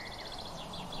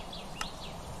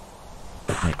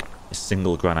 Make a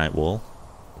single granite wall.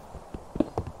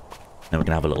 Then we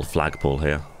can have a little flagpole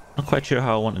here. Not quite sure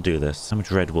how I want to do this. How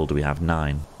much red wool do we have?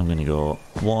 9. I'm going to go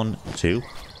 1, 2.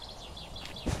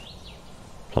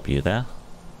 Plop you there.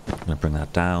 I'm going to bring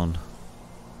that down.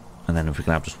 And then if we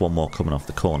can have just one more coming off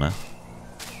the corner.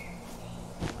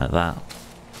 Like that.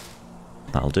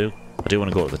 That'll do. I do want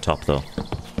to go at the top though.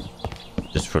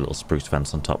 Just for a little spruce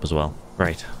fence on top as well.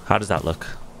 Right. How does that look?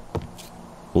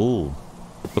 Ooh.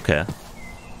 Okay.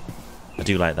 I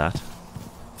do like that.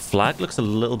 Flag looks a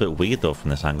little bit weird though from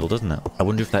this angle, doesn't it? I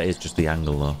wonder if that is just the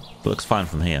angle though. But looks fine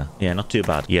from here. Yeah, not too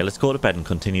bad. Yeah, let's go to bed and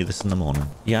continue this in the morning.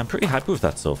 Yeah, I'm pretty happy with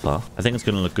that so far. I think it's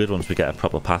going to look good once we get a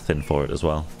proper path in for it as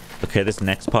well. Okay, this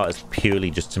next part is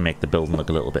purely just to make the building look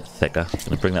a little bit thicker. I'm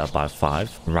going to bring that up by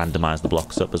 5. Randomize the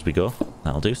blocks up as we go.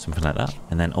 That'll do, something like that.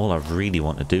 And then all I really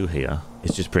want to do here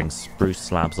is just bring spruce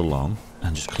slabs along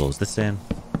and just close this in.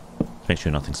 Make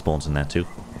sure nothing spawns in there too.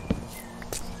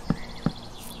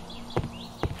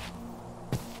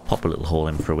 Pop a little hole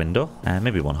in for a window, and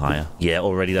maybe one higher. Yeah,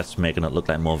 already that's making it look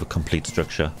like more of a complete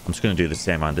structure. I'm just going to do the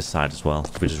same around this side as well.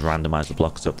 We just randomize the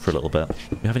blocks up for a little bit.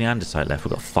 Do we have any andesite left?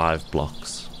 We've got 5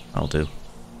 blocks. That'll do.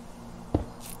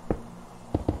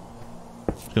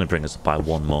 Just going to bring us up by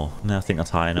 1 more. No, I think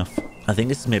that's high enough. I think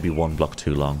this is maybe 1 block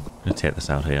too long. I'm going to take this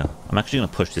out here. I'm actually going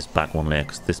to push this back 1 layer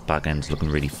because this back end is looking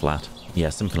really flat. Yeah,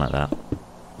 something like that.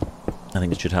 I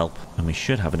think it should help. And we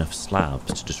should have enough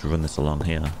slabs to just run this along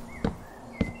here.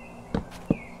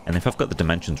 And if I've got the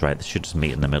dimensions right, this should just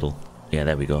meet in the middle. Yeah,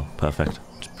 there we go. Perfect.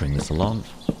 Just bring this along.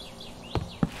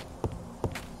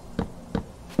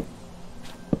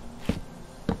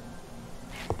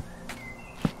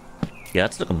 Yeah,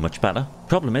 it's looking much better.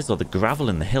 Problem is though, the gravel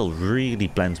in the hill really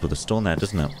blends with the stone there,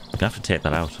 doesn't it? You have to take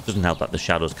that out. It doesn't help that the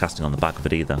shadow's casting on the back of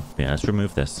it either. Yeah, let's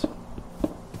remove this.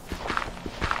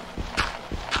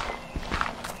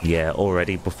 Yeah,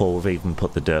 already before we've even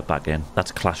put the dirt back in.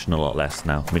 That's clashing a lot less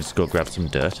now. Let me just go grab some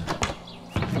dirt.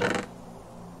 I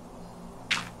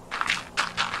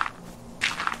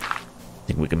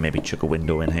think we can maybe chuck a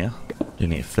window in here. Do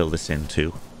need to fill this in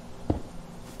too.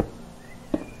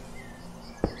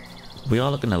 We are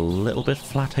looking a little bit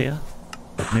flat here.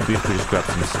 Maybe if we just grab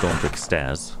some stone brick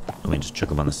stairs, and we just chuck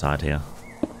them on the side here.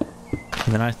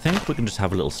 And then I think we can just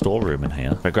have a little storeroom in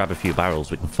here. If I grab a few barrels,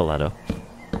 we can fill that up.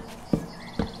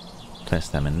 Place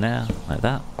them in there, like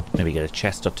that. Maybe get a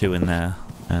chest or two in there.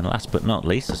 And last but not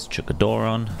least, let's chuck a door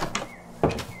on.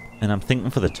 And I'm thinking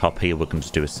for the top here, we can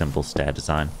just do a simple stair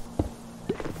design.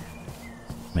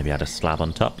 Maybe add a slab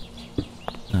on top.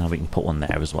 We can put one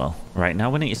there as well. Right, now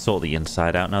we need to sort the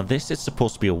inside out. Now this is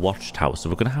supposed to be a watchtower, so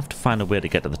we're going to have to find a way to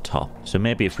get to the top. So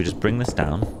maybe if we just bring this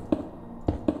down,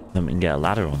 then we can get a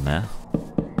ladder on there.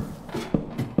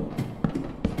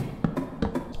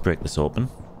 Let's break this open.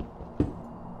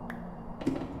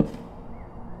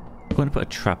 I'm going to put a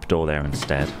trapdoor there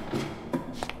instead.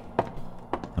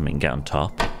 And we can get on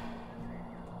top.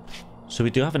 So we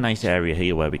do have a nice area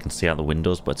here where we can see out the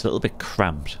windows, but it's a little bit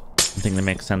cramped. I think it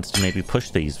makes sense to maybe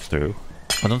push these through.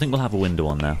 I don't think we'll have a window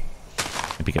on there.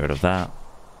 Maybe get rid of that.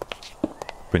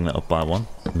 Bring that up by one.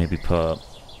 Maybe put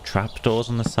trapdoors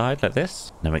on the side like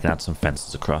this. Then we can add some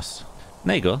fences across.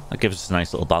 There you go. That gives us a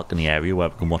nice little balcony area where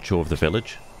we can watch over the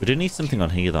village. We do need something on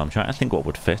here though. I'm trying to think what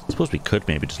would fit. I suppose we could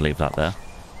maybe just leave that there.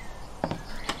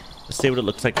 Let's see what it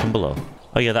looks like from below.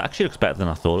 Oh yeah, that actually looks better than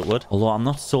I thought it would. Although I'm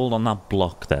not sold on that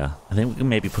block there. I think we can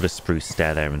maybe put a spruce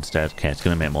stair there instead. Okay, it's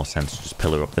going to make more sense to just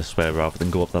pillar up this way rather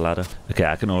than go up the ladder. Okay,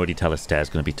 I can already tell the stair's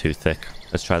going to be too thick.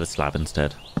 Let's try the slab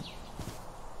instead.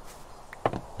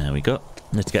 There we go.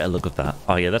 Let's get a look of that.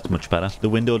 Oh yeah, that's much better. The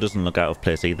window doesn't look out of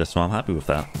place either, so I'm happy with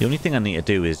that. The only thing I need to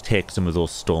do is take some of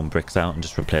those stone bricks out and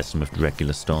just replace them with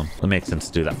regular stone. It makes sense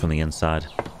to do that from the inside.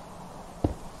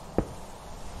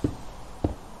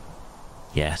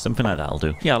 Yeah, something like that'll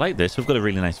do. Yeah, I like this. We've got a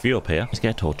really nice view up here. Let's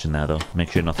get a torch in there though.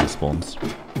 Make sure nothing spawns.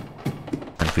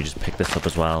 And if we just pick this up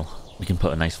as well, we can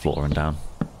put a nice flooring down.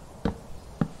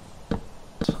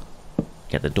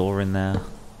 Get the door in there.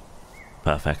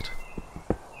 Perfect.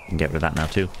 Can get rid of that now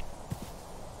too.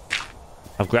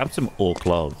 I've grabbed some oak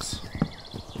logs,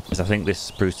 because I think this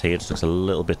spruce here just looks a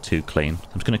little bit too clean.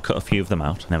 I'm just going to cut a few of them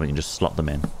out, and then we can just slot them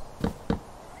in.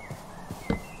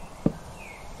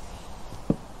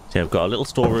 So yeah, we've got a little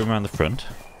storeroom around the front.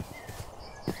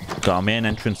 Got our main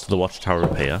entrance to the watchtower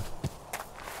up here.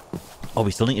 Oh,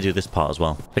 we still need to do this part as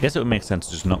well. I guess it would make sense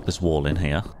to just knock this wall in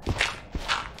here.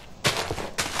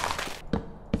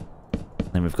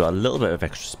 Then we've got a little bit of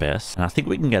extra space. And I think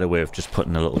we can get away with just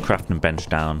putting a little crafting bench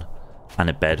down and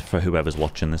a bed for whoever's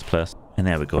watching this place. And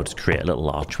there we go, just create a little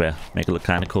archway. Make it look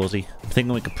kind of cozy. I'm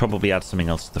thinking we could probably add something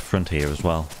else to the front here as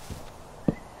well.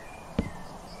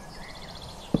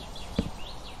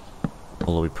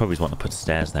 Although we probably want to put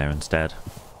stairs there instead.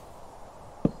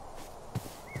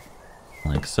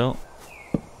 Like so.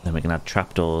 Then we can add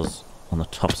trapdoors on the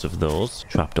tops of those.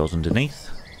 Trapdoors underneath.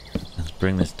 Let's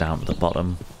bring this down to the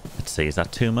bottom. Let's see, is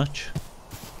that too much?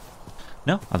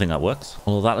 No, I think that works.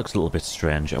 Although that looks a little bit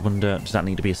strange. I wonder, does that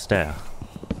need to be a stair?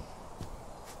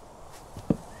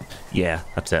 Yeah,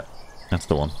 that's it. That's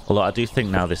the one. Although I do think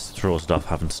now this throws it off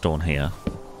having stone here.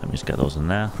 Let me just get those in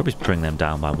there. Probably bring them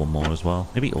down by one more as well.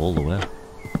 Maybe all the way.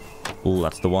 Oh,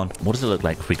 that's the one. What does it look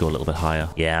like if we go a little bit higher?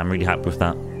 Yeah, I'm really happy with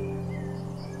that.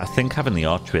 I think having the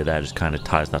archway there just kind of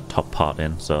ties that top part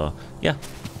in. So, yeah.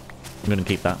 I'm going to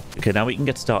keep that. Okay, now we can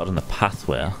get started on the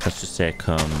pathway. Let's just say it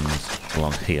comes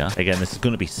along here. Again, this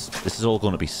is all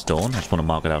going to be stone. I just want to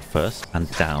mark it out first. And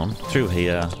down. Through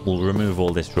here. We'll remove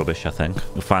all this rubbish, I think.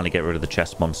 We'll finally get rid of the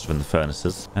chest monster and the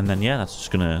furnaces. And then, yeah, that's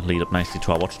just going to lead up nicely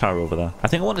to our watchtower over there. I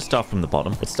think I want to start from the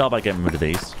bottom. Let's start by getting rid of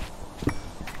these.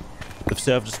 They've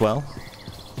served us well.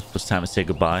 It's time to say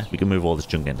goodbye. We can move all this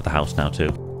junk into the house now,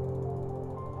 too.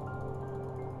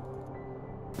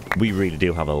 We really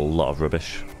do have a lot of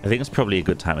rubbish. I think it's probably a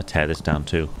good time to tear this down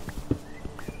too.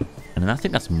 And then I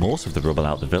think that's most of the rubble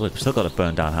out of the village. We've still got a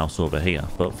burned down house over here,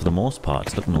 but for the most part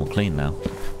it's looking all clean now.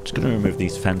 Just going to remove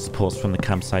these fence posts from the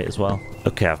campsite as well.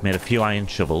 Okay, I've made a few iron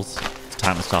shovels. It's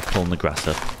time to start pulling the grass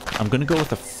up. I'm going to go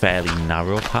with a fairly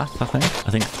narrow path, I think.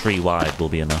 I think 3 wide will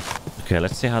be enough. Okay,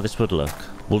 let's see how this would look.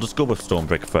 We'll just go with stone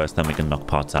brick first, then we can knock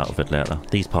parts out of it later.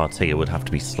 These parts here would have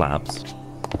to be slabs.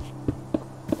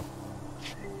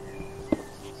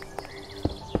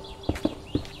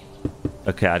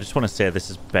 Okay, I just want to say this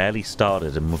has barely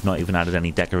started and we've not even added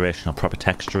any decoration or proper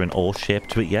texture and or shape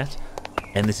to it yet.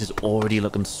 And this is already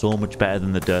looking so much better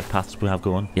than the dirt paths we have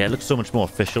going. Yeah, it looks so much more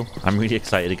official. I'm really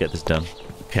excited to get this done.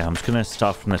 Okay, I'm just going to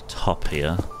start from the top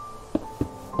here.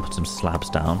 Put some slabs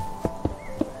down.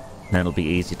 And then it'll be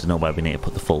easy to know where we need to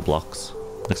put the full blocks.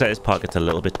 Looks like this part gets a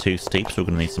little bit too steep, so we're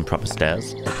going to need some proper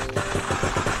stairs.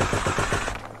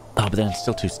 Oh, but then it's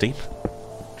still too steep.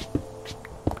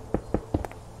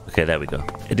 Okay, there we go.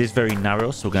 It is very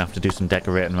narrow, so we're going to have to do some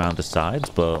decorating around the sides,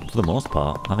 but for the most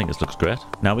part, I think this looks great.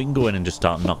 Now we can go in and just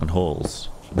start knocking holes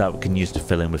that we can use to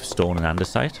fill in with stone and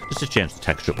andesite, just to change the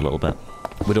texture up a little bit.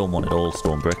 We don't want it all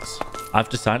stone bricks. I've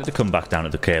decided to come back down to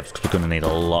the caves because we're going to need a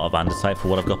lot of andesite for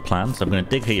what I've got planned, so I'm going to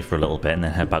dig here for a little bit and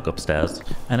then head back upstairs.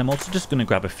 And I'm also just going to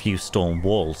grab a few stone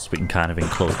walls so we can kind of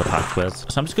enclose the pathways.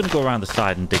 So I'm just going to go around the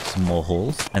side and dig some more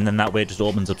holes, and then that way it just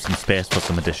opens up some space for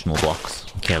some additional blocks.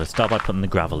 Okay, let's start by putting the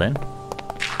gravel in.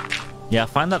 Yeah, I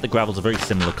find that the gravel's a very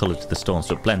similar colour to the stone,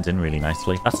 so it blends in really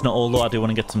nicely. That's not all though, I do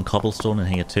want to get some cobblestone in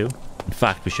here too. In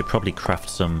fact, we should probably craft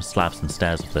some slabs and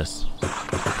stairs of this.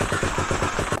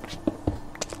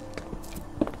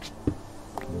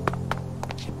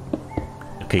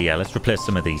 Okay, yeah, let's replace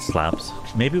some of these slabs.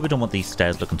 Maybe we don't want these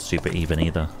stairs looking super even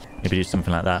either. Maybe do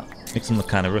something like that. Make them look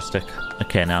kind of rustic.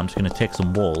 Okay, now I'm just going to take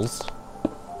some walls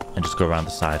and just go around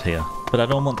the side here. But I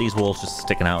don't want these walls just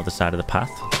sticking out of the side of the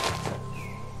path.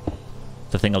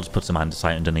 So I think I'll just put some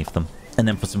andesite underneath them. And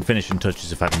then for some finishing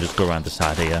touches, if I can just go around the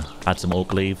side here, add some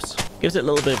oak leaves. Gives it a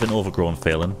little bit of an overgrown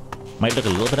feeling. Might look a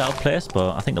little bit out of place,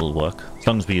 but I think it'll work, as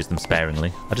long as we use them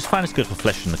sparingly. I just find it's good for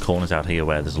fleshing the corners out here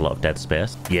where there's a lot of dead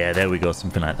space. Yeah, there we go,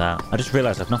 something like that. I just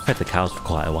realised I've not fed the cows for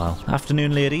quite a while.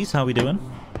 Afternoon, ladies, how we doing?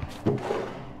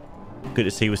 Good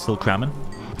to see we're still cramming.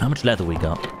 How much leather we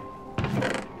got?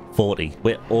 40.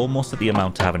 We're almost at the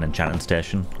amount to have an enchanting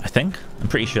station, I think. I'm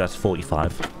pretty sure that's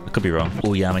 45. I could be wrong.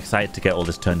 Oh yeah, I'm excited to get all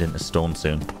this turned into stone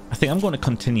soon. I think I'm going to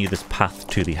continue this path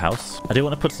to the house. I do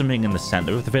want to put something in the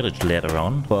center of the village later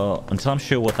on, but until I'm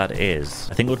sure what that is,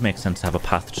 I think it would make sense to have a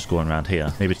path just going around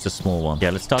here. Maybe it's a small one.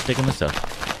 Yeah, let's start digging this up.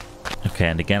 Okay,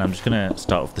 and again, I'm just going to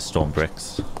start with the stone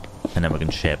bricks, and then we can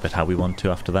shape it how we want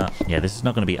to after that. Yeah, this is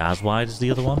not going to be as wide as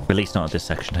the other one, at least not at this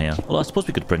section here. Well, I suppose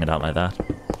we could bring it out like that.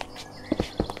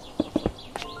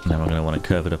 And then we're going to want to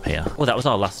curve it up here. Oh, that was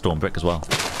our last stone brick as well.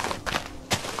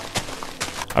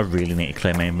 I really need to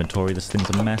clear my inventory. This thing's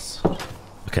a mess.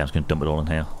 Okay, I'm just going to dump it all in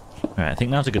here. Alright, I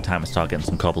think now's a good time to start getting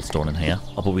some cobblestone in here.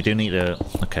 Oh, but we do need to...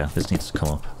 Okay, this needs to come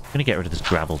up. I'm going to get rid of this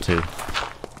gravel too.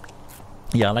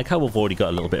 Yeah, I like how we've already got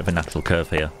a little bit of a natural curve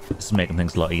here. This is making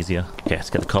things a lot easier. Okay, let's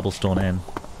get the cobblestone in.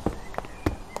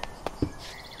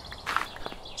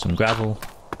 Some gravel.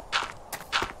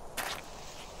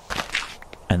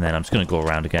 And then I'm just going to go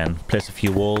around again, place a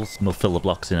few walls, and we'll fill the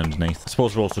blocks in underneath. I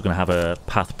suppose we're also going to have a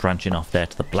path branching off there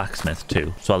to the blacksmith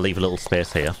too, so I'll leave a little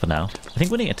space here for now. I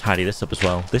think we need to tidy this up as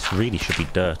well. This really should be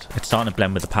dirt. It's starting to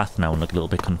blend with the path now and look a little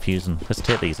bit confusing. Let's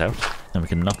take these out, and we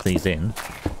can knock these in,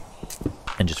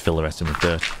 and just fill the rest in with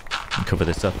dirt, and cover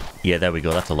this up. Yeah, there we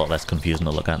go. That's a lot less confusing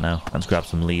to look at now. Let's grab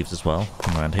some leaves as well.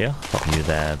 Come around here. Pop you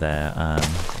there, there, and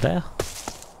there.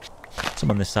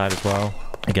 Some on this side as well.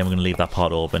 Again, we're going to leave that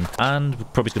part open, and we're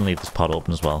probably going to leave this part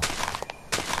open as well.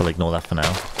 So I'll ignore that for now.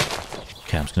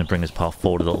 Okay, I'm just going to bring this part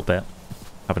forward a little bit.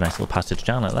 Have a nice little passage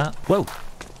down like that. Whoa!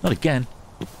 Not again.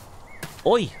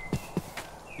 Oi!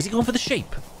 Is he going for the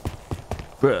shape?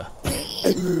 Bruh.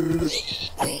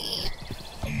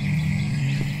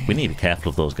 We need to be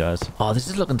careful of those guys. Oh, this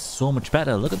is looking so much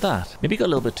better. Look at that. Maybe got a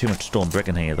little bit too much stone brick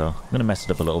in here, though. I'm going to mess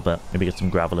it up a little bit. Maybe get some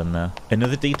gravel in there.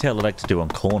 Another detail I like to do on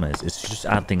corners is to just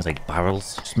add things like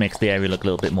barrels. Just makes the area look a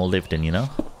little bit more lived in, you know?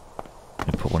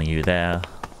 Maybe put one of you there.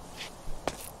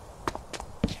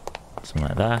 Something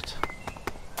like that.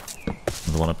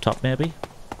 Another one up top, maybe.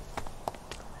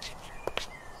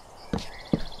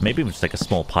 Maybe just like a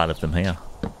small pile of them here.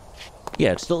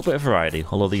 Yeah, just a little bit of variety,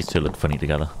 although these two look funny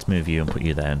together. Let's move you and put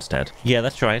you there instead. Yeah,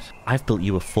 that's right. I've built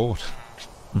you a fort.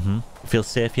 Feel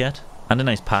safe yet? And a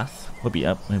nice path. Maybe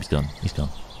he's gone. He's gone.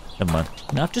 Never mind.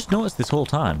 Now, I've just noticed this whole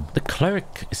time, the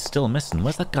cleric is still missing.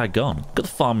 Where's that guy gone? Got the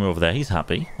farmer over there. He's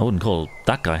happy. I wouldn't call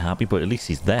that guy happy, but at least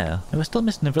he's there. And we're still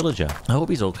missing a villager. I hope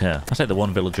he's okay. That's like the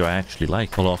one villager I actually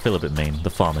like. Although I feel a bit mean. The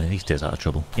farmer, he stays out of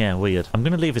trouble. Yeah, weird. I'm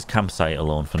going to leave his campsite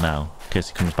alone for now, in case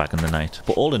he comes back in the night.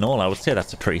 But all in all, I would say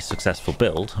that's a pretty successful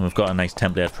build. And we've got a nice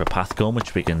template for a path going,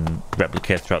 which we can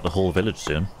replicate throughout the whole village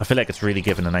soon. I feel like it's really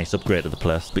given a nice upgrade to the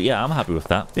place. But yeah, I'm happy with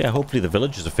that. Yeah, hopefully the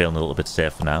villagers are feeling a little bit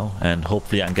safer now. And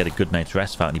hopefully I can get a good night's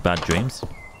rest without any bad dreams.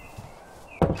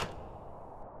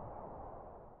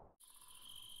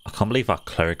 I can't believe our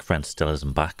cleric friend still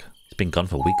isn't back. He's been gone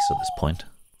for weeks at this point.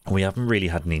 We haven't really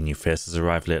had any new faces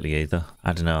arrive lately either.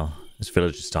 I don't know. This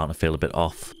village is starting to feel a bit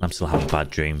off. I'm still having bad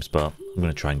dreams, but I'm going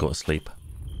to try and go to sleep.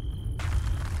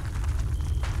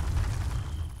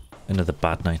 Another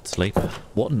bad night's sleep.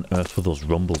 What on earth were those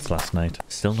rumbles last night?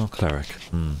 Still no cleric.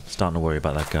 Starting to worry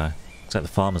about that guy. Looks like the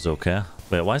farmer's okay.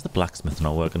 Wait, why is the blacksmith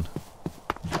not working?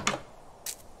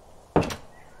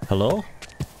 Hello?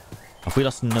 Have we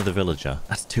lost another villager?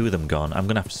 That's 2 of them gone. I'm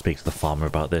going to have to speak to the farmer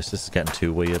about this. This is getting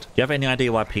too weird. Do you have any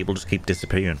idea why people just keep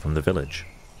disappearing from the village?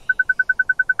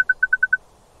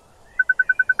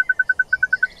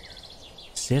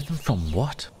 Save them from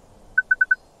what?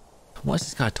 What is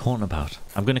this guy talking about?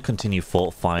 I'm going to continue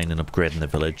fortifying and upgrading the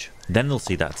village. Then they'll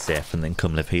see that safe and then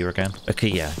come live here again. Okay,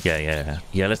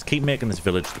 yeah, let's keep making this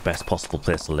village the best possible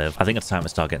place to live. I think it's time to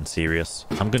start getting serious.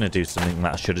 I'm going to do something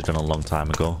that I should have done a long time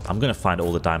ago. I'm going to find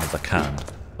all the diamonds I can,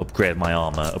 upgrade my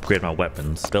armor, upgrade my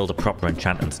weapons, build a proper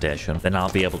enchanting station. Then I'll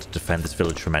be able to defend this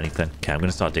village from anything. Okay, I'm going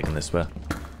to start digging this way.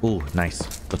 Ooh, nice.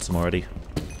 Got some already.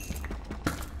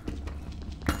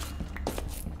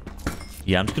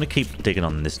 Yeah, I'm just going to keep digging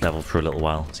on this level for a little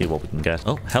while. See what we can get.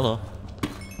 Oh, hello.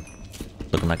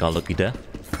 Looking like our lucky day.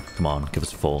 Come on, give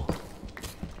us 4.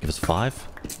 Give us 5.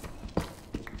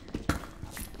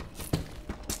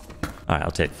 Alright,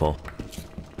 I'll take 4.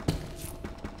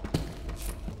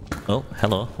 Oh,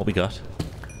 hello. What we got?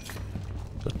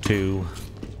 Got 2.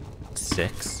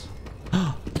 6.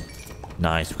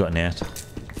 Nice, we've got an 8.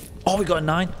 Oh, we got a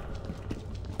 9.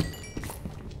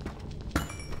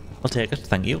 I'll take it,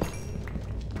 thank you.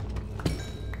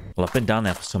 Well, I've been down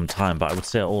there for some time, but I would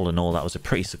say all in all that was a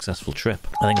pretty successful trip.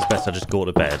 I think it's best I just go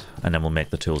to bed and then we'll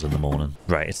make the tools in the morning.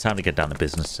 Right, it's time to get down to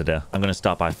business today. I'm going to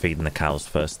start by feeding the cows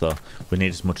first though. We need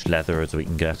as much leather as we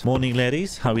can get. Morning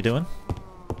ladies, how we doing?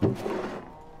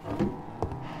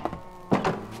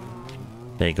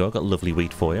 There you go, got lovely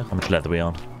wheat for you. How much leather are we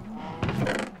on?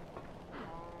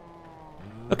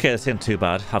 Okay, this ain't too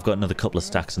bad. I've got another couple of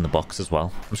stacks in the box as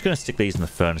well. I'm just going to stick these in the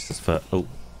furnaces for... Oh,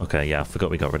 okay, yeah, I forgot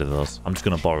we got rid of those. I'm just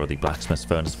going to borrow the blacksmith's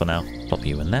furnace for now. Pop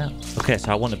you in there. Okay, so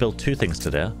I want to build 2 things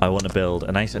today. I want to build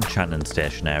a nice enchanting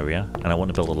station area, and I want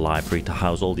to build a library to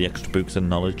house all the extra books and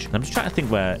knowledge. And I'm just trying to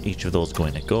think where each of those are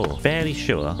going to go. Fairly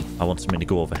sure I want something to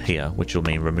go over here, which will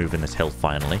mean removing this hill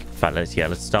finally. In fact,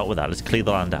 let's start with that. Let's clear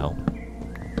the land out.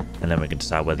 And then we can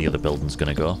decide where the other building's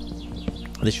going to go.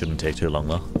 This shouldn't take too long,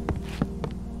 though.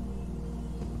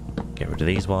 Get rid of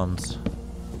these ones.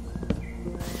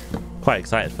 Quite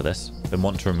excited for this. Been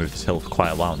wanting to remove this hill for quite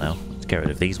a while now. Let's get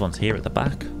rid of these ones here at the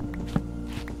back.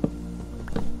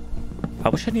 I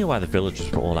wish I knew why the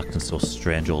villagers were all acting so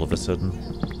strange all of a sudden.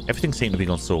 Everything seemed to be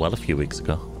going so well a few weeks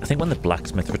ago. I think when the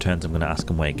blacksmith returns, I'm going to ask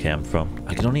him where he came from.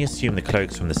 I can only assume the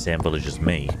cleric's from the same village as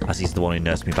me, as he's the one who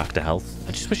nursed me back to health.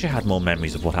 I just wish I had more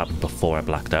memories of what happened before I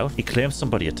blacked out. He claims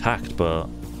somebody attacked, but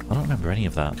I don't remember any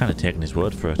of that. I'm kind of taking his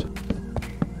word for it.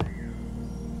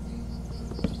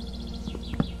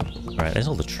 Right, there's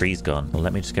all the trees gone. Well,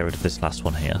 let me just get rid of this last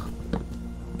one here.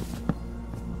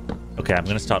 Okay, I'm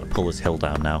going to start to pull this hill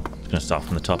down now. I'm going to start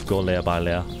from the top, go layer by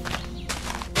layer.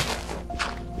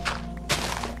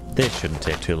 This shouldn't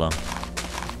take too long.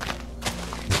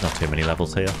 There's not too many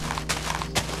levels here.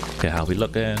 Okay, how are we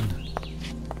looking?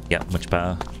 Yeah, much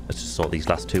better. Let's just sort these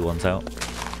last 2 ones out.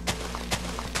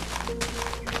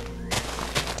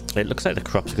 It looks like the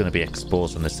crops are going to be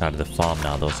exposed on this side of the farm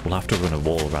now though, so we'll have to run a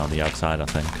wall around the outside, I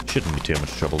think. Shouldn't be too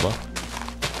much trouble though.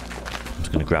 I'm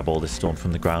just going to grab all this stone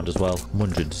from the ground as well. I'm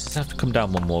wondering, does this have to come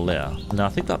down one more layer? No, I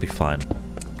think that'll be fine.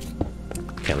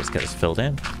 Okay, let's get this filled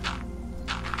in.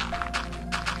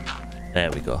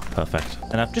 There we go, perfect.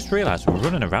 And I've just realised we're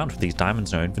running around with these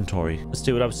diamonds in our inventory. Let's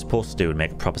do what I was supposed to do and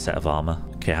make a proper set of armour.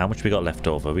 Okay, how much we got left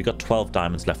over? We got 12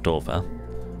 diamonds left over.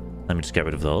 Let me just get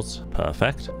rid of those.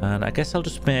 Perfect. And I guess I'll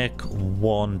just make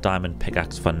 1 diamond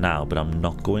pickaxe for now, but I'm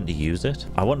not going to use it.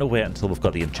 I want to wait until we've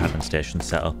got the enchanting station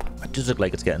set up. It does look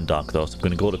like it's getting dark though, so I'm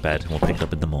going to go to bed and we'll pick it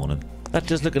up in the morning. That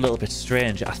does look a little bit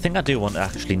strange. I think I do want to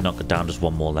actually knock it down just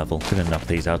 1 more level. I'm going to knock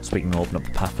these out so we can open up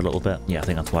the path a little bit. Yeah, I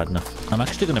think that's wide enough. I'm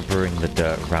actually going to bring the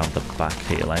dirt around the back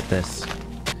here like this.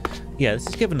 Yeah, this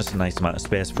is giving us a nice amount of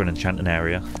space for an enchanting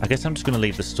area. I guess I'm just going to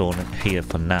leave the stone here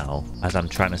for now, as I'm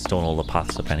trying to stone all the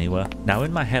paths up anywhere. Now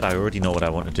in my head, I already know what I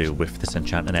want to do with this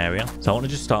enchanting area, so I want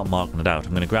to just start marking it out.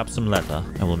 I'm going to grab some leather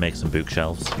and we'll make some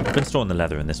bookshelves. I've been storing the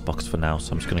leather in this box for now,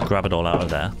 so I'm just going to grab it all out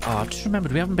of there. Oh, I've just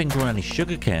remembered we haven't been growing any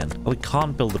sugarcane. Oh, we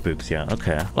can't build the books yet.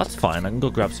 Okay, well, that's fine. I can go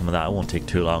grab some of that. It won't take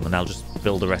too long, and I'll just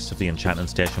build the rest of the enchanting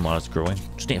station while it's growing.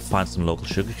 Just need to find some local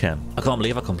sugarcane. I can't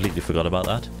believe I completely forgot about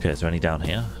that. Okay, is there any down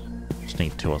here? Just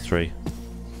need 2 or 3.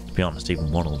 To be honest,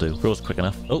 even 1 will do. Grows quick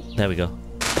enough. Oh, there we go.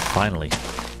 Finally.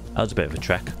 That was a bit of a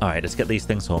trek. Alright, let's get these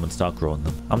things home and start growing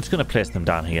them. I'm just going to place them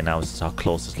down here now as it's our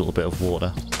closest little bit of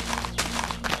water.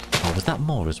 Oh, was that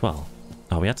more as well?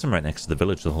 Oh, we had some right next to the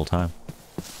village the whole time.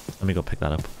 Let me go pick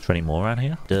that up. Is there any more around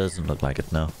here? Doesn't look like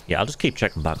it, no. Yeah, I'll just keep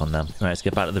checking back on them. All right, let's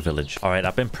get back to the village. All right,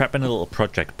 I've been prepping a little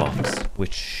project box,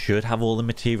 which should have all the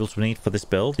materials we need for this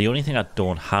build. The only thing I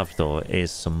don't have, though,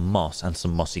 is some moss and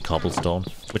some mossy cobblestone,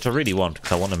 which I really want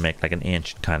because I want to make like an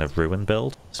ancient kind of ruin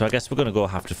build. So I guess we're going to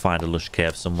have to find a lush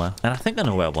cave somewhere. And I think I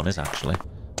know where one is, actually.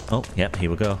 Oh, yep,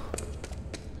 here we go.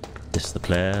 This is the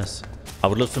place. I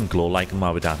would love some glow lichen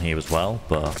while we're down here as well,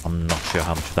 but I'm not sure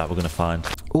how much of that we're going to find.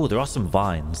 Oh, there are some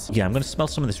vines. Yeah, I'm going to smelt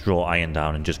some of this raw iron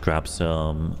down and just grab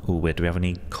some... Oh, wait, do we have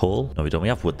any coal? No, we don't. We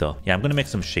have wood, though. Yeah, I'm going to make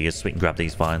some shears so we can grab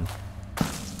these vines.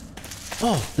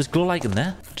 Oh, there's glow lichen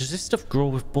there. Does this stuff grow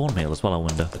with bone meal as well, I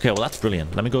wonder? Okay, well, that's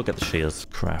brilliant. Let me go get the shears.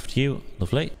 Craft you.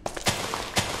 Lovely.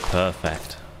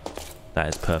 Perfect. That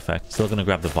is perfect. Still going to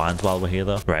grab the vines while we're here,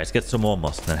 though. Right, let's get some more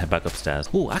moss and then head back upstairs.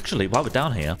 Oh, actually, while we're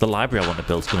down here, the library I want to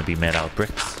build is going to be made out of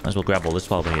bricks. Might as well grab all this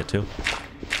while we're here, too.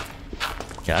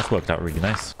 Yeah, that's worked out really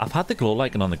nice. I've had the glow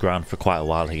lichen on the ground for quite a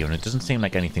while here, and it doesn't seem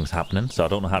like anything's happening, so I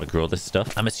don't know how to grow this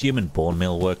stuff. I'm assuming bone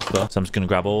meal works, though, so I'm just going to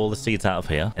grab all the seeds out of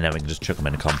here, and then we can just chuck them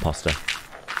in a composter.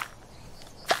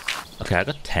 Okay, I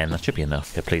got 10. That should be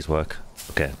enough. Okay, please work.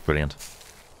 Okay, brilliant.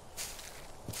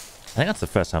 I think that's the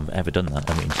first time I've ever done that.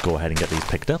 Then we can just go ahead and get these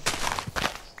picked up.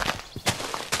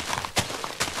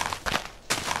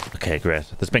 Okay, great.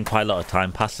 There's been quite a lot of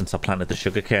time passed since I planted the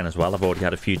sugarcane as well. I've already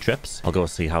had a few trips. I'll go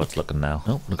see how it's looking now.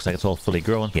 Oh, looks like it's all fully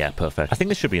grown. Yeah, perfect. I think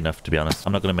this should be enough, to be honest.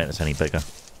 I'm not going to make this any bigger.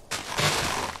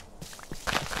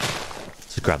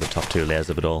 Just grab the top 2 layers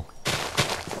of it all.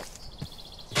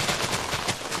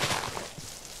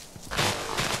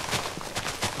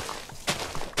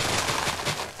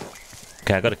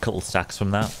 Okay, I got a couple stacks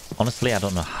from that. Honestly, I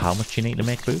don't know how much you need to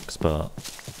make books, but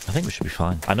I think we should be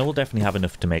fine. I know we'll definitely have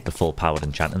enough to make the full powered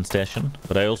enchanting station,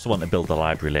 but I also want to build the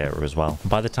library later as well. And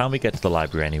by the time we get to the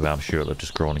library anyway, I'm sure it'll have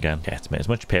just grown again. Okay, let's make as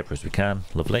much paper as we can.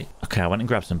 Lovely. Okay, I went and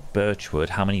grabbed some birch wood.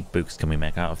 How many books can we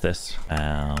make out of this?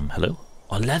 Hello?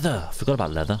 Oh, leather. I forgot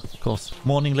about leather, of course.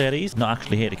 Morning, ladies. Not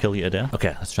actually here to kill you today.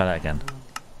 Okay, let's try that again.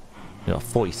 We got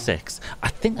 46. I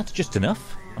think that's just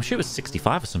enough. I'm sure it was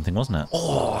 65 or something, wasn't it?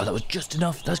 Oh, that was just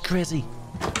enough. That's crazy.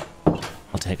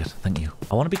 I'll take it. Thank you.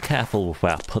 I want to be careful with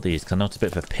where I put these because I know it's a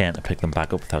bit of a pain to pick them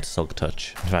back up without a silk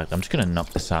touch. In fact, I'm just going to knock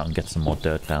this out and get some more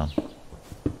dirt down.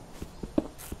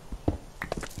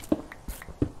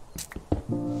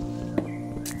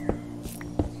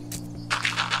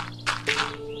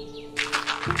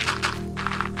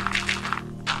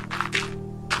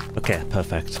 Okay,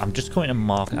 perfect. I'm just going to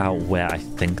mark out where I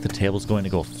think the table's going to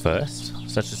go first.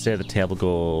 So let's just say the table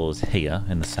goes here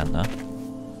in the center.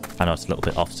 I know it's a little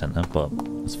bit off center, but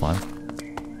it's fine.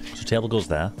 So table goes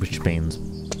there, which means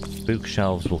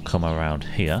bookshelves will come around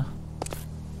here.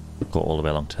 Go all the way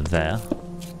along to there.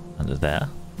 And to there.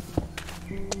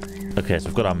 Okay, so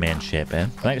we've got our main shape in.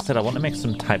 Like I said, I want to make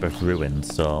some type of ruin.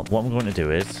 So what I'm going to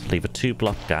do is leave a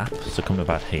 2-block gap. So come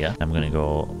about here. I'm going to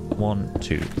go 1,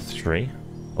 2, 3.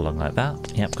 Along like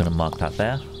that. Yep, I'm going to mark that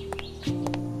there.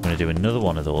 I'm going to do another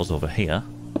one of those over here.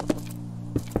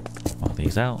 Mark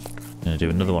these out. I'm going to do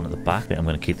another one at the back. I'm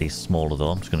going to keep these smaller though.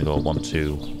 I'm just going to go 1,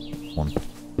 2, 1,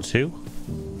 2.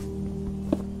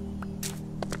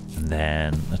 And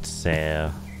then let's say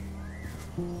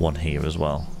one here as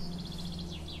well.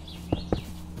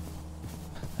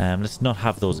 Let's not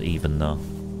have those even though.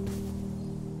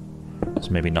 So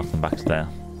maybe knock them back to there.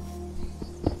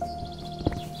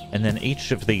 And then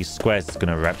each of these squares is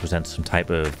going to represent some type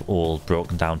of old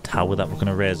broken down tower that we're going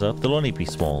to raise up. They'll only be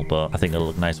small, but I think it'll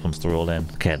look nice once they're all in.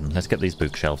 Okay, then let's get these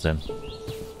bookshelves in. So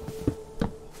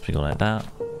we go like that.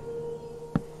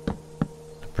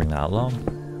 Bring that along.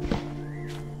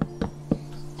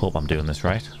 Hope I'm doing this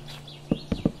right.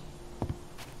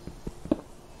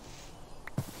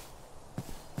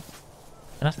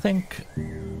 And I think...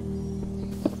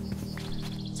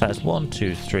 So that's 1,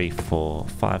 2, 3, 4,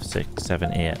 5, 6,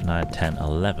 7, 8, 9, 10,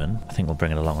 11. I think we'll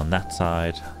bring it along on that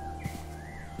side.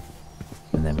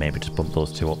 And then maybe just bump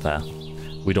those 2 up there.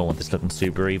 We don't want this looking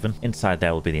super even. Inside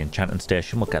there will be the enchanting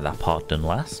station. We'll get that part done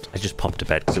last. I just popped to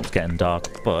bed because it was getting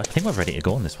dark. But I think we're ready to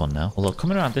go on this one now. Although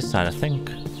coming around this side, I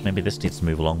think maybe this needs to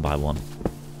move along by 1.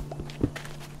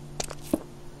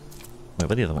 Wait,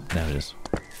 where's the other one? There it is.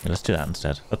 Yeah, let's do that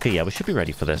instead. Okay, yeah, we should be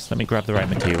ready for this. Let me grab the right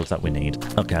materials that we need.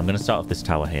 Okay, I'm going to start off this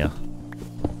tower here.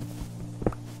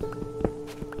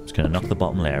 Just going to knock the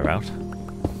bottom layer out.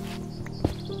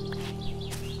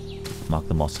 Mark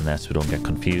the moss in there so we don't get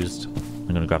confused. I'm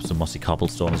I'm going to grab some mossy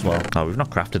cobblestone as well. Oh, we've not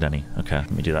crafted any. Okay,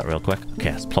 let me do that real quick.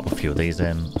 Okay, let's plop a few of these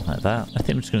in like that. I think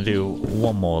I'm just going to do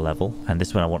one more level. And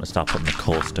this one I want to start putting the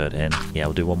coarse dirt in. Yeah,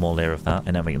 we'll do one more layer of that.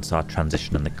 And then we can start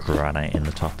transitioning the granite in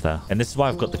the top there. And this is why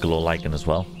I've got the glow lichen as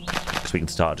well. So we can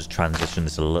start just transition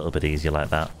this a little bit easier like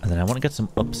that. And then I want to get some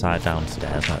upside down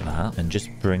stairs like that and just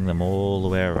bring them all the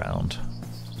way around.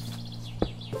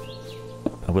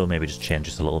 I will maybe just change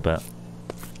this a little bit.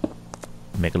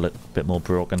 Make it a little bit more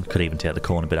broken. Could even take the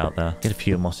corner bit out there. Get a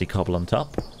few mossy cobble on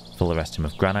top. Fill the rest in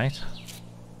with granite.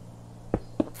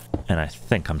 And I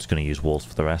think I'm just going to use walls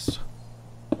for the rest.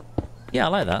 Yeah, I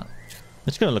like that.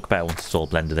 It's going to look better once it's all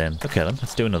blended in. Okay then,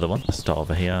 let's do another one. Let's start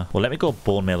over here. Well, let me go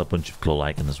bone meal a bunch of glow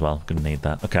lichen as well. Going to need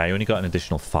that. Okay, I only got an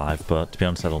additional 5, but to be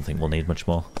honest, I don't think we'll need much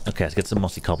more. Okay, let's get some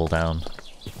mossy cobble down.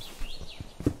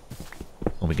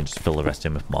 And we can just fill the rest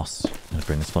in with moss. I'm going to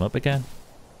bring this one up again.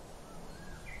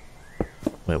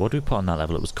 Wait, what do we put on that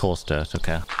level? It was coarse dirt,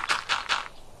 okay.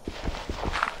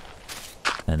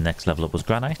 And next level up was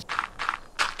granite.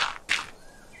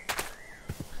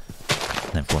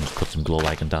 And then everyone just put some glow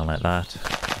lichen down like that.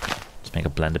 Just make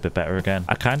it blend a bit better again.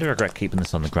 I kind of regret keeping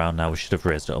this on the ground now. We should have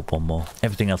raised it up one more.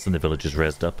 Everything else in the village is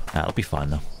raised up. That'll be fine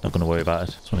though. Not going to worry about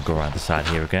it. Just want to go around the side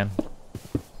here again.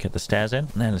 Get the stairs in.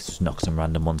 And then let's just knock some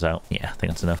random ones out. Yeah, I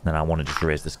think that's enough. And then I want to just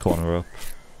raise this corner up.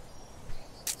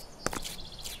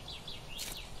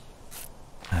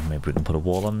 And maybe we can put a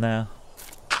wall on there.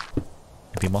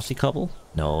 Maybe mossy cobble?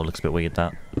 No, looks a bit weird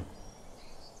that.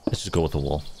 Let's just go with the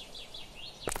wall.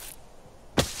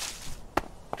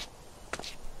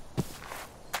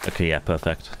 Okay, yeah,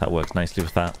 perfect. That works nicely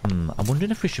with that. I'm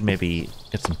wondering if we should maybe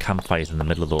get some campfires in the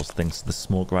middle of those things so the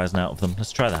smoke rising out of them.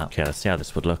 Let's try that. Okay, let's see how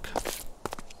this would look.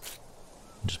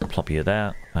 Just plop you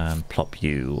there and plop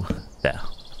you there.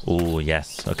 Oh,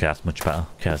 yes. Okay, that's much better.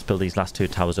 Okay, let's build these last 2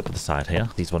 towers up at the side here.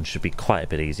 These ones should be quite a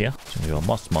bit easier. So we go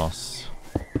moss,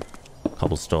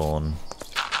 cobblestone,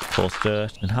 coarse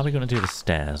dirt. And how are we going to do the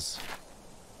stairs?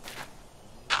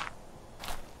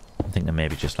 I'm thinking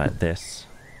maybe just like this.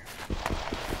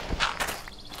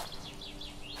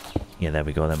 Yeah, there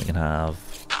we go. Then we can have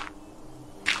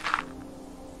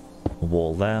a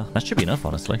wall there. That should be enough,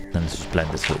 honestly. Then let's just blend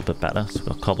this a little bit better. So we've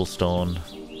got cobblestone.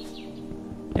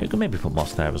 Yeah, we can maybe put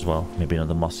moss there as well. Maybe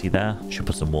another mossy there. Should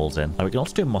put some walls in. Oh, we can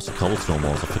also do mossy cobblestone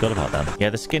walls. I forgot about them. Yeah,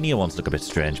 the skinnier ones look a bit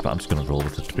strange, but I'm just going to roll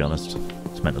with it, to be honest.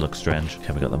 It's meant to look strange.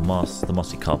 Okay, we got the moss, the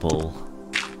mossy cobble,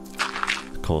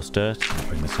 the coarse dirt. I'll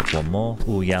bring this up one more.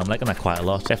 Oh, yeah, I'm liking that quite a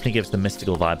lot. Definitely gives the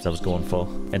mystical vibes I was going for.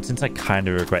 And since I kind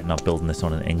of regret not building this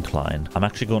on an incline, I'm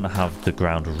actually going to have the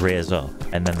ground raise up,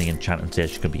 and then the enchanting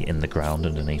stage can be in the ground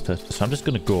underneath it. So I'm just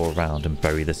going to go around and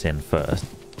bury this in first.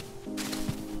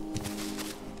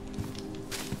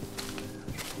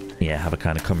 Yeah, have it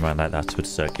kind of come around like that so it's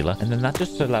circular. And then that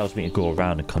just allows me to go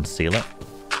around and conceal it.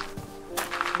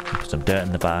 Put some dirt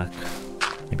in the back.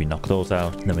 Maybe knock those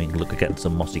out. And then we can look at getting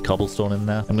some mossy cobblestone in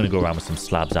there. I'm going to go around with some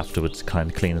slabs afterwards to kind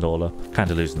of clean it all up.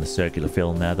 Kind of losing the circular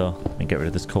feel in there though. And get rid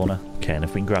of this corner. Okay, and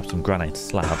if we can grab some granite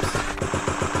slabs.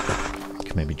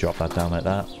 Can maybe drop that down like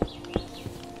that.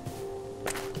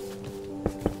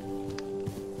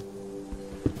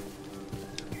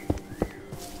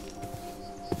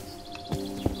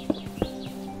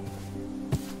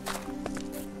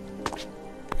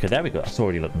 Okay, there we go. That's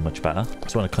already looking much better.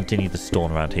 Just want to continue the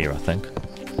stone around here, I think.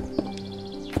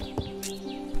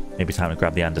 Maybe time to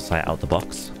grab the andesite out the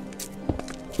box.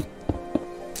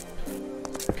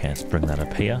 Okay, let's bring that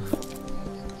up here.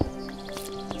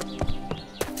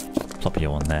 Plop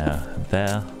you on there and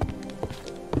there.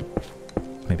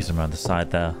 Maybe some around the side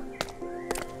there.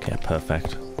 Okay,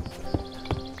 perfect.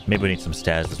 Maybe we need some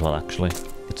stairs as well, actually.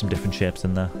 Get some different shapes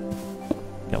in there.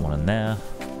 Get one in there.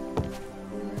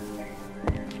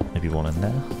 Maybe one in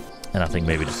there. And I think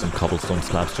maybe just some cobblestone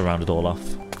slabs to round it all off.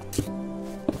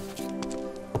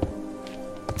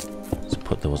 So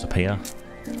put those up here.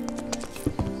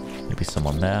 Maybe some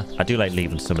on there. I do like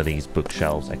leaving some of these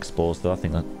bookshelves exposed though. I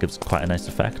think that gives quite a nice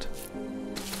effect.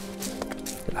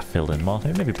 Get that filled in more.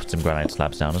 Maybe put some granite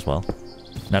slabs down as well.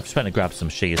 Now I'm just trying to grab some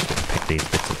shears to pick these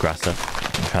bits of grass up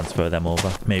and transfer them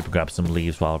over. Maybe grab some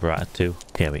leaves while we're at it too.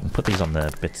 Okay, we can put these on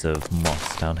the bits of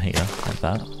moss down here like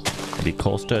that. Maybe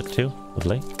coarse dirt too.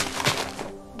 Lovely.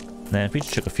 And then if we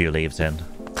just chuck a few leaves in,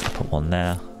 put one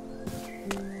there.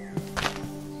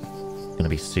 Gonna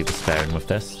be super sparing with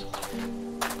this.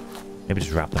 Maybe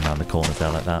just wrap them around the corners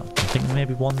there like that. I think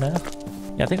maybe one there.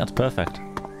 Yeah, I think that's perfect.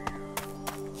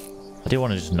 I do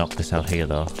want to just knock this out here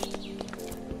though.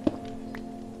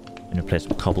 And replace it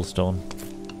with cobblestone.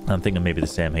 I'm thinking maybe the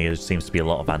same here. There seems to be a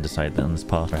lot of andesite on this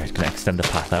part. Right, gonna extend the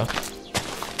path out.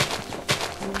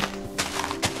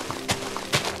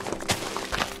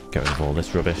 Get rid of all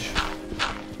this rubbish.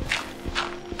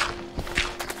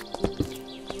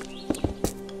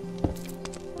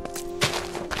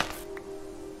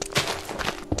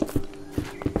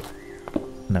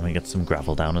 And then we get some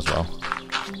gravel down as well.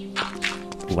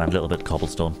 Ooh, and a little bit of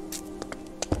cobblestone.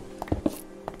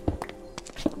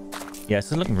 Yeah,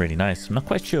 this is looking really nice. I'm not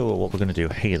quite sure what we're going to do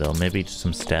here though. Maybe just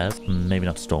some stairs. Maybe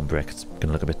not stone brick. It's going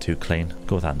to look a bit too clean.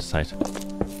 Go with andesite.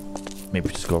 Maybe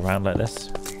just go around like this.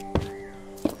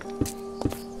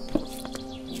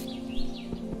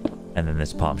 And then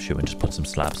this part I'm shooting, just put some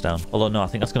slabs down. Although no, I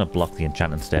think that's going to block the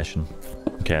enchanting station.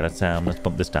 Okay, let's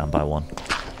bump this down by 1.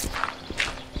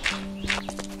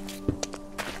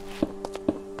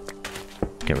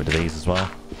 Get rid of these as well.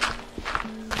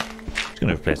 Just going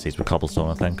to replace these with cobblestone,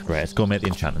 I think. Right, let's go make the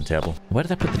enchanting table. Where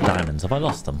did I put the diamonds? Have I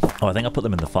lost them? Oh, I think I put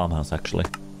them in the farmhouse, actually.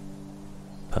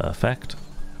 Perfect.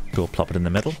 Go plop it in the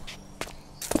middle.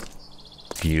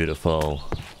 Beautiful.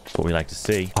 That's what we like to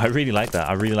see. I really like that.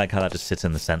 I really like how that just sits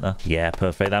in the center. Yeah,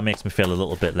 perfect. That makes me feel a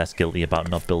little bit less guilty about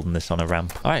not building this on a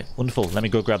ramp. All right, wonderful. Let me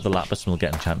go grab the lapis and we'll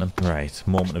get enchanting. Right,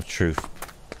 moment of truth.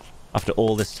 After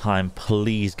all this time,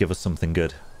 please give us something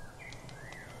good.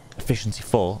 Efficiency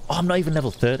 4. Oh, I'm not even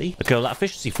level 30. Okay, well, that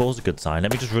efficiency 4 is a good sign.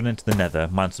 Let me just run into the nether,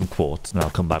 mine some quartz, and I'll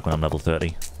come back when I'm level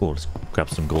 30. Oh, let's grab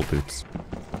some gold boots.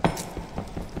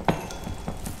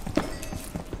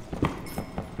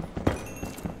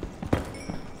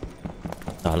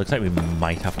 Oh, looks like we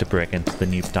might have to break into the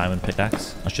new diamond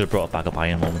pickaxe. I should have brought a bag of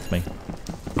iron one with me.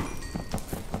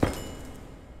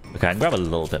 Okay, I can grab a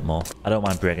little bit more. I don't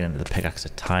mind breaking into the pickaxe a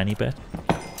tiny bit.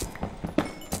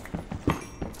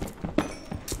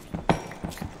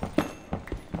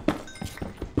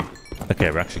 Okay,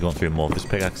 we're actually going through more of this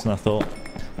pickaxe than I thought.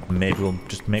 Maybe we'll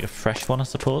just make a fresh one, I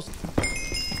suppose.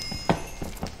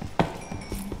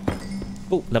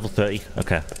 Oh, level 30.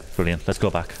 Okay, brilliant. Let's go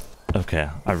back. Okay,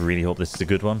 I really hope this is a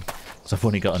good one. So I've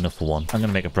only got enough for one. I'm going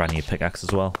to make a brand new pickaxe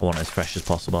as well. I want it as fresh as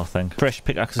possible, I think. Fresh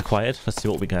pickaxe acquired. Let's see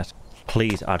what we get.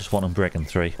 Please, I just want Unbreaking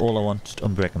 3. All I want, just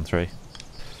Unbreaking 3.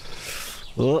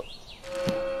 Oh,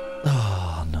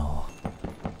 no.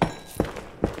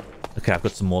 Okay, I've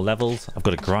got some more levels. I've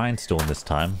got a grindstone this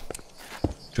time. Do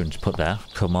you want to put there?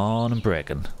 Come on,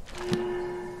 Unbreaking.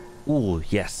 Ooh,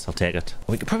 yes, I'll take it.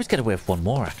 We could probably get away with one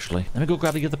more, actually. Let me go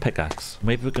grab the other pickaxe.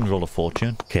 Maybe we can roll a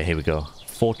fortune. Okay, here we go.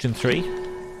 Fortune 3.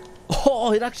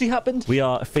 Oh, it actually happened. We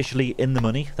are officially in the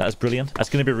money. That is brilliant. That's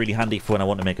going to be really handy for when I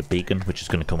want to make a beacon, which is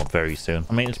going to come up very soon.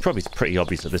 I mean, it's probably pretty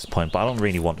obvious at this point, but I don't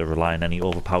really want to rely on any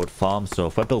overpowered farms. So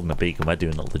if we're building a beacon, we're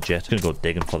doing it legit. I'm going to go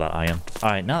digging for that iron.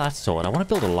 All right, now that's sorted. I want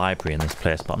to build a library in this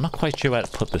place, but I'm not quite sure where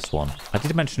to put this one. I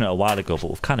did mention it a while ago, but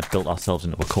we've kind of built ourselves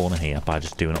into a corner here by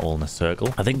just doing it all in a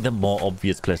circle. I think the more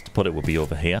obvious place to put it would be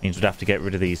over here. Means we'd have to get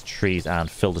rid of these trees and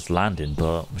fill this land in,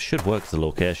 but it should work as a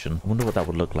location. I wonder what that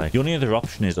would look like. The only other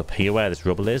option is up here where this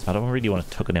rubble is. I don't really want to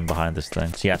tuck it in behind this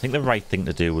thing. So yeah, I think the right thing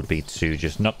to do would be to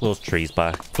just knock those trees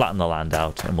back, flatten the land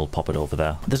out, and we'll pop it over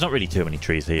there. There's not really too many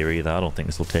trees here either. I don't think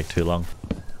this will take too long.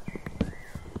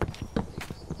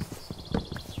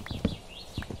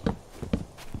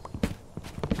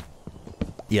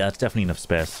 Yeah, it's definitely enough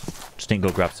space. Just need to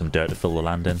go grab some dirt to fill the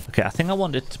land in. Okay, I think I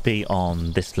want it to be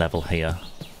on this level here.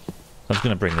 I'm just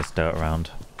going to bring this dirt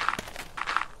around.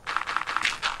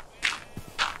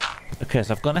 Okay,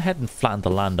 so I've gone ahead and flattened the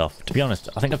land off. To be honest,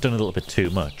 I think I've done a little bit too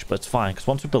much, but it's fine, because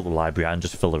once we build the library, I can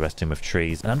just fill the rest in with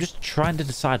trees. And I'm just trying to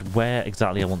decide where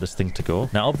exactly I want this thing to go.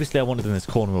 Now, obviously, I want it in this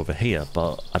corner over here,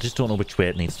 but I just don't know which way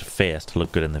it needs to face to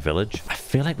look good in the village. I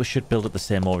feel like we should build it the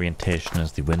same orientation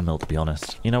as the windmill, to be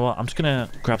honest. You know what? I'm just going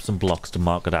to grab some blocks to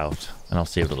mark it out, and I'll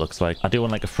see what it looks like. I do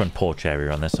want like a front porch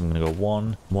area on this. I'm going to go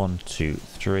 1, 1, 2,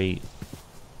 3,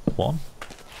 1.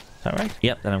 Is that right?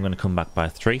 Yep, then I'm going to come back by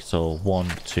 3. So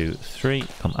 1, 2, 3,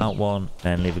 come out 1,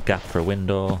 then leave a gap for a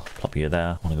window. Pop you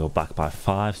there. I'm going to go back by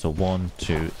 5. So 1,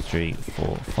 2, 3,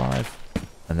 4, 5.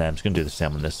 And then I'm just going to do the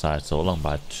same on this side. So along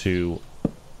by 2,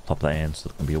 pop that in. So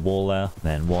there can be a wall there.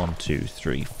 Then 1, 2,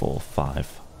 3, 4,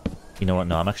 5. You know what?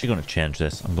 No, I'm actually going to change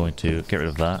this. I'm going to get rid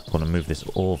of that. I'm going to move this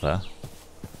over.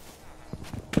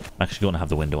 I'm actually going to have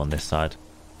the window on this side.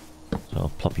 So I'll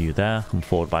plop you there. Come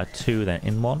forward by 2, then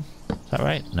in 1. Is that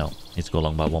right? No. Needs to go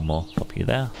along by 1 more. Pop you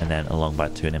there. And then along by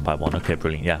 2 and in by 1. Okay,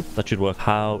 brilliant. Yeah, that should work.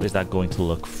 How is that going to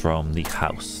look from the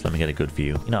house? Let me get a good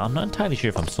view. You know, I'm not entirely sure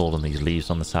if I'm sold on these leaves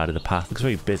on the side of the path. Looks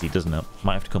very busy, doesn't it?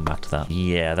 Might have to come back to that.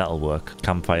 Yeah, that'll work.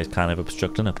 Campfire's kind of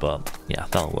obstructing it, but yeah,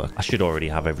 that'll work. I should already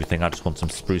have everything. I just want some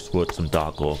spruce wood, some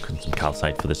dark oak, and some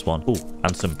calcite for this one. Oh,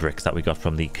 and some bricks that we got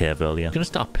from the cave earlier. I'm going to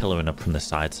start pillaring up from the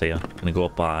sides here. I'm going to go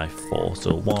up by 4.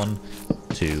 So 1,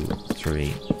 2,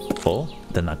 3, 4.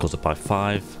 Then that goes up by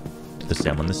 5. Do the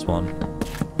same on this one.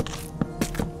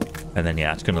 And then,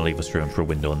 yeah, it's going to leave us room for a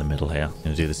window in the middle here.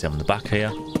 Going to do the same on the back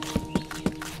here.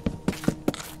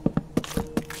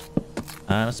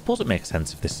 And I suppose it makes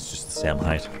sense if this is just the same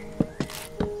height.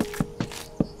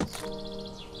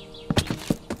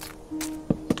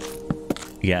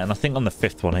 Yeah, and I think on the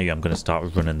 5th one here, I'm going to start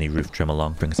with running the roof trim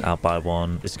along. Bring us out by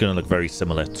 1. It's going to look very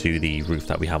similar to the roof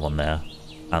that we have on there.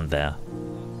 And there.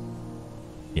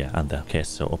 Yeah, and there. Okay,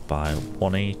 so up by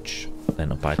 1 each.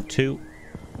 Then up by 2.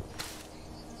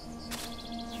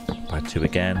 Up by 2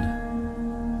 again.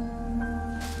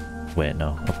 Wait,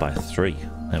 no. Up by 3.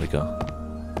 There we go.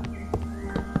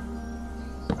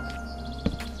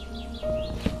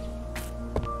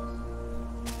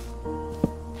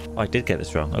 Oh, I did get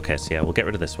this wrong. Okay, so yeah, we'll get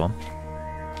rid of this one.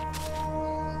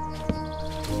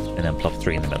 And then plop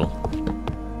 3 in the middle.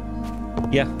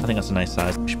 Yeah, I think that's a nice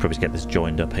size. We should probably get this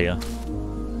joined up here.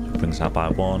 Bring us out by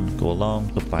 1, go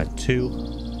along, up by 2.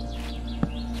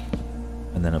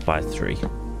 And then up by 3. Just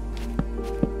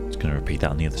going to repeat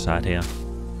that on the other side here.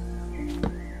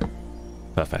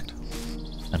 Perfect.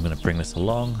 I'm going to bring this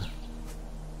along.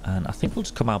 And I think we'll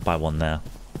just come out by 1 there.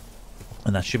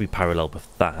 And that should be parallel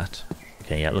with that.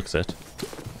 Okay, yeah, it looks it.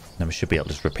 Then we should be able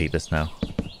to just repeat this now.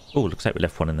 Oh, looks like we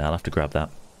left one in there. I'll have to grab that.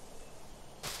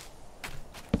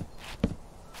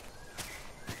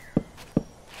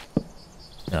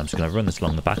 Now I'm just going to run this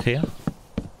along the back here.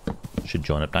 Should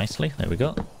join up nicely. There we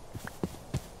go. And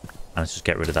let's just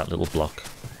get rid of that little block.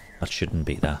 That shouldn't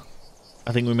be there.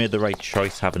 I think we made the right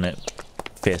choice having it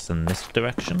facing this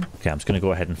direction. Okay, I'm just going to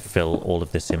go ahead and fill all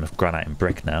of this in with granite and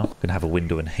brick now. I'm going to have a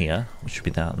window in here, which should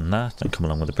be that and that, and come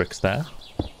along with the bricks there.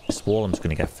 This wall I'm just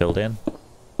going to get filled in.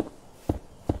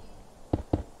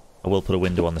 I will put a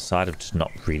window on the side. I've just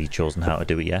not really chosen how to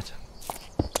do it yet.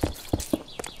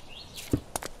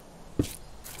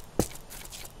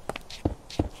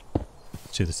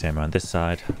 Let's do the same around this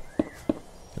side.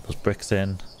 Get those bricks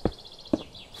in.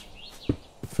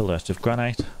 Fill the rest with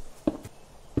granite.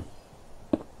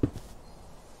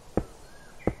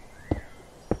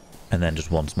 And then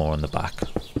just once more on the back.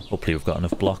 Hopefully we've got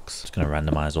enough blocks. Just going to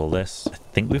randomize all this. I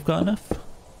think we've got enough.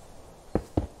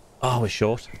 Oh, we're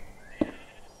short.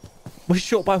 We're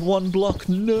short by 1 block.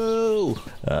 No!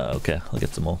 Okay, I'll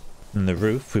get some more. And the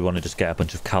roof, we want to just get a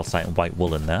bunch of calcite and white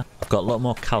wool in there. I've got a lot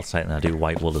more calcite than I do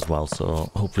white wool as well,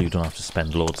 so hopefully you don't have to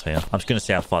spend loads here. I'm just going to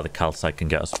see how far the calcite can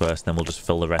get us first, then we'll just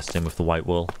fill the rest in with the white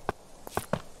wool.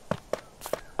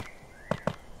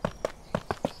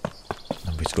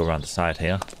 And we just go around the side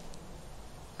here.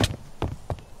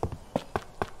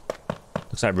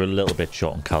 Looks like we're a little bit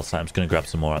short on calcite. I'm just going to grab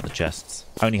some more out of the chests.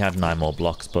 I only had 9 more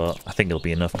blocks, but I think it'll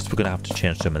be enough because we're going to have to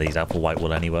change some of these out for white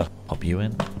wool anyway. Pop you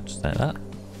in, just like that.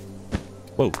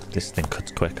 Whoa, this thing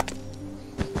cuts quick.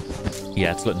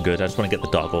 Yeah, it's looking good. I just want to get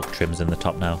the dark oak trims in the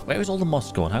top now. Where is all the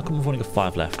moss going? How come we've only got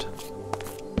 5 left?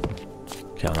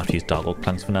 Okay, I'll have to use dark oak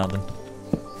planks for now then.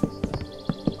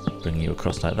 Bring you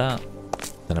across like that.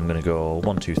 Then I'm going to go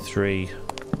 1, 2, 3.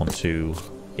 1, 2.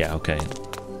 Yeah, okay.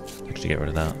 Actually get rid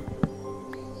of that.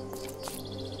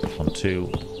 1, 2.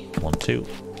 1, 2.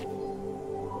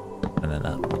 And then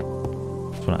that.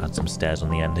 Just want to add some stairs on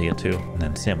the end here too. And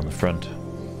then same on the front.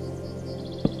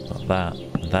 Got that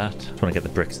and that. Just want to get the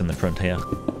bricks in the front here.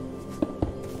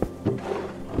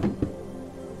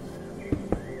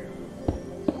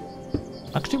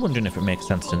 Actually wondering if it makes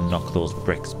sense to knock those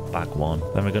bricks back 1.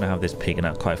 Then we're going to have this peeking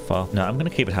out quite far. No, I'm going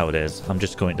to keep it how it is. I'm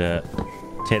just going to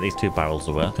take these 2 barrels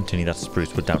away. Continue that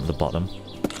spruce wood down to the bottom.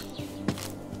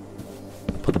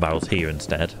 Put the barrels here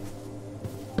instead.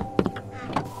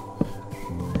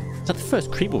 Is that the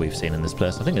first creeper we've seen in this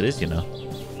place? I think it is, you know.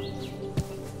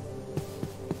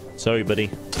 Sorry,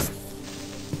 buddy.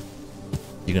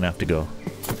 You're gonna have to go.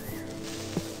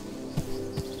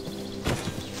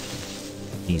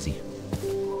 Easy.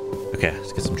 Okay,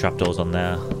 let's get some trapdoors on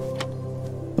there.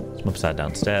 Some upside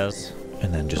down stairs.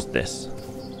 And then just this.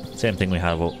 Same thing we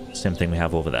have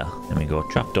over there. Then we go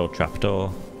trapdoor,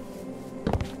 trapdoor.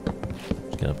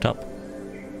 Get up top.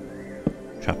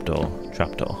 Trapdoor,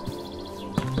 trapdoor.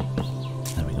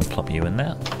 And we can plop you in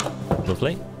there.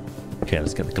 Lovely. Okay,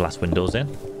 let's get the glass windows in.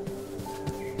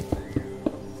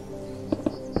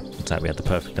 Looks like we had the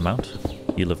perfect amount.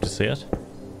 You love to see it.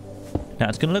 Now,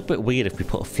 it's going to look a bit weird if we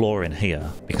put a floor in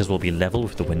here, because we'll be level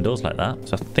with the windows like that.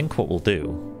 So I think what we'll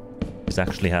do is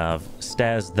actually have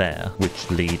stairs there,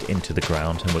 which lead into the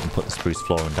ground, and we can put the spruce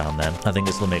flooring down then. I think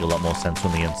this will make a lot more sense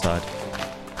on the inside.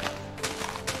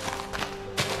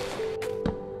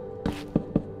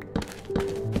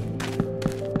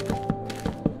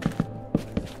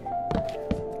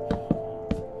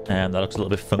 And that looks a little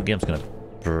bit funky. I'm just going to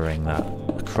bring that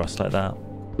across like that.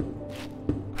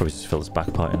 Probably just fill this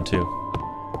back part in too.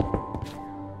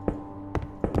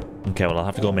 Okay, well, I'll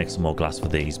have to go make some more glass for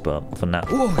these, but for now...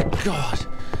 Oh, God!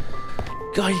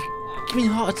 God, give me a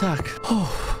heart attack!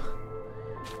 Oh.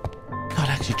 God,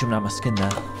 I actually jumped out my skin there.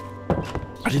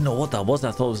 I didn't know what that was. I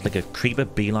thought it was like a creeper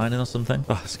beelining or something.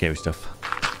 Oh, scary stuff.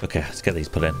 Okay, let's get these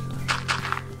put in.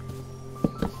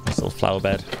 Nice little flower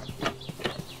bed.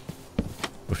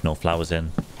 With no flowers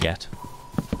in yet.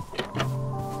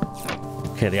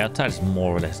 Okay, the outside is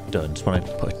more or less done. Just want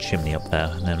to put a chimney up there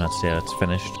and then I'd say it's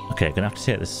finished. Okay, gonna have to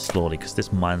take this slowly because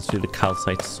this mines through the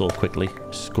calcite so quickly.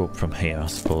 Just go up from here, I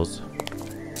suppose.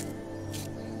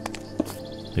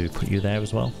 Maybe put you there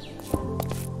as well.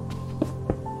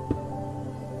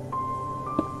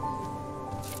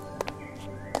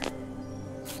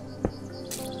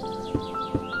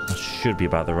 That should be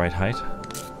about the right height.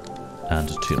 And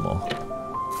just 2 more.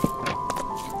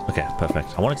 Okay,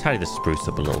 perfect. I want to tidy this spruce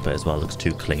up a little bit as well. It looks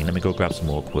too clean. Let me go grab some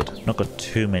oak wood. Not got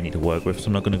too many to work with, so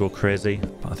I'm not going to go crazy.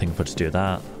 But I think if I just do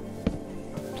that.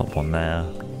 Plop 1 there.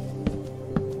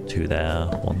 2 there.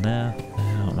 1 there.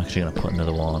 I'm actually going to put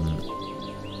another one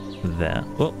there.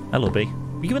 Oh, hello, B.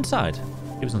 Are you inside?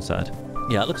 He was inside.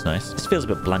 Yeah, it looks nice. This feels a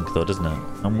bit blank though, doesn't it?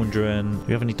 I'm wondering, do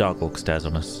we have any dark oak stairs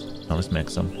on us? No, let's make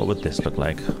some. What would this look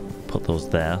like? Put those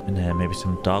there. And then maybe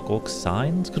some dark oak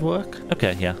signs could work.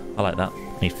 Okay, yeah, I like that.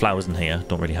 Need flowers in here.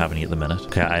 Don't really have any at the minute.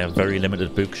 Okay, I have very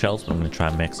limited bookshelves, but I'm going to try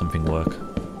and make something work.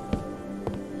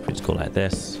 If we just go like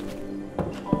this.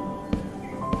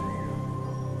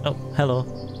 Oh, hello.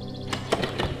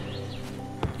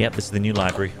 Yep, this is the new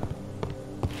library.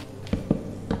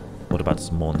 What about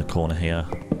some more in the corner here?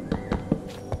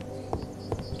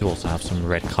 Do also have some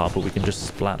red carpet we can just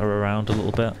splatter around a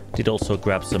little bit. Did also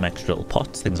grab some extra little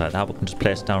pots, things like that we can just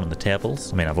place down on the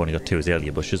tables. I mean, I've only got 2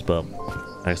 azalea bushes, but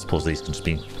I suppose these can just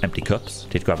be empty cups.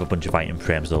 Did grab a bunch of item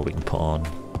frames though we can put on.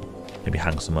 Maybe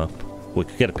hang some up. We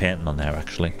could get a painting on there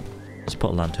actually. Let's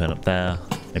put a lantern up there.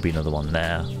 Maybe another one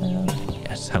there. Yeah,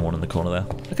 just hang one in the corner there.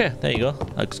 Okay, there you go.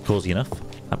 That looks cozy enough.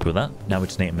 Happy with that. Now we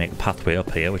just need to make a pathway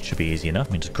up here, which should be easy enough.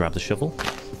 We can just grab the shovel.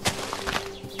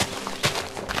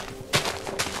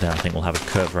 Then I think we'll have a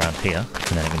curve around here,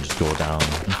 and then we can just go down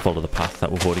and follow the path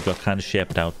that we've already got kind of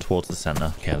shaped out towards the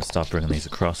center. Okay, let's start bringing these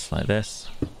across like this.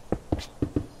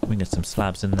 We can get some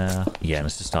slabs in there. Yeah,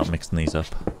 let's just start mixing these up.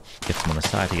 Get some on the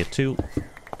side here too.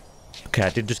 Okay, I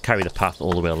did just carry the path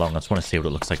all the way along. I just want to see what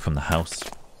it looks like from the house.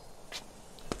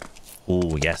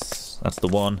 Oh, yes. That's the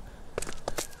one.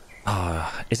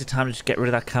 Ah, is it time to just get rid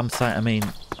of that campsite? I mean,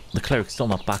 the cleric's still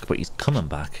not back, but he's coming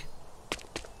back.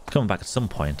 Coming back at some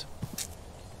point.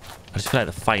 I just feel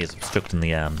like the fire's obstructing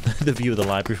the the view of the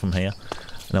library from here.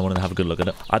 And I wanted to have a good look at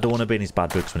it. I don't want to be in his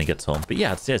bad books when he gets home. But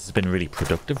yeah, I'd say this has been really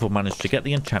productive. We've managed to get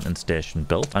the enchanting station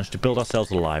built. Managed to build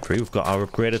ourselves a library. We've got our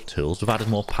upgraded tools. We've added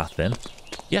more path in.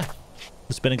 Yeah,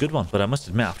 it's been a good one. But I must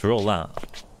admit, after all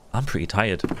that, I'm pretty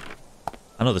tired.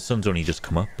 I know the sun's only just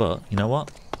come up, but you know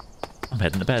what? I'm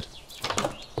heading to bed.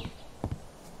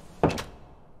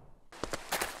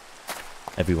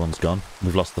 Everyone's gone.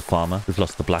 We've lost the farmer. We've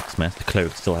lost the blacksmith. The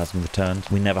cleric still hasn't returned.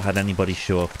 We never had anybody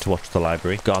show up to watch the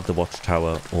library, guard the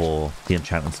watchtower, or the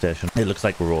enchantment station. It looks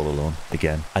like we're all alone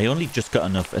again. I only just got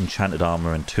enough enchanted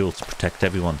armor and tools to protect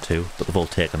everyone too, but they've all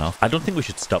taken off. I don't think we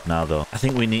should stop now though. I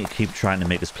think we need to keep trying to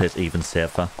make this place even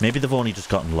safer. Maybe they've only just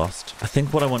gotten lost. I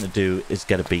think what I want to do is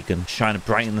get a beacon, shine it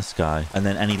bright in the sky, and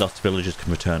then any lost villagers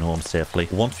can return home safely.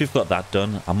 Once we've got that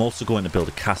done, I'm also going to build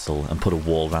a castle and put a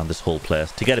wall around this whole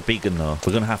place. To get a beacon though,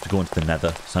 we're going to have to go into the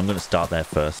nether, so I'm going to start there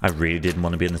first. I really didn't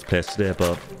want to be in this place today,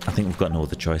 but I think we've got no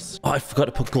other choice. Oh, I forgot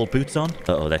to put gold boots on.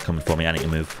 Uh-oh, they're coming for me. I need to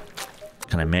move.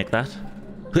 Can I make that?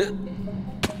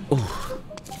 Oh.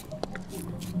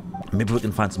 Maybe we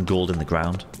can find some gold in the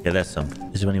ground. Yeah, there's some.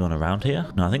 Is there anyone around here?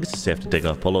 No, I think it's safe to dig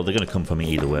up, although they're going to come for me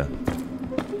either way.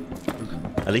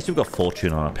 At least we've got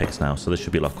fortune on our picks now, so this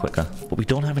should be a lot quicker. But we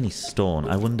don't have any stone.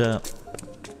 I wonder...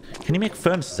 Can you make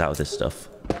furnaces out of this stuff?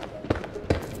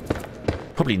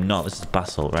 Probably not. This is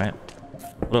basalt, right?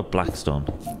 What about blackstone?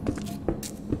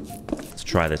 Let's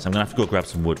try this. I'm going to have to go grab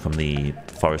some wood from the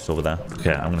forest over there.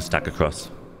 Okay, I'm going to stack across.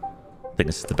 I think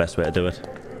this is the best way to do it.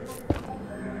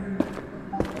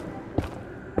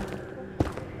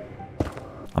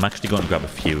 I'm actually going to grab a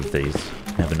few of these.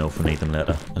 Never know if we'll need them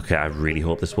later. Okay, I really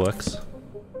hope this works.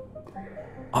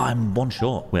 Oh, I'm one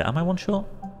short. Wait, am I one short?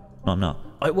 No, I'm not.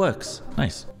 Oh, it works.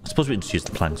 Nice. I suppose we can just use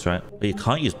the planks, right? Oh, you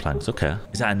can't use planks. Okay.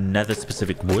 Is that another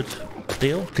specific wood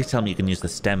deal? Please tell me you can use the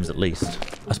stems at least.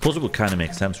 I suppose it would kind of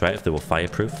make sense, right? If they were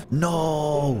fireproof.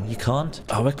 No, you can't.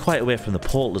 Oh, we're quite away from the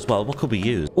portal as well. What could we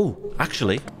use? Oh,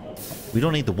 actually, we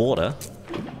don't need the water.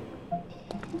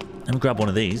 Let me grab one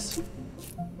of these.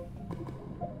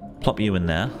 Plop you in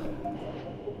there.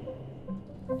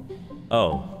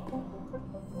 Oh.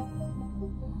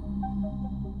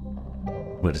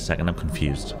 Wait a second, I'm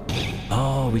confused.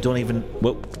 Oh, we don't even...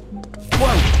 Whoa.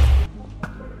 Whoa!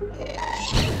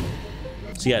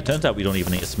 So yeah, it turns out we don't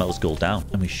even need to smelt this gold down.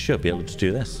 And we should be able to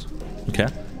do this. Okay.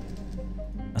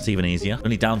 That's even easier. The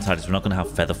only downside is we're not going to have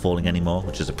feather falling anymore,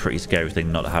 which is a pretty scary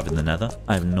thing not to have in the nether.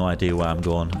 I have no idea where I'm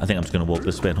going. I think I'm just going to walk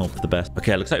this way and hope for the best.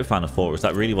 Okay, looks like we found a forest.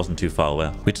 That really wasn't too far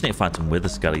away. We just need to find some wither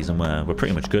skellies and we're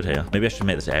pretty much good here. Maybe I should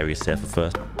make this area safer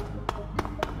first.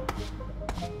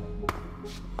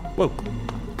 Whoa.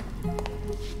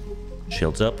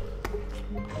 Shields up.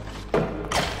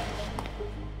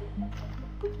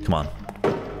 Come on.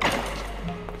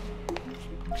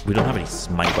 We don't have any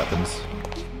smite weapons.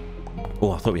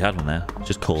 Oh, I thought we had one there.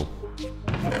 Just coal.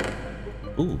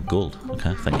 Ooh, gold.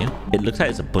 Okay, thank you. It looks like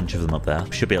there's a bunch of them up there.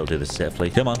 We should be able to do this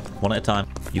safely. Come on, one at a time.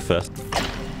 You first.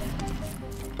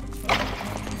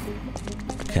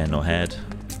 Okay, no head.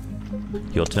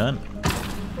 Your turn.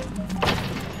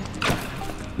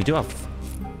 We do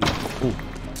have... Ooh.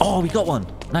 Oh, we got one.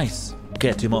 Nice.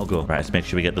 Okay, 2 more to go. Right, let's make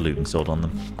sure we get the looting sword on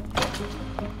them.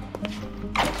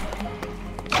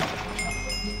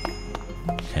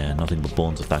 Okay, nothing but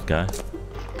bones of that guy.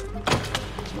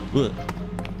 Ugh.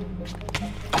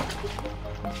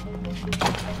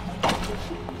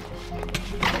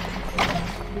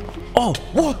 Oh,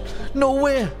 what? No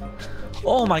way.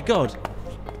 Oh my god.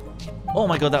 Oh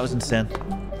my god, that was insane.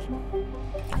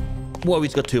 Whoa,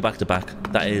 he's got 2 back to back.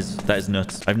 That is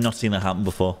nuts. I've not seen that happen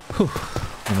before. Whew.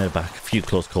 We made it back. A few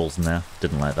close calls in there.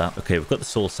 Didn't like that. Okay, we've got the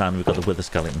soul sand. We've got the wither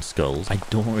skeleton skulls. I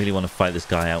don't really want to fight this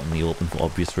guy out in the open for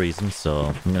obvious reasons, so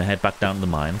I'm going to head back down to the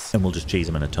mines and we'll just cheese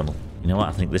him in a tunnel. You know what?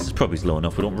 I think this is probably low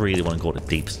enough. We don't really want to go to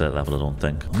deep slate level, I don't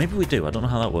think. Or maybe we do. I don't know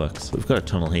how that works. We've got a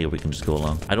tunnel here we can just go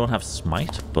along. I don't have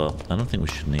smite, but I don't think we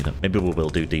should need it. Maybe we will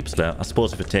do deep slate. I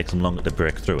suppose if it takes them longer to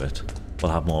break through it,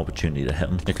 we'll have more opportunity to hit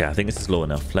them. Okay, I think this is low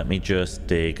enough. Let me just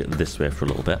dig this way for a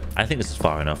little bit. I think this is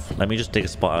far enough. Let me just dig a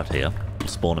spot out here. We'll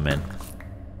spawn them in.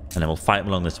 And then we'll fight them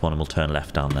along this one and we'll turn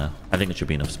left down there. I think it should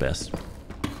be enough space.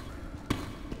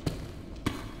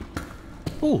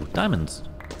 Ooh, diamonds.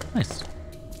 Nice.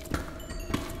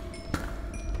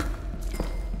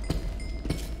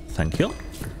 Thank you.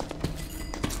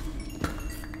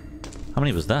 How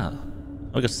many was that?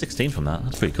 Oh, we got 16 from that.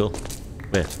 That's pretty cool.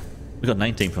 Wait, we got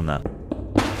 19 from that.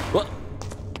 What?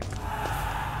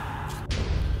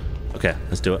 Okay,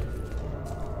 let's do it.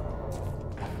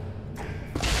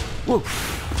 Woo!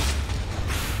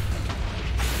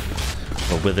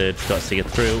 We're withered. Got to see it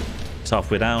through. It's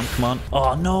halfway down. Come on.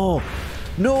 Oh, no!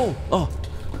 No! Oh!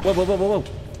 Whoa, whoa, whoa, whoa, whoa.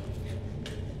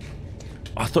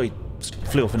 I thought he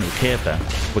flew off into a cave there.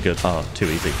 We're good. Oh, too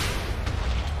easy.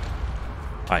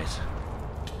 Right.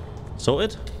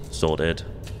 Sorted? Sorted.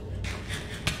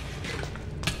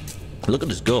 Look at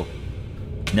us go.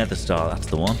 Nether star, that's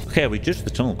the one. Okay, we judged the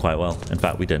tunnel quite well. In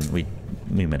fact, we didn't. We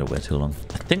made it way too long.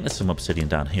 I think there's some obsidian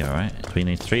down here, right? We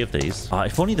need 3 of these.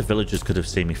 If only the villagers could have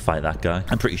seen me fight that guy.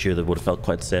 I'm pretty sure they would have felt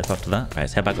quite safe after that. Right,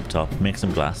 let's head back up top, make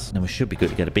some glass, and we should be good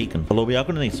to get a beacon. Although we are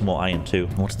going to need some more iron too.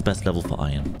 What's the best level for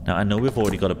iron? Now, I know we've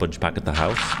already got a bunch back at the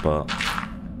house, but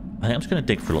I think I'm just going to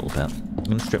dig for a little bit. I'm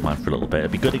going to strip mine for a little bit.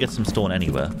 It'd be good to get some stone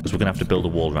anywhere, because we're going to have to build a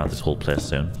wall around this whole place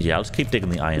soon. Yeah, I'll just keep digging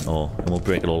the iron ore, and we'll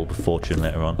break it all with fortune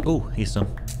later on. Oh, here's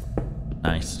some.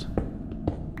 Nice.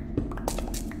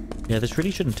 Yeah, this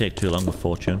really shouldn't take too long with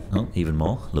fortune. Oh, even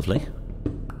more. Lovely.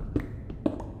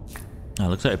 Oh,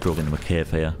 looks like I broke into a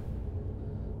cave here.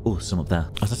 Oh, some up there.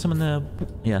 Oh, is there some in the...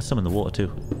 Yeah, some in the water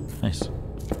too. Nice.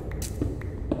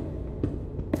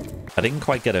 I didn't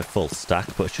quite get a full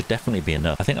stack, but it should definitely be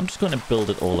enough. I think I'm just going to build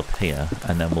it all up here,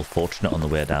 and then we'll fortune it on the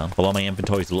way down. Although my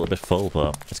inventory's a little bit full,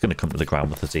 but it's going to come to the ground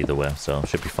with us either way, so it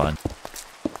should be fine.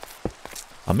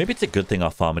 Or maybe it's a good thing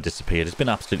our farmer disappeared. It's been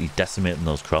absolutely decimating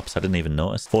those crops. I didn't even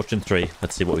notice. Fortune 3.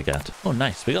 Let's see what we get. Oh,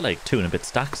 nice. We got like 2 and a bit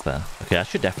stacks there. Okay, that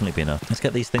should definitely be enough. Let's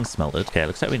get these things smelted. Okay,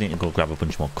 looks like we need to go grab a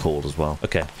bunch more coal as well.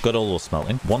 Okay, got all those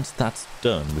smelting. Once that's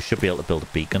done, we should be able to build a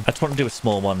beacon. I just want to do a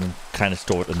small one and kind of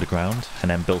store it underground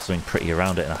and then build something pretty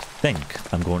around it. And I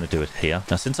think I'm going to do it here.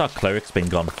 Now, since our cleric's been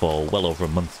gone for well over a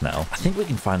month now, I think we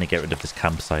can finally get rid of this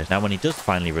campsite. Now, when he does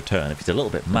finally return, if he's a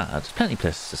little bit mad, there's plenty of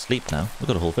places to sleep now. We've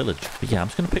got a whole village. But yeah, I'm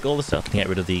just going to pick all this up. Get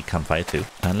rid of the campfire too,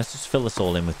 and let's just fill this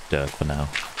all in with dirt for now.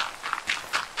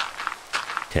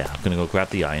 Okay, I'm gonna go grab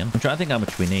the iron. I'm trying to think how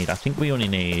much we need. I think we only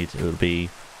need, it would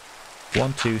be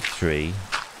 1 2 3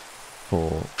 4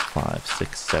 5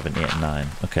 6 7 8 9.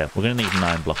 Okay, we're gonna need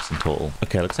 9 blocks in total.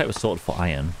 Okay, looks like we're sorted for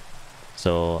iron,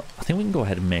 so I think we can go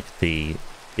ahead and make the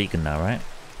beacon now, right?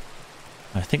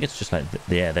 I think it's just like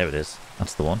yeah, there it is.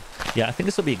 That's the one. Yeah, I think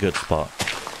this will be a good spot.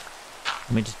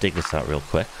 Let me just dig this out real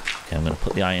quick. Okay, I'm going to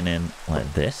put the iron in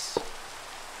like this.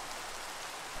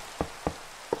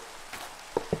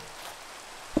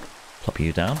 Pop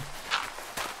you down.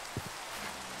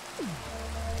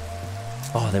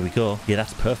 Oh, there we go. Yeah,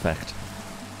 that's perfect.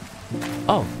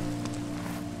 Oh.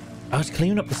 I was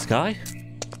cleaning up the sky.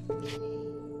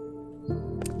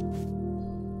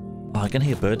 Oh, I can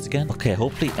hear birds again. Okay,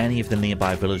 hopefully any of the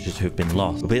nearby villagers who've been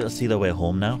lost will be able to see their way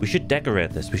home now. We should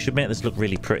decorate this. We should make this look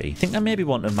really pretty. I think I maybe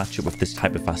want to match it with this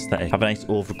type of aesthetic. Have a nice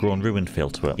overgrown ruined feel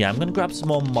to it. Yeah, I'm going to grab some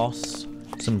more moss,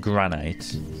 some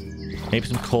granite, maybe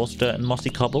some coarse dirt and mossy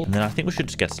cobble. And then I think we should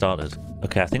just get started.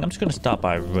 Okay, I think I'm just going to start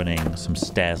by running some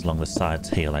stairs along the sides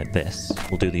here like this.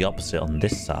 We'll do the opposite on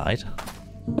this side.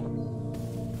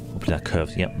 Hopefully that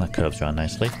curves. Yep, that curves around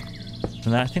nicely.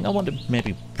 And then I think I want to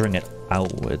maybe bring it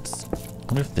outwards. I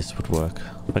wonder if this would work.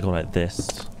 If I go like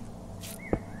this.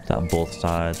 That on both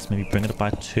sides. Maybe bring it up by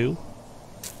 2.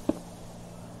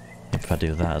 Maybe if I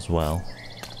do that as well.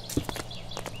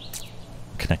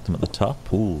 Connect them at the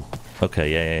top. Ooh.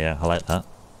 Okay, yeah. I like that.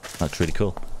 That's really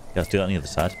cool. Yeah, let's do that on the other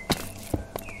side.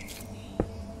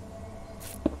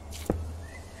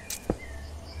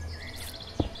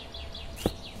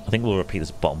 I think we'll repeat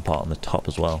this bottom part on the top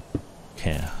as well.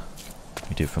 Okay.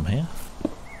 We do from here.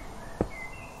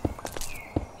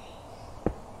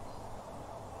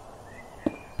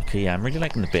 Okay, yeah, I'm really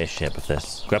liking the base shape of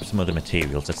this. Grab some other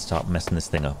materials. Let's start messing this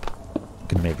thing up. I'm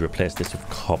gonna maybe replace this with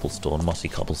cobblestone, mossy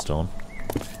cobblestone.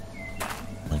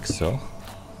 Like so.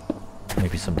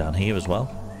 Maybe some down here as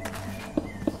well.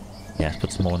 Yeah, let's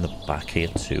put some more in the back here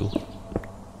too.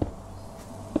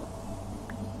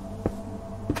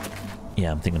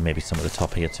 Yeah, I'm thinking maybe some at the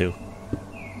top here too.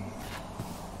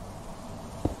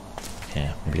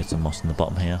 Yeah, maybe get some moss in the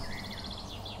bottom here.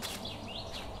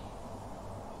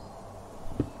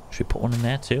 Should we put one in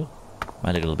there too?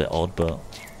 Might look a little bit odd, but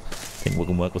I think we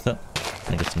can work with it.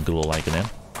 And get some glow lighting in.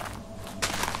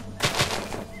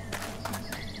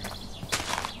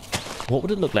 What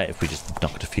would it look like if we just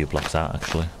knocked a few blocks out,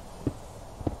 actually?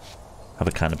 Have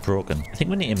it kind of broken. I think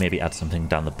we need to maybe add something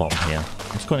down the bottom here.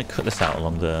 I'm just going to cut this out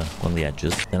along the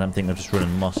edges. Then I'm thinking of just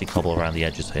running mossy cobble around the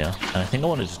edges here. And I think I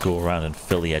want to just go around and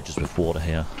fill the edges with water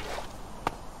here.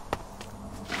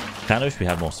 Kind of wish we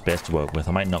had more space to work with.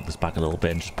 I might knock this back a little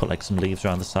bit and just put like some leaves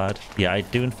around the side. Yeah, I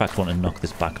do in fact want to knock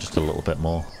this back just a little bit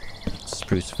more.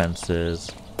 Spruce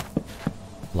fences.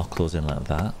 Lock those in like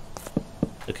that.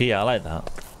 Okay, yeah, I like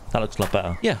that. That looks a lot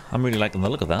better. Yeah, I'm really liking the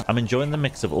look of that. I'm enjoying the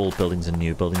mix of old buildings and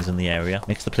new buildings in the area.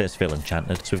 Makes the place feel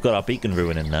enchanted. So we've got our beacon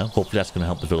ruin in now. Hopefully that's going to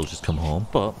help the villagers come home.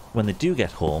 But when they do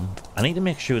get home, I need to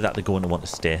make sure that they're going to want to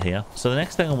stay here. So the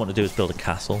next thing I want to do is build a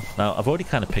castle. Now, I've already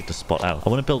kind of picked a spot out. I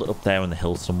want to build it up there in the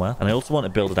hills somewhere. And I also want to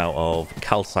build it out of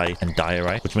calcite and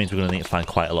diorite, which means we're going to need to find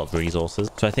quite a lot of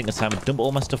resources. So I think it's time to dump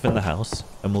all my stuff in the house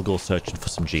and we'll go searching for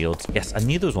some geodes. Yes, I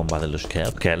knew there was one by the lush cave.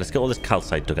 Okay, let's get all this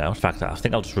calcite dug out. In fact, I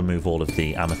think I'll just remove all of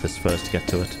the amethyst first to get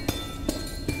to it.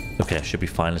 Okay, I should be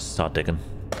fine. Let's start digging.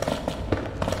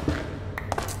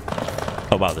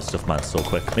 Oh wow, this stuff mine's so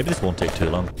quick. Maybe this won't take too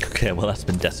long. Okay, well that's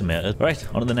been decimated. Right,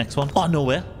 on to the next one. Oh,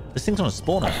 nowhere. This thing's on a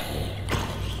spawner.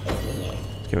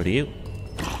 Let's get rid of you.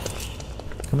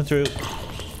 Coming through.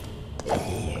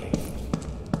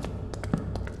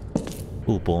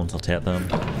 Ooh, bones. I'll take them.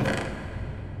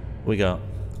 We got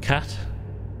cat.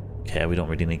 Okay, we don't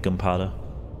really need gunpowder.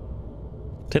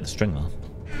 Take the string though.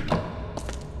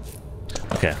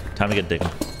 Okay, time to get digging.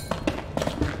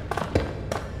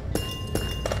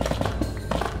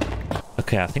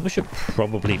 Okay, I think we should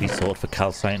probably be sorted for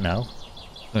calcite now.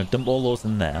 I'm going to dump all those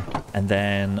in there. And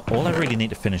then all I really need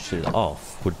to finish it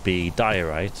off would be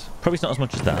diorite. Probably not as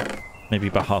much as that. Maybe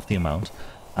about half the amount.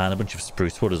 And a bunch of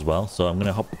spruce wood as well. So I'm going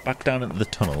to hop back down into the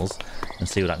tunnels and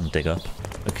see what I can dig up.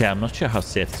 Okay, I'm not sure how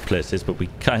safe this place is, but we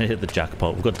kind of hit the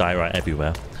jackpot. We've got diorite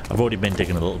everywhere. I've already been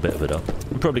digging a little bit of it up.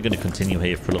 I'm probably going to continue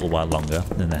here for a little while longer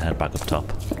and then head back up top.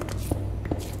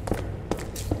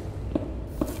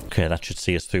 Okay, that should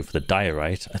see us through for the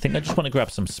diorite. I think I just want to grab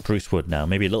some spruce wood now,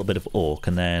 maybe a little bit of oak,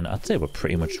 and then I'd say we're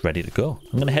pretty much ready to go.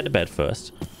 I'm going to head to bed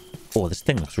first. Oh, this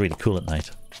thing looks really cool at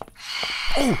night.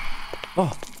 Oh!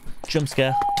 Oh! Jump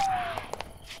scare.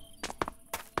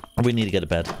 We need to get to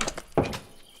bed.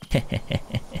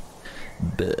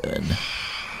 Burn.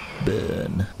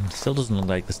 Burn. Still doesn't look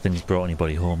like this thing's brought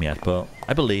anybody home yet, but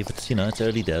I believe it's, you know, it's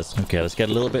early days. Okay, let's get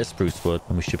a little bit of spruce wood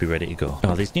and we should be ready to go.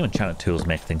 Oh, these new enchanted tools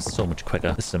make things so much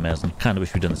quicker. This is amazing. Kind of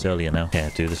wish we'd done this earlier now.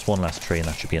 Yeah, do this one last tree and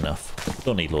that should be enough.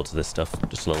 Don't need loads of this stuff,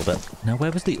 just a little bit. Now,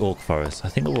 where was the oak forest? I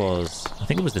think it was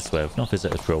this way. I've not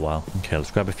visited for a while. Okay,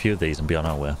 let's grab a few of these and be on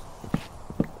our way.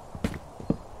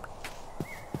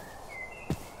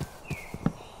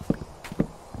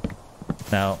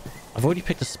 Now, I've already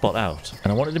picked a spot out,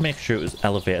 and I wanted to make sure it was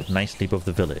elevated nicely above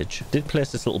the village. I did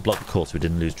place this little block of coal so we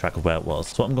didn't lose track of where it was.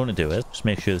 So what I'm going to do is just Just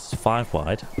make sure this is 5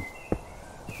 wide.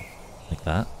 Like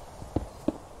that.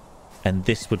 And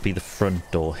this would be the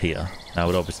front door here. Now I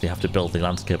would obviously have to build the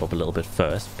landscape up a little bit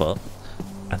first, but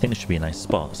I think this should be a nice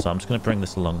spot. So I'm just going to bring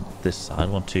this along this side.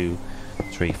 1, 2,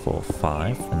 3, 4,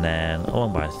 5. And then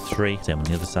along by 3. Same on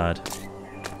the other side.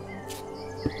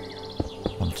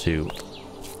 1, 2,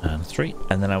 and 3.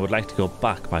 And then I would like to go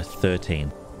back by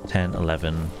 13. 10,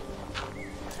 11...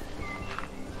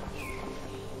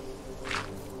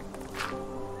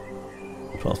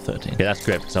 12, 13. Okay, that's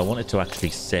great because I want it to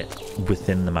actually sit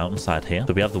within the mountainside here.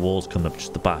 So we have the walls coming up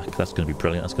just the back. That's going to be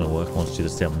brilliant. That's going to work. I want to do the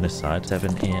same on this side.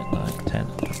 7, 8, 9, 10,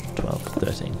 12,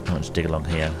 13. I want to dig along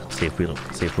here. See if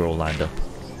we're all lined up.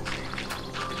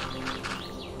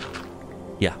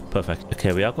 Yeah, perfect.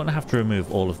 Okay, we are going to have to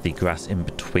remove all of the grass in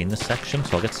between the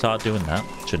sections. So I'll get started doing that.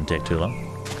 Shouldn't take too long.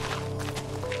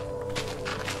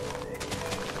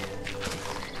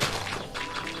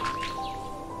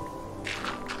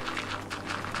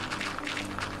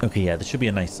 Okay, yeah, this should be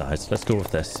a nice size. Let's go with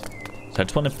this. So I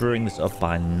just want to bring this up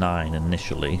by 9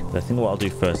 initially. But I think what I'll do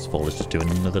first of all is just do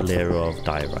another layer of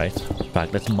diorite. In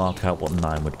fact, let's mark out what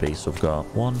 9 would be. So we've got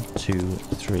 1, 2,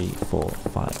 3, 4,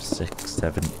 5, 6,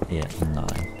 7, 8,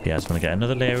 9. Yeah, I just want to get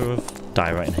another layer of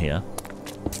diorite in here.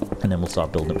 And then we'll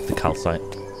start building up with the calcite.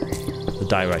 The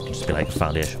diorite can just be like a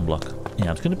foundation block. Yeah,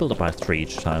 I'm just going to build it by 3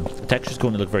 each time. The texture's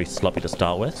going to look very sloppy to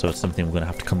start with, so it's something we're going to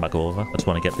have to come back over. I just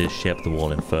want to get the shape of the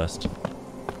wall in first.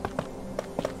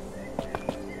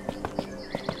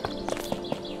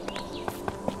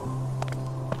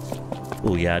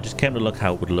 Oh yeah, I just came to look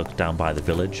how it would look down by the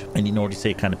village. And you can already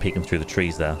see it kind of peeking through the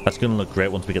trees there. That's going to look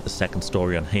great once we get the second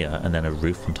story on here and then a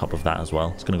roof on top of that as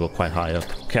well. It's going to go quite high up.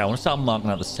 Okay, I want to start marking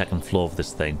out the second floor of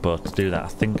this thing, but to do that, I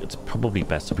think it's probably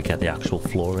best if we get the actual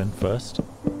floor in first.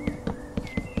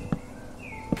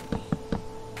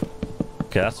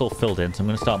 Okay, that's all filled in, so I'm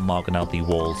going to start marking out the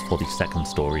walls for the second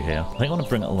story here. I think I want to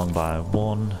bring it along by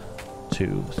 1,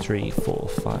 2, 3, 4,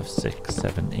 5, 6,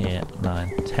 7, 8,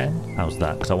 9, 10. How's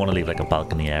that? Because I want to leave like a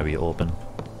balcony area open.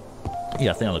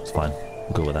 Yeah, I think that looks fine.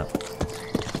 We'll go with that.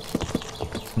 I'm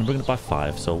going to bring it by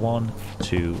 5. So 1,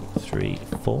 2, 3,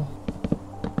 4.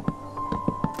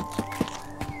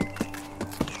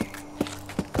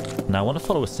 Now I want to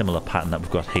follow a similar pattern that we've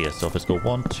got here. So if let's go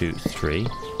 1, 2, 3.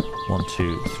 1,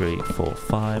 2, 3, 4,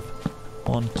 5.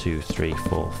 1, 2, 3,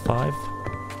 4, 5.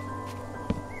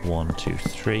 1, 2,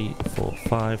 3, 4,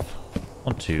 5.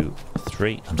 1, 2,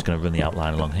 3. I'm just going to run the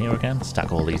outline along here again.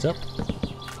 Stack all these up.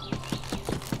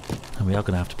 And we are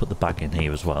going to have to put the back in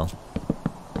here as well.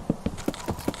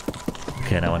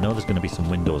 Okay, now I know there's going to be some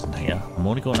windows in here. I'm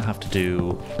only going to have to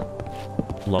do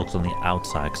logs on the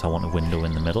outside because I want a window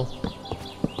in the middle.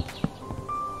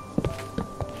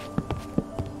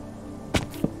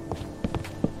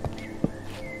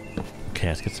 Okay,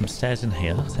 let's get some stairs in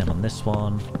here. Same on this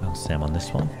one, and same on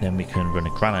this one. Then we can run a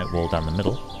granite wall down the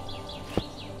middle.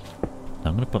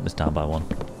 Now I'm going to put this down by 1.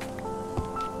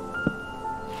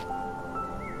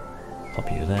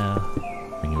 Pop you there.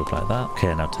 Bring you up like that.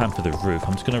 Okay, now time for the roof.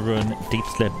 I'm just going to run deep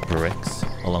slate bricks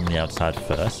along the outside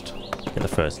first. Get the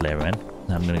first layer in.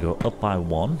 Now I'm going to go up by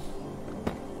 1.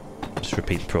 Just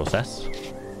repeat the process.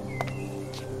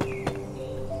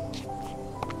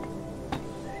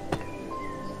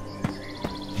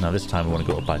 Now this time we want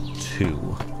to go up by 2.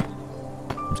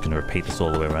 I'm just going to repeat this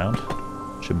all the way around.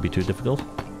 Shouldn't be too difficult.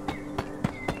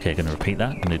 Okay, going to repeat that.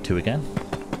 I'm going to do 2 again.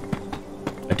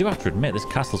 I do have to admit, this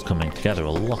castle's coming together a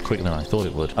lot quicker than I thought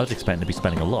it would. I was expecting to be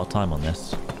spending a lot of time on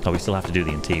this. Oh, we still have to do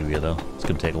the interior though. It's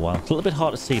going to take a while. It's a little bit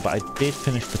hard to see, but I did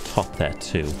finish the top there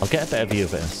too. I'll get a better view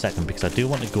of it in a second because I do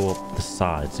want to go up the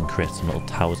sides and create some little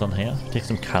towers on here. Take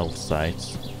some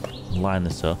calcites, line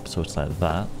this up so it's like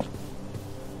that.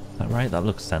 Is that right? That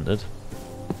looks centered.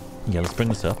 Yeah, let's bring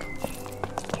this up.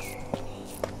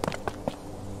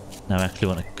 Now I actually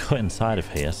want to cut inside of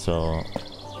here, so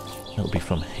it'll be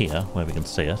from here where we can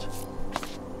see it.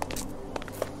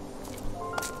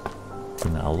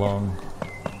 Bring that along.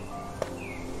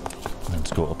 And then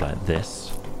just go up like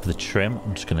this. For the trim,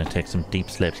 I'm just going to take some deep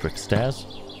slate brick stairs,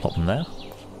 pop them there.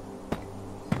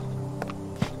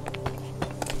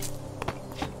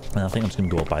 And I think I'm just going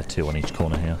to go up by 2 on each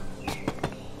corner here.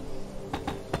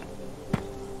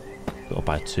 Go up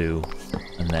by 2,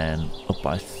 and then up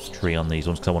by 3 on these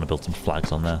ones because I want to build some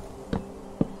flags on there.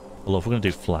 Although if we're going to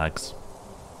do flags,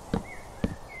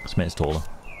 let's make it taller.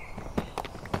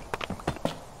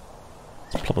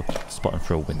 Let's plop a spot in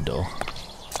for a window.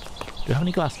 Do we have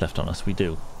any glass left on us? We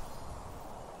do.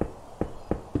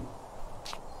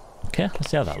 Okay, let's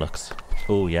see how that looks.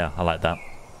 Oh yeah, I like that.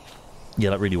 Yeah,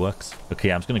 that really works.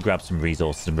 Okay, I'm just going to grab some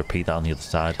resources and repeat that on the other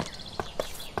side.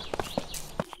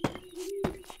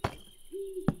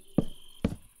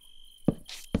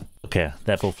 Okay,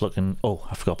 they're both looking... Oh,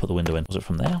 I forgot to put the window in. Was it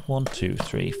from there? 1, 2,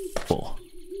 3, 4.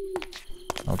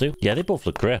 I'll do. Yeah, they both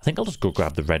look great. I think I'll just go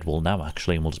grab the red wool now,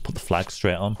 actually, and we'll just put the flag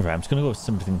straight on. All right, I'm just going to go with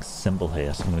something simple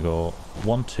here. So I'm going to go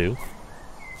 1, 2.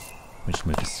 We just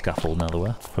move the scaffold another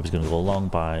way. Probably going to go along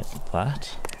by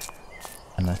that.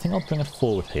 And I think I'll bring it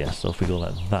forward here. So if we go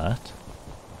like that,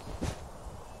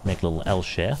 make a little L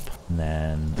shape, and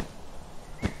then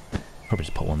probably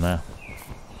just put one there.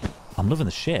 I'm loving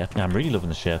the shape. Yeah, I'm really loving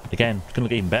the shape. Again, it's going to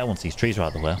look even better once these trees are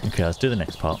out of the way. Okay, let's do the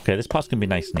next part. Okay, this part's going to be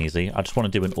nice and easy. I just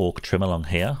want to do an oak trim along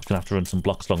here. I'm going to have to run some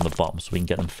blocks along the bottom so we can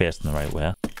get them facing the right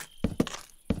way.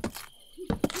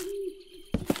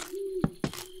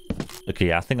 Okay,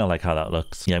 yeah, I think I like how that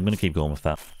looks. Yeah, I'm going to keep going with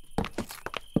that.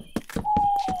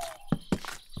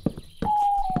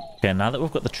 Okay, now that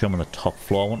we've got the trim on the top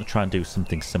floor, I want to try and do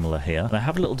something similar here. And I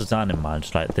have a little design in mind,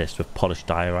 just like this, with polished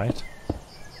diorite.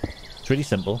 It's really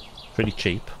simple. Pretty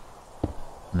cheap.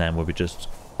 And then we'll be just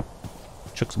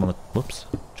chuck some on the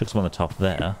chuck some on the top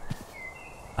there.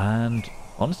 And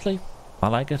honestly, I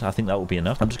like it. I think that will be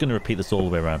enough. I'm just going to repeat this all the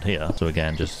way around here. So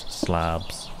again, just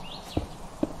slabs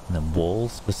and then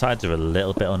walls. The sides are a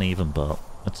little bit uneven, but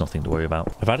that's nothing to worry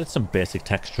about. I've added some basic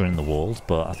texture in the walls,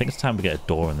 but I think it's time we get a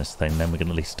door in this thing. Then we can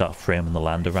at least start framing the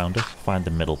land around it. Find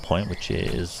the middle point, which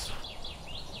is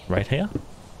right here.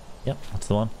 Yep, that's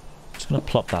the one. I'm just going to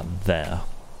plop that there.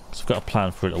 So I've got a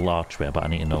plan for a little archway, but I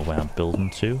need to know where I'm building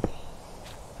to.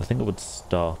 I think it would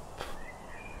stop...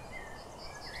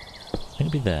 I think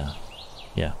it'd be there.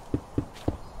 Yeah.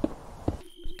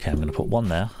 Okay, I'm going to put one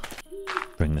there.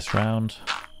 Bring this round.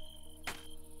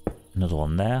 Another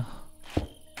one there.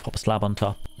 Pop a slab on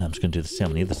top. And I'm just going to do the same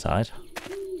on the other side.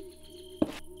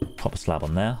 Pop a slab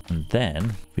on there. And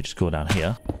then, if we just go down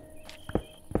here.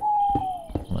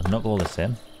 Let's knock all this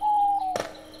in.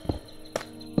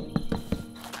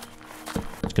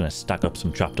 Going to stack up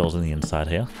some trapdoors on the inside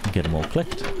here and get them all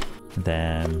clicked. And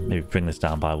then maybe bring this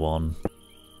down by one.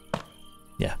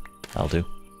 Yeah, that'll do.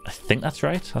 I think that's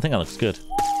right. I think that looks good.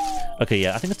 Okay,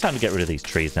 yeah, I think it's time to get rid of these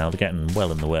trees now. They're getting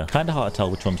well in the way. Kind of hard to tell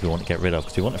which ones we want to get rid of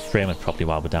because we want to frame it properly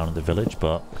while we're down in the village,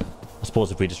 but I suppose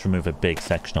if we just remove a big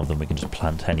section of them, we can just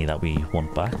plant any that we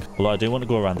want back. Although I do want to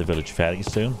go around the village fairly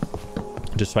soon,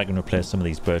 just so I can replace some of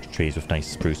these birch trees with nice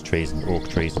spruce trees and oak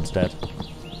trees instead.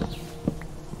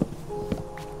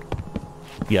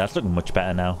 Yeah, that's looking much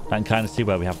better now. I can kind of see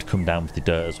where we have to come down with the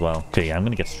dirt as well. Okay, yeah, I'm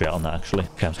going to get straight on that actually.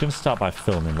 Okay, I'm just going to start by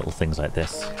filming little things like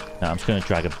this. Now I'm just going to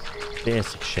drag a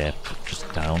basic shape just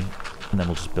down, and then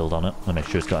we'll just build on it and make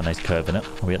sure it's got a nice curve in it.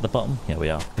 Are we at the bottom? Yeah, we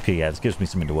are. Okay, yeah, this gives me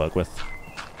something to work with.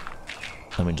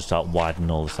 Then we can just start widening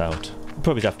all this out. We'll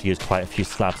probably have to use quite a few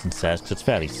slabs and stairs because it's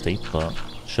fairly steep, but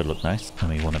it should look nice. And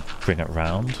we want to bring it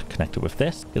round, connect it with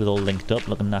this, get it all linked up,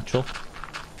 looking natural.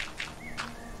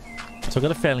 So I've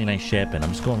got a fairly nice shape in. I'm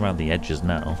just going around the edges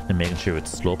now and making sure it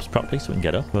slopes properly so we can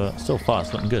get up. But so far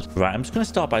it's looking good. Right, I'm just going to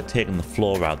start by taking the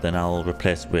floor out. Then I'll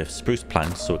replace it with spruce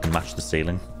planks so it can match the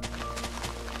ceiling.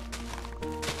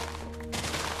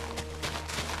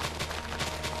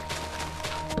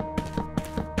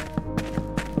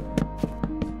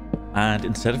 And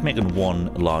instead of making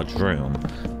one large room,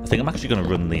 I think I'm actually going to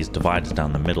run these dividers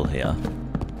down the middle here.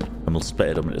 And we'll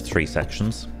split it up into 3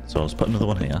 sections. So I'll just put another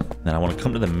one here. Then I want to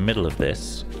come to the middle of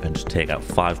this and just take out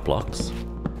 5 blocks.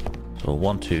 So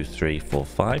 1, 2, 3, 4,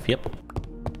 5. Yep.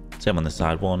 Same on this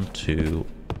side. 1, 2,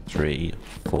 3,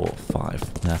 4,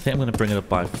 5. Now I think I'm going to bring it up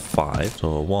by 5.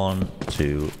 So 1,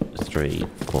 2, 3,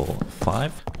 4,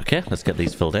 5. Okay, let's get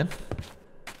these filled in.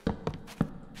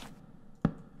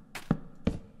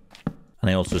 And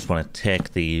I also just want to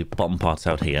take the bottom parts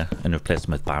out here and replace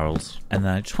them with barrels. And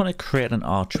then I just want to create an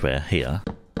archway here.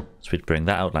 So we'd bring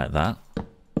that out like that.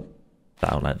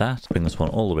 That out like that. Bring this one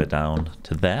all the way down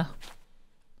to there.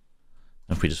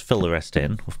 And if we just fill the rest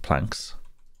in with planks.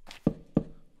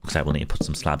 Looks like we'll need to put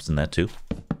some slabs in there too.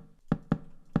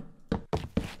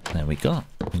 There we go.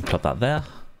 We can plop that there.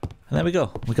 And there we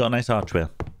go. We got a nice archway.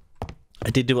 I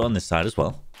did do it on this side as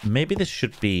well. Maybe this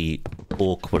should be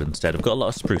oak wood instead. I've got a lot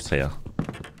of spruce here.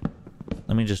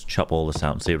 Let me just chop all this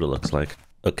out and see what it looks like.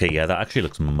 Okay, yeah, that actually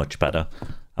looks much better.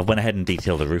 I went ahead and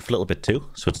detailed the roof a little bit too,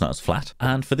 so it's not as flat.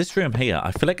 And for this room here,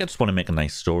 I feel like I just want to make a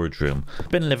nice storage room. I've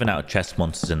been living out of chest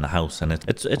monsters in the house, and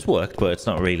it's worked, but it's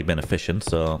not really been efficient.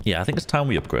 So yeah, I think it's time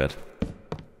we upgrade.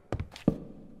 Gonna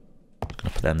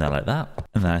put them there like that.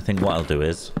 And then I think what I'll do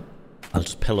is, I'll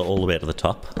just pillar all the way to the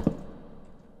top.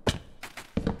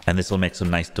 And this will make some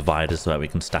nice dividers so that we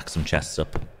can stack some chests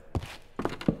up.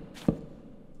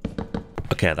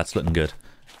 Okay, that's looking good.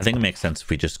 I think it makes sense if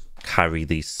we just carry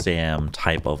the same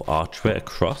type of archway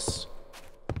across.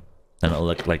 Then it'll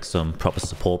look like some proper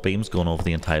support beams going over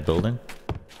the entire building.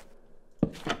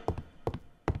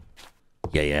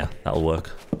 Yeah, that'll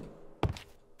work.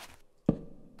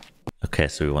 Okay,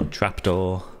 so we want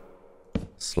trapdoor,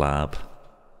 slab,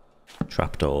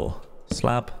 trapdoor,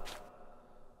 slab.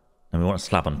 And we want a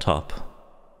slab on top.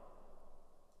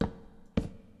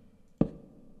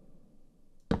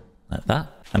 Like that.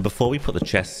 And before we put the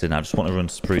chests in, I just want to run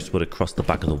spruce wood across the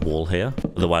back of the wall here.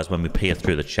 Otherwise, when we peer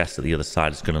through the chest at the other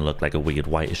side, it's going to look like a weird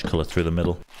whitish colour through the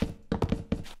middle.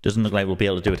 Doesn't look like we'll be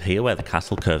able to do it here where the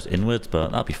castle curves inwards, but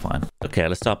that'll be fine. Okay,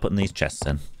 let's start putting these chests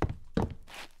in. I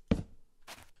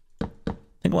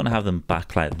think I want to have them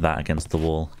back like that against the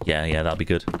wall. Yeah, that'll be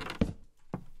good.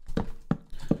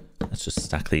 Let's just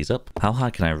stack these up. How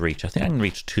high can I reach? I think I can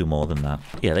reach 2 more than that.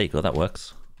 Yeah, there you go. That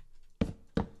works.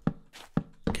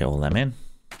 Get all them in.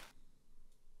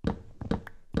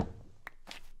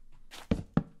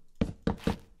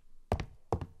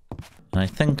 And I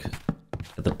think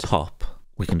at the top,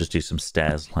 we can just do some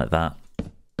stairs like that.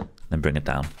 Then bring it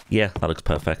down. Yeah, that looks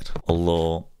perfect.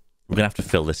 Although, we're going to have to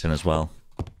fill this in as well.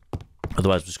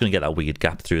 Otherwise, we're just going to get that weird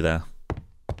gap through there.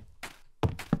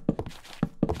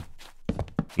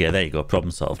 Yeah, there you go.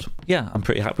 Problem solved. Yeah, I'm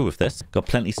pretty happy with this. Got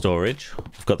plenty storage.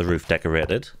 We've got the roof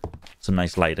decorated. Some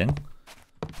nice lighting.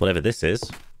 Whatever this is,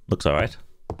 looks alright.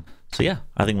 So yeah,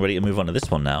 I think we're ready to move on to this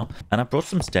one now. And I brought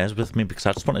some stairs with me because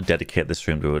I just want to dedicate this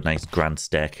room to a nice grand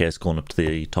staircase going up to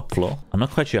the top floor. I'm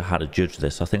not quite sure how to judge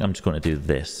this. I think I'm just going to do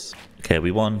this. Okay,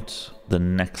 we want the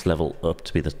next level up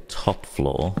to be the top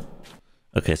floor.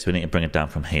 Okay, so we need to bring it down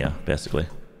from here, basically.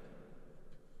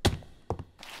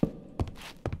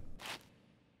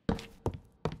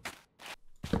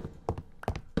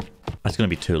 That's going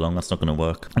to be too long. That's not going to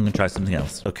work. I'm going to try something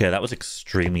else. Okay, that was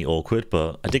extremely awkward,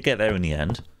 but I did get there in the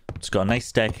end. It's got a nice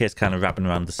staircase kind of wrapping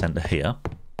around the center here,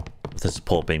 with the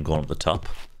support beam going up the top.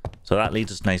 So that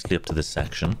leads us nicely up to this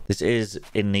section. This is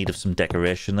in need of some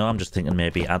decoration though. I'm just thinking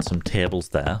maybe add some tables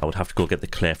there. I would have to go get the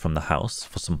clay from the house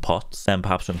for some pots. Then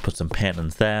perhaps we can put some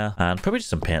paintings there, and probably just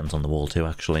some paintings on the wall too,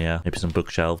 actually. Yeah, maybe some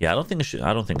bookshelves. Yeah, I don't think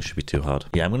it should be too hard.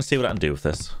 Yeah, I'm going to see what I can do with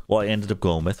this. What I ended up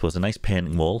going with was a nice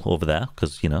painting wall over there,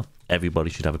 because, you know, everybody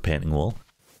should have a painting wall.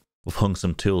 We've hung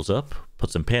some tools up,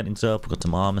 put some paintings up, we've got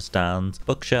some armor stands,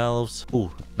 bookshelves.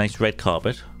 Ooh, nice red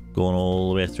carpet going all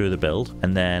the way through the build.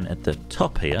 And then at the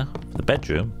top here, for the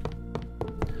bedroom,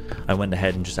 I went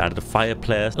ahead and just added a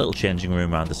fireplace, a little changing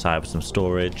room around the side with some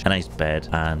storage, a nice bed,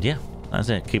 and yeah, that's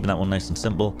it. Keeping that one nice and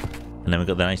simple. And then we've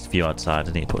got the nice view outside.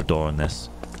 I need to put a door on this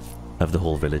of the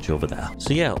whole village over there.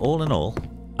 So yeah, all in all,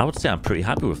 I would say I'm pretty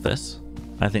happy with this.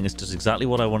 I think it's just exactly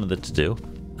what I wanted it to do.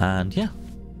 And yeah,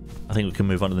 I think we can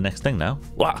move on to the next thing now.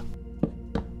 Wow.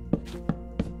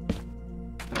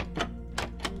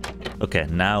 Okay,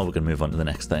 now we're going to move on to the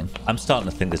next thing. I'm starting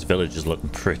to think this village is looking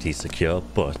pretty secure,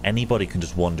 but anybody can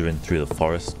just wander in through the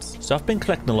forests. So I've been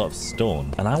collecting a lot of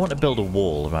stone, and I want to build a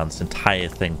wall around this entire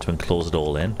thing to enclose it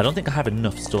all in. I don't think I have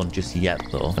enough stone just yet,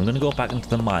 though. I'm going to go back into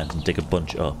the mines and dig a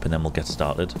bunch up, and then we'll get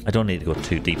started. I don't need to go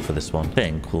too deep for this one. I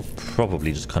think we'll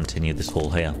probably just continue this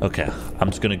hole here. Okay, I'm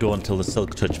just going to go until the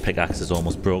Silk Touch pickaxe is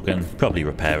almost broken. Probably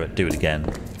repair it, do it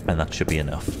again, and that should be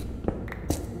enough.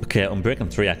 Okay, Unbreaking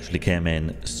 3 actually came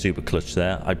in super clutch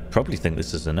there. I probably think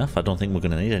this is enough. I don't think we're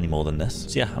going to need any more than this.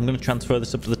 So yeah, I'm going to transfer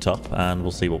this up to the top and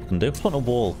we'll see what we can do. I want a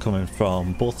wall coming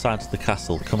from both sides of the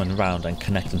castle, coming around and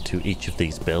connecting to each of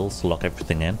these builds to lock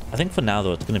everything in. I think for now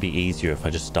though, it's going to be easier if I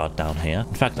just start down here.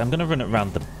 In fact, I'm going to run it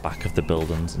around the back of the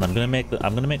buildings, and I'm going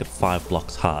to make it 5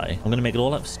 blocks high. I'm going to make it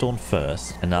all out of stone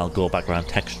first, and I'll go back around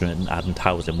texturing it and adding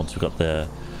towers in once we got the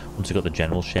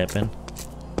general shape in.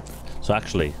 So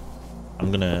actually,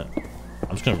 I'm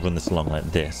just gonna run this along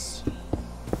like this,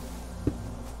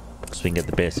 so we can get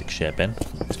the basic shape in.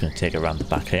 Just gonna take it around the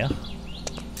back here,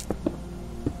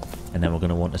 and then we're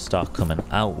gonna want to start coming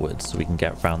outwards so we can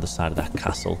get around the side of that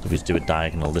castle. If we just do a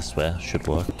diagonal this way, should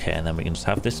work. Okay, and then we can just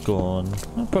have this going.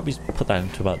 I'll probably put that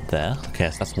into about there. Okay,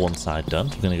 so that's one side done.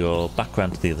 We're gonna go back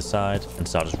around to the other side and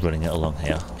start just running it along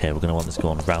here. Okay, we're gonna want this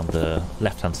going around the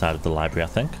left-hand side of the library, I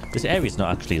think. This area is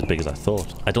not actually as big as I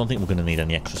thought. I don't think we're gonna need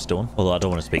any extra stone, although I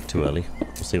don't want to speak too early.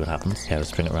 We'll see what happens. Okay,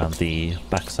 let's bring it around the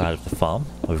back side of the farm.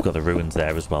 We've got the ruins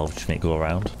there as well, which we need to go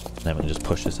around. And then we can just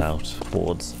push this out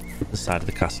towards the side of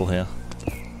the castle here.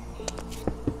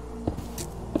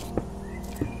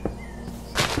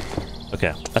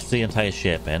 Okay, that's the entire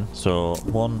shape in. So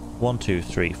 1, 2,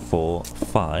 3, 4,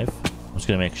 5. I'm just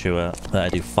going to make sure that I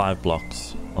do 5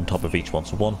 blocks on top of each one.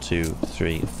 So 1, 2,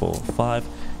 3, 4, 5.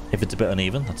 If it's a bit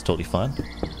uneven, that's totally fine.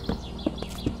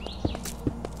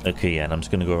 Okay, yeah, and I'm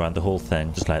just going to go around the whole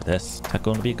thing just like this. Is that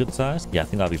going to be a good size? Yeah, I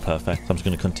think that'll be perfect. So I'm just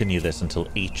going to continue this until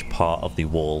each part of the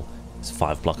wall is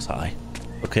 5 blocks high.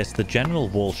 Okay, so the general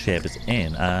wall shape is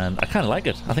in, and I kind of like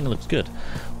it. I think it looks good.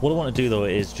 What I want to do, though,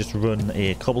 is just run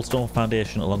a cobblestone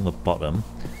foundation along the bottom.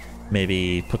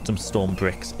 Maybe put some stone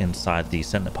bricks inside the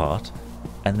center part.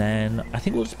 And then I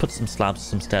think we'll just put some slabs,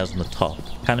 some stairs on the top.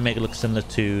 Kind of make it look similar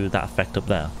to that effect up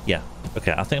there. Yeah.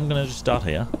 Okay, I think I'm going to just start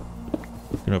here.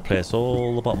 I'm going to replace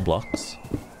all the bottom blocks.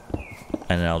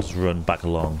 And then I'll just run back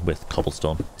along with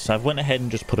cobblestone. So I've went ahead and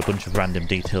just put a bunch of random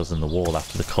details in the wall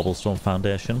after the cobblestone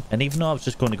foundation. And even though I was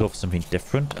just going to go for something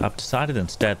different, I've decided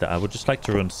instead that I would just like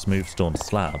to run smooth stone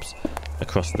slabs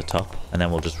across the top. And then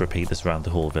we'll just repeat this around the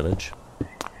whole village.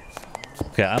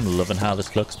 Okay, I'm loving how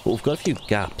this looks, but we've got a few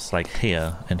gaps like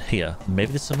here and here.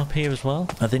 Maybe there's some up here as well.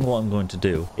 I think what I'm going to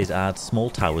do is add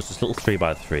small towers, just little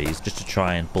 3x3s, just to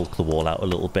try and bulk the wall out a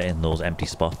little bit in those empty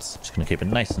spots. Just going to keep it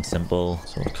nice and simple.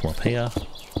 So we'll come up here.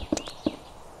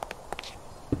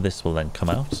 This will then come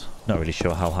out. Not really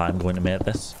sure how high I'm going to make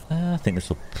this. I think this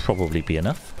will probably be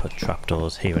enough. Put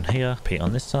trapdoors here and here. Repeat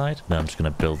on this side. Then I'm just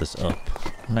going to build this up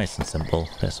nice and simple.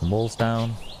 Place some walls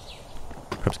down.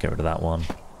 Perhaps get rid of that one.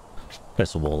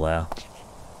 Place a wall there.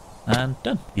 And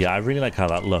done. Yeah, I really like how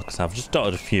that looks. I've just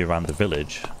dotted a few around the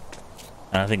village.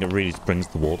 And I think it really brings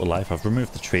the wall to life. I've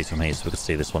removed the trees from here so we can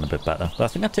see this one a bit better. But I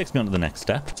think that takes me on to the next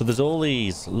step. So there's all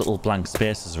these little blank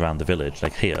spaces around the village,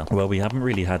 like here, where we haven't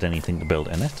really had anything to build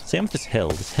in it. Same with this hill.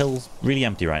 This hill's really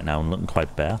empty right now and looking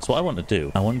quite bare. So what I want to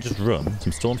do, I want to just run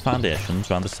some stone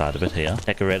foundations around the side of it here.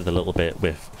 Decorate it a little bit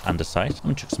with andesite. I'm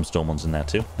going to chuck some stone ones in there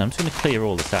too. And I'm just going to clear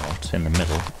all this out in the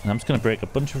middle. And I'm just going to break a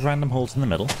bunch of random holes in the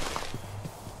middle.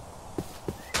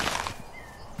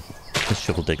 This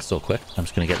shovel digs so quick. I'm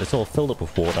just going to get this all filled up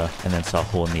with water and then start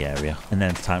hoeing the area. And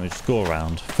then it's time to just go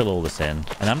around, fill all this in.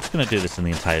 And I'm just going to do this in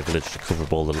the entire village to cover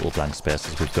up all the little blank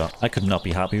spaces we've got. I could not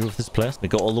be happy with this place. We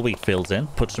got all the wheat fields in,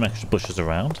 put some extra bushes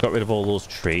around, got rid of all those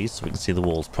trees so we can see the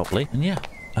walls properly. And yeah,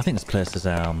 I think this place is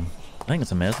I think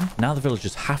it's amazing. Now the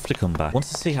villagers have to come back.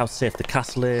 Once they see how safe the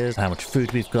castle is, how much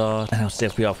food we've got, and how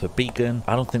safe we are for Beacon,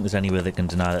 I don't think there's any way they can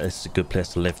deny that this is a good place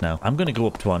to live now. I'm going to go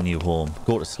up to our new home,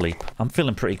 go to sleep. I'm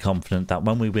feeling pretty confident that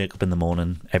when we wake up in the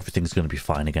morning, everything's going to be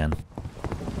fine again.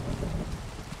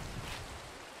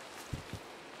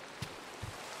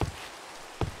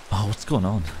 Oh, what's going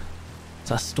on? Is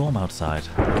that a storm outside?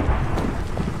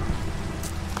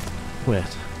 Wait.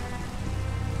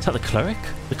 Is that the cleric?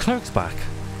 The cleric's back.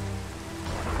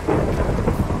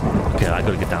 Okay, I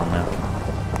gotta get down there.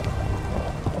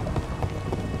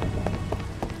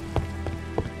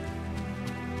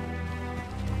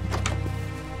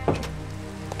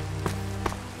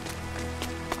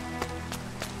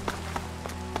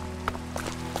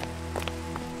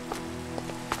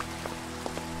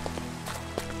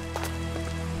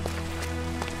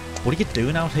 What are you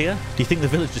doing out here? Do you think the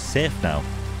village is safe now?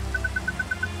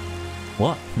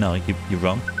 What? No, you're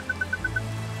wrong.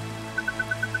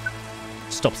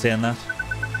 Stop saying that.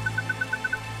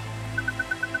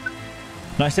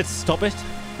 No, I said stop it.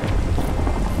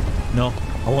 No,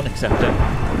 I won't accept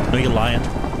it. No, you're lying.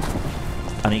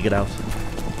 I need to get out.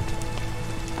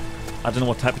 I don't know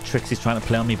what type of tricks he's trying to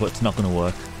play on me, but it's not going to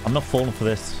work. I'm not falling for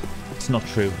this. It's not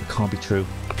true. It can't be true.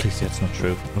 Please say it's not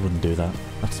true. I wouldn't do that.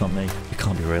 That's not me. It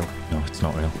can't be real. No, it's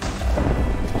not real.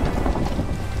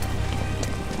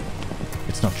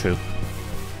 It's not true.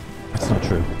 It's not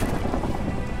true.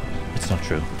 It's not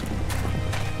true.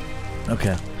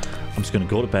 Okay, I'm just going to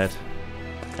go to bed.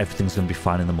 Everything's going to be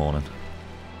fine in the morning.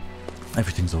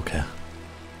 Everything's okay.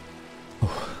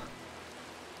 Oh.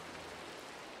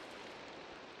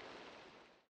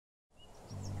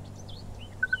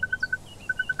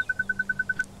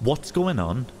 What's going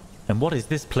on? And what is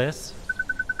this place?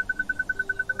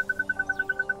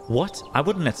 What? I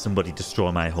wouldn't let somebody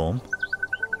destroy my home.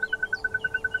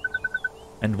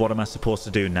 And what am I supposed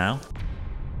to do now?